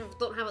 5, if I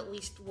don't have at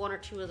least 1 or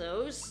 2 of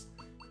those,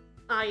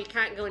 you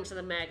can't go into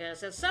the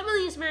Megas. And some of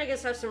these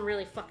Megas have some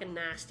really fucking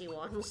nasty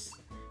ones.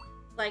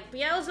 Like,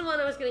 Beelzemon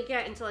I was gonna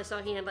get until I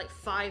saw he had, like,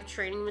 5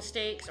 training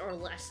mistakes or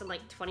less than,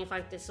 like,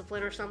 25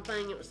 discipline or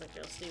something. It was, like,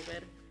 real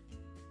stupid.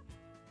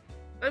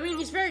 I mean,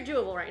 he's very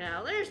doable right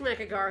now. There's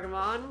Mecha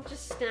Garurumon,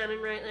 just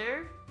standing right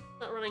there.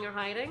 Not running or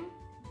hiding.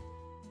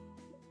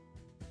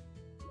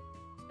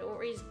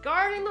 Or he's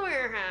guarding the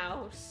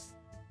warehouse.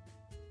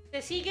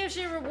 Because he gives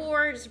you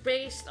rewards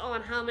based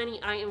on how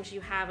many items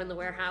you have in the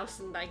warehouse,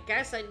 and I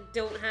guess I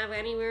don't have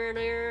anywhere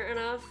near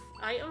enough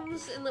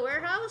items in the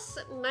warehouse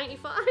at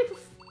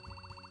 95.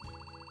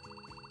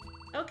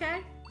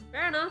 Okay,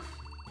 fair enough.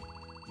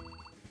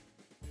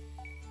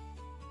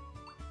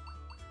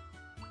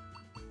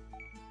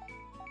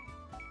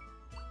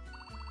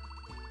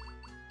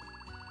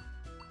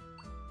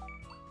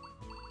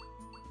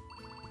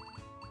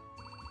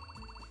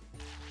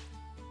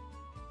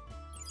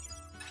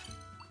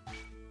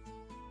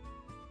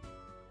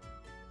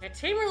 The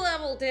tamer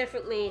level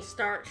definitely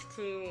starts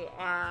to,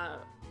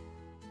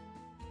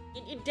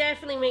 it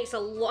definitely makes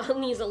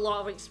needs a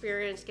lot of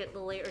experience getting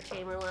the later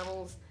tamer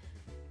levels.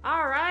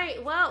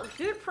 Alright, well,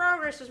 good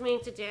progress was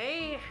made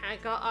today. I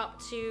got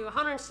up to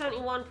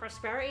 171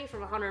 prosperity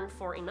from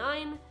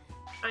 149.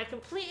 I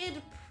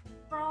completed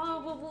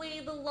probably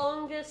the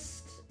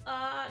longest,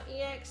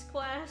 EX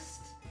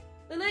quest.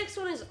 The next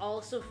one is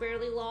also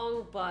fairly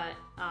long, but,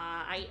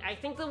 I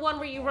think the one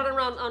where you run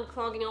around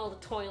unclogging all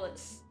the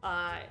toilets,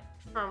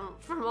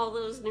 from all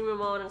those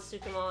Numemon and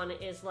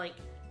Sukamon is like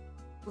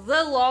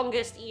the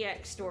longest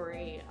EX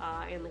story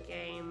in the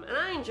game, and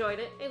I enjoyed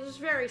it. It was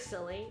very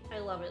silly. I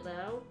love it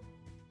though.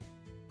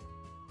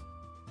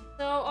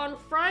 So on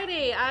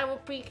Friday I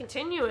will be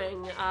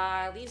continuing.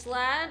 These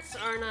lads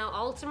are now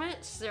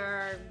ultimates.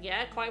 They're,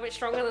 yeah, quite a bit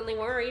stronger than they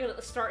were even at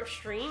the start of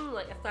stream,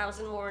 like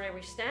 1,000 more in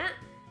every stat.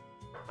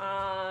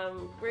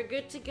 We're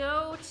good to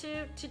go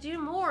to do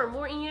more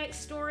EX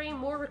story,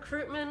 more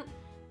recruitment.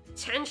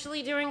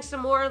 Potentially doing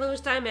some more of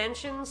those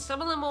dimensions. Some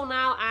of them will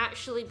now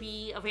actually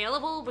be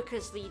available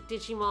because the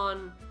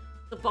Digimon,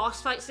 the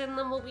boss fights in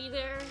them will be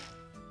there.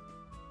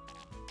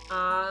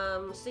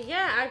 So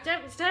yeah, I've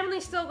definitely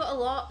still got a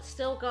lot.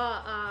 Still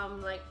got,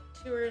 like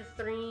 2 or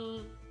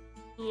 3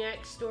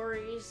 EX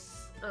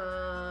stories.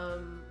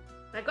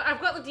 I've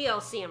got the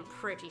DLC, I'm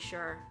pretty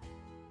sure.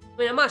 I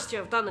mean, I must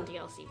have done the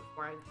DLC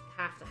before. I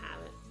have to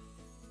have it.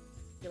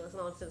 Ridiculous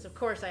nonsense. Of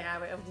course I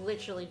have it. I've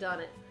literally done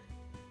it.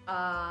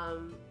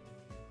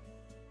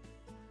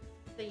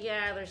 So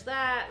yeah, there's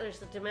that, there's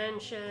the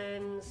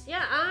dimensions.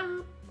 Yeah,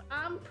 I'm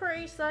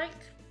pretty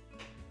psyched.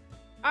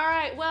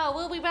 Alright, well,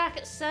 we'll be back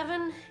at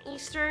 7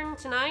 Eastern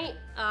tonight,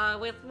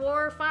 with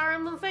more Fire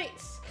Emblem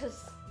Fates,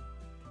 because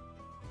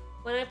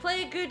when I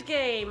play a good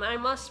game, I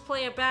must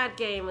play a bad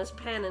game as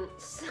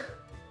penance.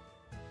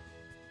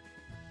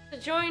 So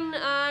join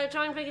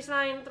Vegas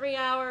 9 in 3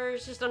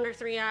 hours, just under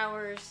 3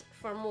 hours,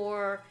 for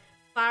more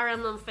Fire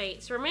Emblem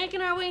Fates. We're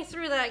making our way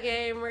through that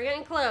game. We're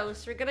getting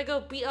close. We're gonna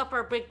go beat up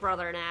our big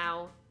brother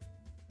now.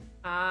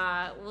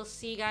 We'll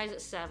see you guys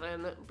at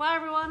 7. Bye,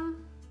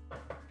 everyone.